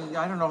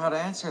don't know how to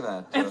answer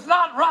that. It's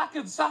not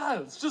rocket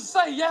science. Just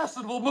say yes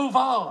and we'll move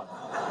on.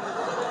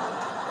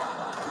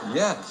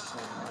 Yes.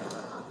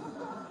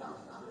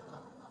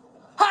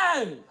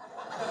 Hey!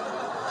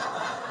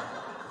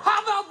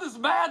 How about this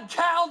mad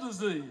cow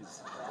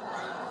disease?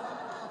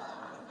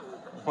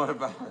 What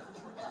about it?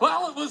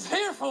 Well, it was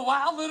here for a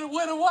while, then it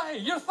went away.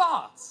 Your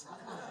thoughts?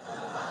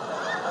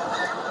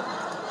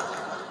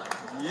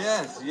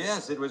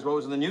 Yes. It was what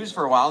was in the news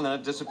for a while, and then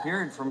it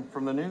disappeared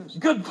from the news.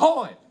 Good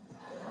point.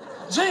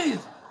 Geez,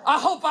 I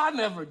hope I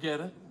never get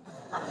it.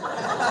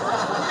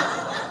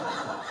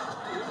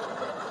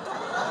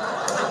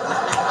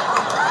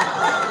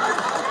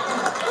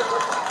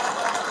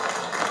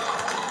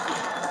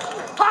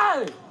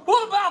 Hey,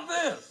 what about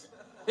this?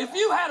 If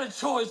you had a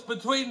choice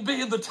between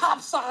being the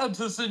top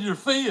scientist in your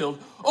field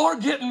or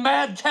getting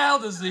mad cow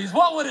disease,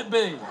 what would it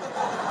be?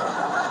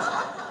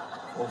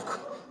 Well,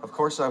 of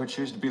course I would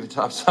choose to be the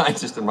top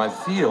scientist in my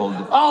field.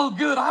 Oh,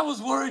 good. I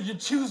was worried you'd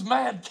choose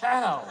mad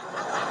cow.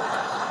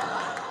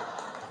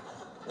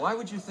 Why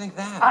would you think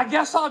that? I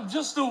guess I'm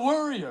just a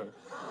worrier.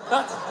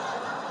 That's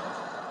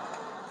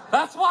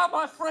why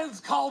my friends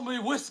call me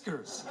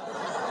Whiskers.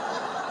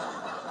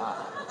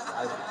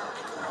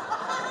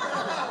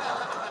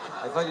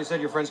 I thought you said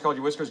your friends called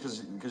you Whiskers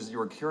because you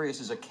were curious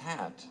as a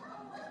cat.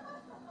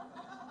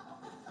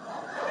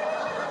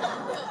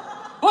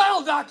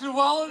 Well, Dr.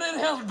 Wallen, it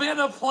has been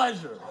a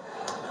pleasure.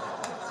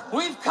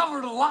 We've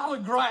covered a lot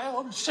of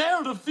ground,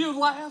 shared a few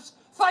laughs.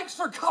 Thanks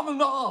for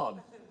coming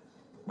on.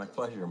 My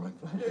pleasure, my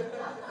pleasure.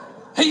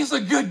 He's a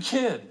good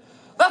kid.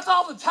 that's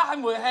all the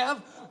time we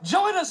have.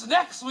 Join us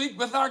next week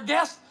with our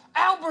guest,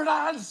 Albert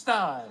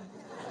Einstein.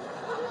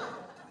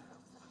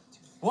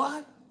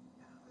 What?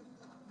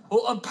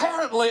 Well,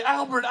 apparently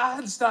Albert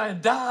Einstein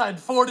died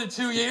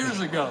 42 years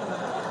ago.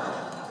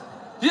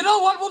 You know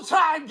what? We'll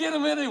try and get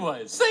him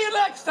anyway. See you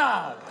next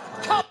time.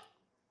 Come.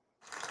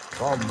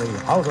 From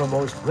the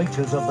outermost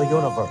reaches of the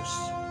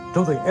universe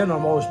to the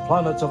innermost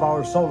planets of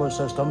our solar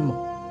system,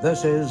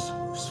 this is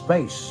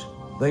Space,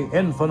 the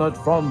Infinite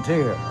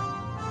Frontier.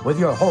 With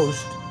your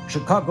host,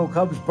 Chicago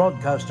Cubs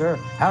broadcaster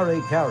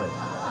Harry Carey.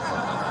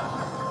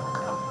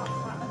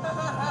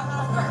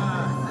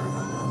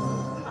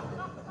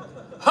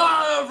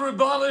 Hi,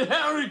 everybody.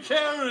 Harry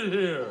Carey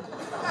here.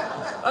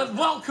 And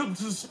welcome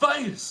to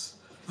Space,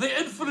 the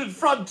Infinite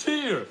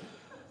Frontier.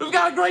 We've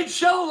got a great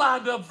show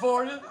lined up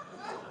for you.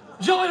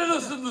 Joining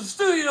us in the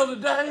studio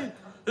today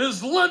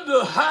is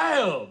Linda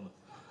Ham,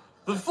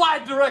 the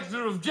flight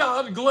director of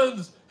John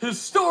Glenn's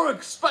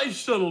historic space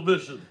shuttle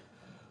mission.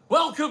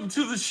 Welcome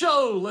to the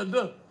show,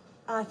 Linda.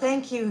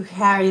 Thank you,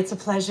 Harry. It's a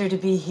pleasure to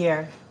be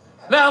here.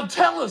 Now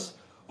tell us,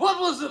 what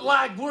was it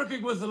like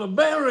working with an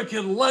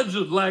American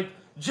legend like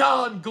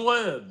John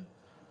Glenn?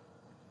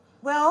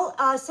 Well,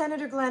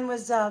 Senator Glenn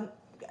was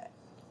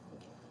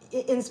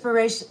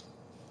inspiration.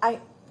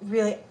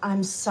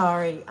 I'm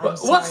sorry.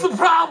 What's the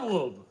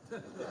problem?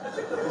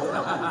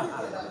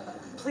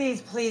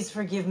 Please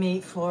forgive me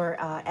for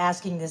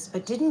asking this,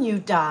 but didn't you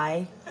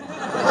die?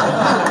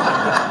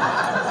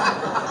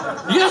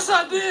 Yes,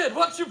 I did.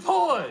 What's your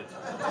point?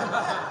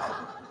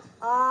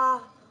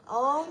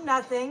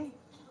 Nothing.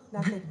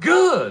 Nothing.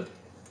 Good.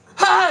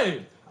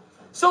 Hey,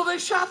 so they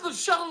shot the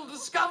shuttle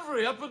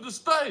Discovery up into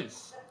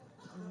space.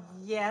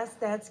 Yes,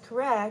 that's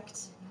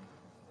correct.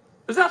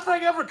 Is that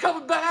thing ever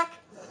coming back?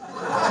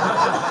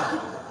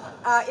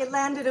 It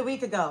landed a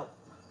week ago.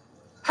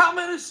 How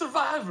many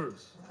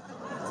survivors?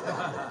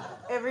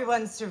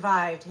 Everyone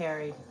survived,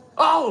 Harry.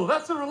 Oh,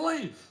 that's a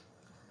relief.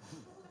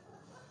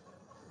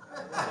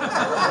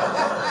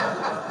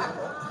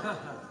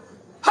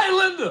 Hey,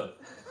 Linda,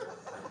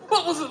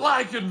 what was it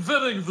like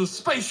inventing the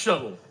space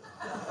shuttle?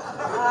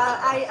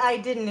 I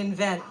didn't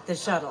invent the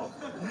shuttle.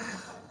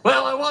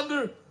 Well, I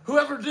wonder,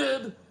 whoever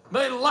did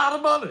made a lot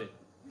of money.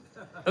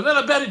 And then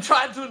I bet he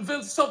tried to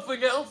invent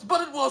something else,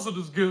 but it wasn't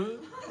as good.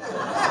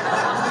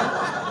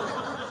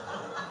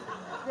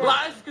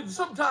 Life can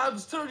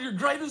sometimes turn your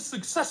greatest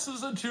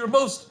successes into your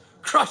most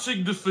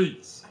crushing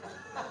defeats.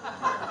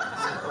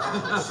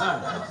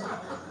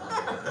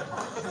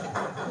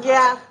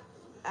 Yeah,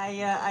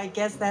 I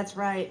guess that's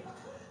right.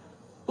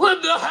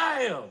 Linda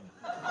Ham!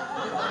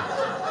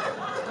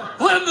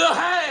 Linda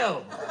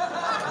Ham!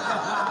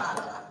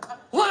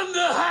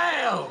 Linda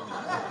Ham!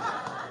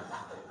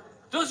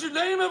 Does your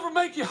name ever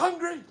make you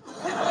hungry?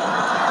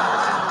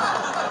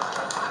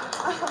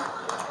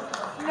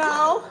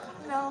 No.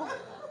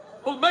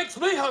 Well, it makes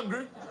me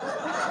hungry.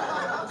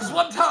 Because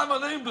one time I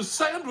named a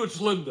sandwich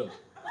Linda.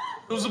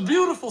 It was a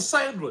beautiful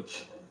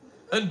sandwich.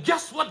 And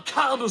guess what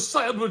kind of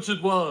sandwich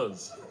it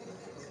was?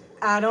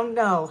 I don't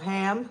know.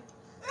 Ham?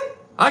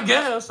 I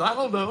guess. I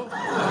don't know.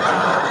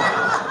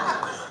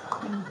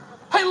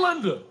 Hey,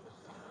 Linda.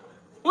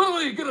 When are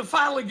we going to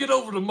finally get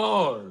over to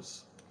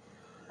Mars?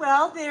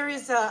 Well, there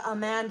is a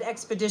manned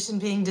expedition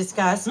being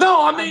discussed.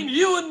 No, I mean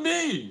you and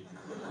me.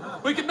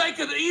 We can make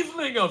an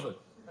evening of it.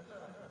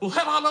 We'll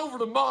head on over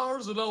to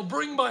Mars and I'll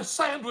bring my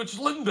sandwich,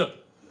 Linda.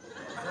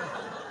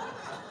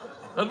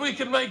 And we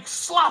can make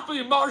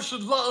sloppy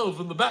Martian love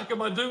in the back of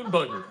my dune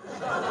buggy.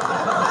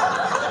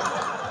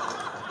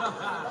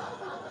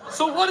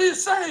 So what do you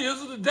say?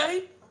 Is it a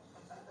date?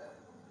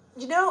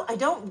 You know, I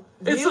don't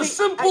really... It's a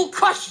simple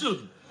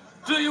question.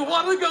 Do you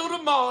want to go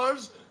to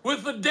Mars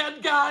with a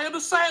dead guy and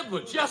a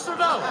sandwich? Yes or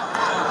no?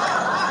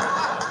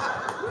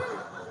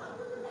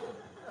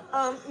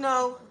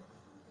 No.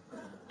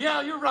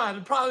 Yeah, you're right.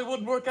 It probably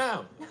wouldn't work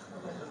out.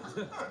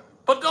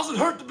 But it doesn't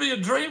hurt to be a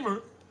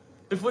dreamer.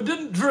 If we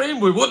didn't dream,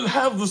 we wouldn't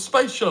have the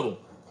space shuttle.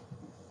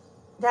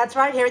 That's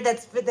right, Harry.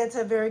 That's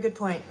a very good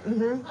point.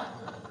 Mm-hmm.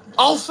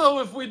 Also,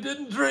 if we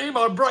didn't dream,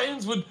 our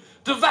brains would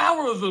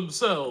devour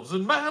themselves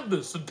in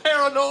madness and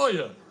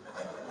paranoia.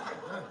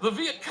 The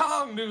Viet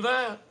Cong knew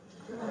that.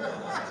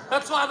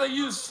 That's why they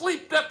use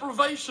sleep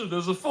deprivation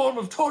as a form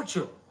of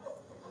torture.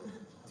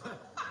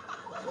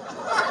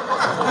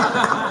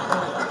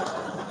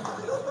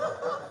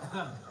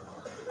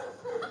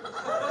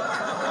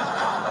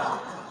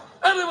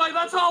 Anyway,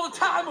 that's all the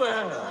time we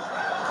have.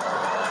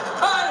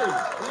 Hey,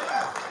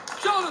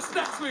 join us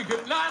next week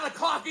at 9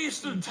 o'clock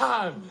Eastern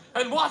Time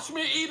and watch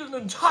me eat an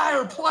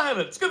entire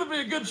planet. It's going to be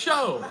a good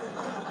show.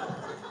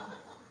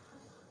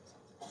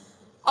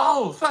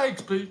 Oh,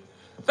 thanks, Pete.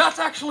 That's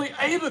actually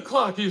 8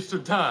 o'clock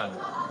Eastern Time.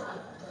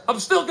 I'm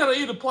still going to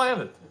eat a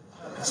planet.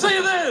 See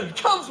you then.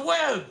 Cubs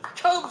win.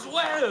 Cubs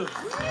win.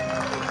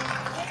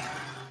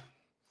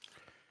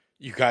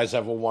 You guys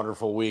have a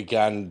wonderful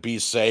weekend. Be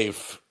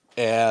safe.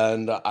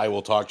 And I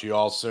will talk to you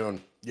all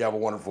soon. You have a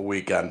wonderful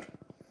weekend.